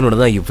திறக்கணும்னு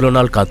தான் இவ்வளவு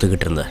நாள்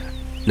காத்துக்கிட்டு இருந்தேன்.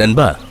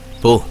 நண்பா,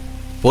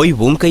 போய்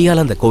உன்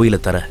கையால அந்த கோவிலை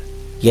தர.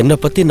 என்னை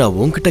பத்தி நான்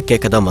உன்கிட்ட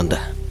கேட்கதான்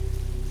வந்தேன்.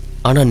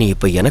 ஆனா நீ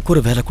இப்ப எனக்கு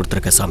ஒரு வேலை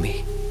கொடுத்துருக்க சாமி.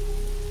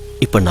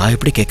 இப்ப நான்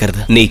எப்படி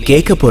கேட்கறது? நீ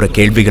கேட்க போற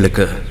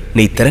கேள்விகளுக்கு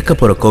நீ திறக்க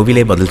போற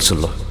கோவிலே பதில்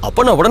சொல்லும்.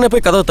 அப்ப நான் உடனே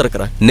போய் கதவை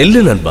திறக்கிறேன்.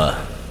 நெல்லு நண்பா,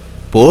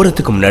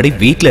 போறதுக்கு முன்னாடி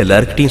வீட்டுல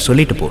எல்லார்கிட்டையும்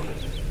சொல்லிட்டு போ.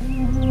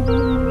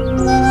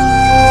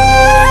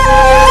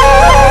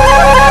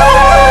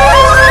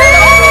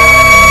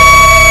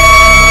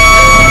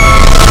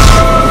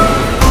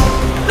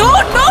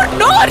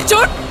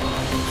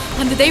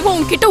 அந்த தெய்வம்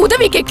உன்கிட்ட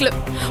உதவி கேட்கல,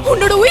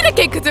 உன்னோட உயிரை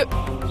கேக்குது.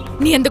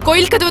 நீ அந்த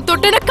கோயில் கதவை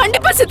தொட்டனா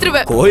கண்டிப்பா செத்துருவ.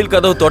 கோயில்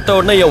கதவை தொட்ட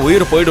உடனே என்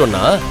உயிர்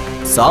போயிடும்னா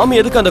சாமி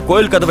எதுக்கு அந்த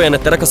கோயில் கதவை என்ன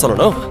திறக்க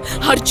சொல்லணும்?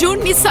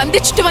 அர்ஜுன், நீ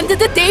சந்திச்சுட்டு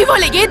வந்தது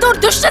தெய்வால ஏதோ ஒரு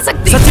துஷ்ட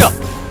சக்தி. சத்யா,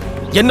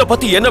 என்ன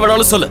பத்தி என்ன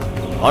வேணாலும் சொல்லு.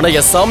 ஆனா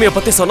என் சாமியை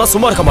பத்தி சொன்னா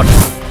சும்மா இருக்க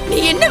மாட்டேன். நீ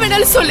என்ன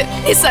வேணாலும் சொல்லு.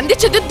 நீ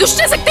சந்திச்சது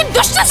துஷ்ட சக்தி,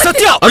 துஷ்ட சக்தி.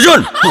 சத்யா!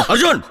 அர்ஜுன்!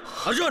 அர்ஜுன்!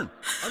 அர்ஜுன்!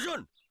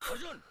 அர்ஜுன்!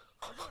 அர்ஜுன்!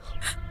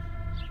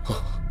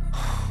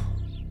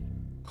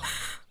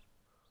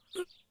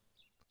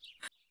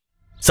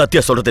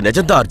 சத்யா சொல்றது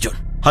நிஜம்தான் அர்ஜுன்.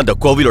 அந்த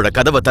கோவிலோட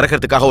கதவை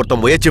திறக்கிறதுக்காக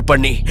ஒருத்தன் முயற்சி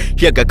பண்ணி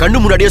எங்க கண்ணு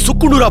முன்னாடியே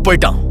சுக்குநூறா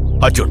போயிட்டான்.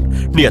 அர்ஜுன்,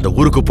 நீ அந்த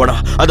ஊருக்கு போனா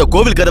அந்த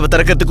கோவில் கதவை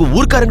திறக்கிறதுக்கு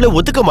ஊர்க்காரங்களே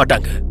ஒத்துக்க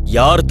மாட்டாங்க.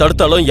 யார்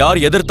தடுத்தாலும் யார்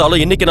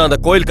எதிர்த்தாலும் இன்னைக்கு நான் அந்த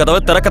கோயில் கதவை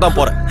திறக்கதான்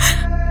போறேன்.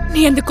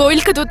 நீ அந்த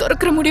கோயில் கதவை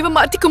திறக்கிற முடிவை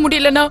மாத்திக்க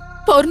முடியலனா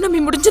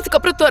பௌர்ணமி முடிஞ்சதுக்கு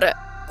அப்புறம் தர.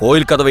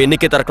 கோயில் கதவை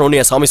இன்னைக்கே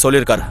திறக்கணும்னு என் சாமி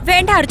சொல்லியிருக்காரு.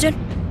 வேண்டாம் அர்ஜுன்,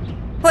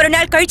 ஒரு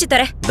நாள் கழிச்சு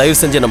தரேன். தயவு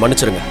செஞ்சு என்ன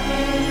மன்னிச்சிருங்க.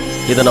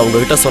 இதை நான்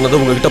உங்ககிட்ட சொன்னது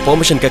உங்ககிட்ட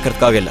பெர்மிஷன்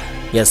கேட்கறதுக்காக இல்ல.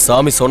 என்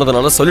சாமி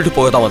சொன்னதுனால சொல்லிட்டு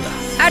போக தான் வந்தேன்.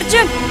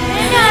 அர்ஜுன்!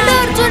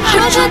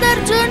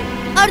 அர்ஜுன்,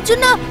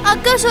 அர்ஜுனா,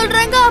 அக்கா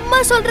சொல்றாங்க, அம்மா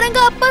சொல்றாங்க,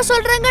 அப்பா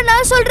சொல்றாங்க,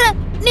 நான் சொல்றேன்.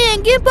 நீ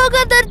எங்கேயும்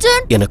போகாத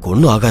அர்ஜுன். எனக்கு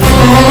ஒண்ணும் ஆகாது.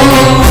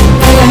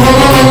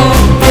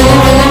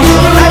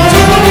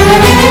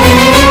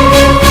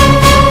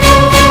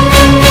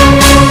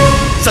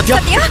 சத்யா!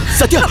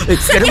 சத்யா!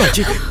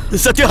 என்னாச்சு?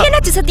 சத்யா!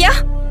 என்னாச்சு சத்யா?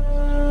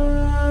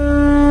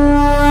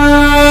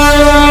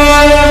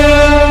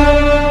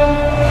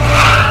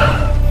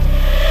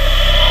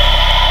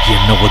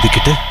 என்ன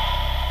ஒதுக்கிட்டு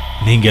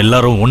நீங்க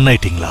எல்லாரும்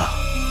ஒன்னாயிட்டீங்களா?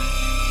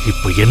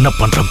 இப்ப என்ன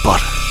பண்றேன்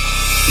பாரு.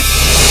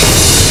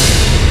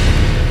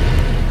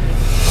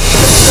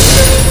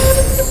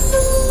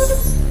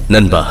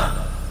 நண்பா,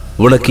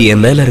 உனக்கு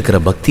என் மேல இருக்கிற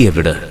பக்தியை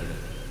விட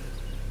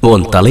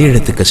உன்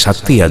தலையெழுத்துக்கு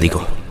சக்தி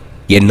அதிகம்.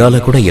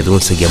 என்னால கூட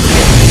எதுவும் செய்ய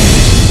முடியாது.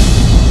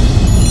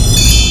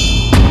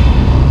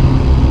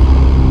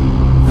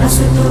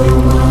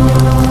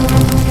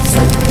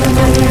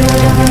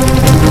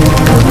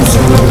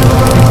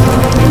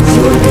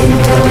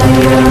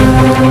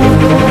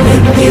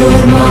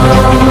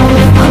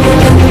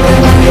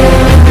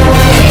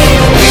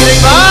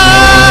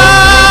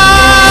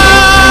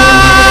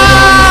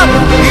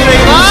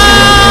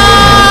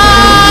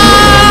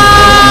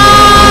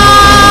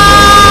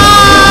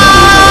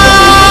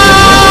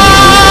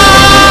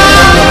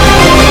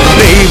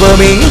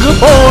 தெய்வமெங்கு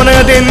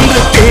போனதென்று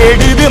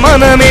தேடுது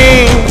மனமே,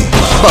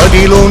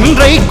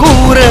 பதிலொன்றை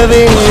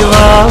கூறவே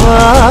வா.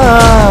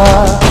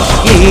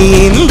 நீ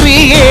இன்றி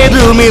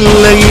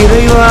ஏதுமில்லை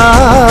இறைவா,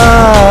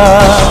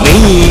 நீ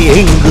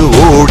எங்கு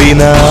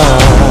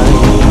ஓடினாய்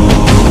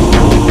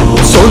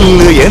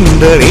சொல்லு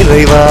என்ற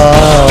நிறைவா.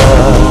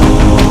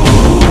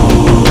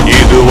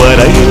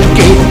 இதுவரையில்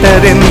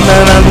கேட்டதென்ன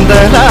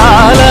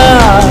நந்தலாலா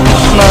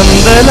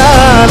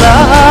நந்தலாலா.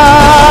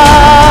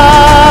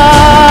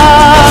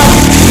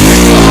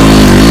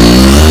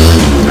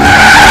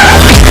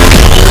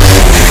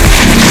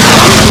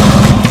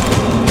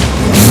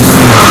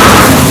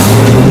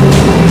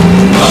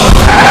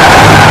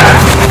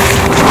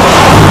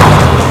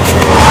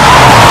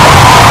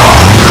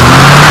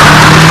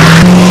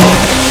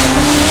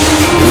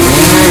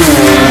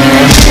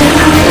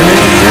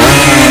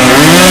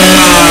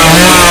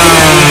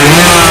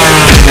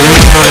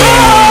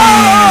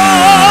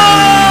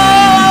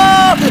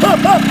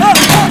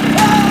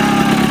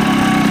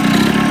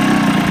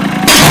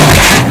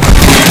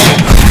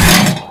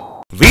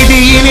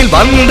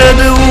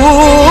 வந்தது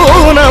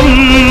ஊனம்,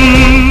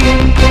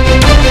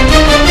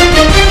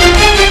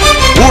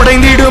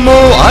 உடைந்திடுமோ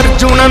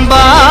அர்ஜுனன்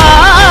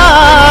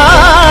பாணம்.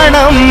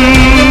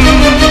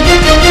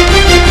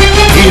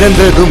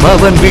 இறந்ததும்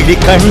அவன் விழி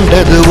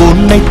கண்டது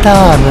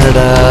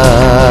உன்னைத்தானடா,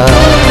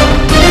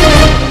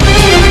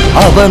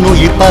 அவன்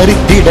உயிர்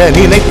பறித்திட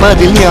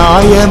நினைப்பதில்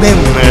நியாயம்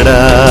என்னடா.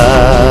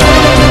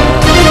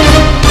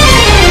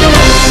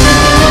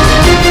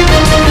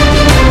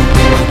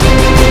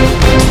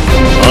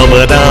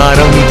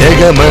 அவதாரம்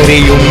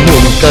ஜெகமறியும்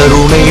உன்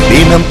கருணை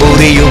தினம்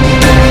புரியும்.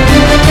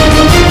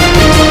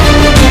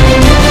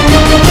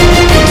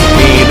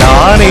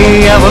 நீதானே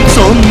அவன்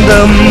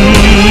சொந்தம்,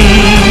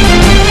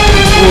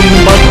 உன்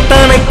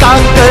பக்தனை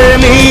காக்க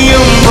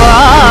நீயும் வா.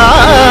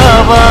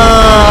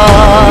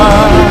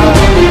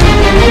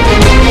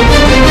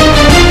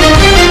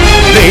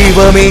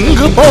 தெய்வம்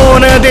எங்கு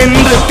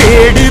போனதென்று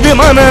தேடுது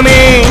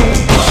மனமே,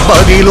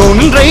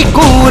 பதிலொன்றை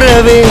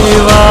கூறவே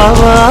வா.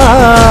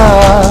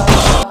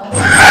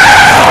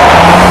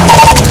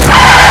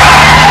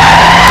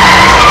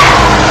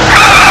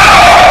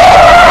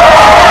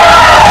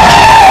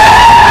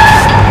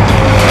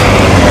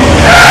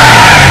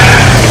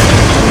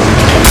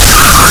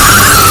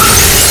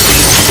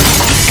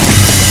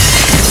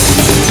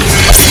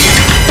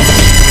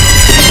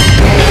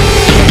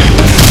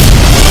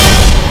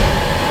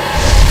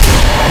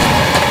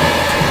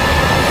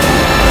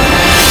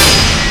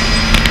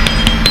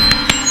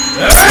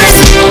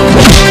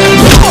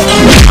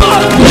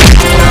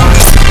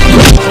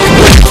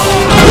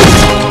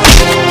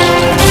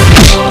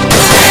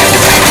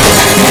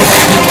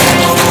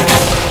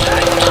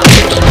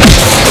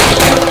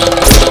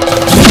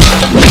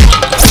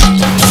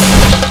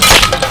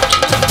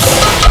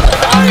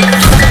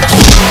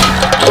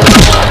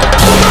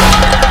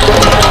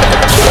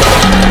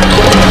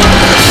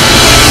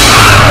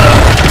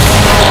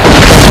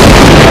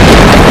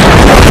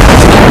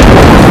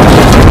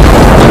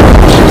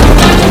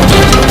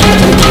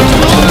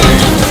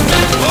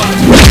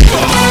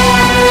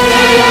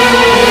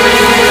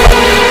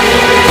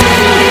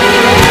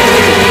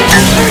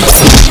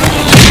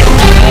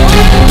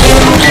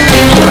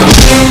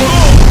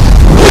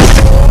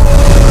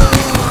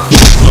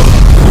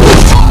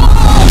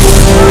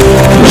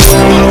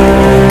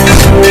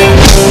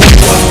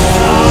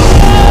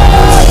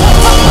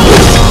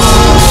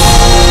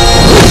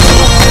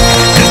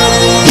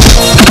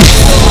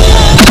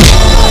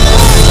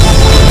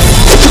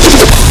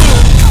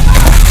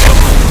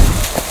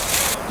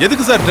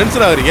 எதுக்கு சார்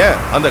டென்ஷன் ஆகுறீங்க?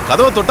 அந்த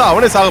கதவை தொட்டா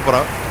அவனே சாக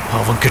போறான்.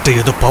 அவன் கிட்ட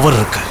ஏதோ பவர்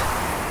இருக்கு.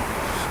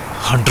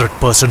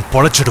 100%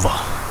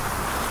 பொழைச்சிடுவான்.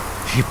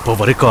 இப்ப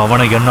வரைக்கும்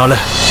அவனை என்னால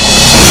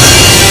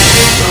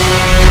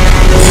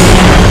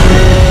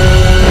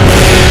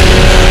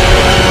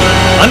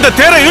அந்த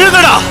தேரை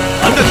இழுதடா,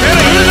 அந்த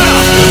தேரை இழுதடா.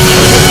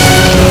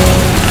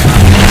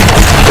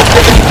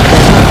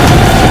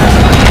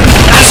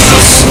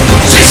 Astos,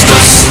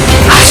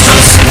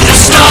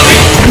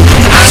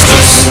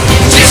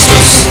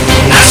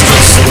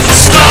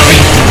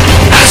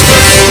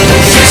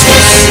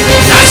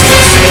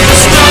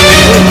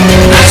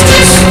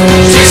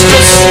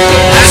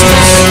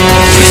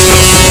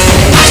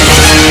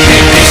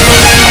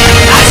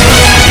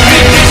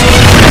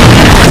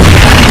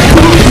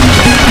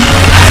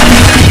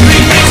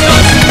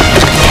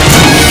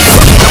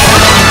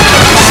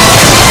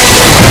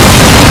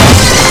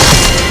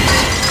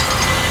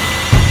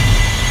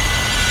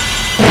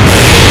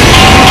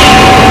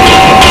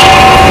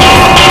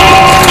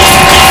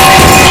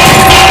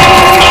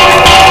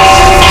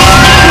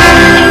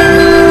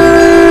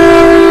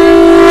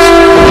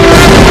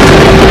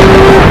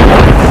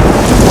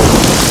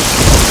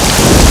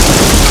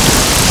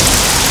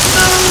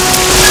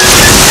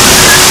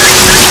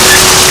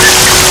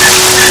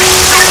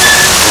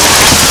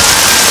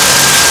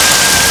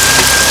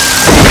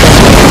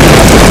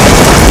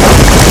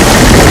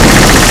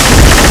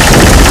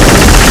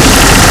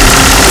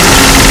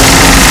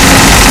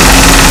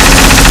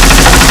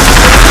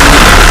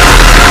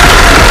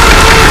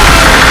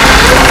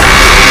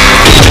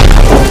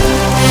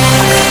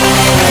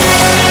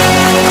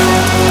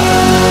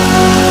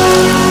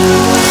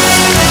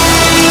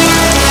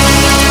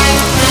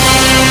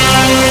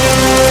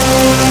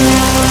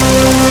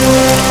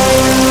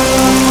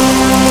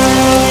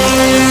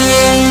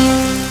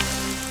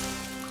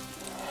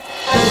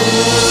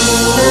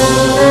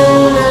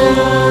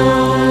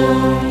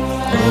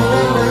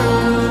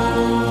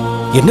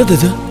 என்னது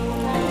இது?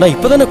 நான்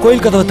இப்பதானே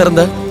கோயில் கதவை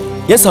திறந்தேன்.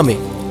 ஏன் சாமி,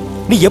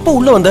 நீ எப்ப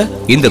உள்ள வந்த?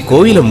 இந்த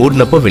கோயிலை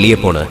மூடினப்போ வெளியே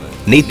போன,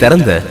 நீ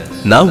திறந்த,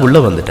 நான் உள்ள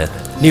வந்துட்டேன்.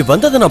 நீ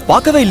வந்ததை நான்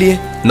பார்க்கவே இல்லையே.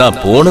 நான்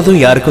போனதும்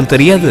யாருக்கும்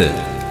தெரியாது,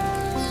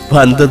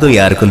 வந்ததும்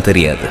யாருக்கும்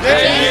தெரியாது.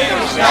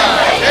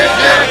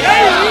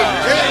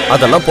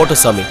 அதெல்லாம் போட்ட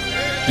சாமி,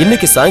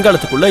 இன்னைக்கு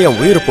சாயங்காலத்துக்குள்ள என்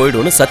உயிர்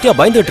போயிடும்னு சத்யா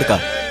பயந்துட்டு இருக்கா.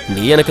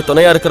 நீ எனக்கு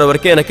துணையா இருக்கிற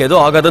வரைக்கும் எனக்கு ஏதோ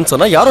ஆகாதுன்னு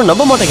சொன்னா யாரும்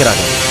நம்ப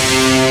மாட்டேங்கிறாங்க.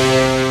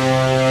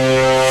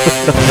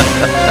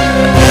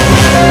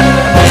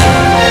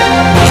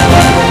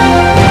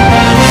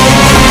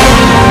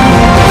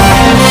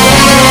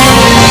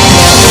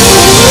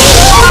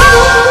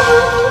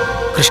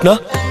 கிருஷ்ணா,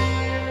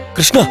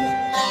 கிருஷ்ணா,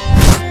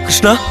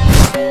 கிருஷ்ணா,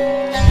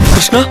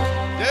 கிருஷ்ணா,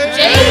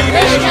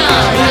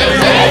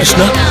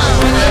 கிருஷ்ணா,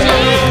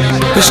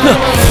 கிருஷ்ணா,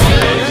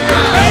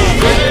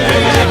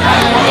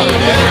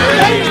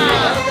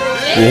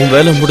 உன்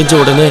வேலை முடிஞ்ச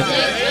உடனே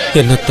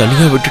என்ன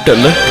தனியா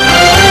விட்டுட்டல்ல?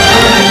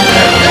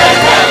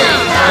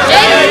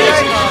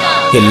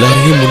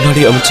 எல்லாரையும்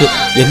முன்னாடி அமைச்சு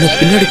என்ன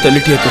பின்னாடி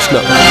தள்ளிட்டியா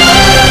கிருஷ்ணா?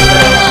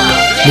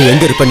 நீ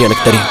எங்க இருப்பன்னு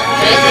எனக்கு தெரியும்.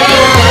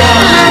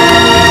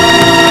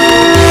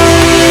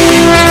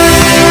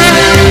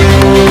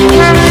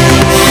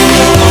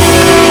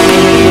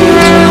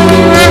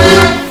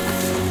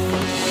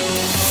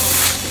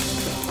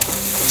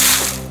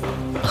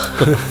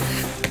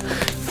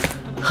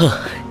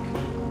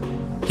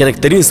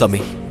 எனக்கு தெரியும் சாமி,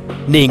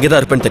 நீ இங்கதான்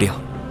இருப்பேன்னு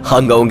தெரியும்.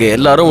 அங்க அவங்க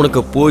எல்லாரும்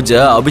உனக்கு பூஜை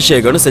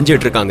அபிஷேகம்னு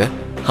செஞ்சுட்டு இருக்காங்க.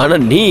 ஆனா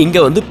நீ இங்க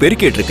வந்து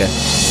பெருக்கிட்டு இருக்க.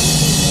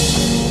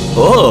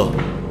 ஓ,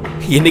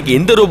 இன்னைக்கு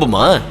இந்த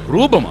ரூபமா?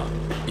 ரூபமா?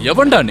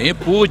 எவன்டா நீ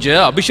பூஜை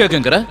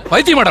அபிஷேகங்கிற?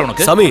 பைத்தியமாடா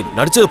உனக்கு? சாமி,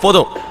 நடிச்சது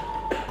போதும்.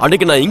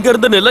 அன்னைக்கு நான் இங்க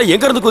இருந்து இல்ல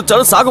எங்க இருந்து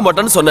குதிச்சாலும் சாக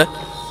மாட்டான்னு சொன்னேன்.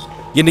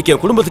 இன்னைக்கு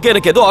என் குடும்பத்துக்கு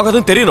எனக்கு ஏதோ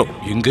ஆகாதுன்னு தெரியணும்.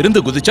 இங்க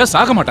இருந்து குதிச்சா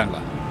சாக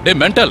மாட்டாங்களா? டே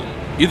மென்டல்,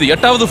 இது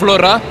 8வது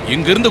ஃப்ளோரா?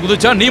 இங்க இருந்து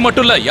குதிச்சா நீ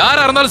மட்டும் இல்ல,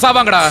 யாரா இருந்தாலும்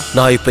சாவாங்கடா.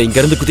 நான் இப்ப இங்க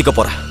இருந்து குதிக்க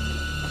போறேன்.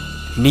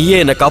 நீயே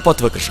என்ன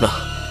காப்பாத்துவ கிருஷ்ணா.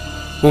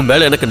 உன்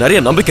மேல எனக்கு நிறைய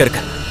நம்பிக்கை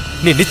இருக்கு.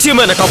 நீ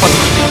நிச்சயமா என்ன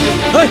காப்பாத்துவ.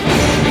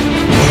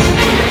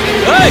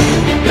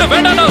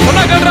 வேண்டாம்டா,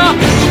 சொன்னா கேளுடா.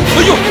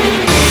 ஐயோ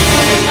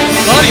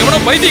சார், இவனோ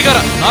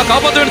பைத்தியக்காரன். நான்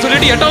காப்பாத்துவேன்னு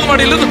சொல்லிட்டு 8வது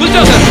மாடியில இருந்து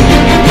குதிச்சா சார்.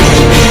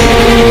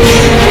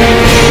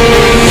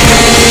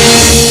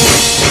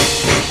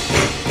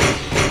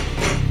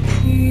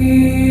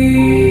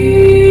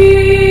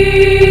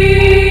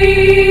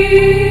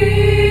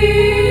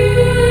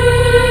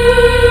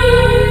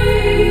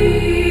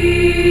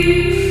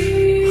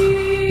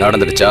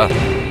 நடந்துடுச்சா?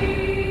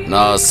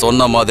 நான்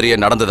சொன்ன மாதிரியே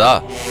நடந்ததா?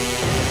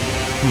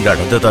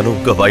 நடந்ததானு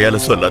உங்க வாயால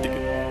சொல்லாதீங்க.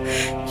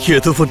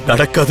 எதுவும்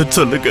நடக்காதுன்னு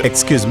சொல்லுங்க.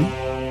 எக்ஸ்கியூஸ் மீ,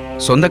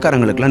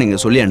 சொந்தக்காரங்களுக்குலாம் நீங்க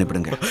சொல்லி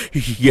அனுப்பிடுங்க.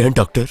 ஏன்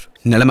டாக்டர்?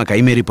 நிலைமை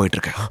கைமீறி போயிட்டு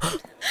இருக்க.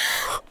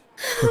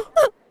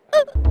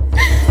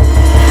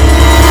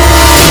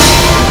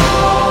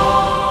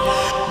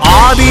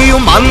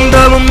 ஆதியும்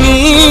அந்தமும்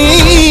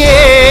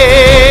நீயே,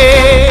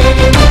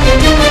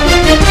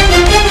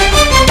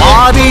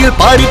 பாதியில்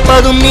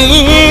பறிப்பதும்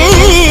நீயே.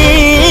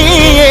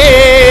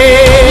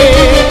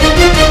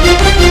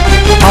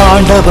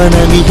 ஆண்டவன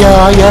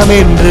நியாயம்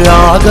என்று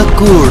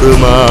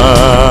ஆகக்கூடுமா?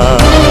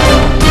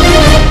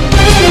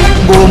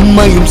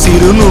 பொம்மையும்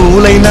சிறு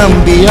நூலை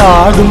நம்பி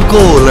ஆடும்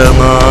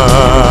கோலமா?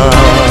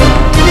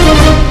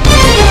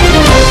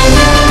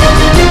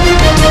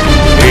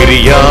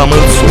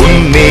 தெரியாமல்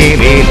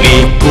சொன்னேனே, நீ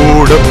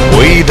கூட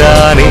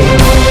பொய்தானே.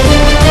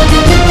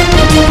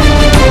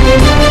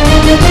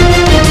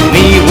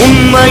 நீ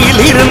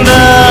உண்மையில்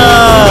இருந்தா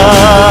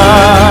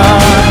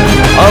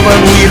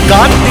அவன் உயிர்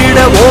காத்திட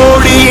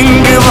ஓடி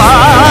இங்கு வா.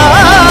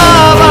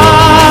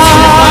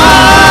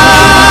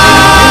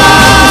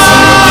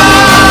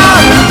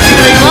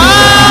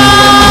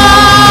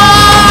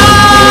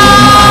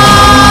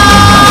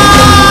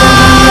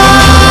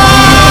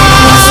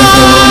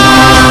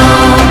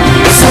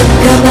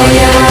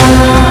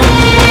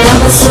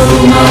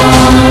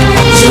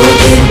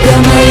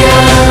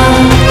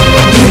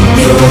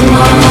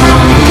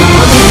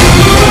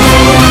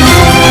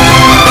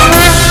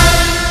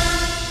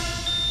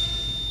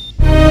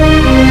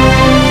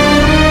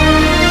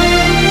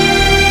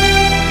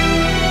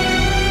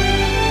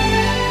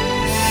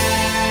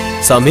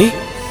 சாமி,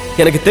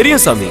 எனக்கு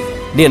தெரியும் சாமி,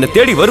 நீ என்ன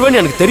தேடி வருவேன்னு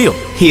எனக்கு தெரியும்.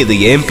 இது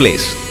ஏன்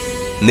பிளேஸ்.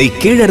 நீ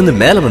கீழ இருந்து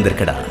மேல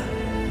வந்திருக்கடா.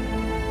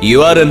 You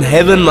are in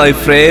heaven, my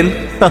friend.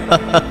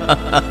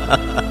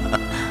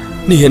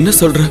 நீ என்ன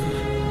சொல்ற?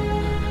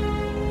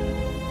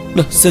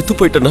 நான் செத்து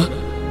போயிட்டேனா?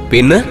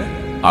 பின்ன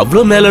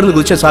அவ்வளவு மேல இருந்து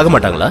குதிச்சா சாக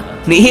மாட்டாங்களா?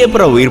 நீ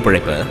எப்பறம் உயிர்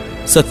பிழைப்ப?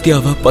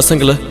 சத்யாவா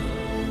பசங்கள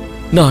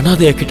நான்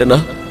அனாதையாக்கிட்டேனா?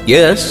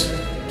 எஸ்.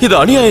 இது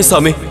அநியாயம்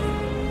சாமி.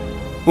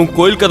 உன்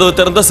கோயில் கதவை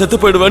திறந்தா செத்து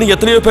போயிடுவேன்னு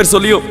எத்தனையோ பேர்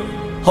சொல்லியும்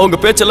அவங்க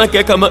பேச்செல்லாம்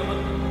கேட்காம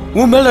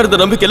உன் மேல இருந்த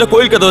நம்பிக்கையில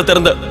கோயில் கதவை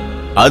திறந்த.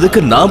 அதுக்கு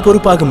நான்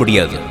பொறுப்பாக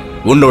முடியாது.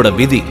 உன்னோட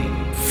விதி,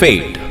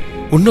 ஃபேட்.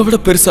 உன்னை விட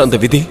பெருசா அந்த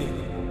விதி?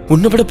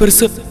 உன்னை விட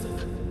பெருசு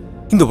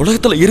இந்த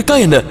உலகத்துல இருக்கா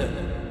என்ன?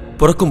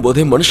 பிறக்கும்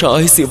போதே மனுஷன்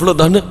ஆயுசு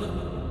இவ்வளவுதான்னு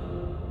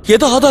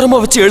எதை ஆதாரமா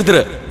வச்சு எழுதுற?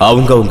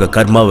 அவங்க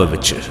கர்மாவை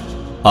வச்சு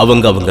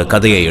அவங்க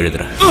கதையை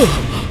எழுதுற.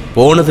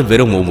 போனது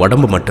வெறும் உன்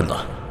உடம்பு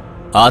மட்டும்தான்,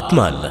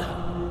 ஆத்மா இல்ல.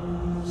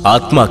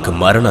 ஆத்மாக்கு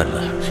மரணம் இல்ல.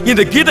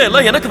 இந்த கீதை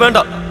எல்லாம் எனக்கு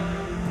வேண்டாம்.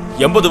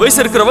 80 வயசு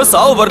இருக்கிறவன்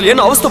சாவு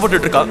வரலையேன்னு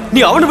அவஸ்தைப்பட்டு இருக்கான். நீ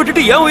அவனை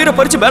விட்டுட்டு என் உயிரை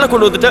பறிச்சு மேல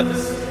கொண்டு வந்துட்ட.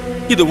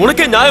 இது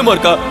உனக்கே நியாயமா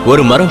இருக்கா?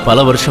 ஒரு மரம்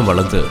பல வருஷம்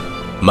வளர்ந்து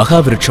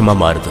மகாவிருட்சமா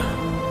மாறுது.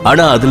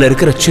 ஆனா அதுல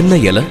இருக்கிற சின்ன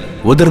இலை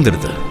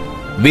உதிர்ந்துடுது.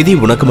 விதி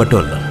உனக்கு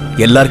மட்டும் இல்ல,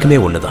 எல்லாருக்குமே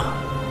ஒண்ணுதான்.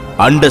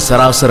 அண்ட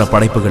சராசர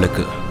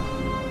படைப்புகளுக்கு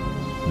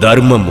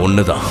தர்மம்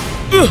ஒண்ணுதான்.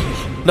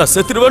 நான்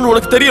செத்துருவேன்னு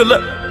உனக்கு தெரியும்ல.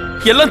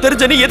 எல்லாம்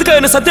தெரிஞ்ச நீ எதுக்காக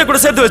என்ன சத்தியா கூட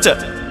சேர்த்து வச்ச?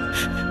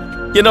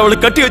 என்ன அவளை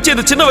கட்டி வச்சு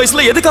இந்த சின்ன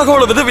வயசுல எதுக்காக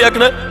அவளை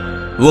விதவியாக்குன?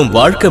 உன்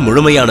வாழ்க்கை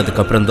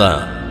முழுமையானதுக்கு அப்புறம் தான்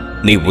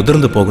நீ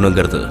உதிர்ந்து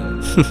போகணுங்கிறது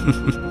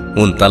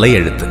உன்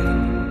தலையெழுத்து.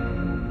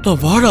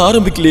 நான் வாழ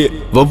ஆரம்பிக்கலையே.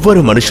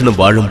 ஒவ்வொரு மனுஷனும்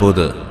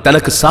வாழும்போது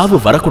தனக்கு சாவு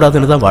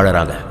வரக்கூடாதுன்னு தான்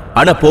வாழறாங்க.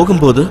 ஆனா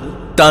போகும்போது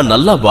தான்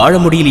நல்லா வாழ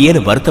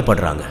முடியலையேன்னு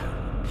வருத்தப்படுறாங்க.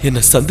 என்ன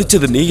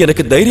சந்திச்சது நீ,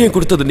 எனக்கு தைரியம்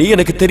கொடுத்தது நீ,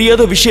 எனக்கு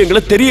தெரியாத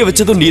விஷயங்களை தெரிய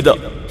வச்சதும்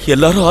நீதான்.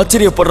 எல்லாரும்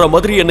ஆச்சரியப்படுற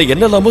மாதிரி என்ன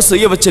என்னெல்லாமோ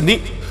செய்ய வச்ச நீ.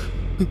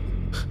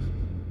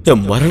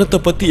 என் மரணத்தை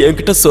பத்தி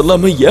என்கிட்ட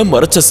சொல்லாம ஏன்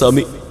மறைச்ச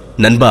சாமி?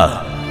 நண்பா,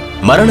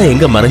 மரணம்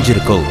எங்க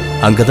மறைஞ்சிருக்கோ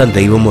அங்கதான்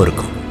தெய்வமும்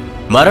இருக்கும்.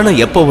 மரணம்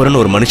எப்போ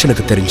வரும்னு ஒரு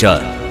மனுஷனுக்கு தெரிஞ்சா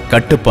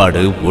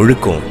கட்டுப்பாடு,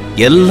 ஒழுக்கம்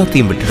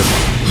எல்லாத்தையும் விட்டுடும்.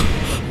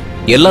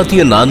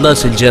 எல்லாத்தையும் நான்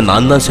தான்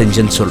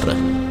செஞ்சேன்னு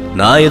சொல்றேன்.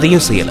 நான்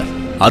எதையும் செய்யல,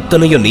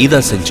 அத்தனையும் நீ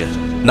தான் செஞ்ச.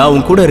 நான்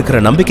உன் கூட இருக்கிற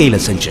நம்பிக்கையில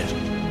செஞ்சேன்.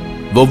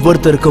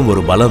 ஒவ்வொருத்தருக்கும்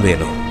ஒரு பலம்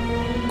வேணும்.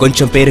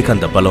 கொஞ்சம் பேருக்கு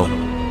அந்த பலம்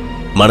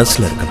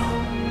மனசுல இருக்கணும்.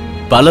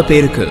 பல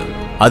பேருக்கு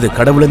அது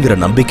கடவுளுங்கிற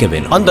நம்பிக்கை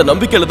வேணும். அந்த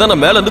நம்பிக்கையில தான்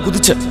நான் மேல இருந்து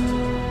குதிச்சேன்.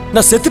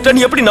 நான்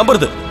செத்துட்டேன்னு எப்படி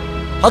நம்புறது?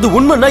 அது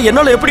உண்மைன்னா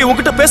என்னால எப்படி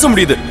உன்கிட்ட பேச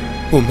முடியுது?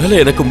 உன் மேல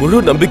எனக்கு முழு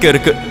நம்பிக்கை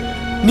இருக்கு.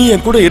 நீ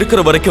என் கூட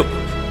இருக்கிற வரைக்கும்,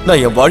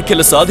 நான் என்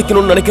வாழ்க்கையில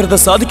சாதிக்கணும்னு நினைக்கிறத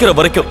சாதிக்கிற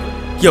வரைக்கும்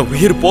என்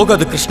உயிர்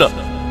போகாது கிருஷ்ணா.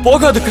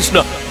 போகாது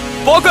கிருஷ்ணா,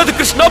 போகாது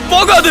கிருஷ்ணா,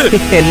 போகாது.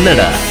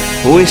 என்னடா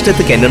உன்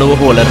இஷ்டத்துக்கு என்னென்னவோ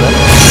வளர்ற?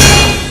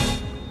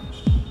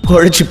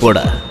 பொழைச்சு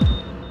போடா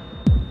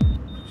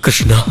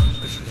Krishna.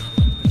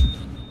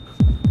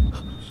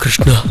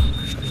 Krishna.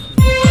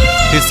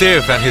 He's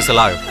safe and he's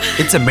alive.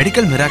 It's a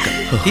medical miracle.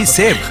 He's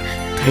safe.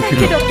 Thank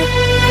you, doctor.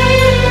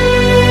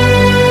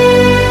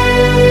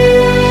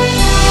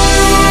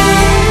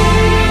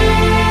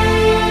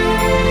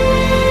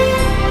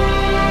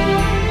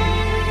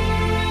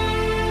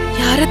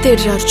 யாரை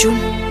தேடுற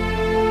அர்ஜுன்?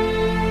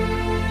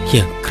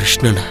 என்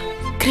கிருஷ்ணனா?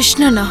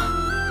 கிருஷ்ணனா?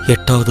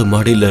 8வது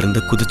மாடியில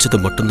இருந்து குதிச்சது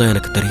மட்டும்தான்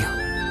எனக்கு தெரியும்.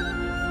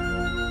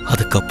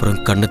 அதுக்கப்புறம்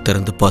கண்ணை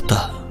திறந்து பார்த்தா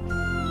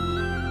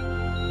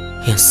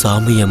என்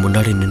சாமி என்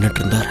முன்னாடி நின்னுட்டு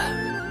இருந்தாரு.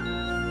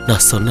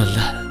 நான் சொன்னல,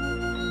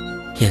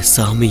 என்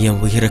சாமி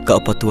என் உயிரை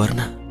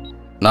காப்பாத்துவார்னு.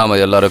 நாம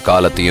எல்லாரும்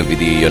காலத்தையும்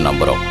விதியையும்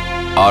நம்புறோம்.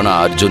 ஆனா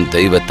அர்ஜுன்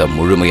தெய்வத்தை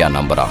முழுமையா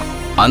நம்புறான்.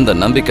 அந்த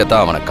நம்பிக்கை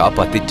தான் அவனை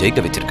காப்பாத்தி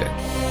ஜெயிக்க வச்சிருக்க.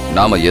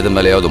 நாம எது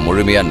மேலேயாவது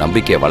முழுமையா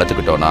நம்பிக்கையை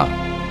வளர்த்துக்கிட்டோம்னா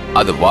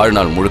அது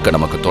வாழ்நாள் முழுக்க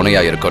நமக்கு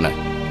துணையா இருக்கும்னு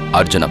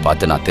அர்ஜுனை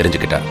பார்த்து நான்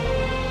தெரிஞ்சுக்கிட்டேன்.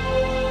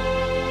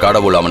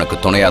 கடவுள் அவனுக்கு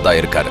துணையா தான்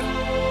இருக்காரு.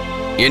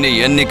 இனி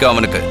என்னைக்கு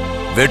அவனுக்கு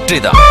வெற்றி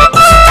தான்.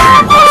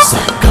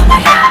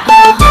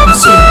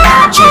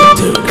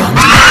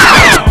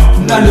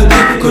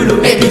 నలుదిక్కులు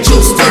ఎది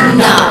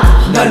చూస్తున్నా,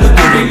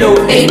 నలుగురిలో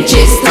ఏం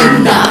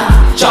చేస్తున్నా,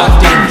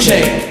 చాటించే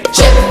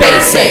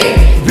చెప్పేసే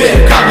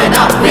we're coming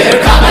up, we're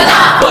coming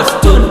up.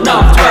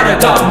 వస్తున్నాం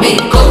త్వరగా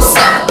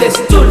మీకోసం,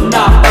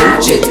 తెస్తున్నా ఓ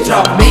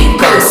చిత్రం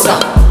మీకోసం.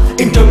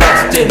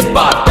 ఇంట్రెస్టింగ్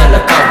పాటల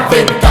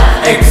కవ్వింత,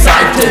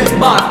 ఎక్సైటింగ్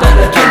మాటల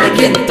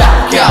గిలిగింత.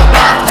 క్యా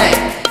బాత్ హై,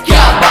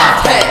 క్యా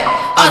bath high,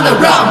 on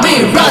around me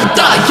run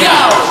the yo.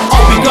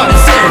 All we gonna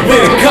say,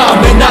 we're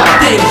coming up,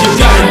 things you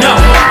gotta know.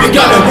 We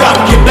gotta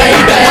rock it,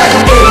 baby.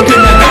 एक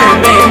नगर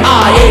में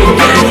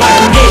आएंगे,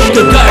 हर एक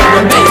घर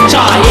में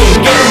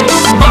छाएंगे.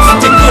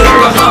 मस्त गुल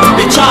को हम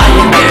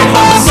बिछाएंगे,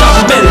 हम सब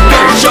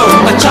मिलकर show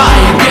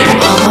मचाएंगे.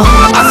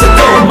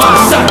 असतोमा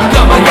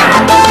संगमया,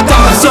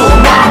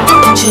 तमसोमा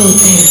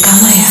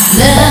ज्योतिर्गमया.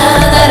 La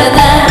la la la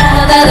la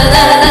la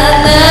la la la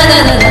la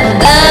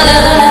la la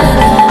la.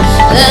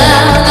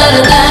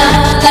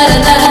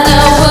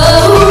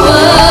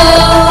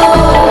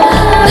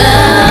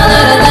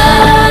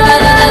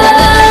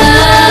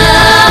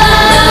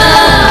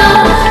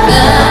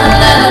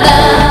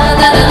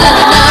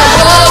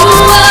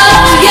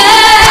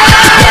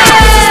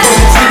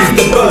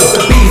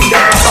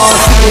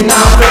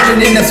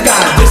 In the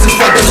sky, this is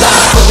for the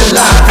life, for the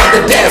life, for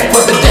the death,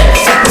 for the